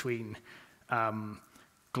path between open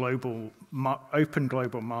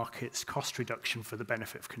global markets, cost reduction for the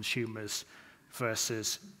benefit of consumers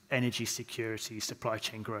versus energy security, supply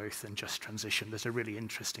chain growth, and just transition. There's a really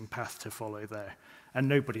interesting path to follow there. And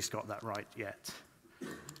nobody's got that right yet.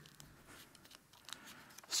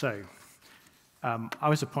 So I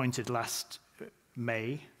was appointed last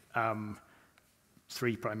May,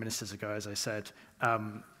 3 prime ministers ago, as I said,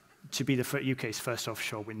 to be the UK's first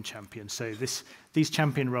offshore wind champion. So these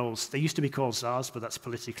champion roles, they used to be called czars, but that's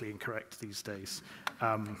politically incorrect these days.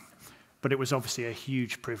 But it was obviously a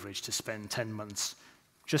huge privilege to spend 10 months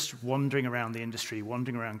just wandering around the industry,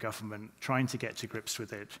 wandering around government, trying to get to grips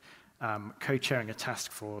with it, co-chairing a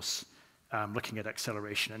task force, looking at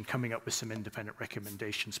acceleration and coming up with some independent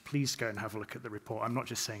recommendations. Please go and have a look at the report. I'm not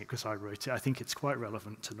just saying it because I wrote it. I think it's quite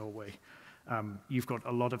relevant to Norway. You've got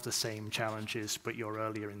a lot of the same challenges, but you're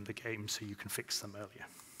earlier in the game, so you can fix them earlier.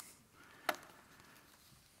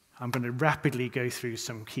 I'm going to rapidly go through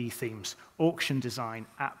some key themes. Auction design,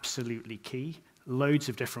 absolutely key. Loads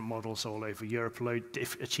of different models all over Europe,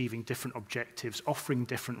 achieving different objectives, offering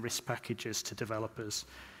different risk packages to developers.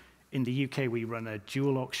 In the UK, we run a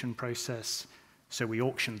dual auction process. So we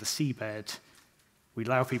auction the seabed. We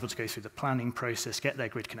allow people to go through the planning process, get their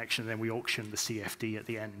grid connection, and then we auction the CFD at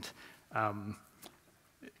the end.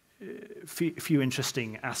 Few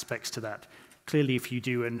interesting aspects to that. Clearly, if you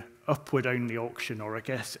do an upward-only auction or, I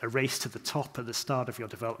guess, a race to the top at the start of your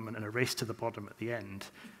development and a race to the bottom at the end,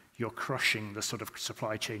 you're crushing the sort of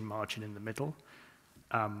supply chain margin in the middle.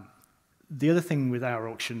 The other thing with our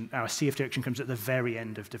auction, our CFD auction comes at the very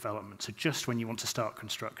end of development, so just when you want to start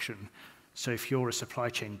construction. So if you're a supply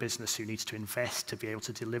chain business who needs to invest to be able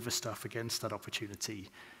to deliver stuff against that opportunity,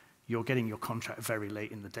 you're getting your contract very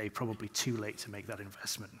late in the day, probably too late to make that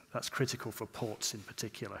investment. That's critical for ports in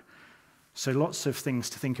particular. So lots of things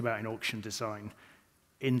to think about in auction design.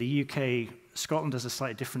 In the UK, Scotland has a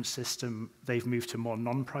slightly different system. They've moved to more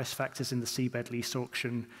non-price factors in the seabed lease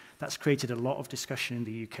auction. That's created a lot of discussion in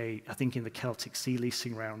the UK. I think in the Celtic Sea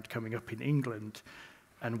leasing round coming up in England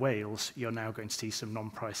and Wales, you're now going to see some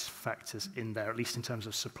non-price factors in there, at least in terms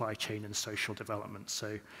of supply chain and social development.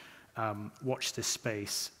 So watch this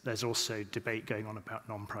space. There's also debate going on about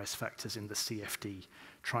non-price factors in the CFD,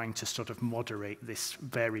 trying to sort of moderate this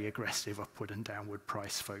very aggressive upward and downward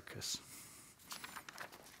price focus.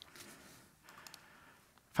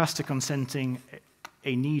 Faster consenting,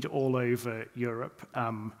 a need all over Europe.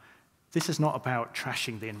 This is not about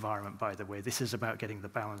trashing the environment, by the way. This is about getting the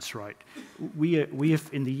balance right.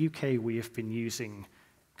 In the UK, we have been using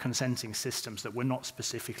consenting systems that were not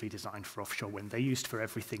specifically designed for offshore wind. They're used for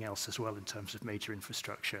everything else as well in terms of major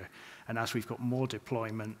infrastructure. And as we've got more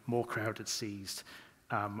deployment, more crowded seas,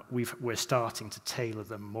 we're starting to tailor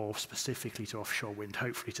them more specifically to offshore wind,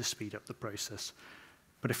 hopefully to speed up the process.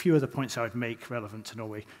 But a few other points I would make relevant to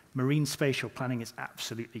Norway. Marine spatial planning is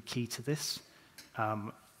absolutely key to this.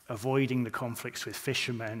 Avoiding the conflicts with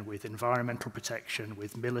fishermen, with environmental protection,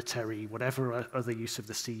 with military, whatever other use of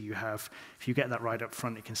the sea you have. If you get that right up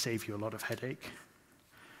front, it can save you a lot of headache.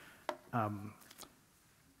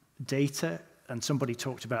 Data, and somebody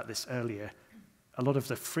talked about this earlier, a lot of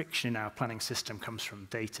the friction in our planning system comes from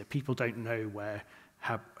data. People don't know where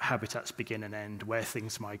habitats begin and end, where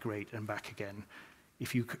things migrate and back again.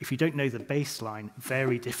 If you don't know the baseline,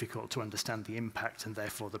 very difficult to understand the impact and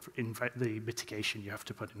therefore the mitigation you have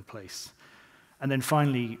to put in place. And then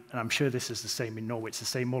finally, and I'm sure this is the same in Norway, it's the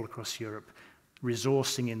same all across Europe,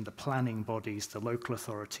 resourcing in the planning bodies, the local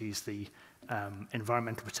authorities, the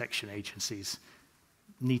environmental protection agencies,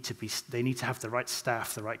 they need to have the right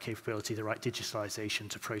staff, the right capability, the right digitalization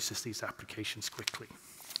to process these applications quickly.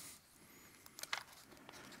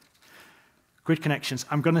 Grid connections,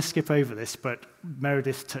 I'm going to skip over this, but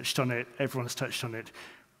Meredith touched on it, everyone's touched on it.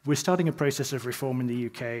 We're starting a process of reform in the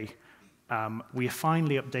UK. We are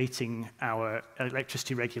finally updating our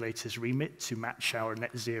electricity regulators' remit to match our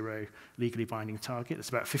net zero legally binding target. It's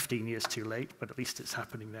about 15 years too late, but at least it's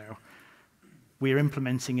happening now. We are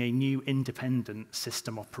implementing a new independent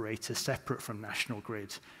system operator separate from National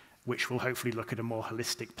Grid, which will hopefully look at a more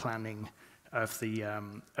holistic planning of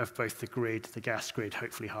both the grid, the gas grid,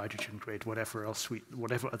 hopefully hydrogen grid, whatever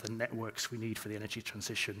other networks we need for the energy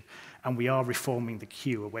transition. And we are reforming the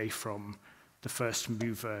queue away from the first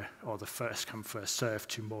mover or the first come, first served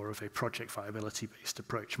to more of a project viability-based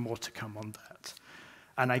approach. More to come on that.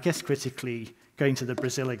 And I guess critically, going to the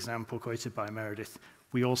Brazil example quoted by Meredith,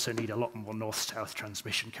 we also need a lot more north-south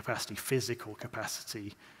transmission capacity, physical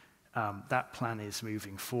capacity. That plan is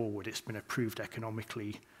moving forward. It's been approved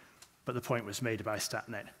economically. But the point was made by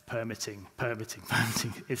Statnet, permitting.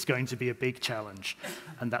 It's going to be a big challenge.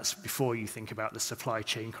 And that's before you think about the supply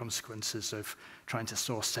chain consequences of trying to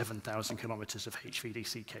source 7,000 kilometers of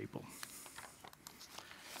HVDC cable.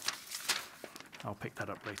 I'll pick that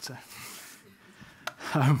up later.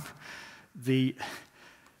 The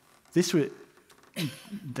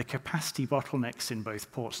capacity bottlenecks in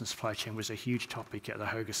both ports and supply chain was a huge topic at the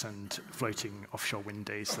Haugesund floating offshore wind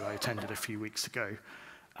days that I attended a few weeks ago.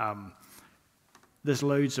 There's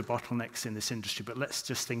loads of bottlenecks in this industry, but let's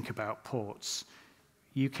just think about ports.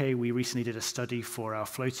 UK, we recently did a study for our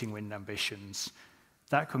floating wind ambitions.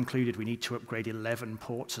 That concluded we need to upgrade 11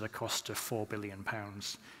 ports at a cost of £4 billion.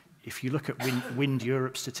 If you look at Wind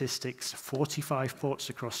Europe statistics, 45 ports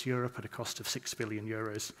across Europe at a cost of €6 billion.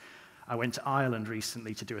 I went to Ireland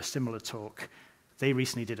recently to do a similar talk. They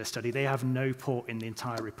recently did a study. They have no port in the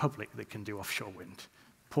entire republic that can do offshore wind.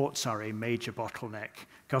 Ports are a major bottleneck.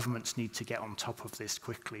 Governments need to get on top of this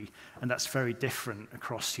quickly, and that's very different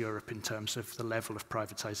across Europe in terms of the level of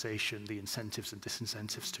privatization, the incentives and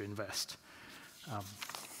disincentives to invest.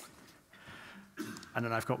 And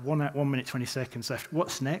then I've got 1 minute, 20 seconds left.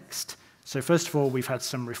 What's next? So first of all, we've had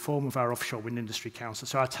some reform of our Offshore Wind Industry Council.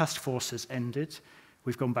 So our task force has ended.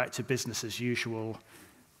 We've gone back to business as usual.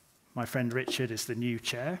 My friend Richard is the new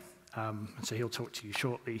chair, and so he'll talk to you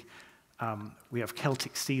shortly. We have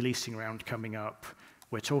Celtic Sea Leasing round coming up.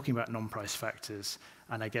 We're talking about non-price factors,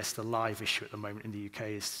 and I guess the live issue at the moment in the UK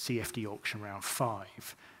is CFD auction round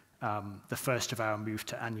 5, the first of our move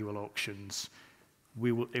to annual auctions.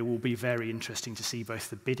 It will be very interesting to see both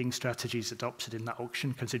the bidding strategies adopted in that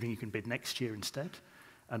auction, considering you can bid next year instead,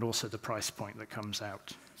 and also the price point that comes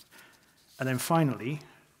out. And then finally,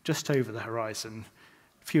 just over the horizon,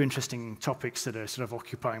 a few interesting topics that are sort of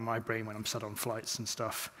occupying my brain when I'm sat on flights and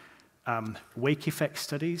stuff. Wake effect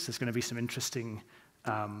studies, there's going to be some interesting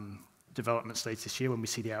developments later this year when we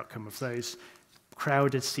see the outcome of those.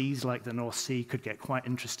 Crowded seas like the North Sea could get quite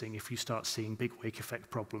interesting if you start seeing big wake effect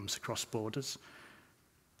problems across borders.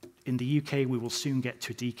 In the UK, we will soon get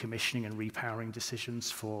to decommissioning and repowering decisions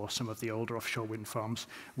for some of the older offshore wind farms.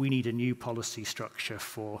 We need a new policy structure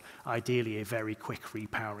for ideally a very quick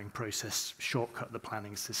repowering process, shortcut the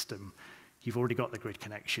planning system, You've already got the grid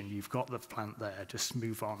connection. You've got the plant there. Just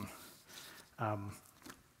move on.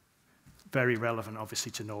 Very relevant,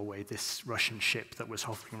 obviously, to Norway, this Russian ship that was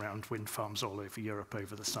hovering around wind farms all over Europe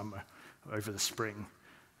over the summer, over the spring.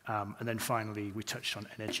 And then finally, we touched on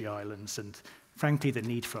energy islands and, frankly, the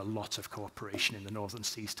need for a lot of cooperation in the northern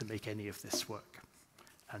seas to make any of this work.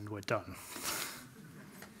 And we're done.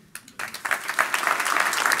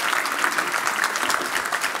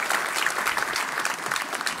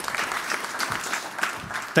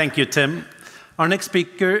 Thank you, Tim. Our next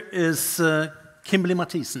speaker is Kimberly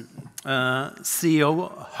Mathisen, CEO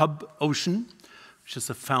of Hub Ocean, which is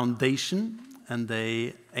a foundation, and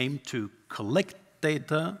they aim to collect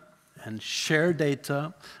data and share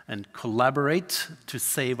data and collaborate to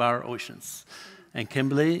save our oceans. And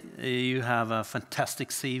Kimberly, you have a fantastic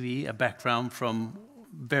CV, a background from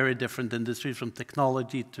very different industries, from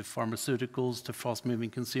technology to pharmaceuticals to fast-moving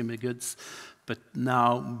consumer goods, but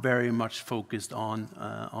now very much focused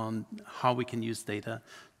on how we can use data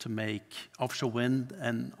to make offshore wind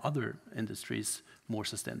and other industries more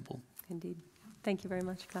sustainable. Indeed. Thank you very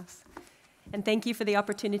much, Klaus. And thank you for the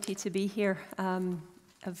opportunity to be here.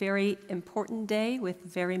 A very important day with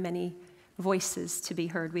very many voices to be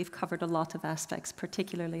heard. We've covered a lot of aspects,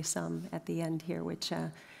 particularly some at the end here, which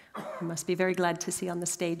you must be very glad to see on the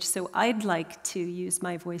stage. So I'd like to use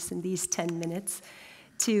my voice in these 10 minutes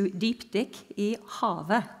to deep-dykk I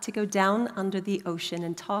havet, to go down under the ocean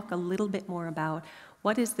and talk a little bit more about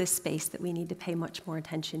what is this space that we need to pay much more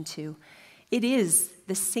attention to. It is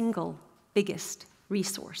the single biggest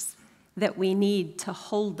resource that we need to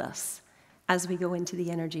hold us as we go into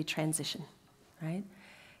the energy transition, right?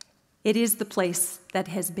 It is the place that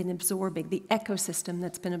has been absorbing, the ecosystem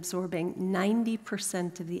that's been absorbing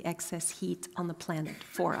 90% of the excess heat on the planet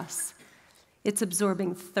for us. It's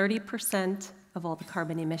absorbing 30% of all the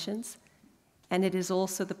carbon emissions, and it is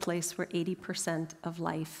also the place where 80% of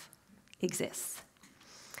life exists.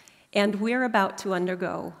 And we're about to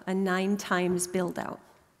undergo a 9 times build-out.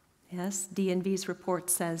 Yes, DNV's report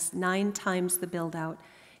says 9 times the build-out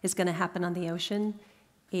is going to happen on the ocean.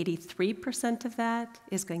 83% of that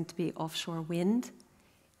is going to be offshore wind,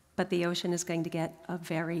 but the ocean is going to get a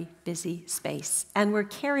very busy space. And we're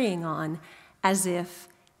carrying on as if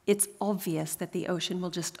it's obvious that the ocean will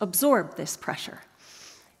just absorb this pressure.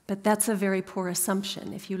 But that's a very poor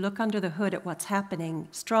assumption. If you look under the hood at what's happening,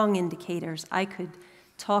 strong indicators, I could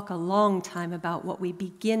talk a long time about what we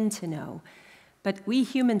begin to know. But we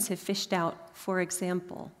humans have fished out, for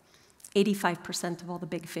example, 85% of all the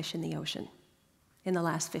big fish in the ocean in the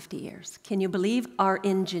last 50 years. Can you believe our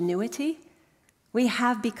ingenuity? We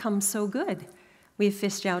have become so good. We've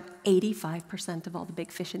fished out 85% of all the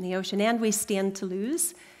big fish in the ocean, and we stand to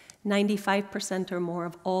lose 95% or more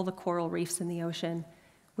of all the coral reefs in the ocean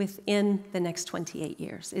within the next 28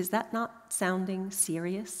 years. Is that not sounding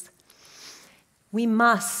serious? We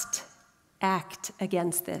must act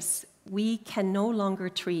against this. We can no longer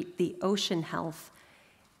treat the ocean health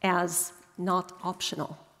as not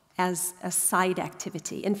optional, as a side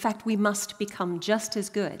activity. In fact, we must become just as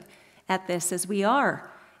good at this as we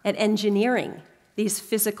are at engineering these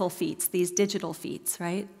physical feats, these digital feats,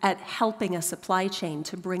 right? At helping a supply chain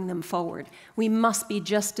to bring them forward. We must be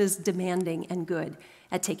just as demanding and good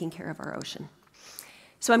at taking care of our ocean.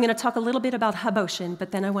 So I'm going to talk a little bit about Hub Ocean,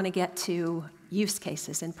 but then I want to get to use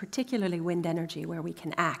cases, and particularly wind energy, where we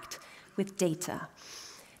can act with data.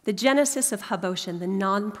 The genesis of Hub Ocean, the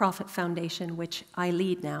nonprofit foundation which I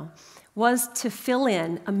lead now, was to fill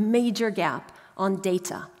in a major gap on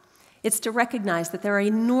data. It's to recognize that there are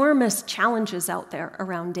enormous challenges out there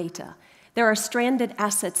around data. There are stranded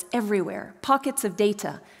assets everywhere, pockets of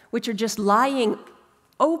data, which are just lying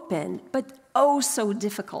open, but oh so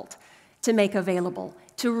difficult to make available,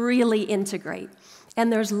 to really integrate.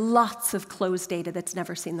 And there's lots of closed data that's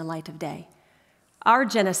never seen the light of day. Our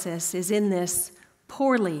genesis is in this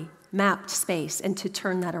poorly mapped space, and to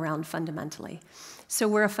turn that around fundamentally. So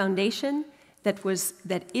we're a foundation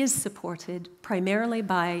that is supported primarily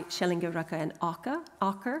by Kjell-Inge and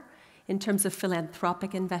Aker in terms of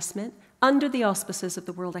philanthropic investment, under the auspices of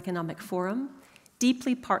the World Economic Forum,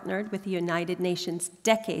 deeply partnered with the United Nations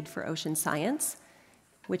Decade for Ocean Science,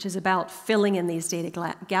 which is about filling in these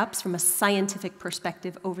data gaps from a scientific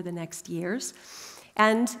perspective over the next years.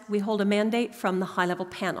 And we hold a mandate from the high-level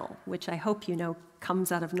panel, which I hope you know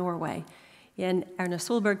comes out of Norway, in Erna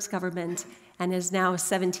Solberg's government, and is now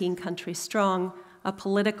 17 countries strong, a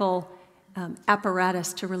political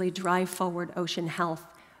apparatus to really drive forward ocean health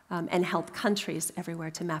and help countries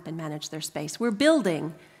everywhere to map and manage their space. We're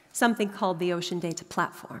building something called the Ocean Data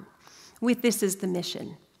Platform. This is the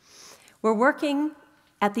mission. We're working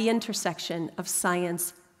at the intersection of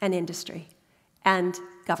science and industry and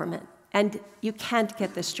government. And you can't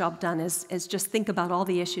get this job done as just think about all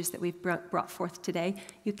the issues that we've brought forth today.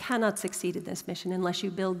 You cannot succeed in this mission unless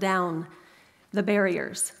you build down the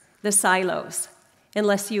barriers, the silos,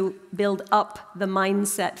 unless you build up the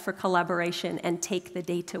mindset for collaboration and take the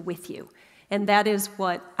data with you. And that is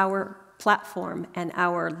what our platform and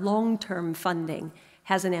our long-term funding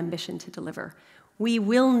has an ambition to deliver. We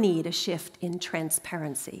will need a shift in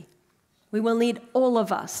transparency. We will need all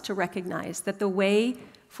of us to recognize that the way,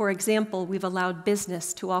 for example, we've allowed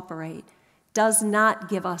business to operate does not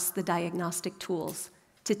give us the diagnostic tools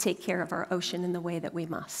to take care of our ocean in the way that we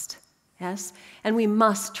must. Yes? And we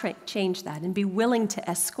must change that and be willing to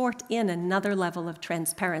escort in another level of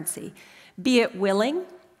transparency, be it willing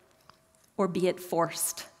or be it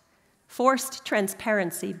forced. Forced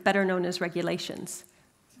transparency, better known as regulations,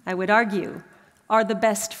 I would argue, are the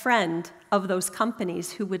best friend of those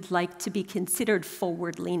companies who would like to be considered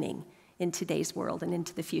forward-leaning in today's world and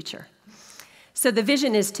into the future. So the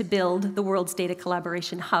vision is to build the world's data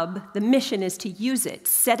collaboration hub. The mission is to use it,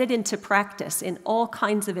 set it into practice in all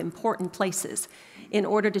kinds of important places in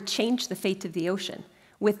order to change the fate of the ocean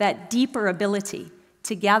with that deeper ability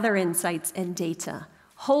to gather insights and data,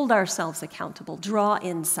 hold ourselves accountable, draw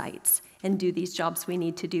insights, and do these jobs we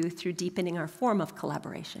need to do through deepening our form of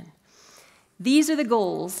collaboration. These are the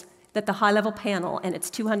goals that the high-level panel and its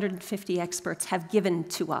 250 experts have given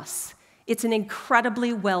to us. It's an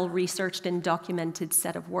incredibly well-researched and documented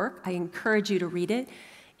set of work. I encourage you to read it.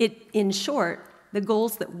 In short, the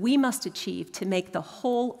goals that we must achieve to make the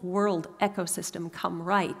whole world ecosystem come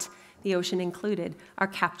right, the ocean included, are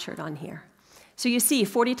captured on here. So you see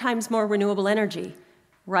 40 times more renewable energy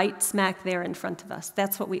right smack there in front of us.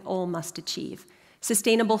 That's what we all must achieve.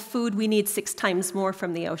 Sustainable food, we need 6 times more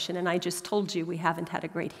from the ocean, and I just told you we haven't had a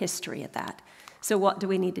great history at that. So what do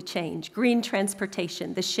we need to change? Green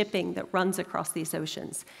transportation, the shipping that runs across these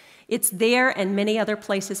oceans. It's there and many other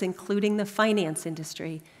places, including the finance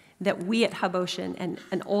industry, that we at Hub Ocean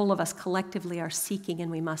and all of us collectively are seeking,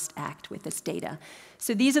 and we must act with this data.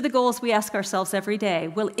 So these are the goals we ask ourselves every day.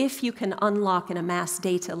 Well, if you can unlock and amass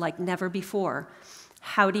data like never before,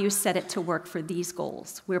 how do you set it to work for these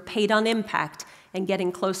goals? We're paid on impact, and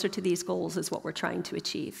getting closer to these goals is what we're trying to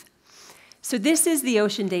achieve. So this is the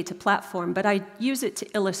Ocean Data Platform, but I use it to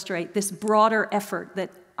illustrate this broader effort that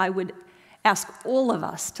I would ask all of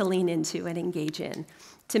us to lean into and engage in,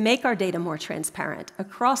 to make our data more transparent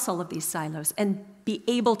across all of these silos and be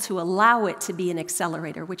able to allow it to be an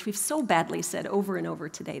accelerator, which we've so badly said over and over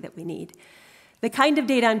today that we need. The kind of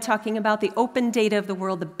data I'm talking about, the open data of the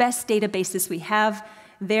world, the best databases we have,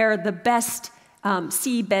 they're the best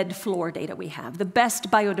seabed floor data we have, the best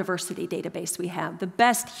biodiversity database we have, the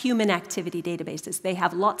best human activity databases. They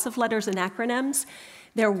have lots of letters and acronyms.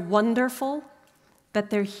 They're wonderful, but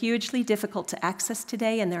they're hugely difficult to access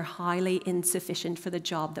today, and they're highly insufficient for the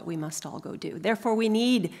job that we must all go do. Therefore, we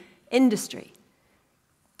need industry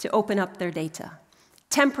to open up their data.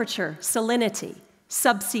 Temperature, salinity,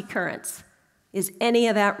 subsea currents. Is any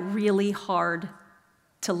of that really hard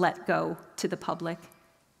to let go to the public?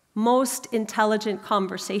 Most intelligent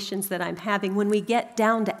conversations that I'm having, when we get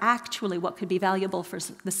down to actually what could be valuable for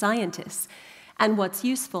the scientists and what's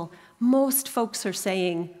useful, most folks are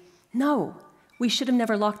saying, no, we should have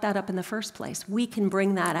never locked that up in the first place. We can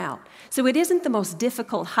bring that out. So it isn't the most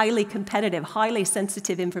difficult, highly competitive, highly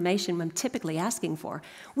sensitive information I'm typically asking for.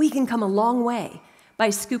 We can come a long way by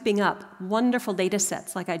scooping up wonderful data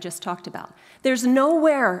sets like I just talked about. There's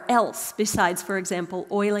nowhere else besides, for example,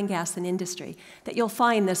 oil and gas and industry that you'll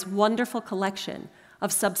find this wonderful collection of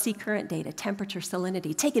subsea current data, temperature,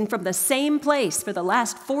 salinity, taken from the same place for the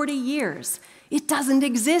last 40 years. It doesn't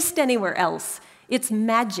exist anywhere else. It's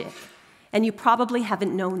magic. And you probably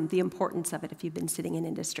haven't known the importance of it if you've been sitting in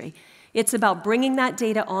industry. It's about bringing that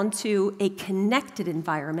data onto a connected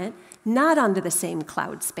environment, not onto the same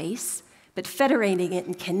cloud space, but federating it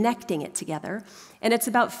and connecting it together. And it's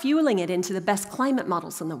about fueling it into the best climate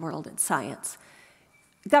models in the world in science.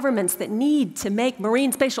 Governments that need to make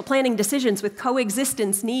marine spatial planning decisions with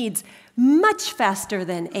coexistence needs much faster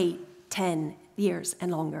than 8, 10 years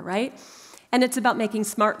and longer, right? And it's about making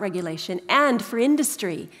smart regulation. And for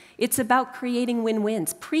industry, it's about creating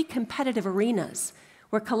win-wins, pre-competitive arenas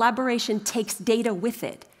where collaboration takes data with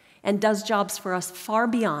it and does jobs for us far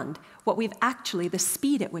beyond what we've actually, the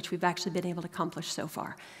speed at which we've actually been able to accomplish so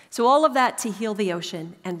far. So all of that to heal the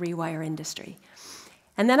ocean and rewire industry.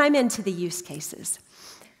 And then I'm into the use cases.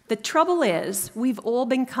 The trouble is, we've all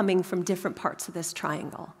been coming from different parts of this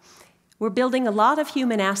triangle. We're building a lot of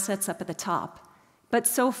human assets up at the top, but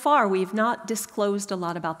so far we've not disclosed a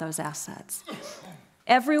lot about those assets.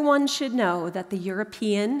 Everyone should know that the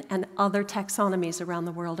European and other taxonomies around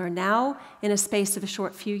the world are now, in a space of a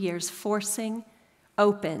short few years, forcing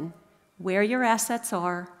open where your assets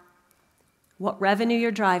are, what revenue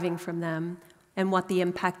you're driving from them, and what the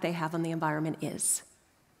impact they have on the environment is.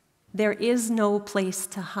 There is no place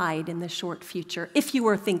to hide in the short future if you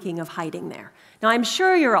were thinking of hiding there. Now, I'm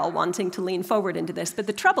sure you're all wanting to lean forward into this, but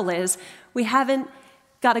the trouble is we haven't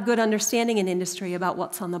got a good understanding in industry about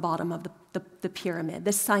what's on the bottom of the pyramid,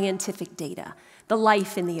 the scientific data, the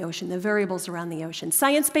life in the ocean, the variables around the ocean.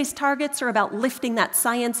 Science-based targets are about lifting that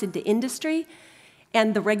science into industry,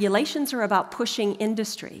 and the regulations are about pushing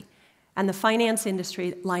industry and the finance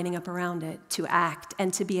industry lining up around it to act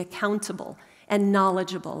and to be accountable and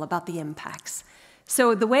knowledgeable about the impacts.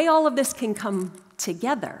 So the way all of this can come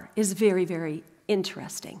together is very, very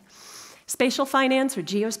interesting. Spatial finance or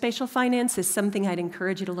geospatial finance is something I'd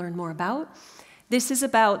encourage you to learn more about. This is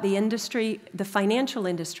about the industry, the financial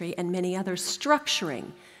industry, and many others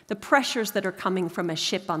structuring the pressures that are coming from a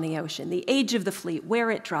ship on the ocean, the age of the fleet,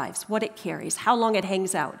 where it drives, what it carries, how long it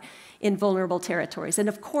hangs out in vulnerable territories, and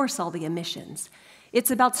of course all the emissions.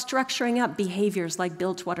 It's about structuring up behaviors like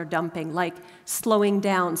bilgewater dumping, like slowing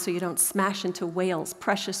down so you don't smash into whales,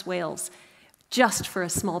 precious whales, just for a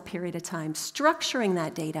small period of time. Structuring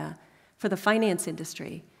that data for the finance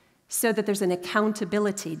industry so that there's an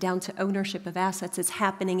accountability down to ownership of assets is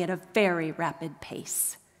happening at a very rapid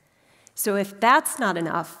pace. So if that's not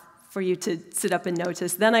enough for you to sit up and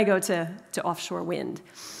notice, then I go to offshore wind.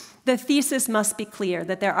 The thesis must be clear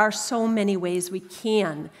that there are so many ways we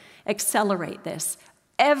can accelerate this.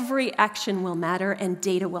 Every action will matter and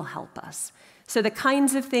data will help us. So the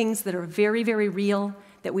kinds of things that are very, very real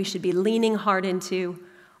that we should be leaning hard into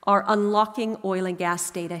are unlocking oil and gas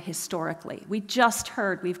data historically. We just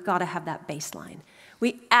heard we've got to have that baseline.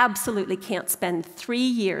 We absolutely can't spend 3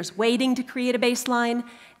 years waiting to create a baseline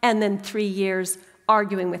and then 3 years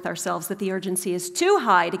arguing with ourselves that the urgency is too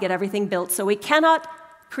high to get everything built, so we cannot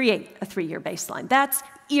create a 3-year baseline. That's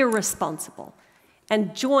irresponsible.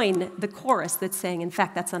 And join the chorus that's saying, in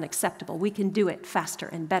fact, that's unacceptable. We can do it faster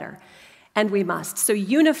and better. And we must. So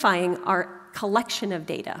unifying our collection of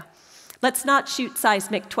data. Let's not shoot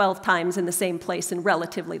seismic 12 times in the same place in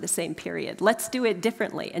relatively the same period. Let's do it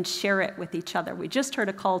differently and share it with each other. We just heard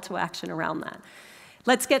a call to action around that.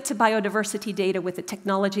 Let's get to biodiversity data with the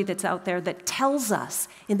technology that's out there that tells us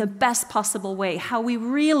in the best possible way how we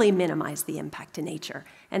really minimize the impact to nature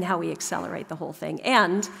and how we accelerate the whole thing.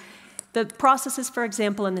 And the processes, for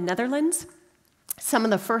example, in the Netherlands, some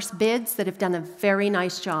of the first bids that have done a very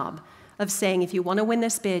nice job of saying, if you want to win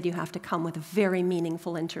this bid, you have to come with very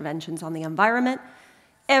meaningful interventions on the environment.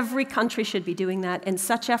 Every country should be doing that, and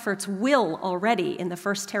such efforts will already, in the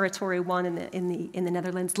first territory one in the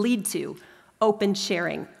Netherlands, lead to open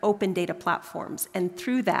sharing, open data platforms. And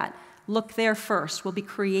through that, look there first, we'll be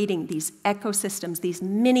creating these ecosystems, these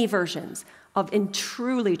mini versions of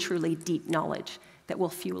truly, truly deep knowledge that will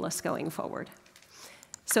fuel us going forward.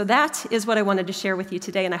 So that is what I wanted to share with you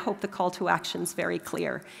today, and I hope the call to action is very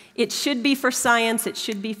clear. It should be for science, it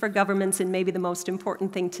should be for governments, and maybe the most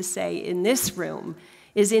important thing to say in this room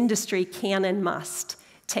is industry can and must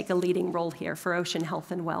take a leading role here for ocean health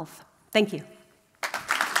and wealth. Thank you.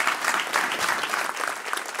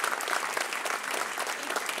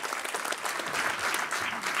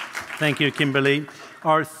 Thank you, Kimberly.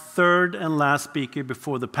 Our third and last speaker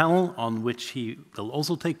before the panel, on which he will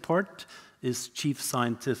also take part, is Chief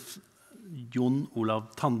Scientist Jon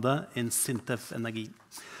Olav Tande in SINTEF Energi.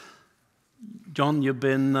 John, you've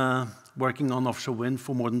been working on offshore wind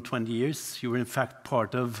for more than 20 years. You were in fact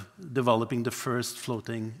part of developing the first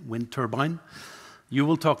floating wind turbine. You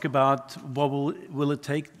will talk about what will it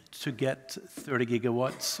take to get 30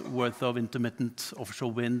 gigawatts worth of intermittent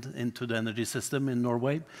offshore wind into the energy system in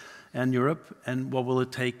Norway and Europe, and what will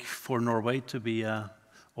it take for Norway to be an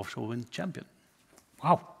offshore wind champion?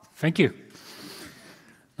 Wow. Thank you.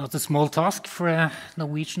 Not a small task for a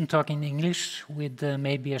Norwegian talking English with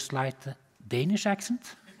maybe a slight Danish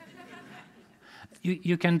accent.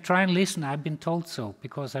 You can try and listen. I've been told so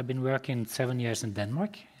because I've been working 7 years in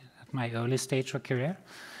Denmark at my early stage of career.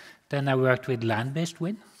 Then I worked with land-based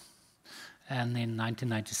wind. And in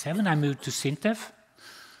 1997, I moved to SINTEF.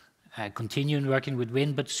 I continued working with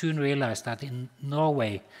wind, but soon realized that in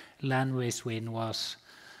Norway, land-based wind was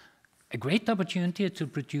a great opportunity to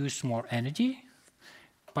produce more energy,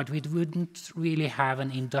 but we wouldn't really have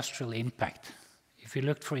an industrial impact. If you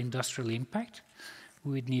looked for industrial impact,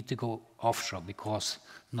 we would need to go offshore because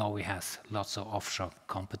Norway has lots of offshore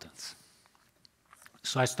competence.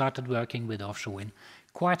 So I started working with offshore wind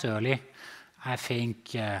quite early. I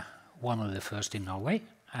think one of the first in Norway.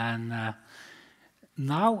 And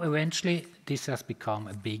Now, eventually, this has become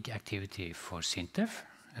a big activity for SINTEF.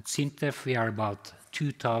 At SINTEF, we are about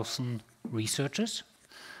 2,000 researchers,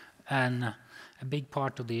 and a big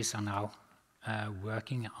part of these are now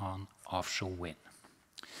working on offshore wind.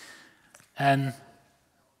 And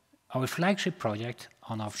our flagship project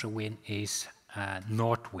on offshore wind is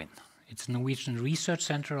Nordwind. It's a Norwegian research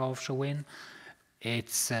center of offshore wind.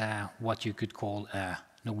 It's what you could call a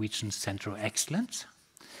Norwegian center of excellence,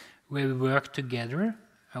 where we work together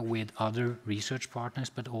with other research partners,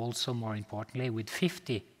 but also, more importantly, with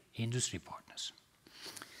 50 industry partners.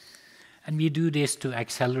 And we do this to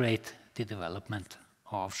accelerate the development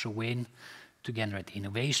of offshore wind, to generate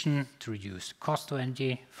innovation, to reduce cost of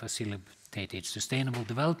energy, facilitate its sustainable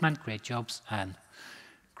development, create jobs, and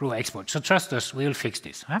grow exports. So trust us, we'll fix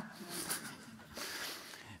this. Huh?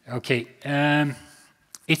 Okay,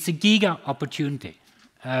 it's a giga opportunity.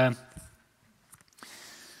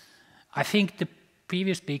 I think the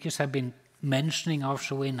previous speakers have been mentioning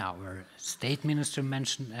offshore wind. Our state minister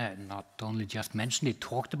mentioned, not only just mentioned, he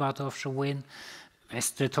talked about offshore wind.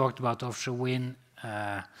 Vester talked about offshore wind.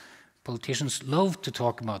 Politicians love to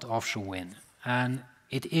talk about offshore wind. And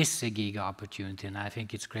it is a giga opportunity, and I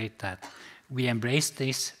think it's great that we embrace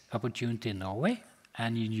this opportunity in Norway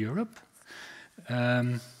and in Europe.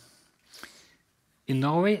 In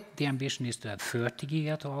Norway, the ambition is to have 30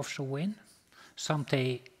 gigawatt of offshore wind,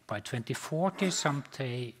 someday by 2040,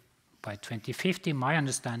 someday by 2050. My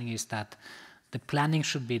understanding is that the planning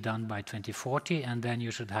should be done by 2040, and then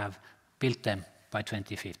you should have built them by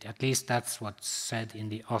 2050. At least that's what's said in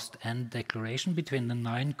the Ostend Declaration between the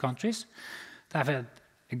 9 countries that have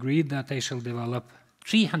agreed that they shall develop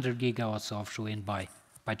 300 gigawatts of offshore wind by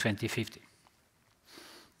 2050.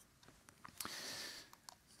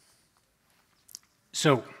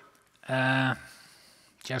 So,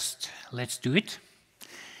 just let's do it.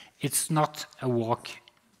 It's not a walk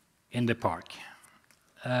in the park.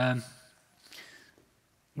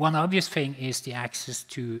 One obvious thing is the access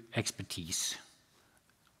to expertise.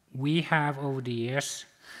 We have, over the years,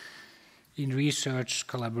 in research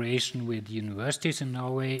collaboration with universities in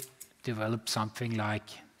Norway, developed something like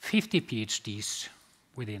 50 PhDs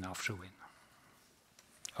within offshore wind.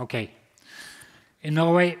 Okay, in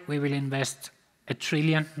Norway, we will invest 1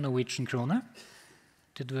 trillion Norwegian kroner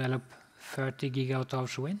to develop 30 gigawatt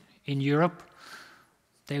offshore wind. In Europe,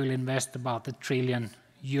 they will invest about 1 trillion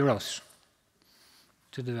euros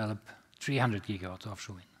to develop 300 gigawatt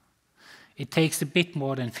offshore wind. It takes a bit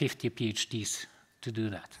more than 50 PhDs to do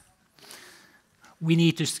that. We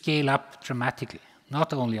need to scale up dramatically,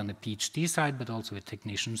 not only on the PhD side, but also with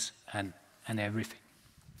technicians and everything.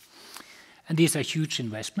 And these are huge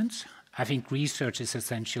investments. I think research is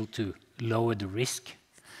essential to lower the risk,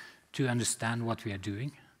 to understand what we are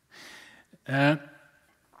doing.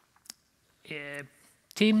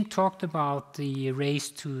 Tim talked about the race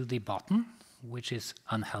to the bottom, which is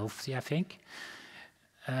unhealthy, I think,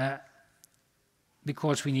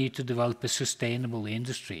 because we need to develop a sustainable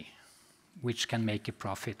industry which can make a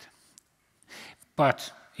profit.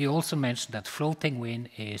 But he also mentioned that floating wind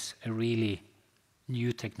is a really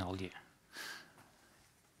new technology.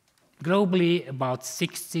 Globally, about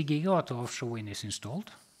 60 gigawatt of offshore wind is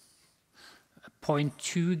installed.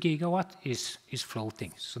 0.2 gigawatt is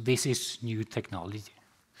floating, so this is new technology.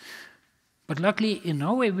 But luckily, in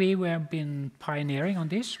Norway, we have been pioneering on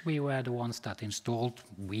this. We were the ones that installed.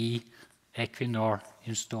 Equinor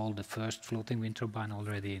installed the first floating wind turbine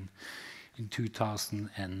already in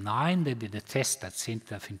 2009. They did a test at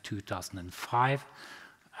SINTEF in 2005.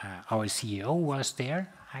 Our CEO was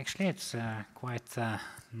there. Actually, it's quite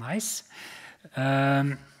nice.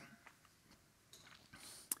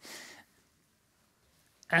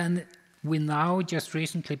 And we now just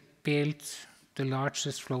recently built the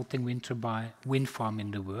largest floating wind farm in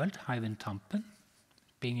the world, Hywind Tampen,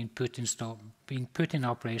 being put in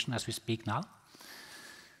operation as we speak now.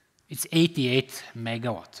 It's 88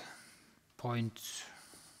 megawatt, 0.1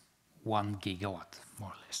 gigawatt,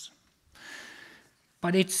 more or less.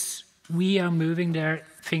 But we are moving there,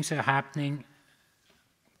 things are happening,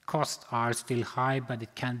 costs are still high, but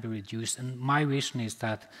it can be reduced. And my vision is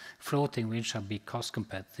that floating wind shall be cost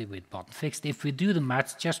competitive with bottom fixed. If we do the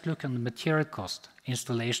maths, just look on the material cost,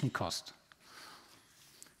 installation cost.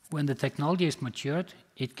 When the technology is matured,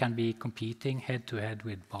 it can be competing head to head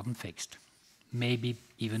with bottom fixed, maybe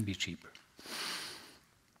even be cheaper.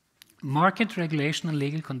 Market regulation and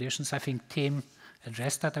legal conditions, I think Tim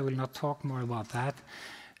addressed that. I will not talk more about that.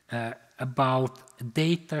 About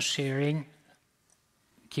data sharing,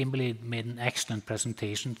 Kimberly made an excellent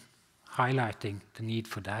presentation highlighting the need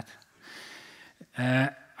for that.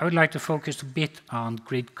 I would like to focus a bit on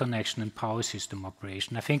grid connection and power system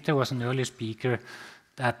operation. I think there was an earlier speaker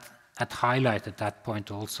that highlighted that point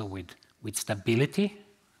also with stability,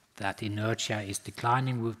 that inertia is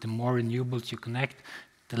declining. With the more renewables you connect,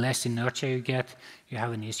 the less inertia you get, you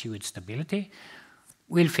have an issue with stability.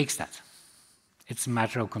 We'll fix that. It's a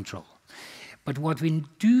matter of control. But what we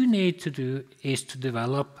do need to do is to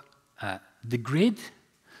develop the grid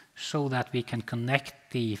so that we can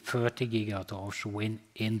connect the 30 gigawatt offshore wind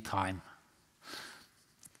in time.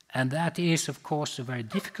 And that is, of course, a very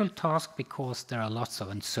difficult task because there are lots of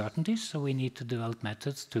uncertainties, so we need to develop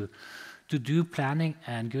methods to do planning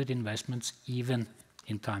and good investments even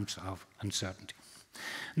in times of uncertainty.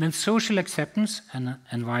 And then social acceptance and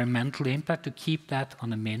environmental impact, to keep that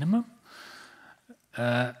on a minimum.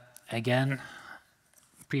 Again,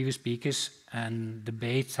 previous speakers and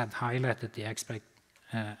debates have highlighted the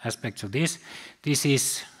aspects of this. This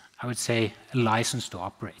is, I would say, a license to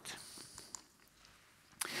operate.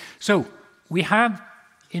 So, we have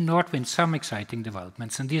in Northwind some exciting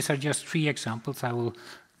developments, and these are just 3 examples I will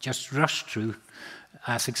just rush through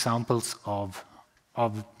as examples of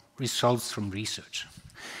results from research.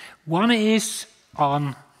 One is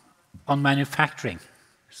on manufacturing.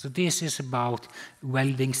 So this is about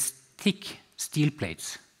welding thick steel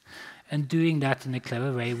plates and doing that in a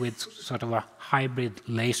clever way with sort of a hybrid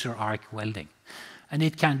laser arc welding. And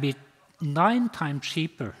it can be 9 times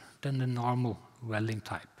cheaper than the normal welding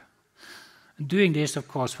type. And doing this, of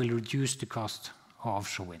course, will reduce the cost of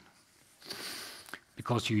offshore wind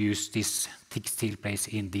because you use these thick steel plates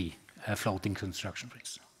in the floating construction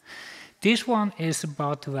phase. This one is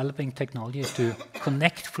about developing technology to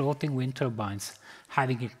connect floating wind turbines,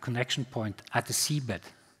 having a connection point at the seabed.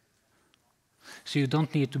 So you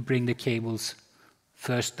don't need to bring the cables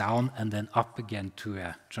first down and then up again to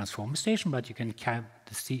a transformer station, but you can have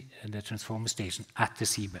the transformer station at the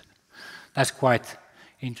seabed. That's quite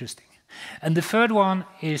interesting. And the third one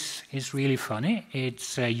is really funny.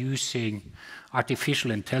 It's using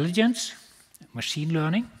artificial intelligence, machine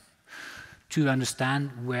learning, to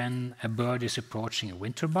understand when a bird is approaching a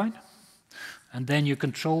wind turbine. And then you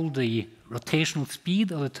control the rotational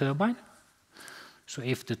speed of the turbine. So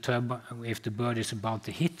if the bird is about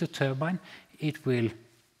to hit the turbine, it will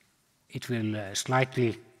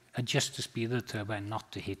slightly adjust the speed of the turbine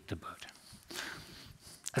not to hit the bird.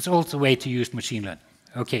 That's also a way to use machine learning.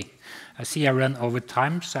 Okay, I see I run over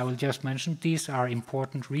time, so I will just mention these are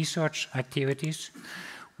important research activities.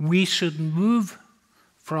 We should move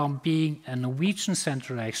from being a Norwegian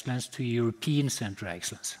Centre of Excellence to a European Centre of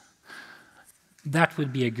Excellence. That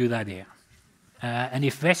would be a good idea. And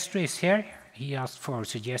if Vestre is here, he asked for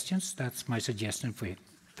suggestions. That's my suggestion for him.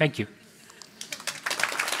 Thank you.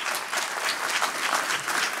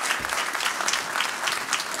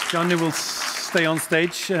 Johnny will stay on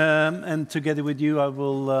stage, and together with you, I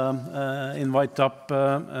will invite up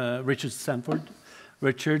Richard Sanford.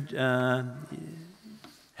 Richard,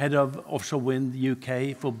 head of offshore wind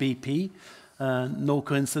UK for BP. No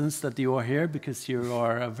coincidence that you are here because you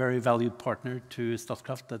are a very valued partner to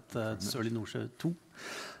Statkraft at Sørlige Nordsjø II.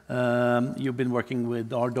 You've been working with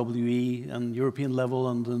RWE on European level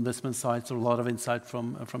on the investment side, so a lot of insight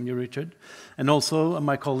from you, Richard. And also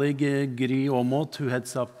my colleague Gry Aamodt, who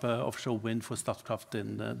heads up offshore wind for Statkraft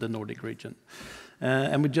in the Nordic region.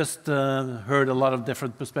 And we just heard a lot of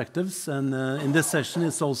different perspectives, and in this session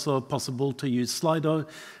it's also possible to use Slido.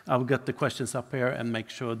 I'll get the questions up here and make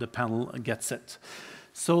sure the panel gets it.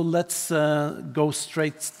 So let's go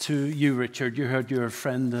straight to you, Richard. You heard your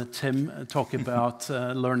friend Tim talk about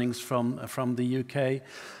learnings from the UK.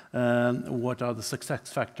 What are the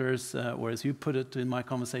success factors, or as you put it in my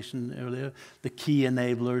conversation earlier, the key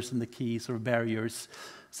enablers and the key sort of barriers.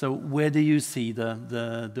 So where do you see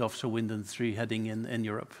the offshore wind industry heading in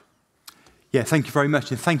Europe? Yeah, thank you very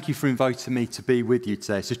much, and thank you for inviting me to be with you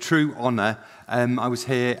today. It's a true honour. I was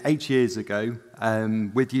here 8 years ago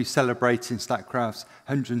with you celebrating Statkraft's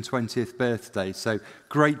 120th birthday. So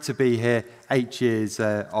great to be here 8 years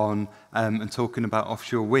on and talking about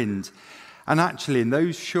offshore wind. And actually, in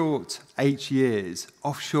those short 8 years,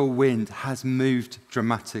 offshore wind has moved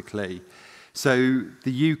dramatically. So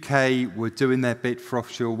the UK were doing their bit for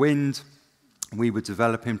offshore wind. We were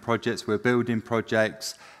developing projects, we were building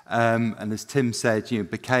projects. And as Tim said,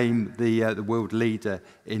 became the world leader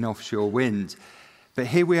in offshore wind. But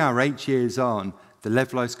here we are 8 years on, the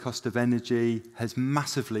levelized cost of energy has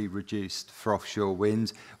massively reduced for offshore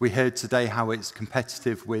wind. We heard today how it's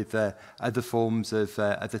competitive with other forms of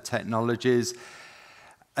other technologies.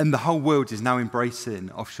 And the whole world is now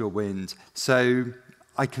embracing offshore wind. So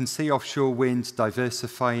I can see offshore wind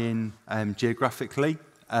diversifying geographically.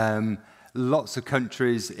 Lots of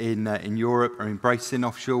countries in Europe are embracing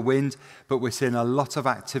offshore wind, but we're seeing a lot of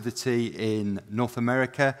activity in North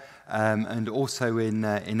America and also in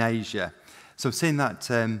Asia. So I'm seeing that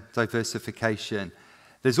diversification.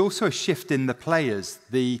 There's also a shift in the players,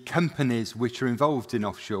 the companies which are involved in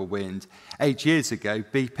offshore wind. 8 years ago,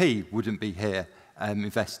 BP wouldn't be here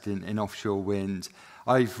investing in offshore wind.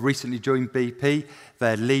 I've recently joined BP.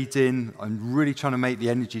 They're leading and really trying to make the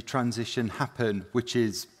energy transition happen, which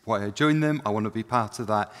is why I joined them. I want to be part of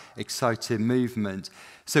that exciting movement.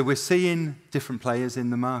 So we're seeing different players in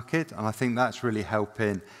the market, and I think that's really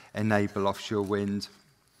helping enable offshore wind.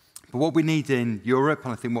 But what we need in Europe,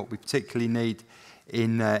 and I think what we particularly need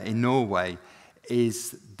in Norway,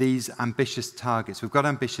 is these ambitious targets. We've got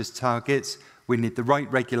ambitious targets. We need the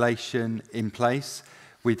right regulation in place.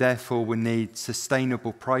 We therefore will need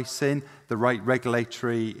sustainable pricing, the right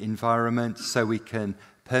regulatory environment, so we can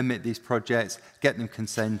permit these projects, get them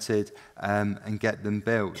consented, and get them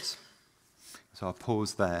built. So I'll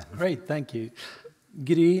pause there. Great, thank you.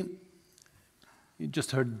 Giri, you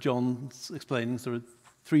just heard John explaining sort of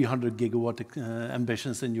 300 gigawatt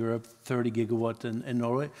ambitions in Europe, 30 gigawatt in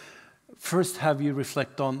Norway. First, have you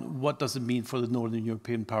reflect on what does it mean for the Northern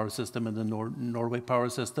European power system and the Norway power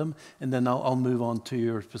system, and then I'll move on to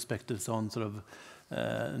your perspectives on sort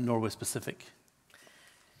of Norway specific.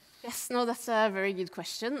 Yes, no, that's a very good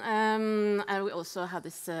question. And we also had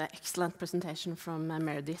this excellent presentation from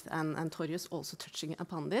Meredith and Torjus also touching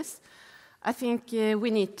upon this. I think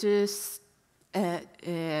we need to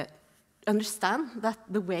understand that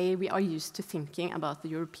the way we are used to thinking about the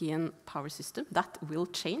European power system, that will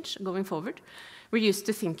change going forward. We're used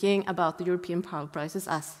to thinking about the European power prices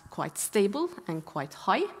as quite stable and quite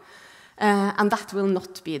high, and that will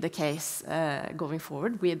not be the case going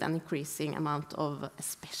forward with an increasing amount of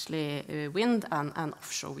especially wind and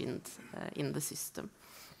offshore wind in the system.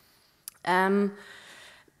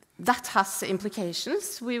 That has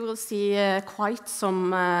implications. We will see quite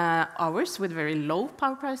some hours with very low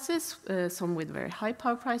power prices, some with very high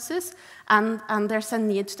power prices, and there's a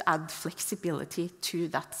need to add flexibility to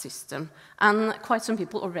that system. And quite some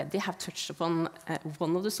people already have touched upon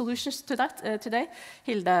one of the solutions to that today.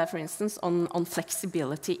 Hilda, for instance, on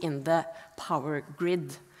flexibility in the power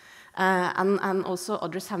grid. And also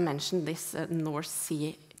others have mentioned this North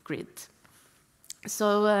Sea grid.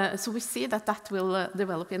 So we see that will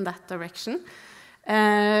develop in that direction.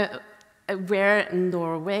 Where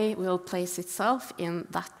Norway will place itself in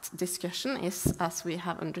that discussion is, as we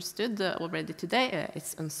have understood already today,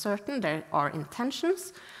 it's uncertain. There are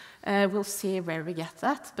intentions. We'll see where we get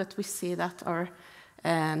that, but we see that our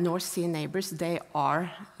North Sea neighbors, they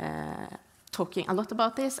are talking a lot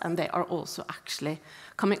about this, and they are also actually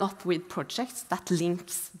coming up with projects that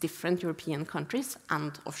links different European countries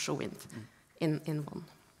and offshore wind. In one.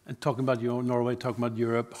 And talking about Norway, talking about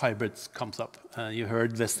Europe, hybrids comes up. You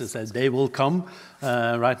heard Vesta say they will come.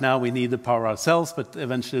 Right now we need the power ourselves, but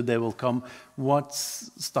eventually they will come.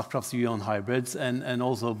 What's Statkraft's view on hybrids and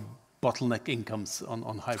also bottleneck incomes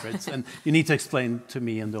on hybrids? And you need to explain to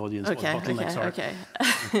me and the audience what bottlenecks are. Okay.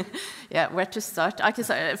 Yeah, where to start? I can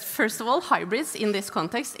say, first of all, hybrids in this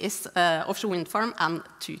context is offshore wind farm and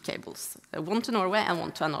 2 cables. One to Norway and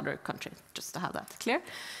one to another country, just to have that clear.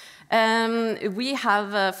 We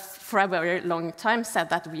have, for a very long time, said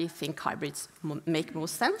that we think hybrids make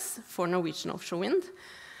most sense for Norwegian offshore wind.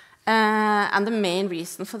 And the main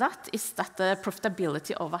reason for that is that the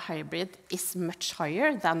profitability of a hybrid is much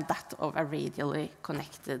higher than that of a radially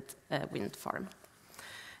connected wind farm.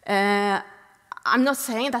 I'm not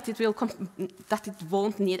saying that it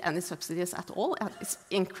won't need any subsidies at all. It's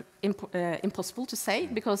impossible to say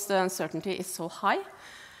because the uncertainty is so high.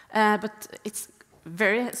 But it's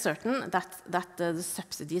very certain that the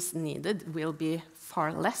subsidies needed will be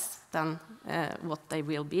far less than what they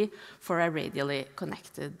will be for a radially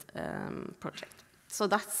connected project. So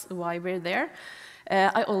that's why we're there.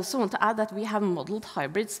 I also want to add that we have modeled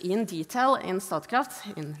hybrids in detail in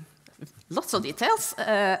Statkraft, in lots of details.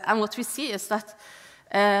 And what we see is that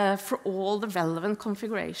for all the relevant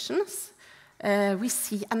configurations, we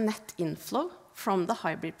see a net inflow from the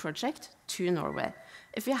hybrid project to Norway.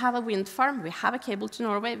 If we have a wind farm, we have a cable to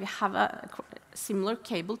Norway, we have a similar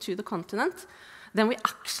cable to the continent, then we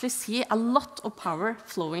actually see a lot of power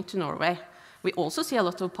flowing to Norway. We also see a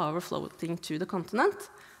lot of power floating to the continent,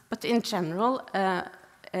 but in general,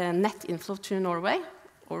 net inflow to Norway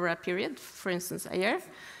over a period, for instance, a year,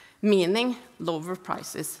 meaning lower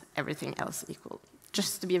prices, everything else equal.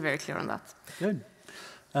 Just to be very clear on that. Good.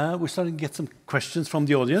 We're starting to get some questions from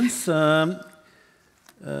the audience.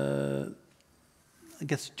 I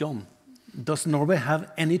guess, John, Does Norway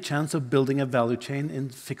have any chance of building a value chain in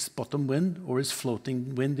fixed bottom wind, or is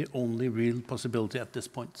floating wind the only real possibility at this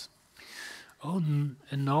point? Oh,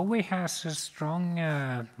 Norway has a strong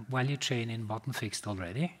value chain in bottom fixed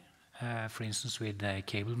already. For instance, with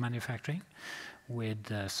cable manufacturing,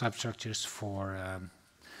 with substructures for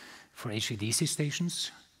HVDC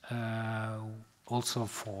stations, also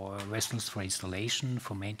for vessels for installation,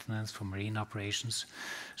 for maintenance, for marine operations.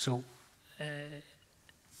 So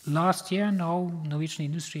last year, Norwegian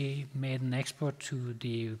industry made an export to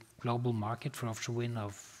the global market for offshore wind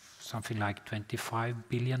of something like 25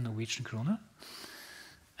 billion Norwegian kroner,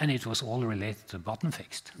 and it was all related to bottom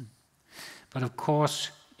fixed. But of course,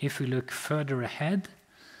 if we look further ahead,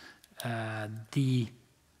 and we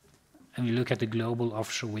look at the global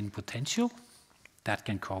offshore wind potential, that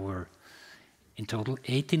can cover in total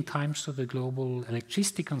 18 times of the global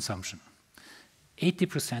electricity consumption.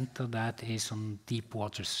 80% of that is on deep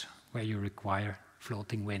waters where you require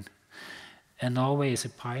floating wind. And Norway is a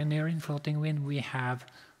pioneer in floating wind. We have,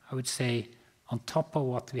 I would say, on top of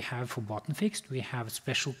what we have for bottom fixed, we have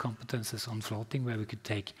special competences on floating where we could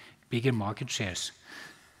take bigger market shares.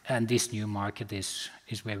 And this new market is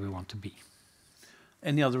where we want to be.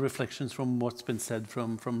 Any other reflections from what's been said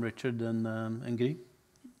from Richard and Gry?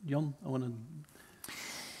 Jon, I want to...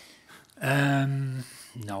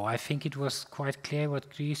 No, I think it was quite clear what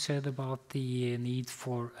Gry said about the need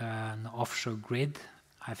for an offshore grid.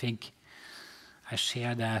 I think I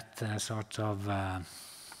share that sort of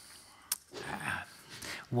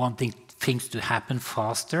wanting things to happen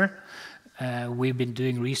faster. We've been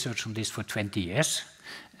doing research on this for 20 years.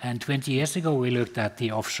 And 20 years ago, we looked at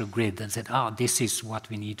the offshore grid and said, this is what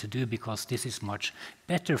we need to do because this is much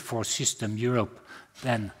better for System Europe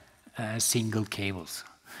than single cables.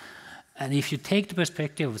 And if you take the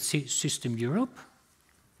perspective of System Europe,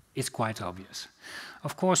 it's quite obvious.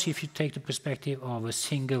 Of course, if you take the perspective of a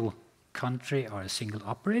single country or a single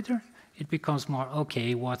operator, it becomes more,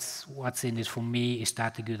 okay, what's in it for me? Is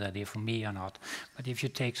that a good idea for me or not? But if you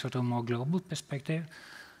take sort of more global perspective,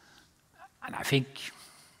 and I think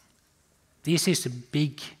this is a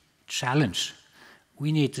big challenge.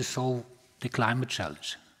 We need to solve the climate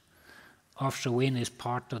challenge. Offshore wind is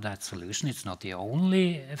part of that solution. It's not the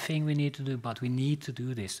only thing we need to do, but we need to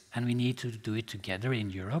do this, and we need to do it together in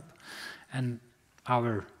Europe. And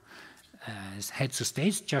our heads of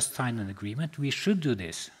states just signed an agreement. We should do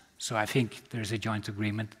this. So I think there's a joint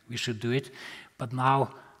agreement. We should do it. But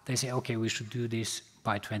now they say, okay, we should do this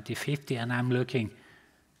by 2050. And I'm looking,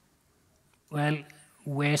 well,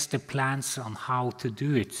 where's the plans on how to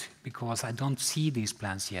do it? Because I don't see these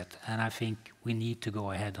plans yet. And I think we need to go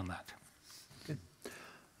ahead on that.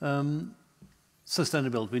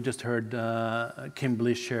 Sustainability, we just heard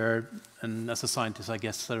Kimberly share, and as a scientist, I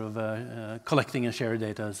guess, sort of collecting and sharing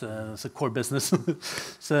data as a core business.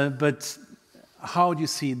 But how do you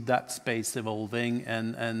see that space evolving?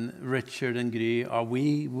 And Richard and Gry, are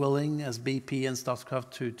we willing as BP and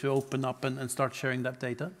Statkraft to open up and start sharing that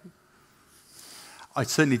data? I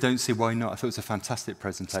certainly don't see why not. I thought it was a fantastic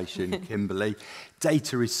presentation, Kimberly.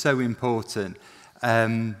 Data is so important.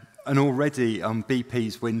 And already on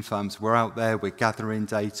BP's wind farms, we're out there, we're gathering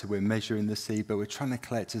data, we're measuring the sea, but we're trying to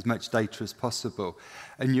collect as much data as possible.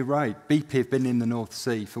 And you're right, BP have been in the North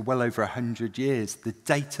Sea for well over 100 years. The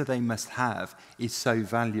data they must have is so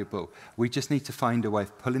valuable. We just need to find a way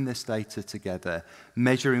of pulling this data together,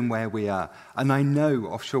 measuring where we are. And I know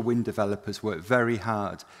offshore wind developers work very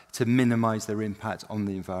hard to minimize their impact on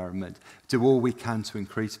the environment, do all we can to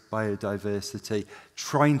increase biodiversity,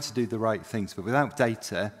 trying to do the right things. But without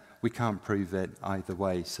data, we can't prove it either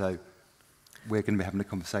way, so we're going to be having a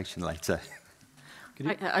conversation later.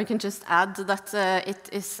 I can just add that it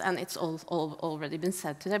is, and it's already been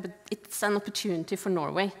said today, but it's an opportunity for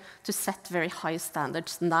Norway to set very high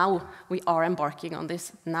standards now. We are embarking on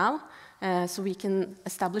this now, so we can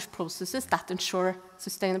establish processes that ensure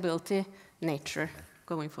sustainability, nature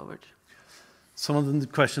going forward. Some of the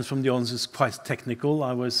questions from the audience is quite technical.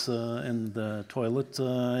 I was in the toilet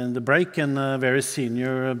in the break, and a very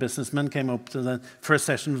senior businessman came up to the first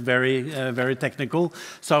session, very technical.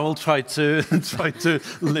 So I will try to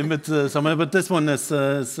limit some of it. But this one is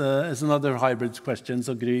another hybrid question,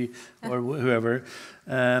 so Gry or whoever.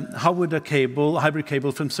 How would a hybrid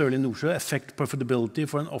cable from Sørlige Nordsjø affect profitability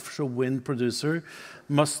for an offshore wind producer?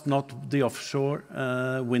 Must not the offshore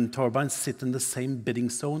wind turbines sit in the same bidding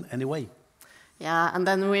zone anyway? Yeah, and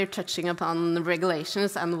then we're touching upon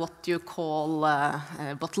regulations and what you call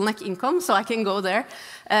bottleneck income, so I can go there.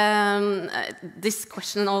 This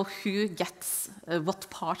question of who gets what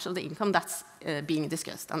part of the income, that's being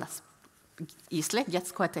discussed, and that's easily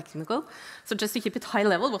gets quite technical. So just to keep it high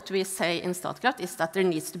level, what we say in Statkraft is that there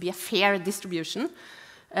needs to be a fair distribution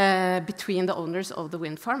between the owners of the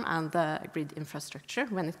wind farm and the grid infrastructure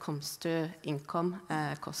when it comes to income,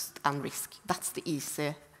 cost, and risk. That's the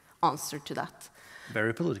easy answer to that.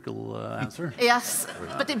 Very political answer. Yes,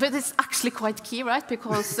 but it's actually quite key, right?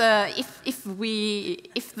 Because if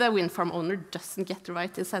the wind farm owner doesn't get the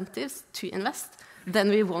right incentives to invest, then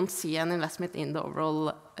we won't see an investment in the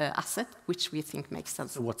overall asset, which we think makes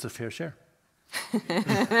sense. So what's a fair share?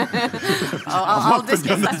 I'll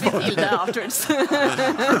discuss that with Hilde afterwards.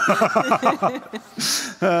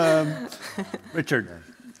 Richard,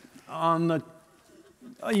 on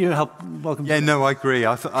you help. Welcome. Yeah, no, I agree.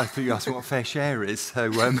 I thought you asked what a fair share is. So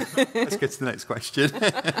let's get to the next question.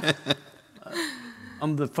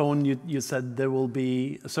 On the phone, you said there will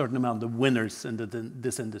be a certain amount of winners in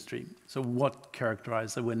this industry. So what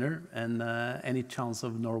characterizes a winner, and any chance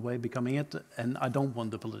of Norway becoming it? And I don't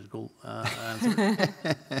want the political answer.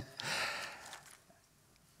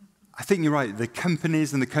 I think you're right. The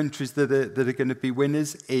companies and the countries that are going to be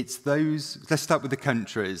winners, it's those. Let's start with the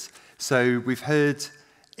countries. So we've heard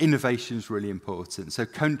innovation is really important. So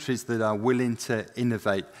countries that are willing to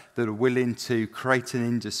innovate, that are willing to create an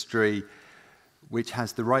industry which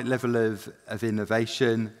has the right level of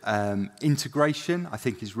innovation. Integration, I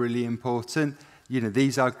think, is really important. You know,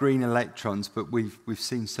 these are green electrons, but we've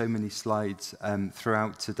seen so many slides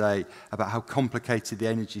throughout today about how complicated the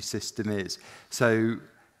energy system is. So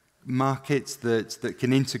markets that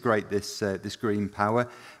can integrate this green power,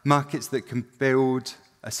 markets that can build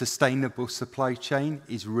a sustainable supply chain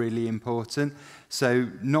is really important. So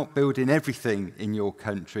not building everything in your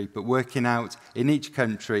country, but working out in each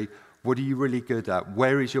country, what are you really good at?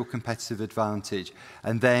 Where is your competitive advantage?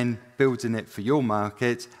 And then building it for your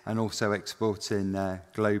market and also exporting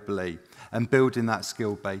globally. And building that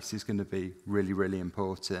skill base is going to be really, really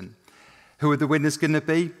important. Who are the winners going to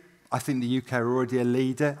be? I think the UK are already a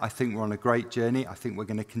leader. I think we're on a great journey. I think we're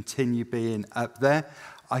going to continue being up there.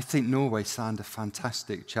 I think Norway stand a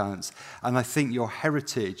fantastic chance. And I think your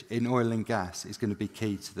heritage in oil and gas is going to be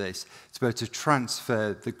key to this. To be able to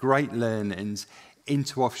transfer the great learnings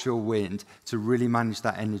into offshore wind to really manage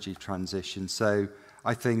that energy transition. So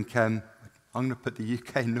I think I'm going to put the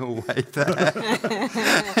UK and Norway there.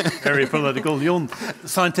 Very political. Jon,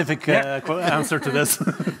 scientific answer to this.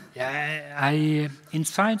 Yeah, in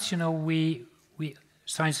science, you know,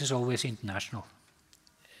 science is always international.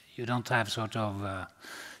 You don't have sort of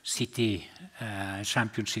city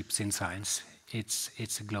championships in science.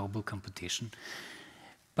 It's a global competition.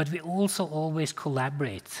 But we also always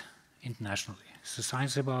collaborate internationally. So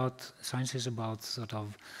science is about sort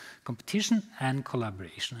of competition and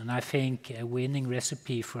collaboration. And I think a winning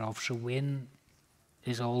recipe for offshore wind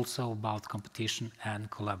is also about competition and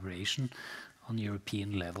collaboration on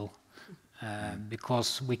European level.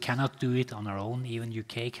 Because we cannot do it on our own. Even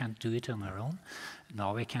UK can't do it on our own.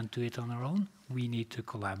 Norway can't do it on our own. We need to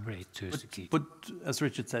collaborate to succeed. But as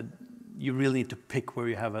Richard said, you really need to pick where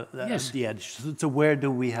you have yes. the edge. So where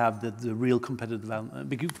do we have the real competitive value?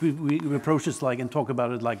 Because we approach this like and talk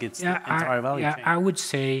about it like it's the entire value chain. I would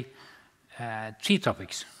say 3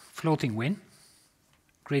 topics: floating wind,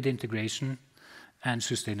 grid integration, and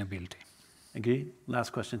sustainability. Agree.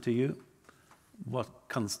 Last question to you. What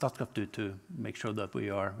can Statkraft do to make sure that we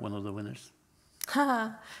are one of the winners?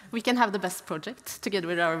 We can have the best project together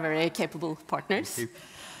with our very capable partners.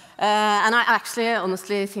 And I actually,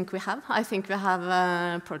 honestly, think we have. I think we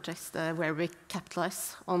have projects where we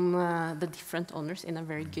capitalize on the different owners in a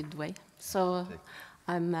very good way. So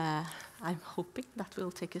I'm hoping that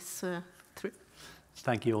will take us through.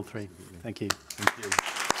 Thank you all three. Thank you. Thank you.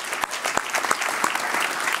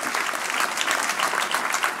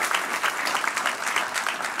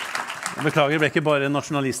 Beklager, det ble ikke bare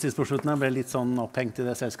nasjonalistisk på slutten, jeg ble litt sånn opphengt i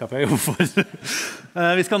det selskapet jeg jobber for.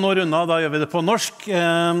 Vi skal nå runde av, da gjør vi det på norsk,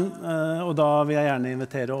 og da vil jeg gjerne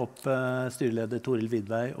invitere opp styreleder Toril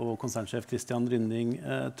Vidvei og konsernsjef Christian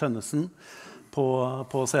Rynning-Tønnesen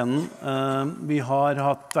på scenen. Vi har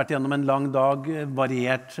vært gjennom en lang dag,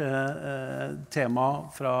 variert tema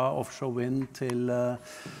fra offshore wind til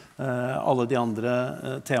alle de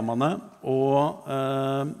andre temaene, og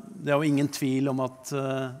det er jo ingen tvil om at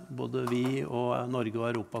både vi og Norge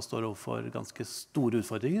og Europa står overfor ganske store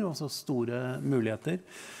utfordringer, og også store muligheter.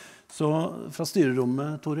 Så fra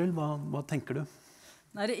styrerommet, Toril, hva tenker du?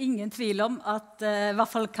 Nei, det er ingen tvil om at i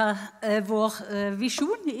hvert fall vår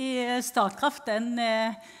visjon i Statkraft den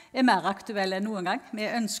er mer aktuell enn noen gang. Vi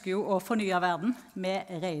ønsker jo å fornye verden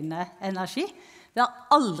med rene energi. Det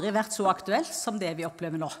har aldri vært så aktuelt som det vi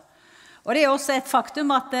opplever nå. Og det er også et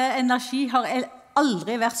faktum at energi har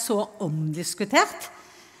aldri vært så omdiskutert,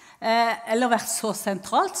 eller vært så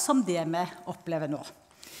sentralt som det vi opplever nå.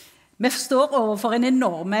 Vi står overfor en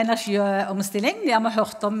enorm energiomstilling. Det har vi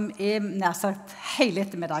hørt om i nær sagt hele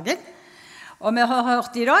ettermiddagen. Og vi har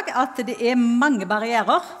hørt i dag at det mange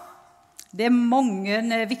barrierer. Det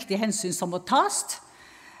mange viktige hensyn som må tas.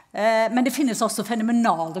 Men det finnes også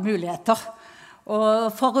fenomenale muligheter. Og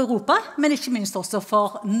for Europa, men ikke minst også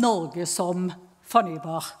for Norge som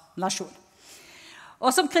fornybar nasjon. Og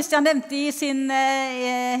som Christian nevnte i sin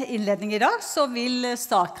innledning i dag, så vil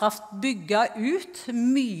Statkraft bygge ut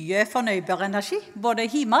mye fornybar energi, både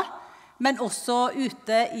hjemme, men også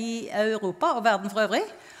ute i Europa og verden for øvrig.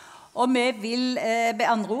 Og vi vil med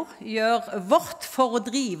andre ord gjøre vårt for å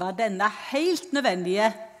drive denne helt nødvendige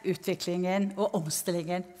utviklingen og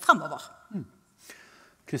omstillingen fremover.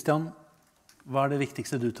 Christian, hva det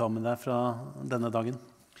viktigste du tar med deg fra denne dagen?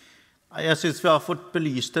 Jeg synes vi har fått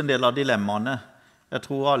belyst en del av dilemmaene. Jeg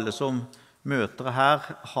tror alle som møter her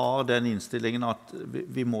har den innstillingen at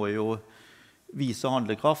vi må jo vise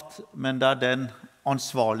handlekraft, men det den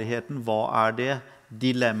ansvarligheten, hva det?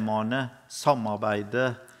 Dilemmaene,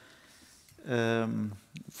 samarbeidet,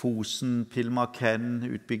 Fosen, Pilmarken,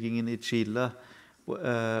 utbyggingen i Chile.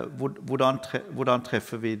 Hvordan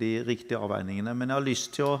treffer vi de riktige avveiningene? Men jeg har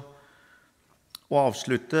lyst til å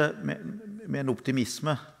avslutte med en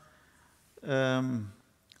optimisme.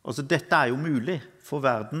 Altså, dette jo mulig for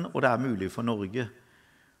verden, og det mulig for Norge.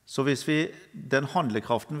 Så hvis vi, den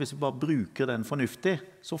handlekraften, hvis vi bare bruker den fornuftig,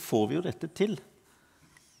 så får vi jo dette til.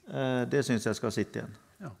 Det synes jeg skal sitte igjen.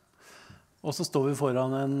 Ja. Og så står vi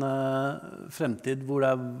foran en fremtid hvor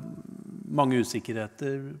det mange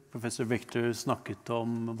usikkerheter. Professor Victor snakket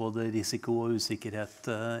om både risiko og usikkerhet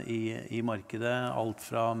i markedet. Alt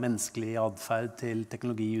fra menneskelig adferd til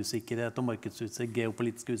teknologiusikkerhet og markedsusikkerhet,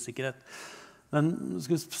 geopolitisk usikkerhet. Men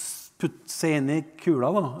skal vi se inn i kula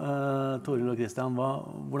da, Torjus og Christian,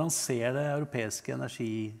 hvordan ser det europeiske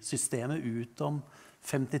energisystemet ut om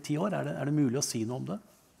 5-10 år? Det mulig å si noe om det?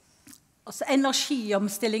 Altså,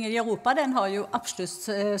 energiomstillingen i Europa, den har jo absolutt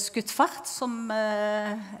skutt fart som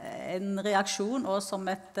en reaksjon og som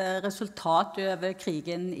et resultat over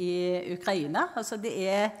krigen i Ukraina. Altså,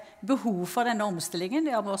 det behov for denne omstillingen,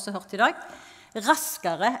 det har vi også hørt i dag,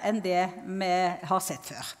 raskere enn det vi har sett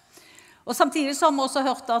før. Og samtidig så har vi også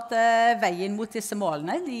hørt at veien mot disse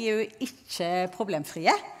målene, de jo ikke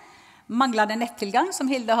problemfrie. Manglende nettilgang, som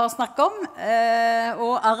Hilde har snakket om,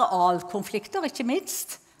 og arealkonflikter, ikke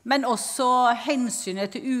minst, men også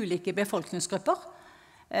hensynet til ulike befolkningsgrupper,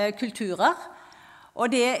 kulturer. Og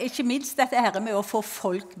det ikke minst dette her med å få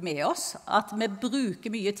folk med oss, at vi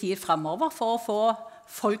bruker mye tid fremover for å få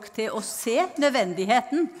folk til å se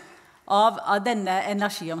nødvendigheten av denne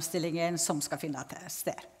energiomstillingen som skal finne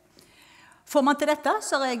sted. Får man til dette,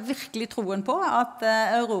 så har jeg virkelig troen på at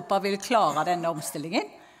Europa vil klare denne omstillingen.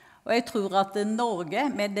 Og jeg tror at Norge,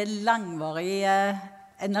 med de langvarige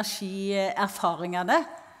energierfaringene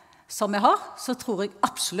som vi har, så tror jeg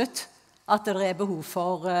absolutt at det behov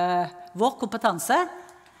for vår kompetanse,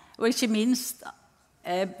 og ikke minst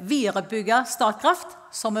viderebygge Statkraft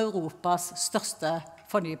som Europas største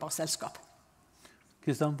fornybarselskap.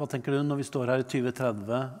 Christian, hva tenker du når vi står her i 2030?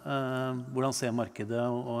 Hvordan ser markedet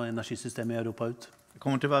og energisystemet i Europa ut? Det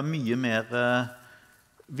kommer til å være mye mer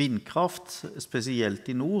vindkraft, spesielt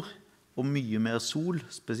i nord, og mye mer sol,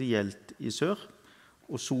 spesielt i sør.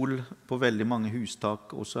 Og sol på veldig mange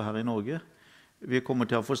hustak også her i Norge. Vi kommer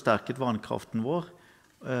til å ha forsterket vannkraften vår,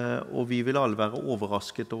 og vi vil alle være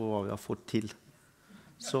overrasket over hva vi har fått til.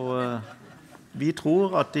 Så vi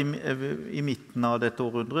tror at i midten av dette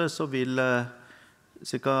århundret så vil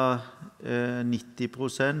ca.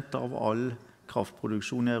 90% av all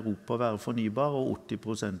kraftproduksjon i Europa være fornybar, og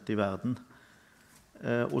 80% i verden.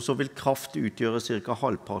 Og så vil kraft utgjøre ca.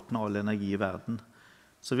 halvparten av all energi i verden.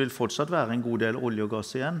 Så vil fortsatt være en god del olje og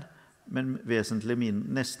gass igjen, men vesentlig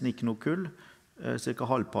nesten ikke noe kull. Ca.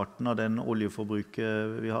 halvparten av den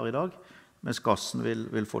oljeforbruket vi har i dag, mens gassen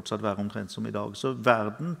vil fortsatt være omtrent som i dag. Så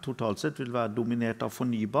verden totalt sett vil være dominert av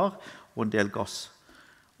fornybar og en del gass.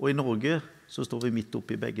 Og i Norge så står vi midt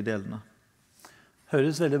oppe i begge delene.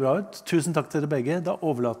 Høres veldig bra ut. Tusen takk til dere begge. Da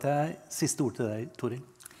overlater jeg siste ord til deg, Toril.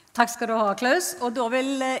 Takk skal du ha, Klaus. Og da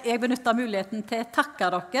vil jeg benytte muligheten til å takke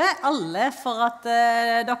dere alle for at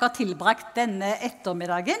dere har tilbrakt denne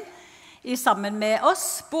ettermiddagen sammen med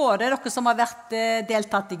oss. Både dere som har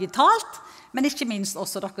deltatt digitalt, men ikke minst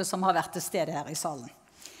også dere som har vært til stede her i salen.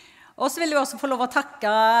 Og så vil jeg også få lov å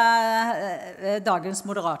takke dagens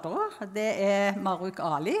moderatorer. Det Maruk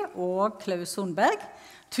Ali og Klaus Sundberg.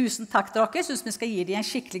 Tusen takk til dere. Jeg synes vi skal gi dem en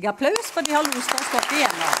skikkelig applaus, for de har lost oss godt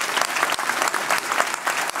igjennom.